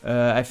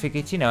 I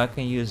figured, I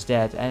can use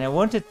that, and I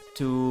wanted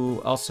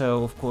to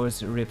also, of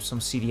course, rip some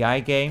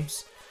CDI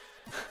games.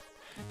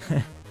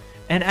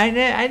 And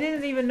I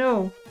didn't even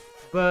know,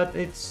 but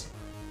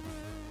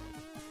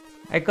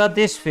I got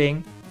this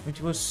thing,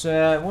 which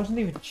wasn't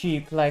even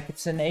cheap. Like,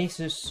 it's an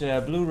Asus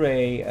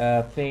Blu-ray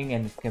thing,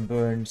 and it can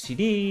burn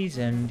CDs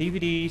and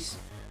DVDs.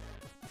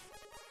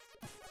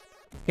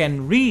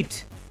 Can read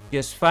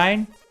just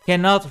fine.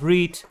 Cannot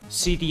read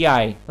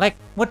CDI. Like,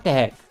 what the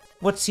heck?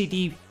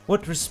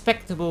 What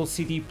respectable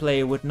CD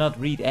player would not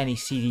read any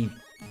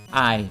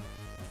CDI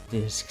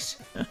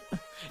discs?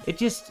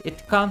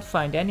 It can't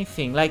find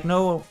anything. Like,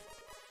 no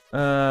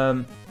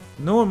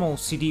normal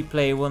CD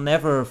player will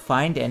never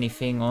find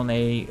anything on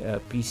a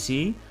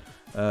PC,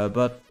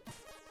 but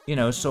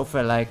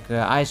software like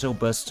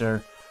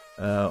ISObuster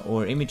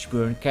or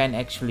ImageBurn can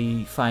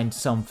actually find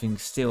something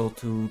still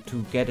to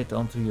get it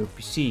onto your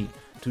PC,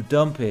 to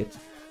dump it.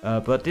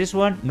 But this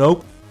one,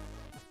 nope.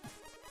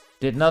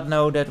 Did not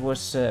know that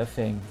was a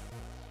thing.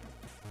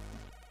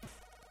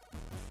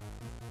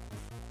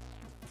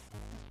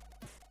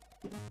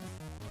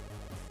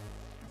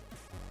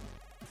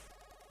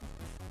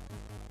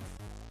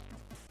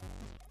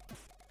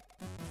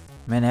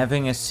 Man,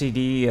 having a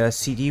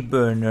CD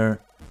burner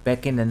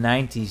back in the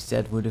 90s,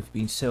 that would have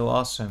been so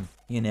awesome,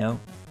 because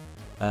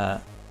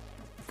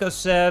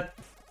your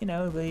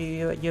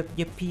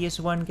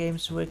PS1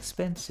 games were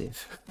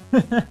expensive.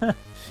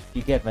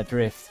 You get my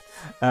drift.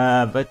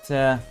 But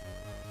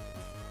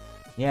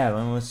yeah,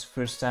 when was the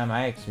first time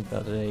I actually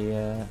got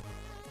a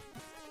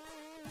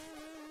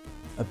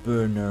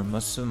burner?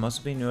 Must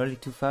have been early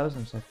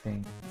 2000s, I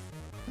think.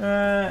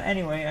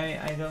 Anyway,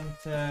 I don't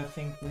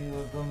think we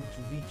were going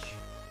to reach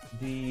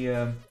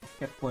the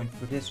cap point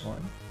for this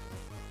one.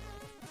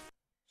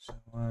 So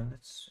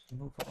let's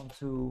move on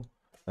to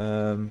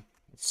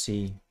let's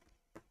see.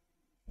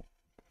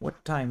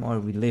 What time are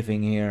we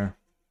living here?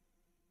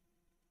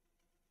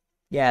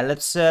 Yeah,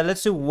 let's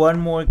do one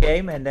more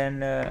game, and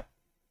then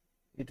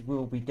it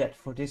will be dead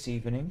for this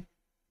evening.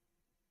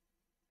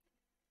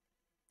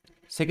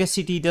 Sega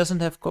CD doesn't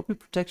have copy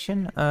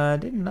protection.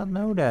 Did not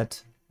know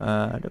that.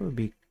 That would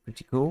be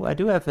pretty cool. I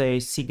do have a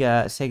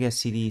Sega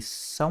CD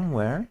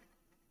somewhere.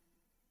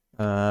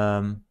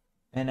 And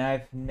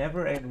I've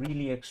never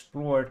really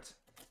explored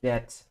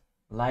that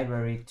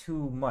library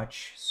too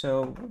much,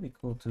 so it would be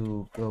cool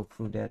to go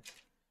through that.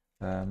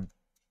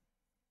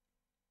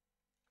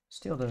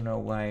 Still don't know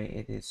why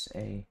it is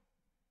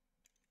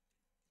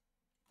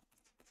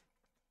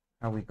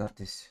how we got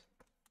this.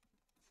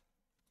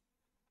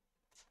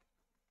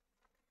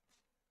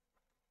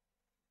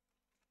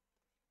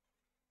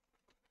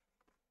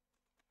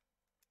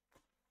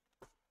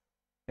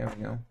 There we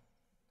go.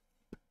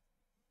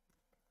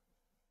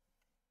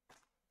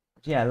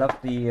 Yeah, I love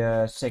the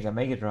Sega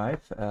Mega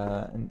Drive,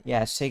 and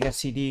yeah, Sega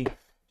CD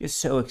is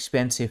so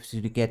expensive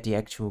to get the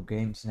actual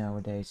games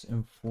nowadays,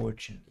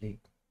 unfortunately.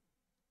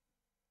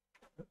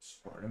 Oops,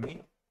 pardon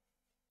me.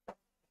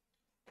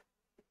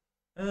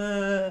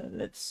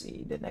 Let's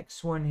see, the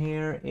next one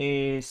here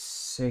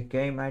is a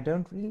game I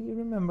don't really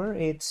remember.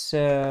 It's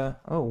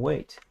oh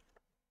wait.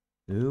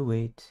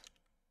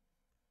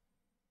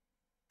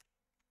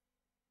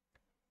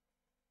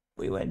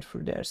 We went for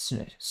their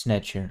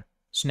Snatcher.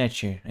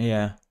 Snatcher,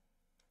 yeah.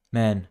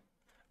 Man,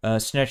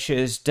 Snatcher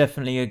is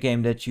definitely a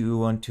game that you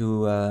want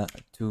to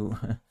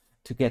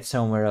to get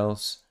somewhere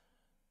else,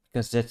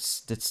 because that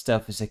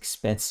stuff is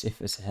expensive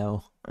as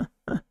hell.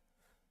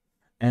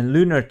 And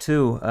Lunar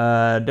too.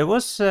 There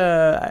was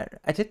I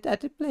did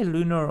play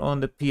Lunar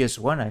on the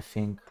PS1, I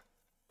think.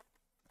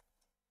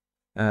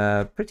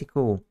 Pretty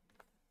cool.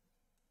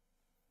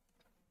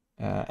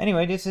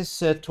 Anyway, this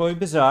is Toy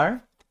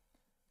Bazaar,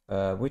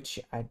 which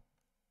I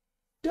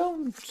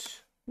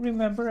don't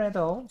remember at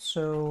all.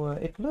 So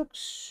it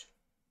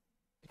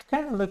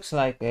kind of looks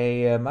like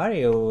a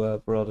Mario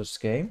Brothers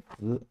game.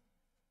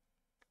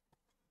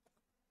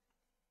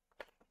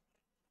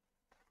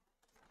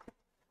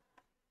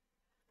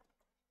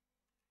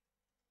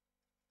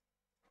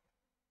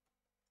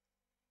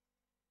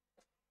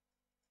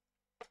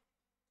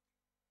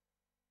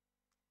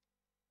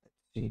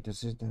 See,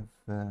 does it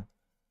have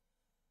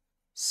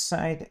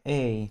side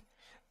A?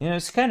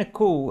 It's kind of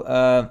cool.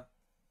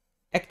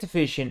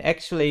 Activision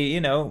actually,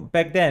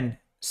 back then,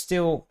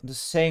 still the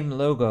same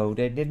logo.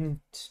 They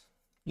didn't,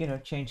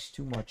 change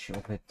too much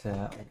of it,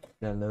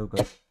 their logo.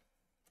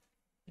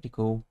 Pretty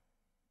cool.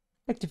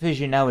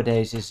 Activision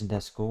nowadays isn't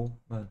as cool,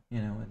 but,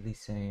 at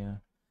least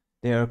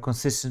they are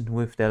consistent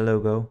with their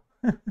logo.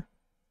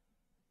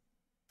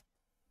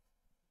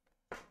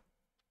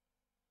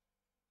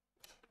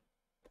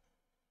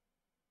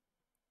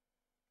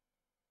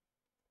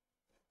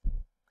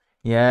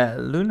 Yeah,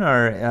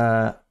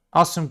 Lunar,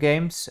 awesome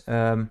games.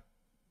 And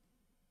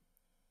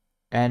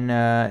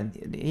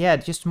yeah,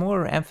 just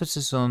more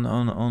emphasis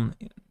on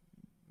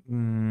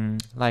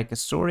like a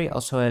story.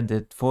 Also had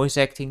the voice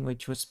acting,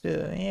 which was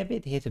a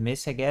bit hit or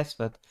miss, I guess.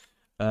 But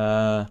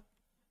as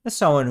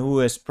someone who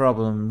has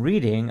problem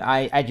reading,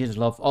 I just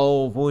love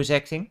all voice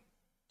acting,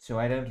 so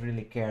I don't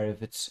really care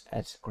if it's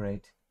as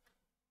great.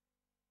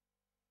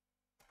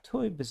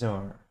 Toy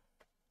Bazaar.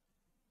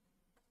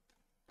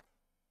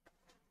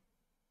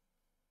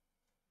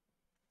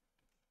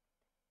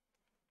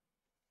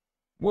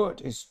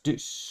 What is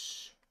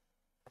this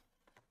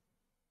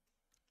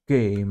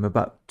game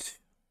about?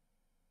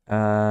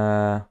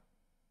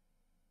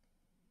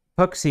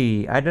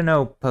 Pugsy. I don't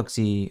know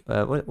Pugsy.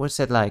 What's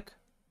that like?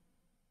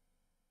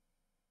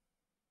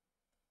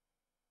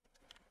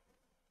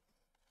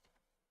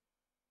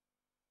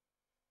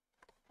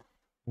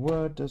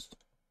 What does?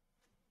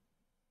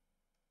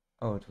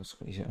 Oh, it was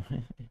crazy.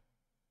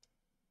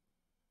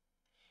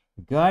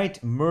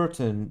 Guide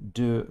Merton,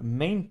 the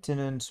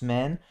maintenance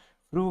man,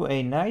 through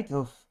a night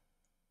of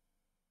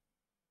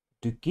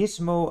the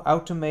Gizmo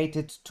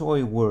Automated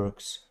Toy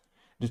Works.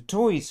 The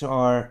toys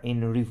are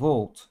in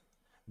revolt.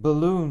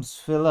 Balloons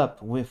fill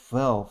up with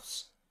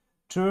valves.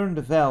 Turn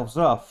the valves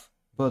off,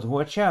 but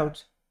watch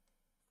out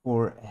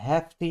for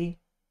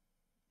hefty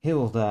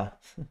Hilda.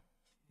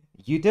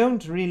 You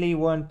don't really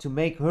want to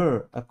make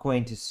her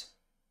acquaintance,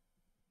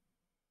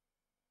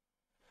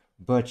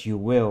 but you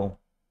will.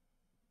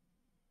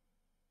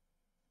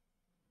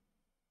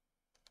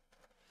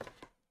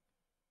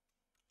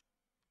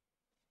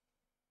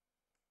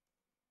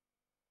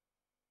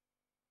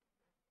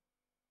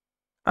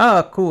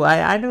 Oh, cool!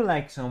 I do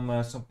like some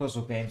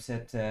puzzle games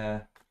at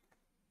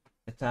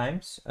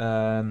times.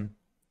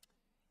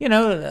 You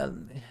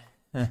know,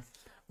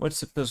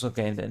 what's a puzzle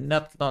game?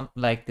 Not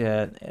like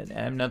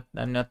I'm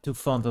not too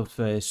fond of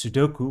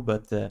Sudoku,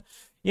 but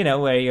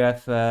where you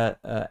have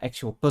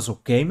actual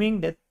puzzle gaming.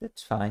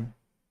 That's fine.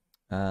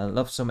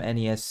 Love some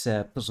NES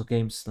puzzle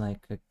games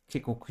like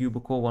Kickle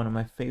Cubicle, one of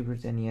my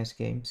favorite NES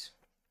games.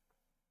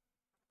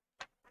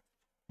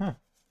 Huh,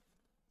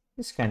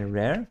 it's kind of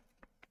rare.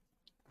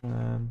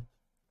 Um,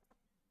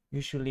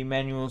 Usually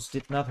manuals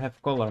did not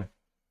have color.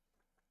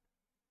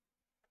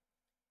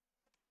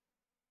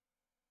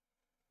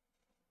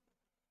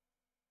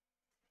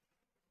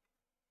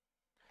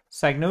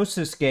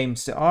 Psygnosis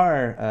games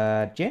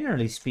are,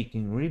 generally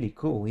speaking, really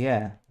cool.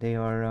 Yeah, they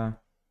are.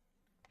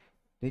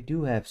 They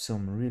do have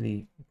some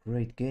really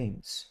great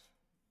games.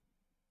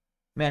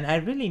 Man, I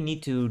really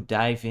need to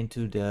dive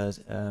into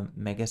the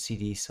Mega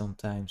CD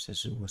sometimes,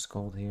 as it was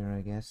called here,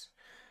 I guess.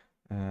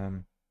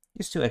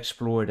 Just to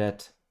explore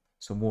that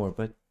some more.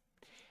 But,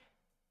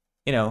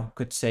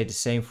 could say the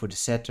same for the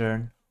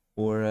Saturn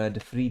or the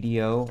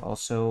 3DO.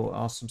 Also,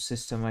 awesome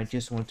system. I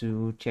just want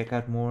to check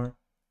out more.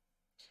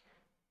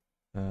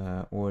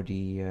 Or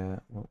the,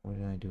 what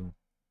did I do?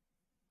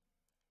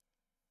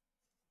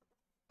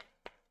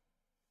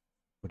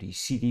 Or the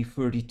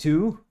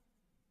CD32.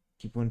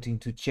 Keep wanting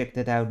to check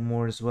that out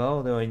more as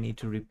well, though I need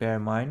to repair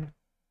mine.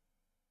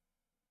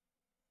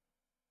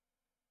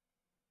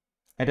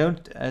 I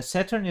don't.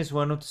 Saturn is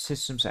one of the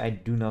systems I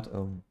do not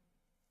own.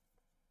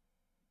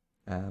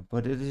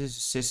 But it is a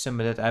system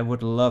that I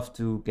would love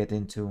to get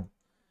into.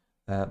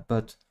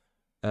 But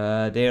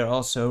they are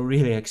also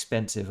really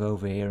expensive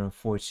over here,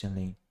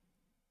 unfortunately.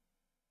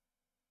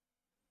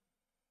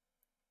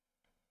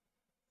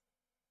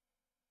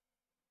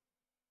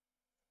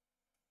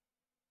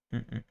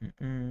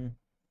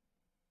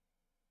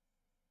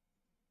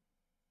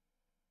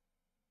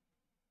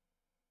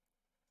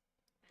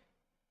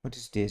 What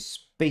is this?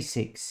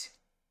 Basics.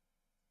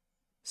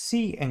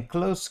 See and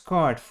close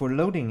card for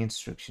loading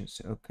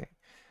instructions. Okay.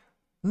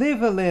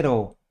 Live a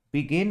little.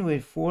 Begin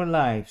with 4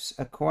 lives.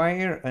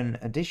 Acquire an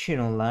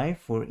additional life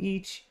for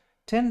each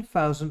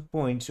 10,000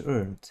 points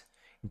earned.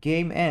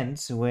 Game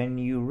ends when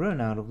you run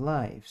out of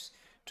lives.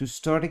 To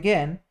start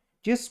again,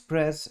 just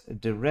press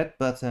the red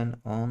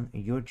button on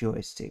your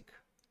joystick.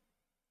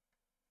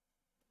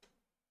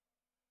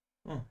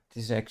 Oh,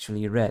 this is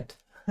actually red.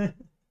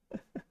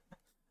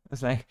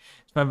 It's like,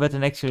 is my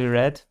button actually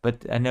red?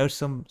 But I know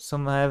some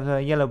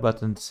have yellow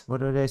buttons.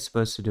 What are they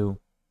supposed to do?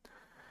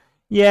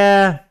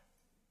 Yeah,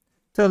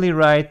 totally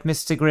right,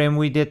 Mr. Grimm.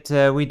 We did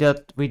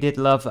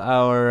love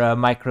our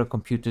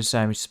microcomputers,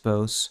 I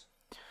suppose.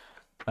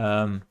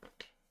 I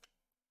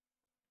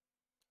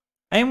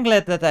am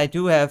glad that I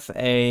do have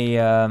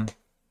a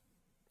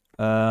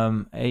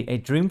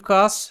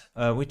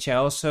Dreamcast, which I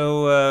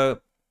also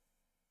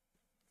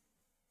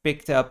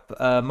picked up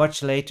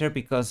much later,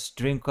 because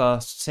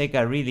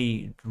Sega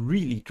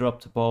really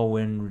dropped the ball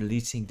when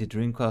releasing the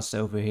Dreamcast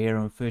over here,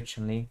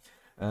 unfortunately.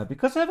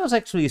 Because that was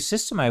actually a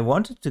system I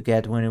wanted to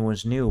get when it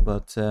was new,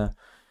 but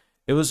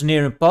it was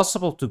near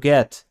impossible to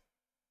get.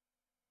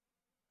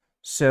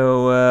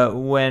 So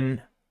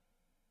when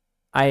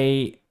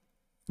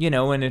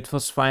when it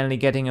was finally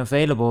getting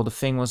available, the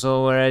thing was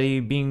already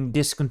being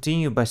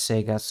discontinued by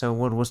Sega, so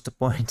what was the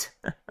point?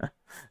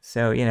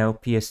 So,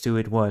 PS2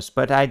 it was.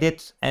 But I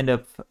did end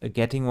up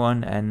getting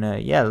one,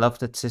 and yeah, love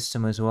that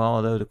system as well,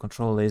 although the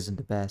control isn't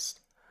the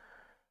best.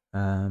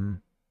 I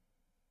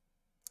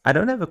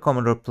don't have a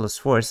Commodore Plus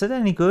 4. Is that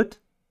any good?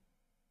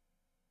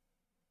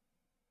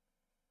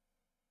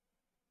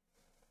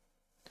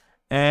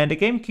 And the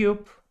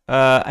GameCube.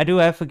 I do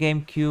have a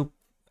GameCube.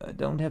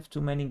 Don't have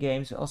too many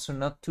games. Also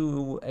not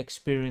too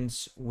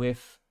experienced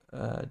with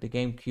the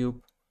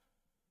GameCube.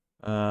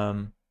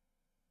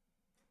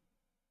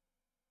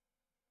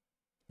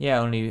 Yeah,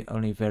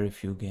 only very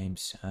few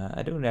games.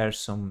 I know there's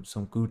some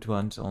good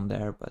ones on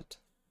there, but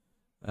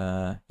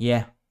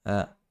yeah,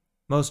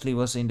 mostly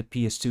was in the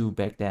PS2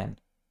 back then.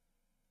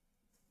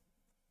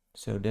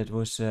 So that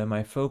was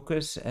my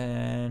focus,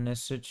 and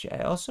as such,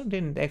 I also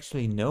didn't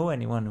actually know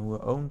anyone who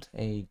owned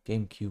a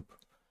GameCube.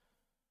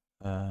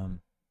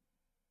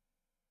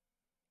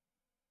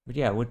 But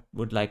yeah,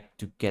 would like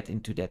to get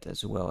into that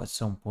as well at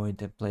some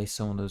point and play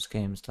some of those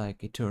games.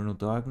 Like Eternal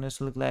Darkness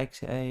looked like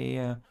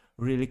a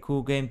really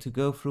cool game to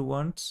go through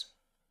once.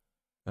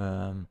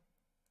 I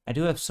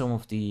do have some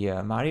of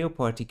the Mario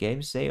Party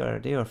games. They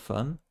are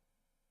fun.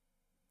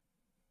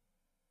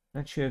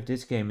 Not sure if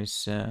this game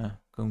is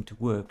going to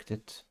work.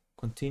 That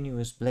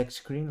continuous black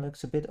screen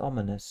looks a bit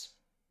ominous.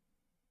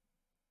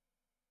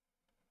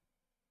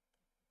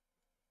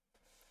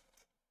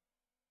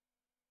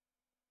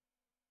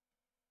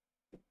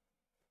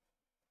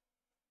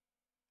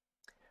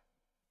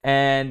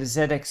 And the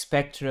ZX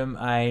Spectrum,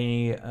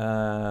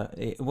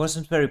 it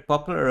wasn't very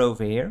popular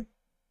over here,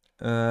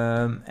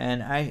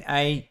 and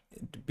I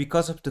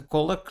because of the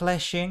color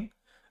clashing,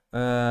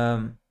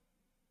 or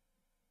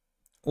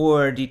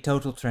the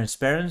total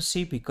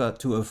transparency, because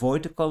to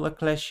avoid the color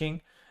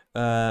clashing,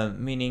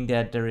 meaning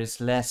that there is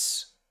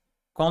less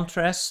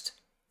contrast,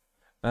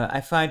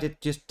 I find it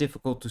just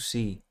difficult to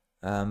see.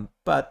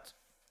 But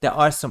there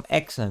are some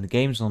excellent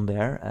games on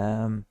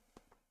there.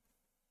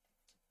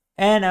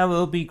 And I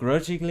will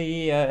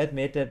begrudgingly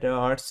admit that there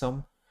are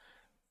some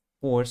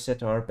ports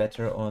that are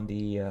better on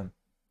the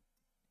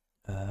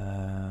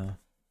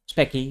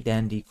Speccy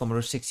than the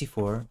Commodore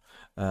 64,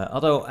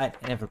 although I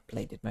never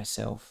played it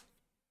myself.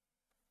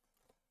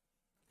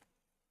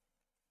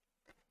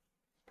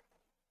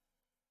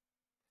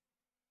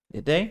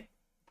 Did they?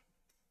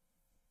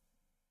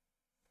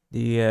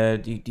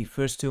 The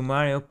first two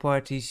Mario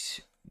parties,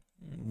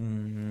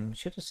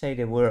 should I say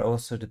they were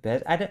also the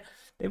best?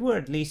 They were,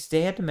 at least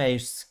they had the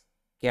most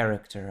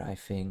character, I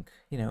think.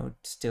 It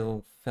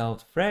still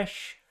felt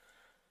fresh.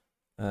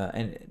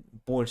 And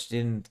boards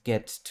didn't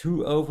get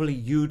too overly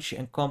huge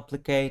and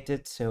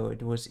complicated, so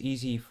it was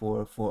easy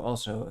for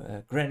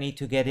also Granny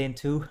to get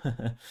into.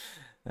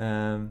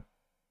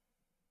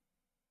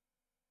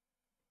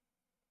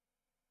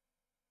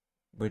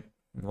 But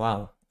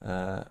wow,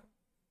 kind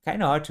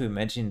of hard to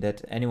imagine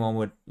that anyone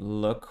would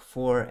look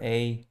for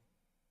a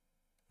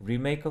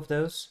remake of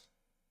those.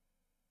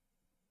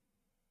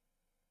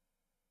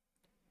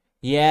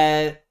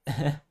 Yeah,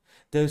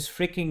 those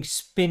freaking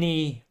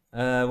spinny,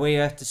 where you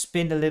have to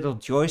spin the little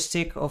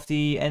joystick of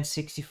the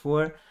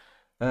N64,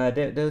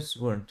 those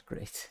weren't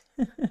great.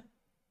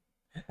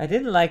 I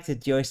didn't like the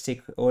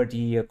joystick or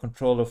the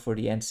controller for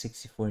the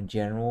N64 in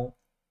general.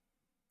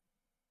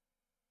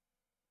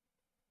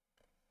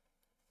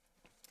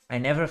 I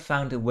never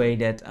found a way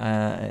that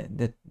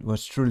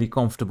was truly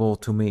comfortable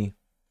to me.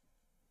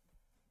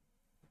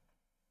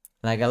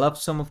 Like, I love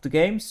some of the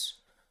games,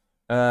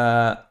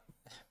 but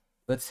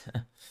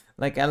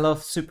like, I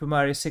love Super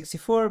Mario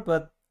 64,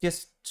 but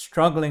just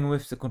struggling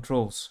with the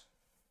controls.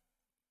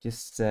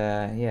 Just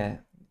yeah,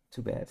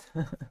 too bad.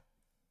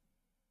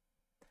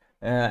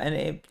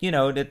 And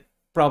that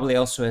probably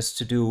also has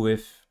to do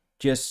with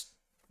just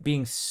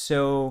being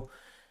so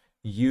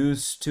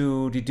used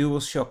to the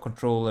DualShock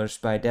controllers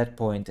by that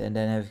point, and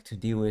then having to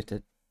deal with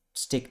a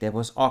stick that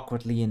was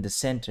awkwardly in the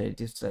center. It's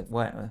just like,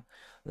 what?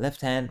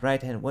 Left hand,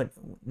 right hand, what?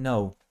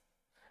 No.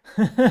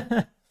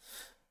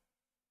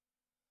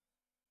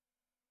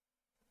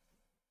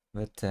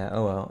 But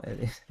oh well,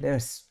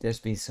 there's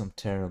been some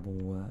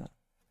terrible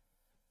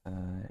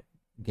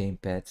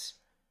gamepads.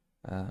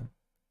 I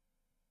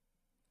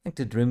think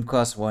the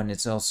Dreamcast one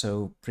is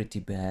also pretty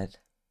bad.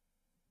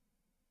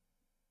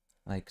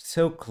 Like,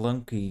 so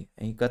clunky,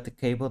 and you got the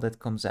cable that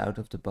comes out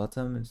of the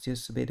bottom. It's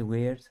just a bit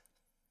weird.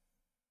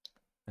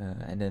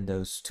 And then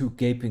those two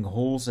gaping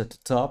holes at the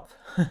top.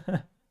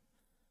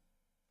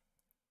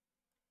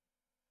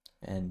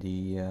 And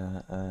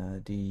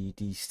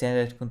the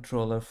standard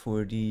controller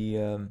for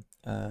the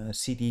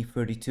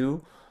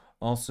CD32,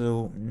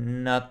 also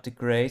not the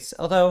greatest.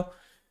 Although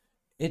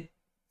it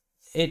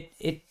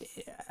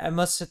I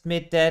must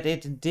admit that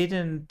it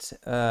didn't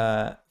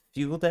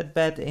feel that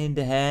bad in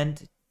the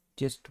hand. It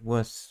just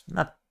was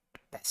not the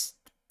best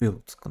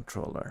built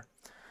controller.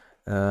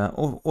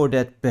 Or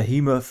that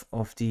behemoth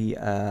of the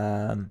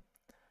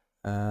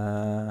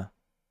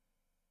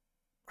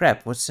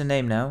crap, what's the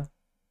name now?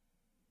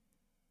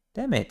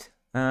 Damn it.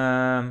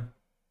 I'm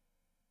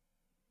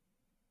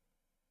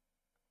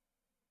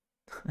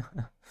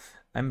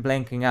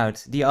blanking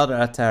out. The other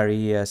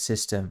Atari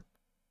system.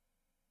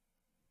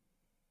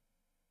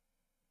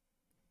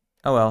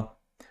 Oh well.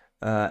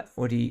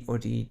 Or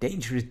the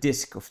dangerous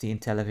disc of the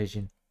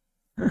Intellivision.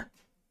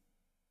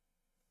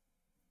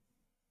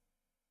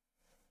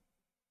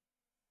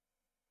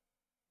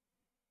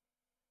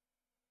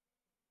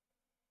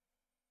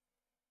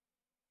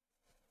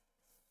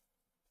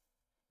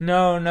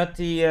 No, not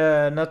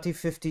the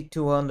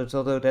 5200,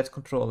 although that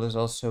controller is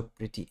also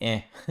pretty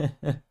eh.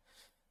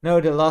 No,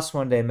 the last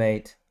one they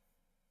made.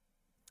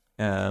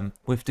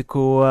 With the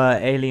cool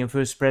Alien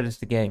vs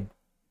Predator game.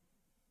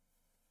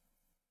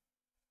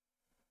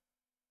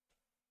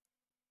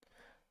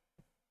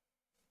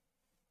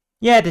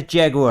 Yeah, the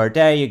Jaguar.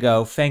 There you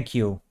go. Thank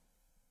you.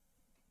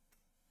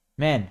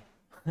 Man.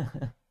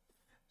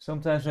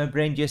 Sometimes my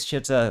brain just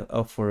shuts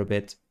off for a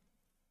bit.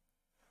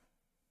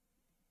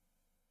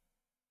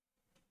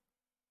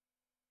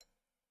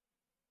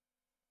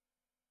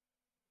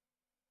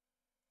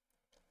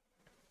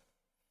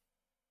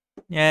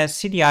 Yeah,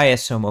 CDI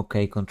has some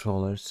okay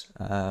controllers.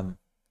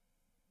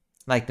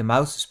 Like the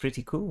mouse is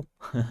pretty cool.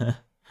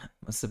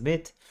 Must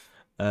admit.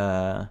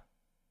 And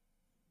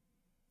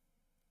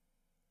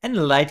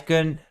the light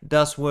gun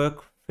does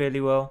work fairly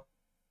well.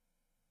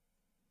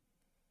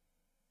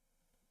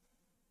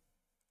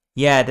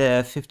 Yeah,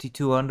 the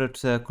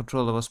 5200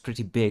 controller was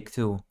pretty big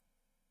too.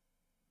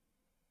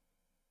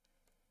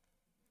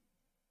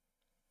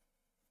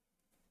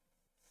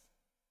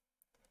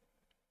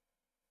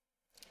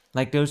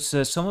 Like those,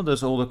 some of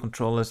those older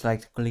controllers,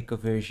 like the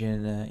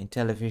ColecoVision,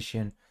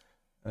 Intellivision.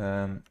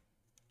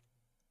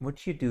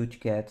 What you do to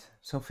get?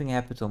 Something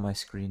happened on my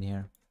screen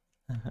here.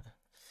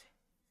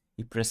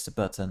 You pressed the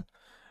button.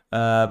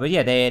 But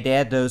yeah, they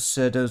had those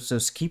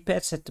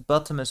keypads at the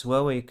bottom as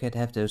well, where you could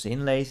have those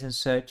inlays and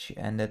such,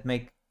 and that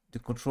make the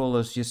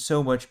controllers just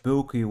so much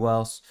bulky.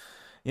 Whilst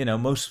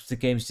most of the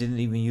games didn't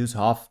even use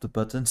half of the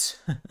buttons.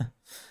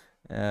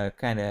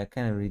 Kind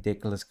of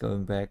ridiculous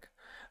going back.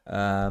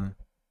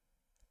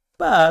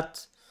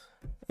 But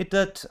it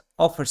did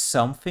offer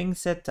some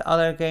things that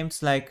other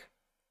games like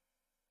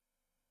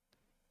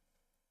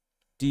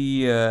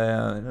the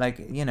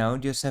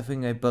just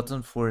having a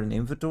button for an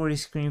inventory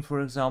screen,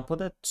 for example,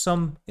 that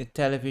some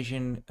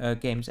television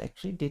games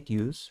actually did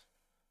use.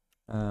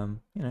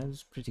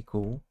 It's pretty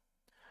cool.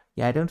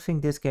 Yeah, I don't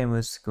think this game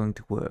was going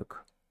to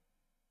work.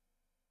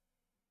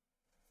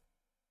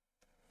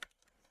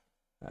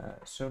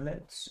 So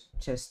let's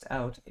test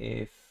out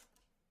if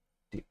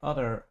the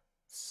other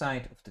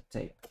side of the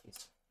tape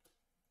is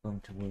going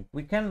to work.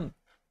 We can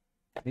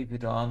leave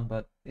it on,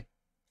 but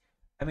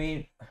I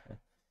mean,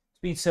 it's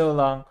been so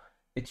long,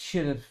 it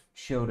should have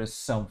showed us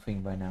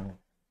something by now.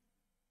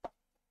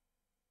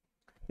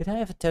 Did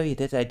I ever tell you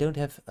that I don't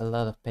have a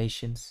lot of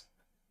patience?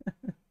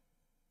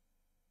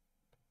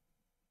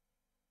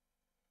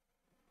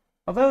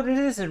 Although this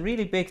is a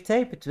really big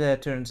tape,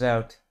 it turns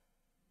out.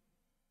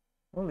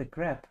 Holy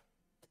crap.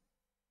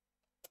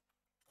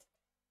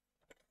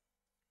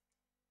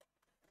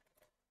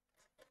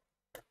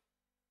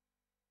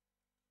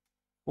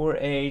 For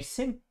a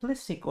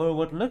simplistic, or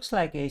what looks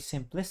like a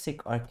simplistic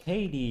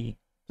arcadey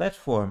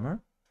platformer,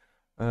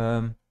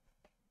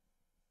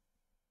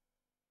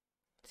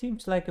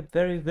 seems like a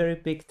very, very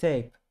big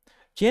tape.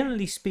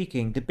 Generally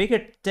speaking, the bigger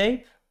the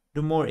tape,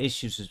 the more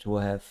issues it will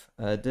have.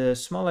 The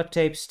smaller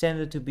tapes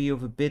tended to be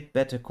of a bit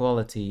better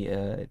quality,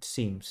 it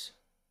seems.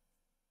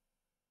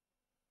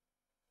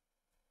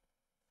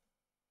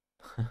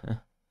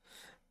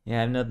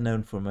 Yeah, I'm not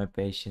known for my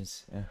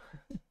patience.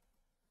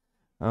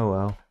 Oh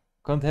well.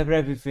 Can't have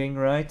everything,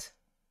 right?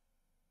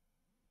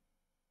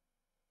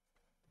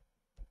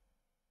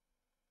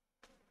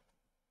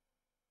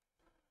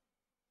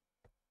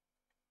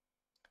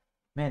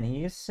 Man,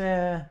 he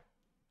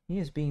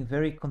is being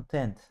very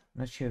content.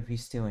 Not sure if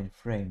he's still in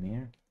frame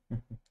here.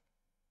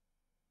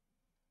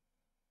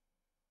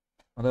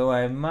 Although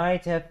I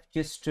might have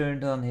just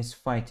turned on his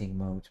fighting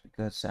mode,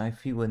 because I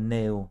feel a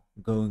nail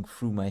going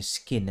through my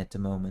skin at the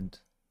moment.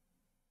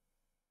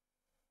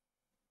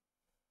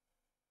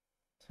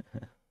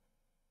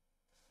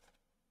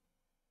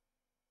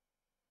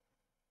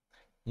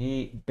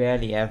 He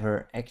barely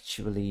ever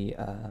actually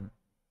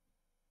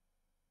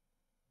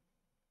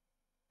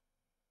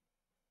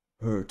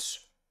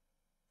hurts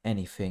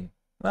anything.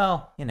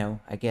 Well, you know,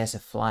 I guess a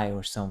fly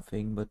or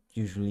something, but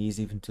usually he's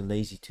even too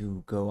lazy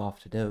to go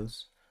after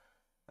those.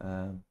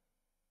 Um,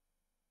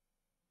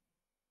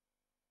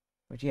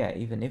 but yeah,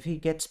 even if he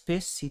gets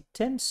pissed, he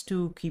tends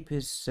to keep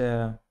his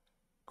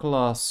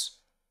claws.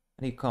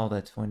 What do you call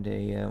that when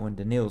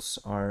the nails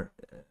are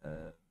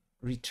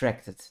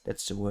retracted?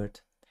 That's the word.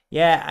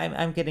 Yeah,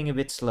 I'm getting a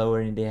bit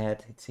slower in the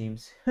head, it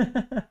seems.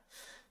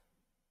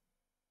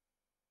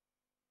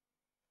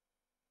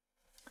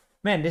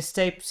 Man, this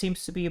tape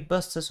seems to be a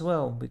bust as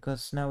well,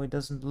 because now it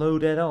doesn't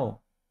load at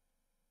all.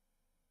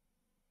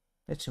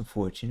 That's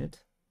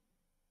unfortunate.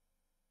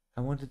 I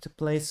wanted to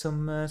play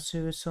some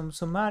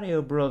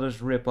Mario Brothers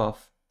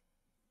ripoff.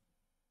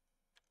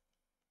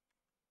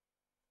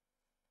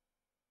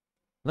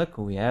 Look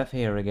who we have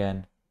here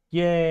again.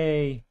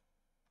 Yay!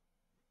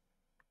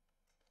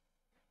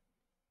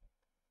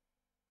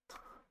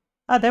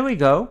 Ah, there we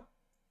go.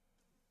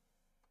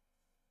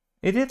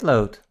 It did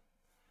load.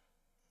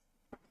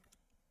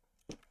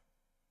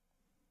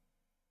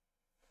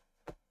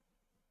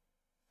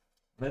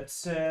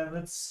 Let's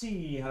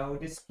see how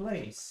this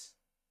plays.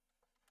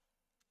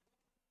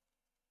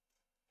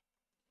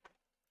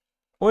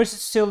 Or is it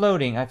still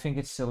loading? I think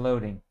it's still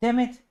loading. Damn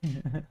it!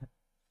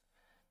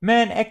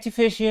 Man,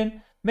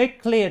 Activision,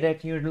 make clear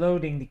that you're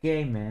loading the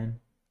game, man.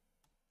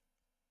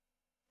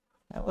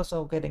 I was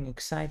all getting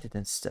excited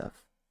and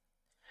stuff.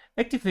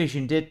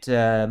 Activision did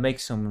make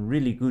some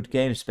really good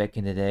games back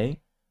in the day.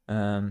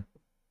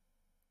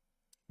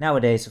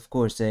 Nowadays, of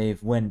course,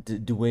 they've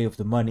went the way of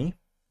the money,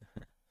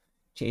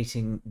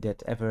 chasing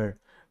that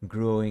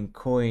ever-growing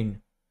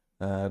coin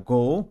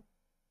goal,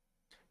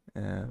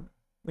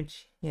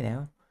 which, you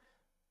know,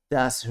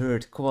 does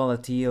hurt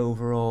quality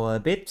overall a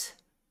bit.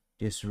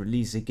 Just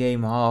release a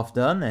game half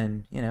done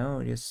and, you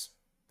know, just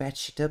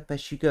patch it up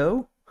as you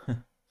go.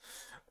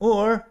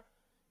 Or,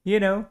 you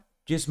know,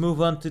 just move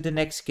on to the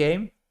next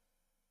game.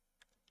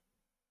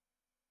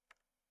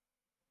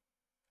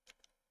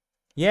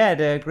 Yeah,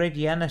 the Great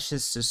Diana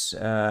Sisters.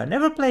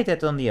 Never played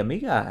that on the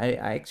Amiga. I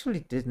actually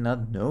did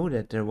not know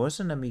that there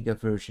was an Amiga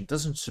version.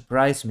 Doesn't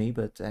surprise me,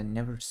 but I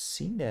never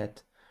seen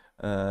that.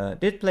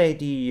 Did play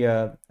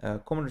the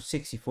Commodore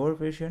 64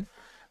 version.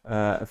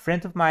 A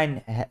friend of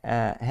mine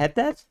had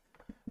that,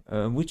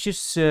 which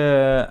is,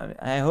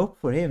 I hope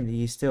for him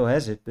he still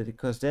has it, but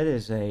because that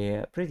is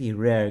a pretty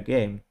rare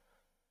game.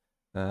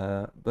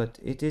 But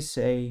it is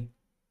a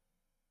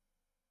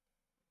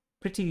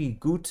pretty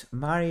good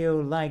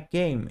Mario-like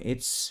game.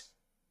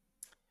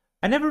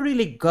 I never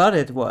really got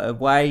it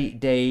why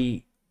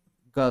they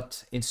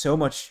got in so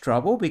much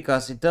trouble,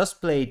 because it does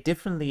play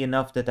differently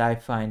enough that I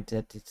find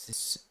that it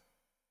is,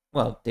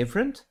 well,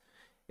 different.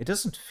 It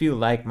doesn't feel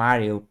like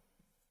Mario,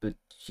 but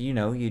you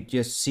know, you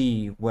just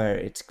see where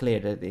it's clear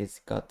that it's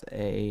got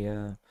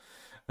where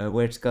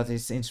it's got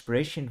its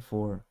inspiration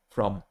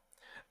from.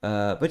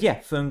 But yeah,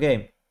 fun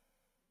game.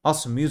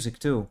 Awesome music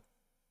too.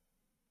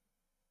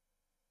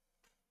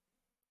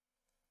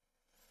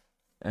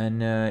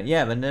 And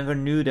yeah, but never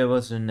knew there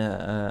was an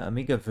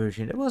Amiga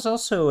version. There was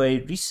also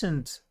a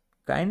recent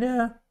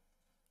kinda,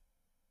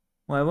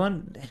 well, I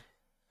want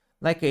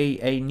like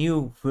a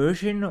new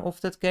version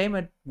of that game.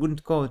 I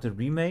wouldn't call it a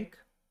remake,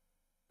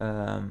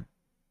 um,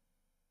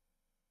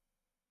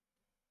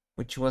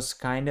 which was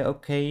kinda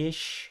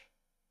okay-ish.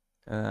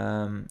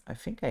 I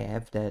think I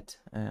have that.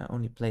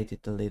 Only played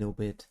it a little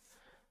bit,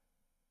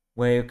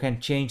 where you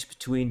can change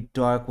between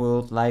Dark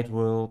World, Light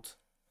World.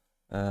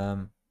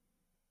 Um,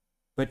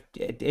 but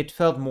it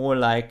felt more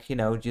like, you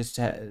know, just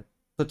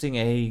putting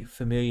a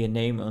familiar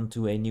name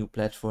onto a new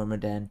platformer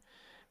than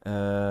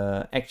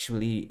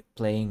actually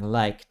playing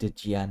like the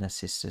Gianna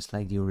sisters,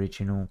 like the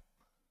original.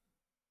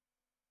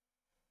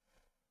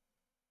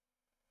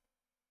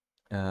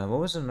 What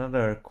was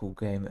another cool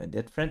game?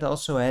 That friend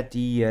also had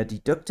the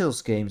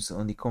DuckTales games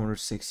on the Commodore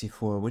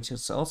 64, which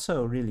is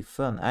also really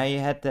fun. I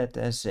had that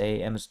as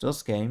a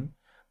MS-DOS game,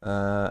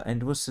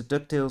 and it was the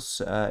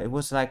DuckTales. It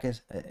was like a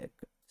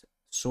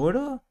sort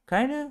of,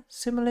 kind of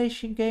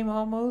simulation game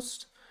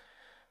almost.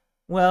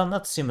 Well,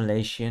 not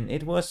simulation.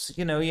 It was,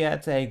 you know, you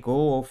had a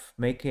goal of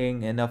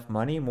making enough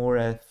money, more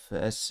as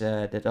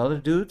that other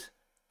dude.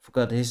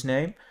 Forgot his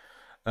name.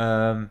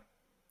 Um,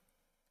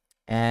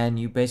 and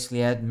you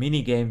basically had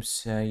mini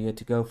games. You had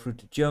to go through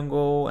the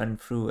jungle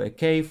and through a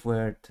cave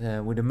where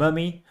with a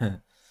mummy,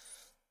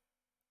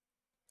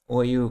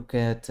 or you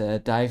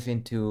could dive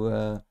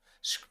into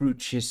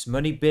Scrooge's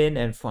money bin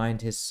and find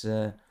his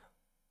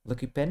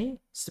lucky penny.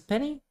 It's the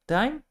penny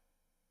dime.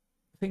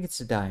 I think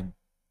it's a dime.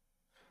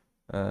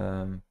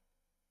 Um,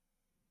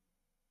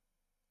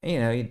 you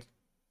know,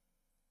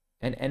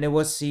 and there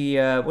was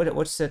the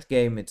what's that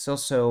game? It's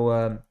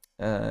also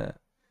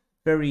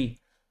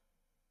very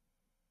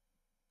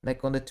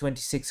like on the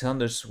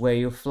 2600s where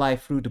you fly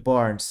through the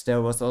barns.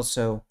 There was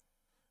also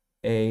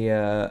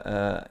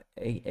a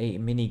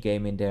mini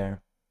game in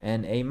there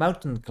and a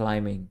mountain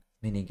climbing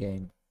mini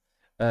game.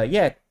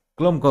 Yeah,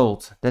 Glom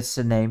Gold. That's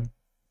the name.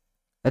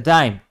 A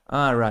dime.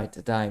 Ah, right,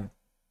 a dime.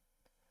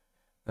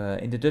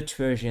 In the Dutch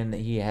version,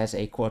 he has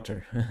a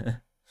quarter.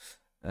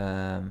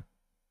 um,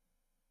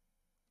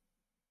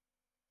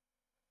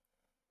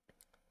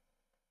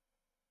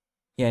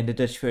 yeah, in the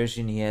Dutch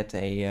version, he had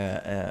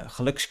a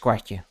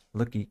gelukskwartje,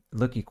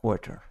 lucky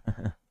quarter.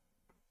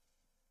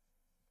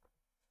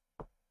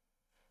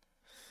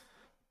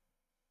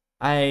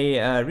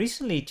 I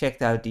recently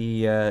checked out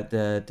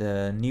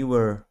the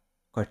newer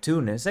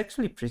cartoon. It's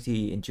actually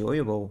pretty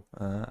enjoyable.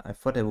 I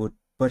thought I would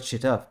butch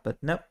it up,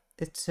 but no,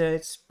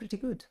 it's pretty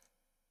good.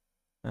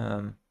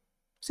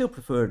 Still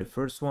prefer the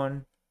first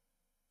one,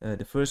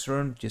 the first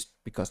run, just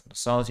because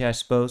nostalgia, I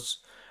suppose.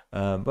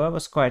 But I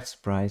was quite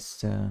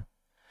surprised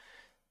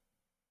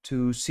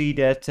to see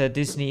that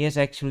Disney is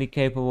actually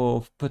capable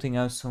of putting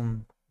out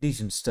some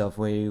decent stuff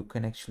where you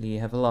can actually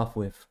have a laugh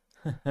with.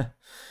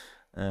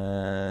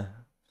 uh,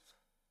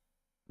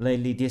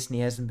 Lately,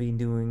 Disney hasn't been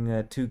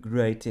doing too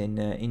great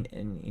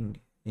in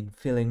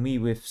filling me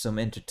with some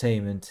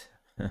entertainment.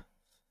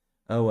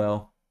 Oh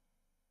well,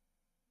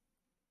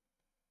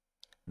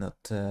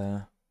 not.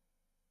 I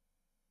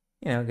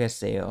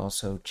guess they are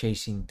also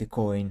chasing the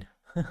coin.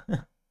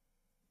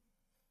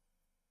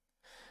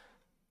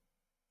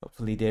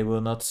 Hopefully, they will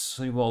not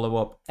swallow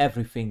up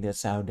everything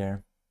that's out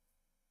there.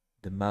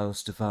 The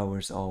mouse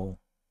devours all.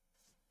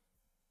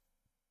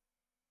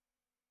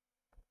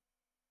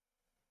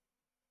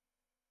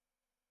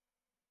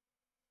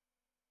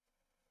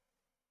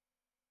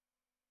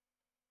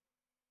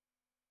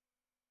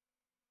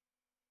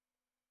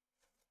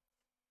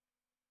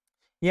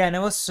 Yeah, and I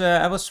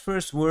was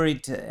first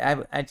worried.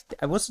 I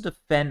wasn't a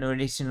fan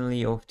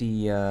originally of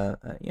the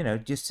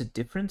just a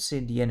difference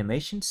in the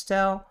animation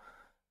style.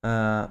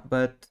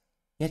 But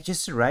yeah,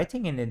 just the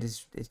writing in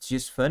it's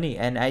just funny,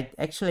 and I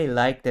actually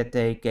like that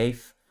they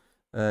gave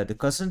the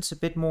cousins a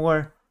bit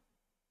more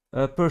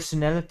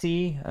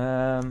personality.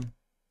 And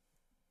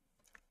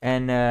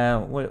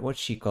what's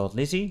she called?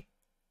 Lizzie,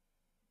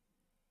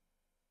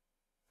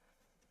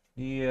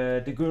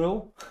 the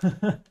girl.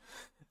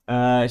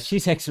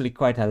 She's actually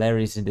quite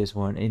hilarious in this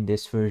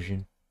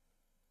version.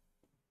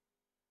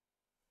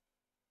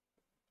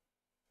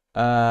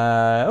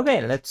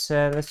 Okay, let's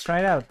try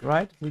it out.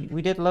 Right,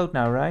 we did load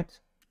now, right?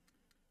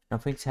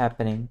 Nothing's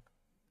happening.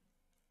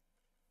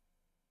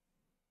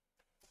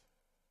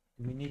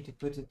 Do we need to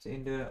put it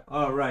in the?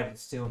 Oh, right,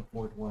 it's still in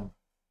port 1.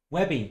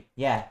 Webby,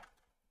 yeah.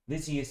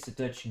 Lizzie is the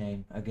Dutch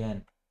name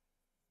again.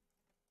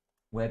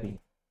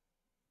 Webby.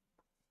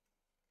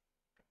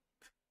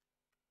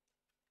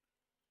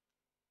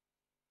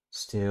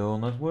 Still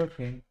not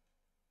working.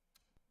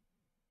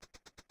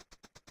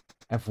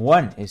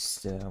 F1 is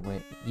the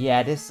way.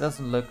 Yeah, this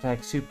doesn't look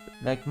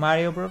like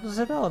Mario Brothers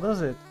at all,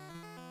 does it?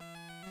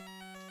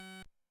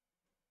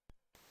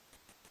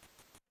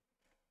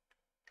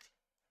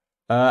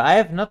 I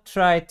have not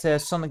tried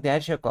Sonic the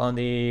Hedgehog on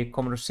the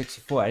Commodore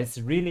 64. It's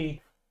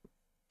really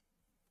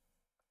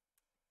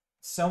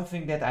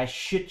something that I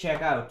should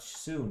check out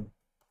soon.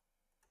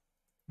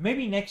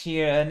 Maybe next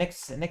year,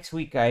 next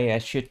week, I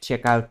should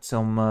check out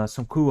some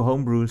cool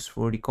homebrews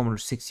for the Commodore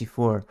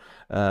 64,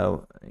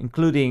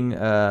 including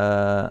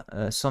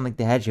Sonic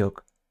the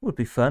Hedgehog. Would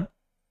be fun.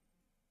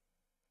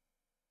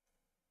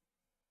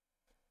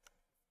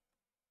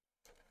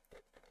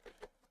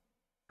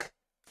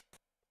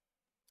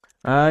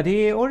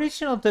 The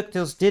original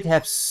DuckTales did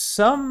have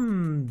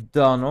some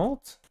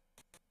Donald,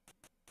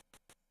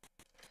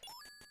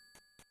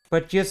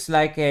 but just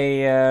like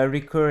a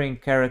recurring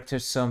character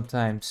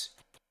sometimes.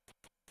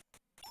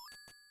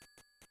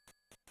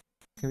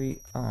 Can we?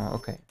 Oh,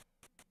 okay.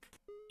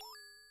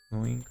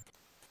 Annoying.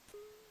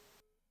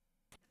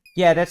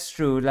 Yeah, that's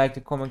true. Like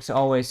the comics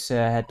always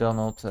had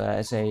Donald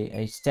as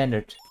a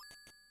standard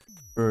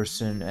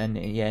person, and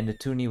yeah, and the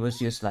Toonie was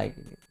just like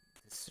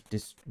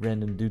this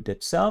random dude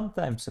that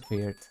sometimes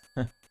appeared.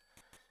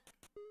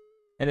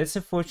 And it's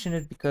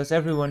unfortunate because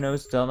everyone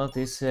knows Donald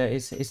is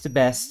the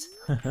best.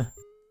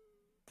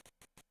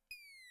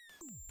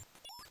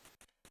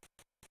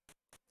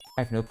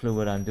 I have no clue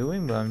what I'm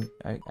doing, but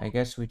I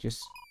guess we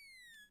just.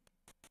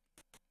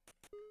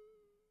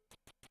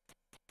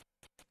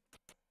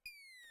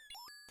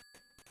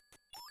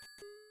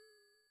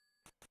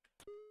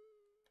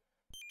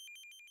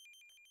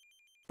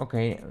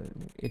 Okay,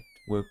 it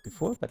worked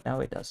before, but now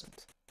it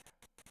doesn't.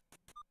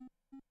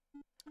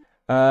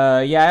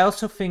 Yeah, I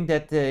also think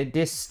that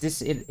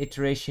this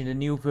iteration, the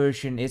new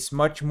version, is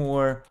much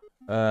more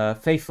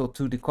faithful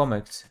to the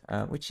comics,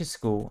 which is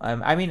cool.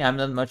 I mean, I'm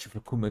not much of a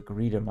comic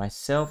reader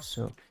myself,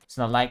 so it's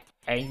not like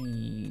I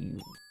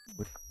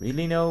would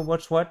really know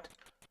what's what.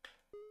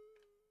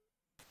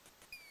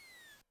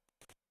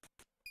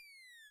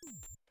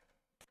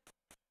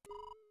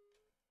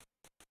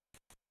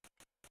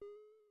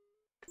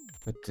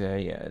 But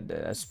yeah,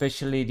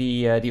 especially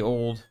the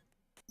old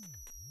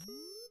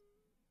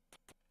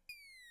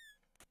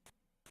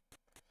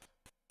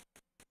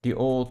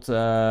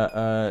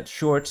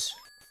shorts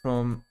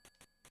from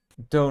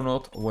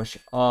Donald was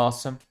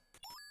awesome.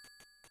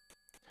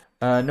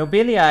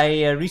 Nobilly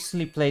I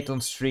recently played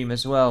on stream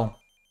as well.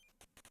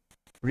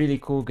 Really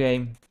cool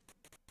game.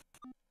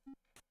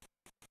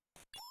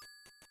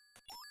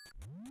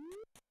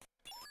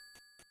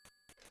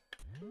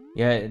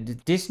 Yeah,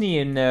 Disney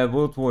in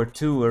World War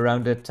II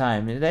around that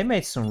time, they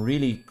made some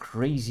really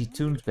crazy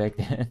tunes back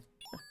then.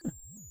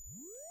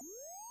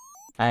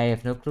 I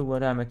have no clue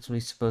what I'm actually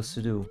supposed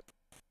to do.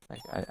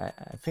 Like, I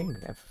think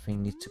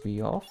everything needs to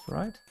be off,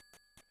 right?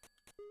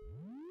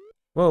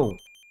 Whoa.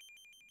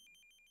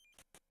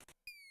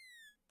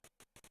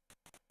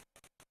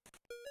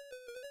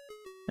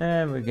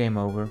 And we're game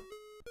over.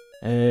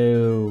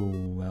 Oh,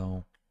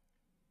 well.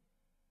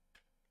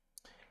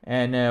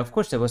 And of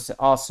course there was the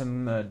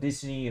awesome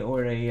Disney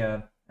or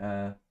a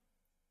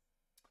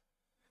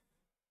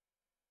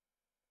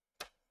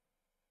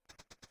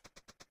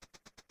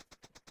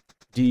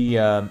the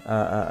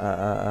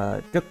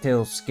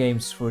DuckTales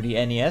games for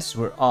the NES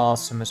were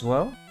awesome as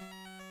well.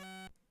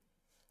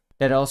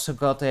 That also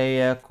got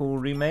a cool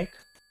remake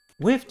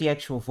with the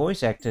actual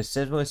voice actors.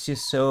 That was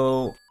just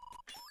so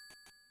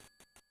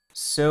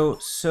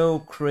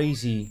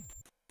crazy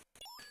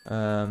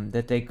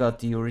that they got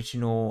the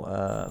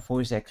original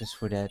voice actors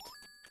for that.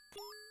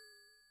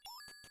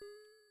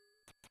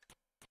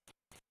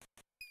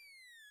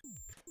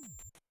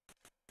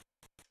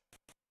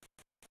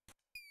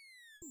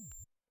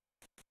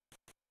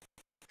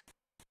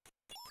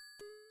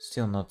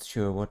 Still not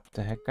sure what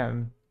the heck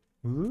I'm...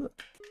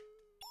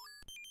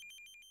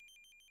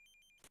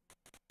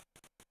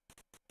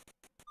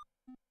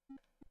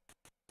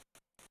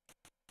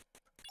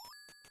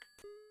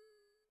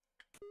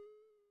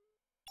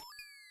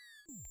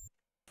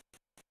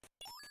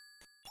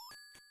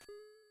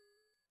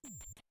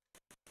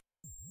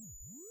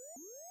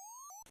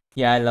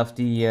 Yeah, I love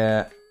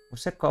the...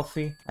 was that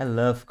coffee? I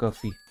love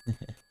coffee.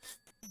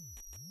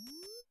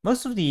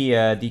 Most of the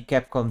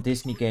Capcom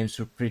Disney games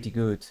were pretty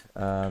good.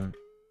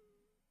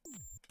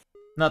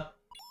 Not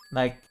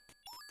like...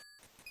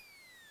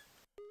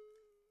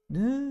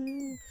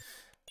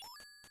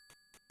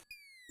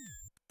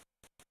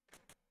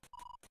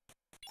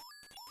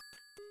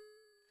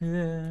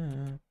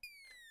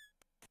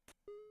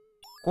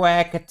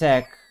 Quack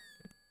Attack.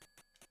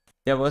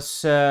 There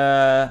was...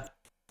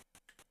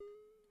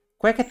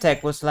 Quack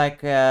Attack was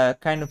like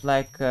kind of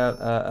like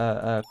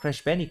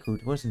Crash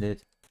Bandicoot, wasn't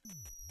it?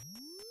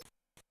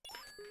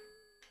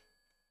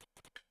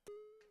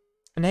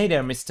 And hey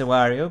there, Mr.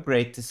 Wario,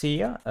 great to see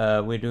you.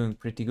 We're doing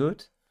pretty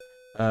good.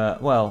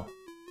 Well,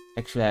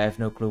 actually I have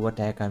no clue what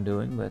the heck I'm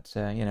doing, but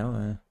you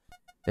know,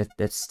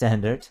 that's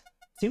standard.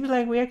 Seems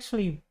like we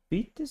actually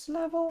beat this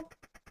level.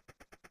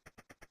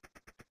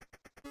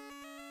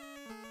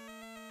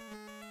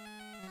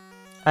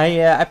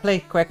 I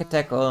played Quack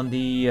Attack on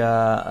the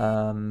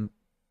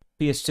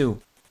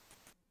PS2.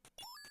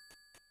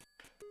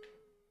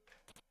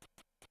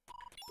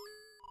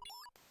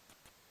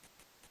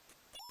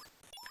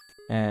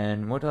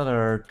 And what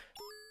other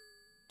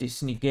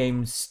Disney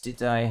games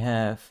did I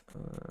have?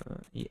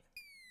 Yeah.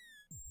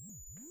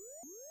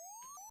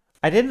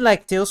 I didn't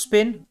like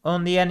Tailspin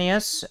on the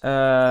NES.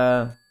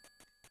 The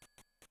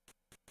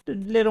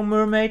Little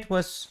Mermaid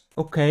was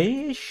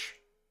okay-ish.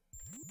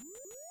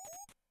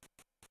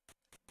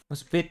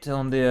 Was a bit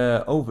on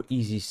the over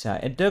easy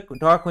side. And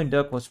Darkwing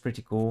Duck was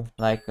pretty cool.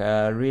 Like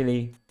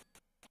really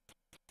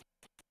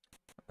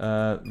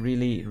Mega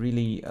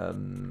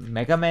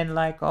Man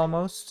like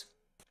almost.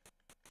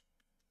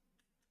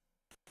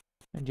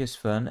 And just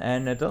fun.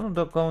 And Donald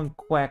Duck Going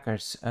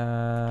Quackers.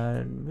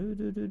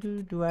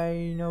 Do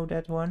I know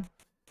that one?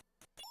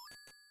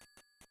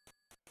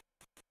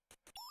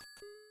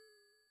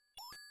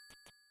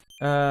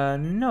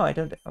 No, I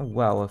don't. Oh,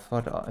 wow, I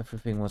thought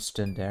everything was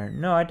done there.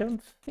 No, I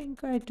don't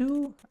think I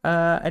do.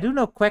 I do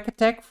know Quack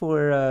Attack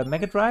for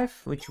Mega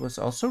Drive, which was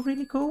also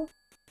really cool.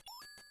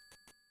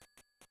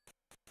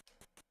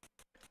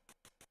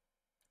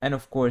 And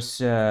of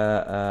course,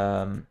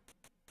 World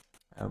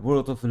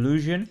of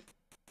Illusion.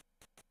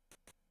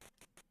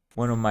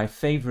 One of my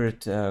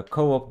favorite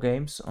co-op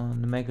games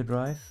on the Mega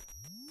Drive.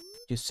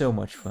 Just so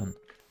much fun.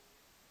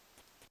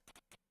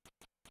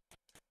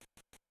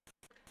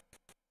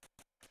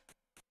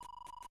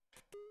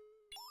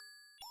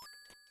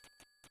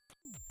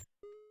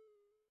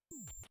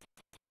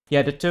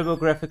 Yeah, the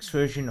TurboGrafx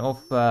version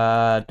of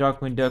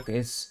Darkwing Duck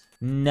is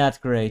not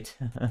great.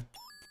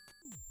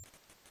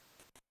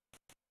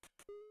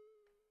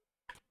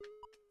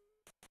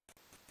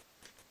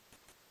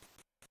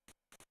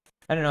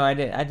 I don't know, I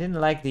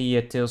didn't like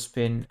the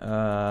Tailspin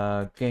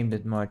game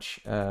that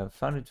much.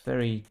 Found it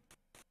very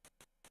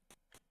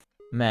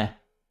meh.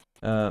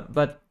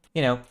 But,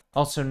 you know,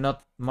 also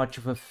not much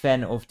of a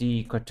fan of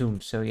the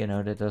cartoon, so, you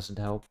know, that doesn't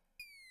help.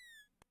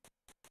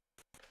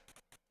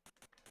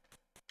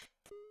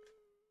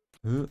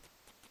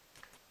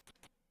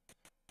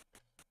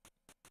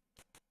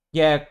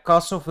 Yeah,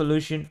 Castle of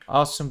Illusion,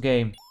 awesome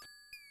game.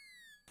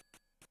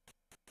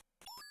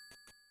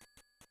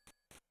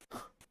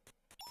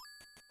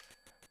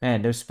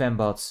 Man, those spam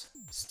bots,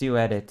 still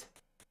at it.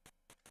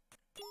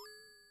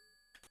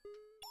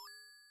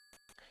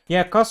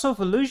 Yeah, Castle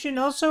of Illusion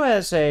also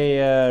has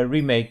a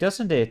remake,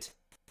 doesn't it?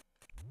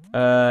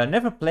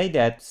 Never played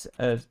that.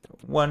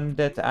 One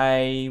that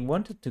I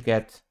wanted to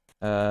get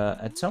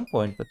at some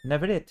point, but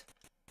never did.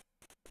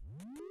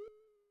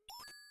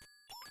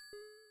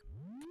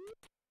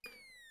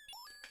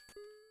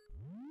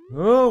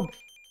 Oh,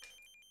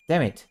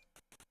 damn it.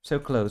 So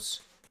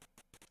close.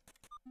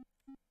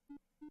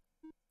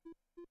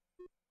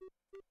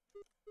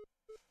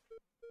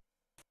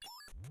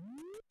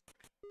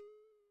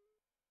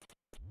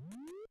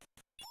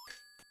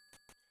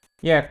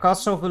 Yeah,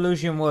 Castle of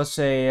Illusion was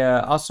a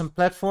awesome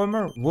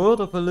platformer. World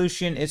of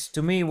Illusion is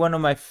to me one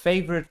of my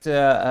favorite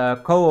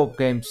co-op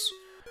games.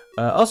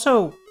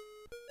 Also,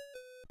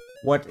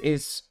 what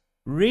is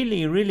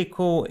really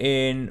cool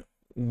in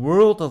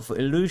World of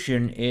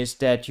Illusion is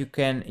that you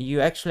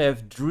actually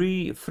have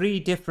three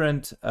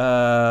different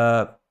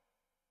playthrough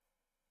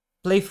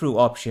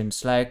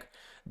options. Like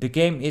the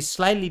game is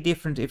slightly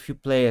different if you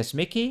play as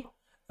Mickey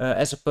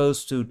as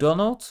opposed to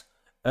Donald.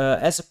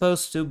 As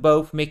opposed to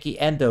both Mickey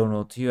and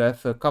Donald, you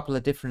have a couple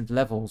of different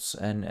levels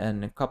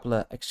and a couple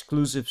of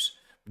exclusives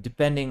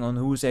depending on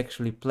who's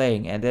actually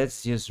playing, and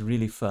that's just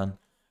really fun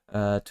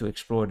to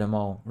explore them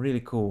all.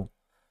 Really cool.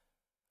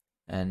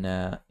 And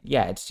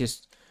yeah, it's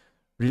just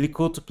really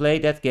cool to play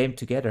that game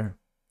together.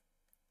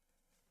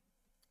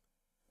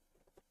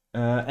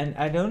 And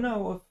I don't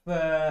know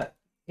if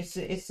is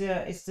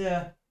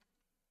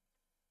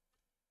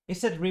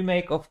that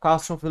remake of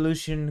Castle of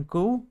Illusion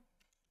cool?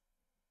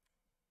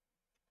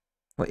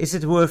 Well, is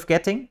it worth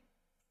getting?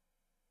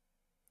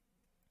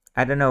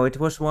 I don't know. It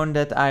was one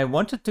that I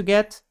wanted to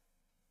get,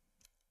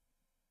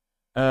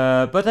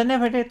 but I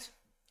never did.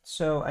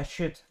 So I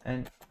should.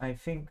 And I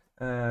think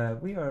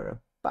we are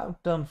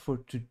about done for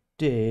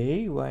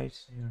today. Why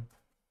is here?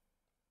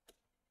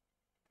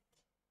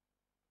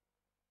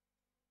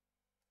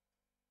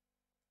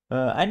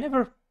 I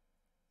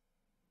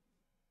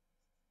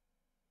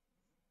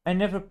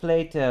never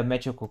played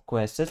Magical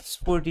Quest. That's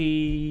for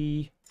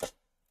the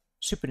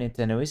Super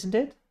Nintendo, isn't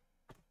it?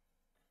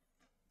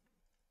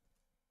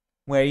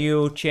 Where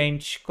you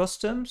change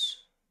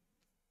costumes.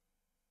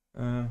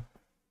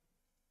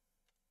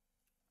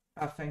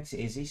 Thanks,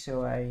 Izzy.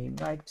 So I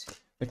might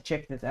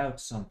check that out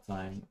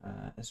sometime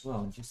as well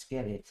and just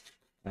get it.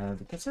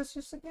 Because that's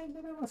just a game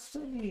that I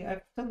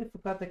totally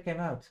forgot that came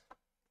out.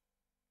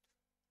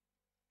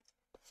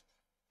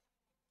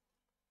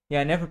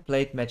 Yeah, I never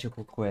played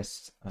Magical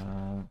Quest.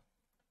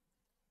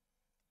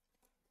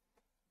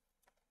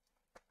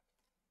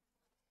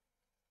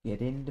 Get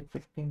in the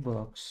freaking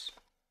box.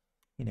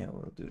 You know,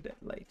 we'll do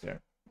that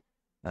later.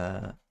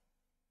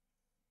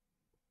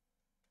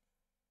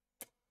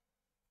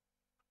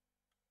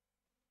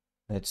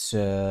 Let's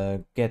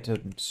get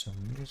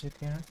some music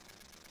here.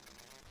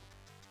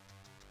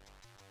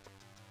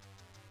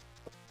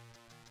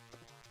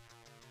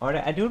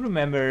 I do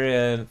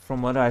remember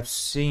from what I've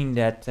seen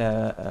that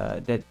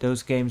that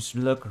those games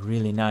look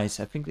really nice.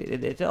 I think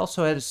it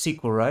also had a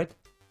sequel, right?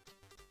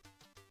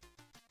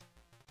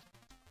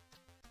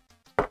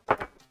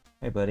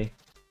 Hey, buddy.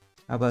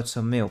 How about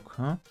some milk,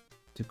 huh?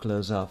 To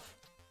close off.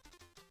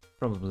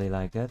 Probably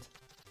like that.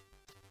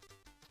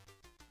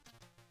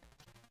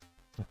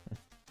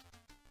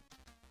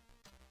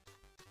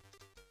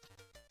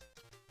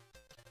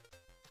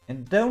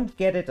 And don't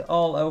get it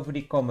all over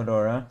the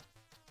Commodore, huh?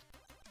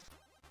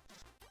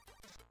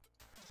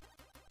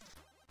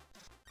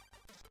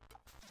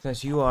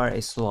 Because you are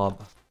a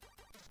slob.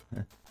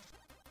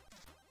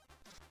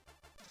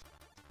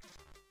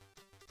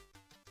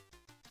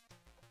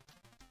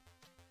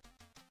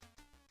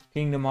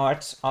 Kingdom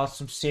Hearts,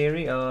 awesome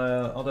series.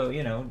 Although,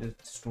 you know, the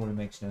story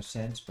makes no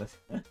sense, but...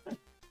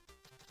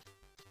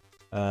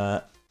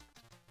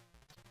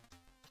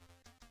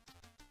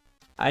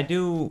 I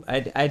do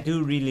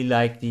really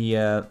like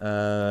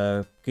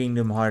the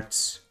Kingdom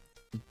Hearts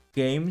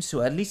games.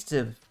 So at least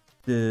the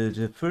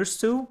first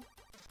two.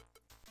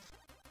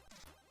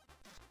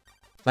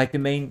 Like the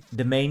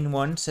main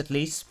ones at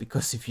least,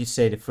 because if you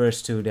say the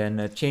first two,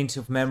 then Chains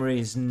of Memory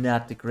is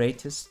not the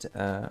greatest.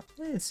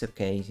 It's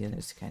okay, you know,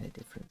 it's kind of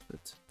different.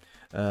 But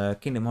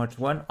Kingdom Hearts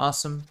 1,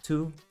 awesome.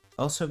 2,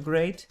 also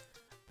great.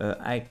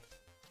 I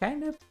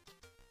kind of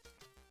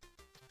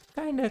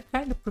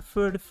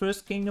prefer the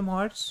first Kingdom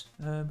Hearts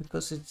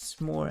because it's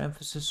more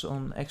emphasis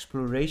on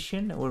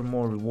exploration or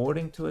more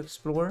rewarding to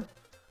explore.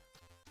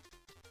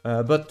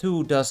 But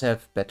 2 does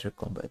have better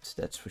combat,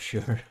 that's for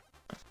sure.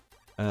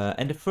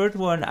 And the third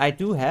one I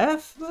do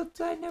have,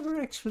 but I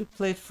never actually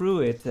played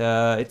through it.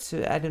 It's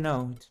I don't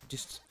know, it's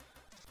just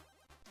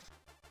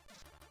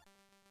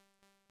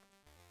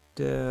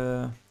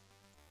the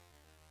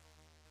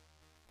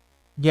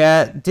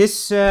yeah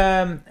this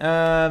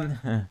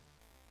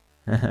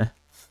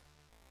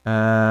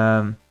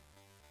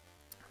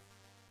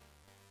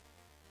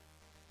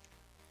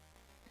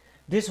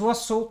This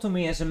was sold to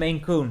me as a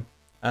Maine Coon,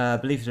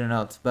 believe it or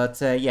not. But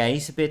yeah,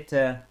 he's a bit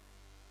it's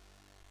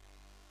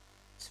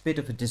a bit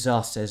of a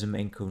disaster as a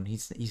Maine Coon.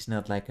 He's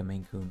not like a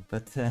Maine Coon,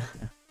 but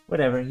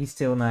whatever. He's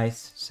still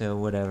nice, so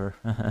whatever.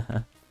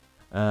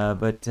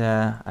 But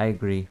I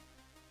agree.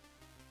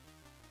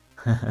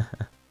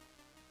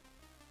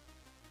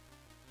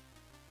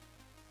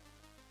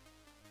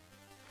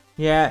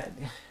 Yeah,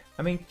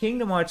 I mean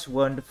Kingdom Hearts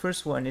 1, the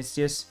first one is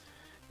just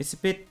it's a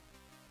bit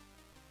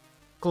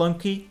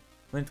clunky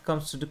when it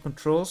comes to the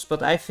controls,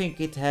 but I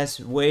think it has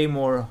way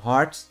more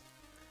heart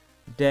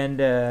than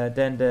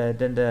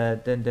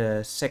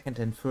the second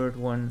and third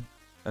one.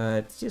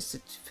 It's just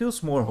it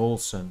feels more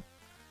wholesome,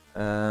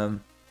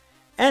 and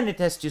it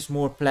has just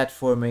more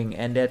platforming,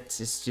 and that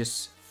is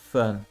just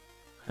fun.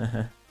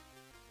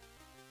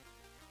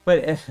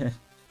 But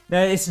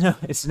no,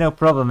 it's no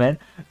problem, man.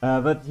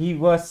 But he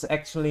was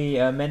actually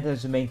meant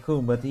as a Maine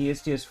Coon, but he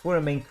is just for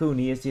a Maine Coon,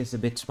 he is just a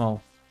bit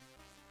small.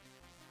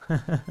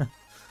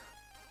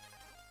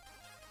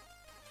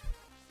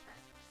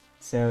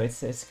 So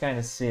it's kind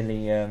of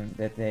silly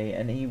that they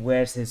and he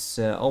wears his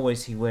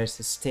always he wears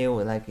his tail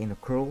like in a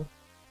curl.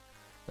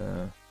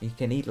 He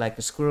can eat like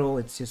a squirrel.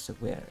 It's just a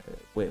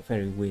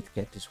very weird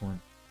cat, this one,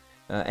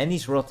 and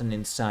he's rotten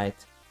inside.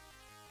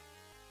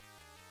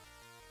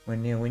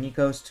 When he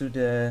goes to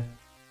the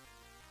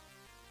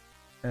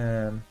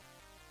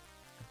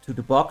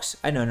box,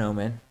 I don't know,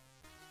 man.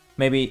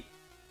 Maybe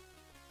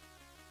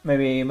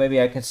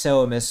I can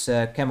sell him as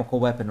a chemical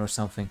weapon or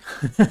something.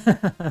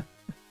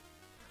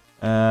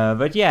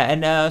 But yeah,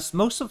 and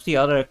most of the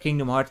other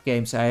Kingdom Hearts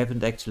games I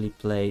haven't actually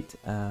played.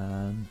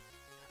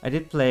 I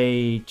did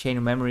play Chain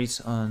of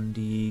Memories on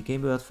the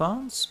Game Boy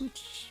Advance,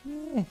 which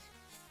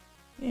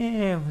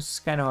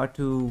was kind of hard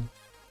to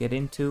get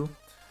into.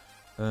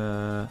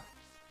 And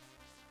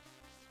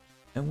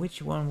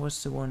which one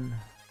was the one?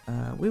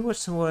 We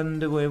was the one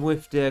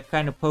with the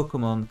kind of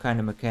Pokemon kind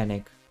of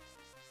mechanic.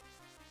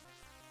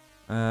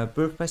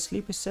 Birth by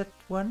Sleep, is that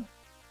one?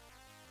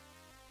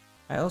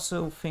 I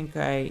also think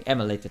I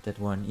emulated that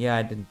one. Yeah,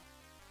 I didn't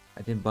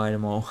buy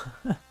them all.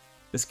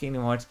 Those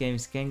Kingdom Hearts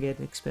games can get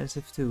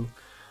expensive too.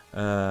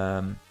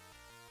 And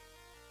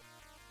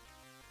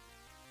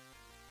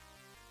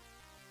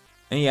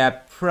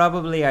yeah,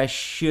 probably I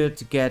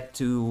should get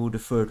to the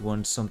third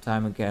one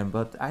sometime again,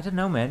 but I don't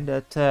know, man.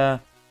 That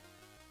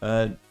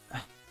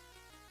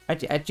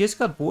I just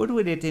got bored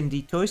with it in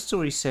the Toy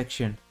Story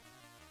section.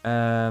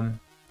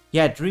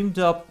 Yeah, Dream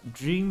Drop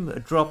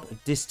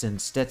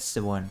Distance. That's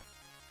the one.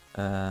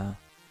 All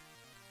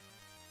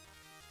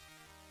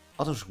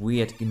those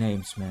weird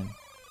names, man.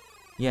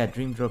 Yeah,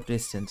 Dream Drop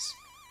Distance.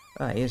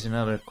 Here's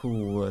another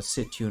cool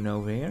sit tune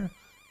over here.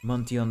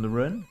 Monty on the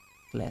Run.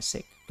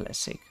 Classic.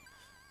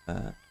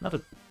 Not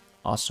an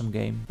awesome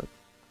game, but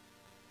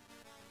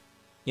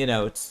you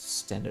know, it's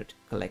standard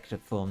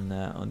collectible on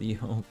the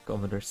old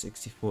Commodore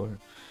 64.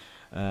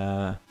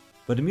 But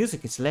the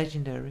music is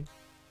legendary.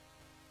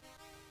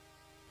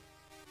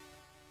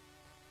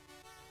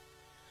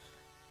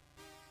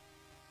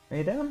 Are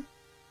you done?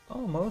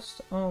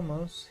 Almost.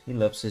 He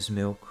loves his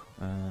milk.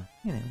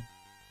 You know,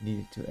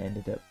 needed to end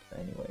it up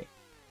anyway.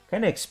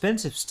 Kind of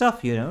expensive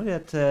stuff, you know,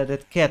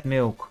 that cat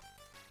milk.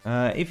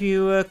 If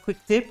you quick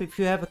tip, if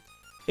you have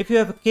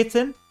a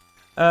kitten,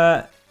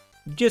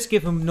 just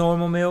give him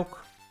normal milk.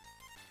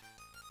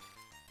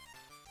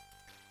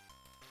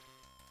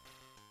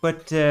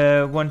 But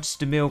once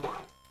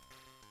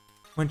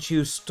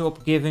you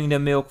stop giving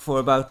them milk for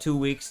about 2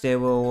 weeks, they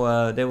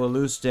will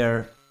lose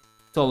their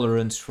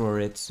tolerance for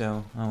it.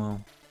 So, oh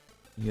well,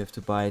 you have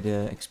to buy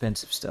the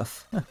expensive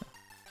stuff.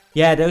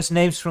 Yeah, those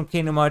names from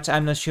Kingdom Hearts,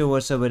 I'm not sure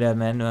what's up with that,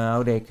 man.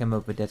 How they came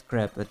up with that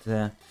crap, but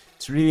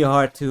it's really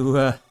hard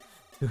to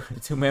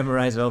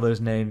memorize all those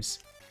names.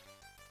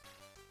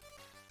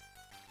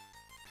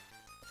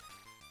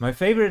 My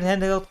favorite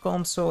handheld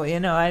console, you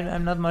know,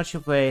 I'm not much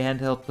of a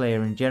handheld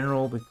player in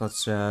general,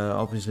 because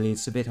obviously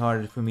it's a bit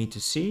harder for me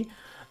to see.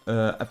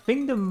 I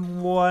think the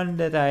one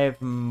that I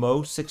have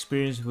most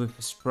experience with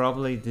is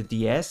probably the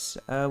DS,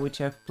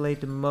 which I've played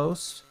the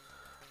most.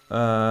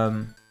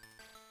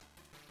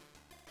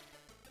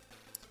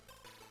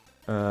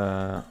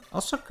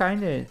 Also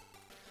kinda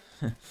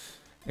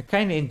I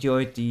kinda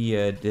enjoyed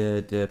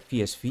the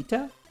PS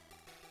Vita,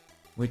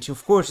 which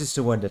of course is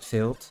the one that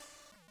failed.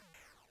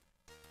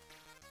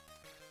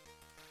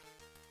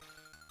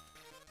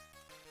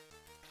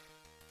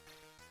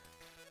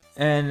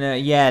 And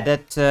yeah,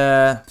 that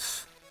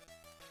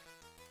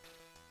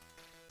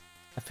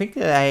I think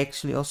that I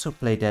actually also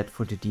played that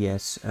for the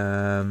DS.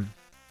 That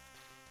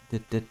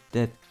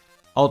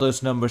all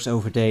those numbers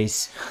over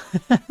days.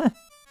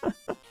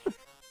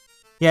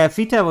 Yeah,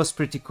 Vita was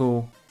pretty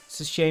cool. It's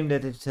a shame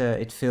that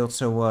it failed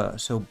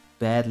so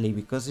badly,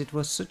 because it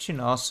was such an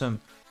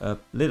awesome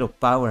little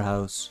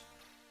powerhouse.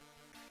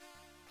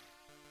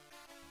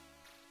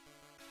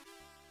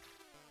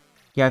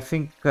 Yeah, I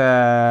think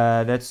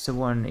that's the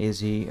one,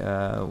 Izzy,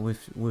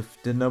 with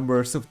the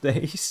numbers of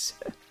days.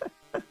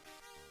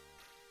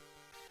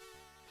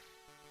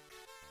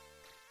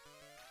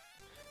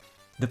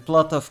 The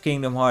plot of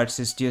Kingdom Hearts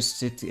is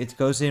just, it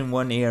goes in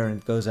one ear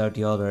and it goes out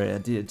the other.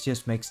 It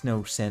just makes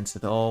no sense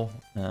at all.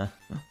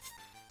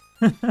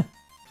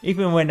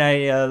 Even when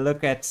I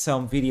look at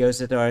some videos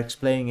that are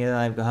explaining it,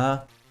 I go,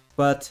 huh?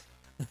 But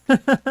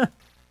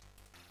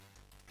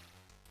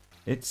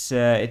it's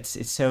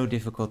so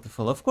difficult to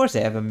follow. Of course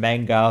they have a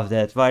manga of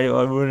that. Why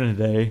wouldn't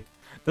they?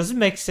 Does it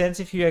make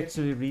sense if you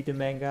actually read the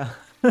manga?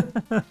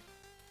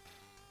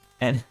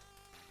 And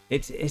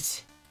it's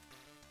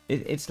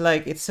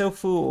like, it's so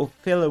full of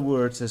filler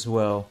words as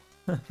well.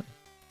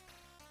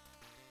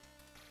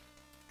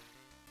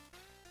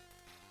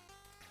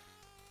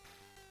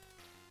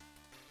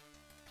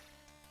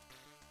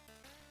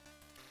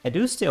 I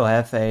do still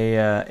have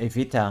a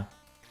Vita.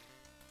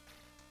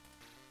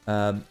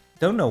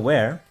 Don't know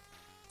where.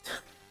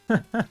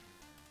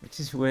 Which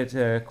is with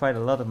quite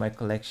a lot of my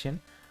collection.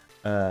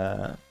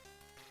 Actually,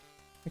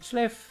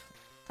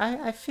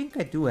 I think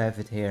I do have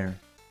it here.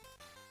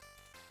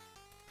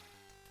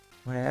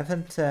 But I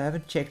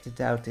haven't checked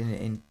it out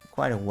in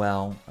quite a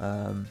while.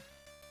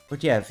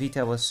 But yeah,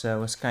 Vita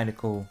was kind of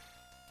cool.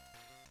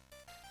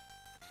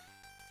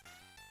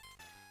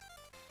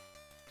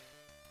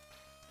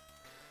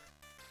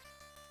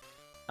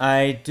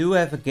 I do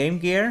have a Game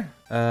Gear.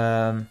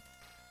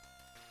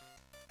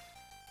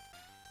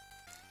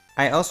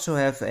 I also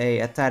have a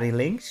Atari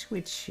Lynx,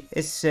 which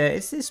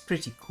is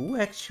pretty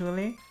cool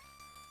actually.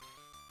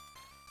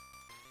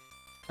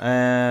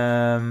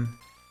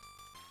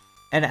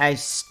 And I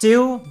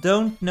still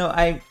don't know.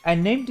 I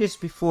named this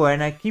before,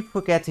 and I keep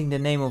forgetting the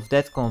name of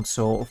that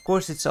console. Of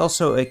course, it's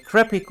also a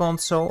crappy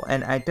console,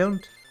 and I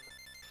don't.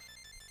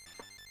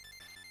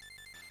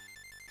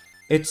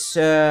 It's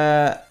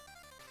a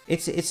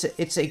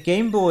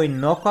Game Boy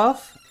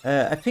knockoff.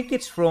 I think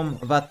it's from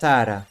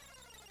Watara.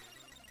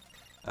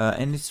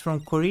 And it's from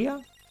Korea,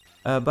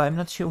 but I'm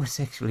not sure what it's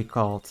actually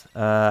called.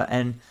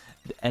 And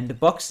the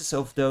boxes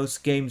of those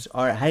games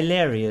are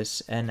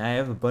hilarious, and I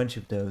have a bunch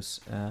of those.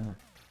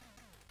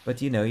 But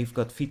you know, you've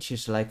got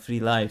features like Free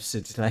Lives.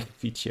 It's like a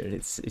feature.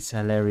 It's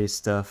hilarious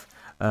stuff.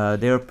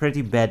 They're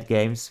pretty bad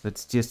games, but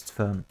it's just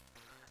fun.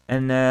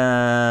 And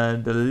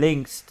the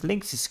Lynx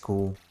is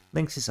cool.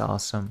 Lynx is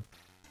awesome.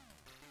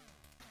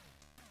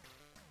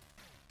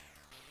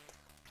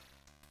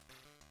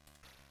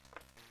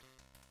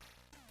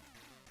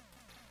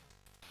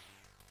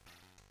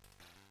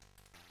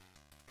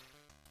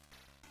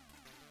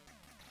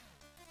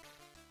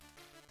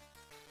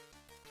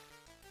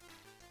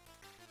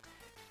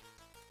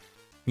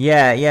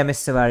 Yeah,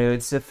 Mr. Mario.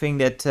 It's a thing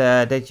that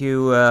that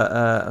you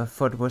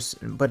thought was,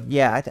 but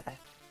yeah,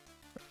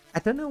 I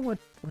don't know what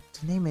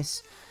the name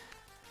is.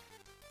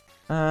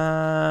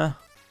 Let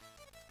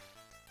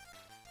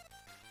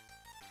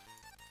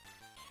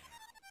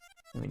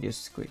me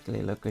just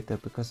quickly look it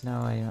up, because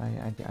now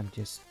I'm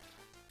just,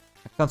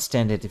 I can't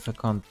stand it if I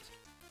can't.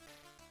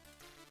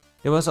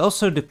 There was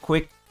also the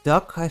Quick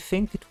Duck, I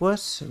think it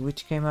was,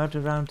 which came out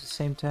around the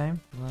same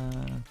time.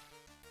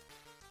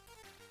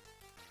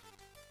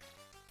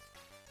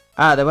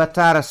 The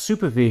Watara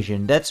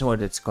Supervision, that's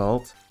what it's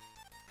called.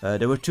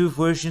 There were two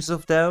versions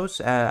of those.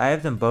 I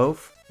have them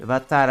both. The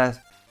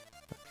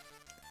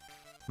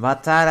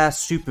Watara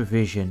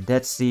Supervision,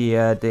 that's the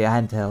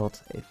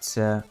handheld. It's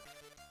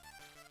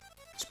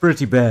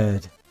pretty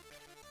bad.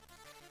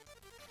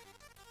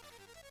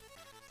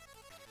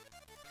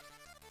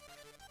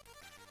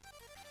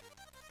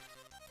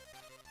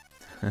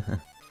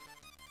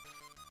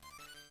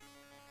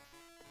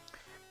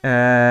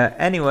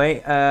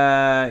 Anyway,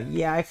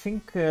 yeah, I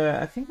think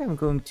I'm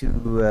going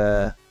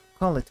to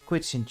call it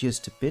quits in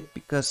just a bit,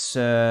 because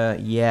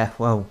yeah,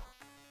 well,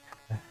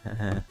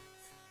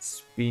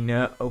 it's been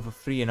over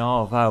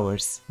 3.5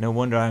 hours. No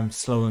wonder I'm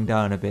slowing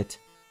down a bit.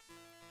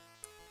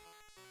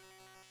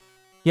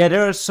 Yeah,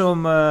 there are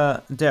some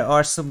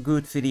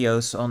good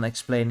videos on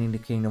explaining the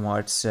Kingdom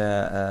Hearts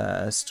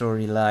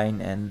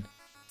storyline and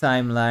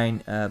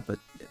timeline, but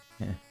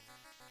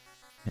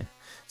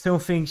some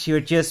things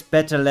you're just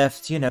better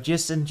left, you know,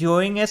 just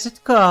enjoying as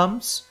it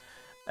comes.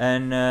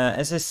 And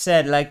as I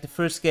said, like the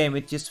first game,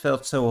 it just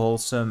felt so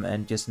wholesome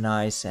and just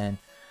nice, and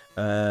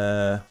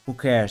who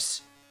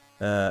cares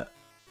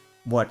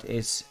what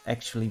is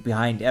actually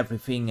behind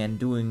everything, and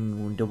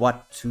doing the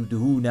what to the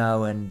who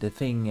now, and the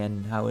thing,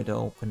 and how it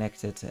all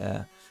connected.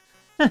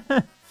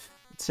 It's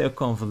so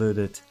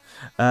convoluted.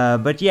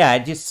 But yeah, I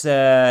just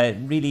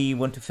really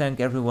want to thank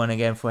everyone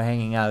again for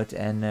hanging out,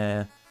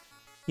 and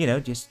you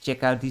know, just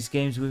check out these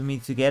games with me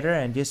together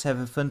and just have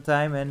a fun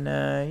time. And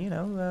you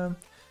know,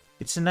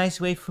 it's a nice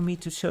way for me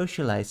to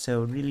socialize,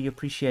 so really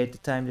appreciate the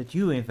time that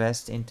you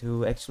invest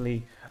into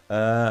actually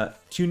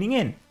tuning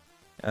in.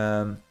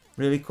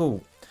 Really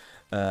cool.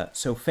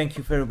 So thank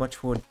you very much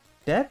for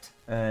that.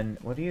 And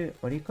what are you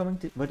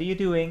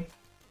doing?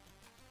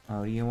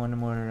 Oh, do you want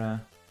more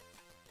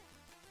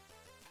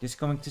just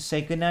coming to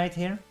say goodnight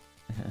here?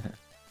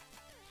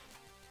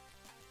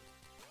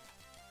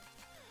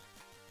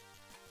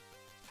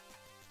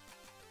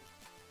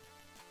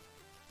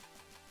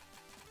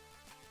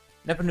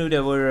 Never knew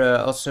there were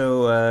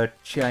also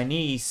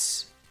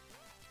Chinese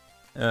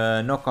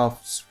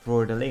knockoffs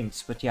for the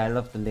links, but yeah, I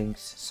love the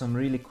links. Some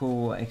really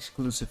cool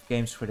exclusive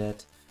games for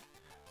that.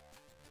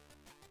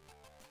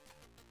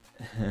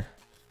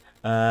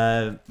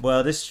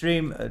 Well, this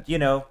stream, you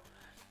know,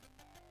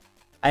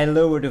 I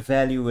lower the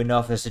value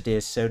enough as it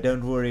is, so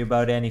don't worry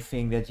about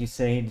anything that you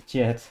say in the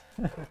chat.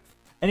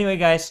 Anyway,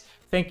 guys,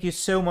 thank you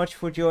so much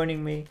for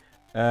joining me.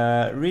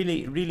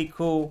 Really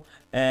cool.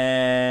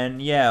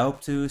 And yeah, I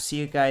hope to see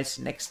you guys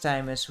next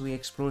time as we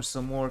explore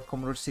some more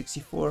Commodore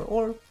 64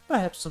 or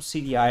perhaps some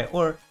CDI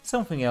or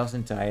something else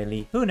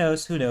entirely. Who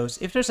knows, who knows.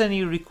 If there's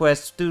any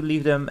requests, do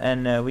leave them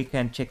and we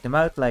can check them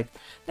out. Like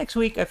next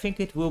week, I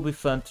think it will be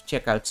fun to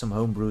check out some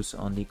homebrews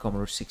on the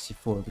Commodore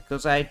 64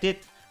 because I did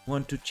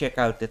want to check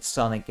out that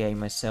Sonic game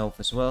myself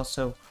as well,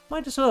 so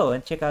might as well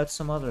and check out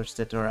some others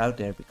that are out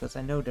there because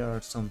I know there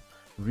are some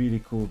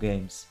really cool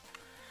games.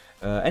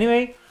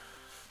 Anyway,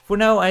 for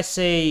now I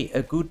say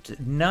a good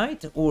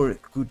night or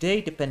good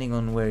day depending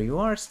on where you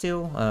are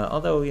still,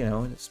 although you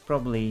know it's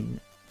probably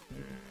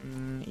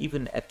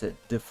even at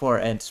the far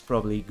end it's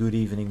probably good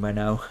evening by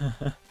now.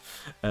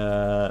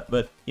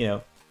 But you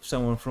know,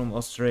 someone from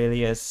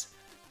Australia is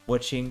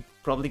watching,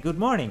 probably good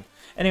morning.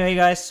 Anyway,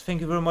 guys, thank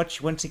you very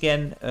much once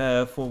again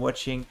for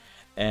watching,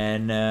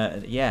 and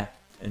yeah,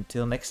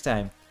 until next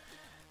time,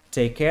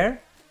 take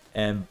care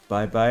and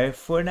bye bye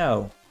for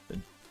now.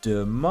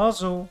 De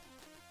mazzel.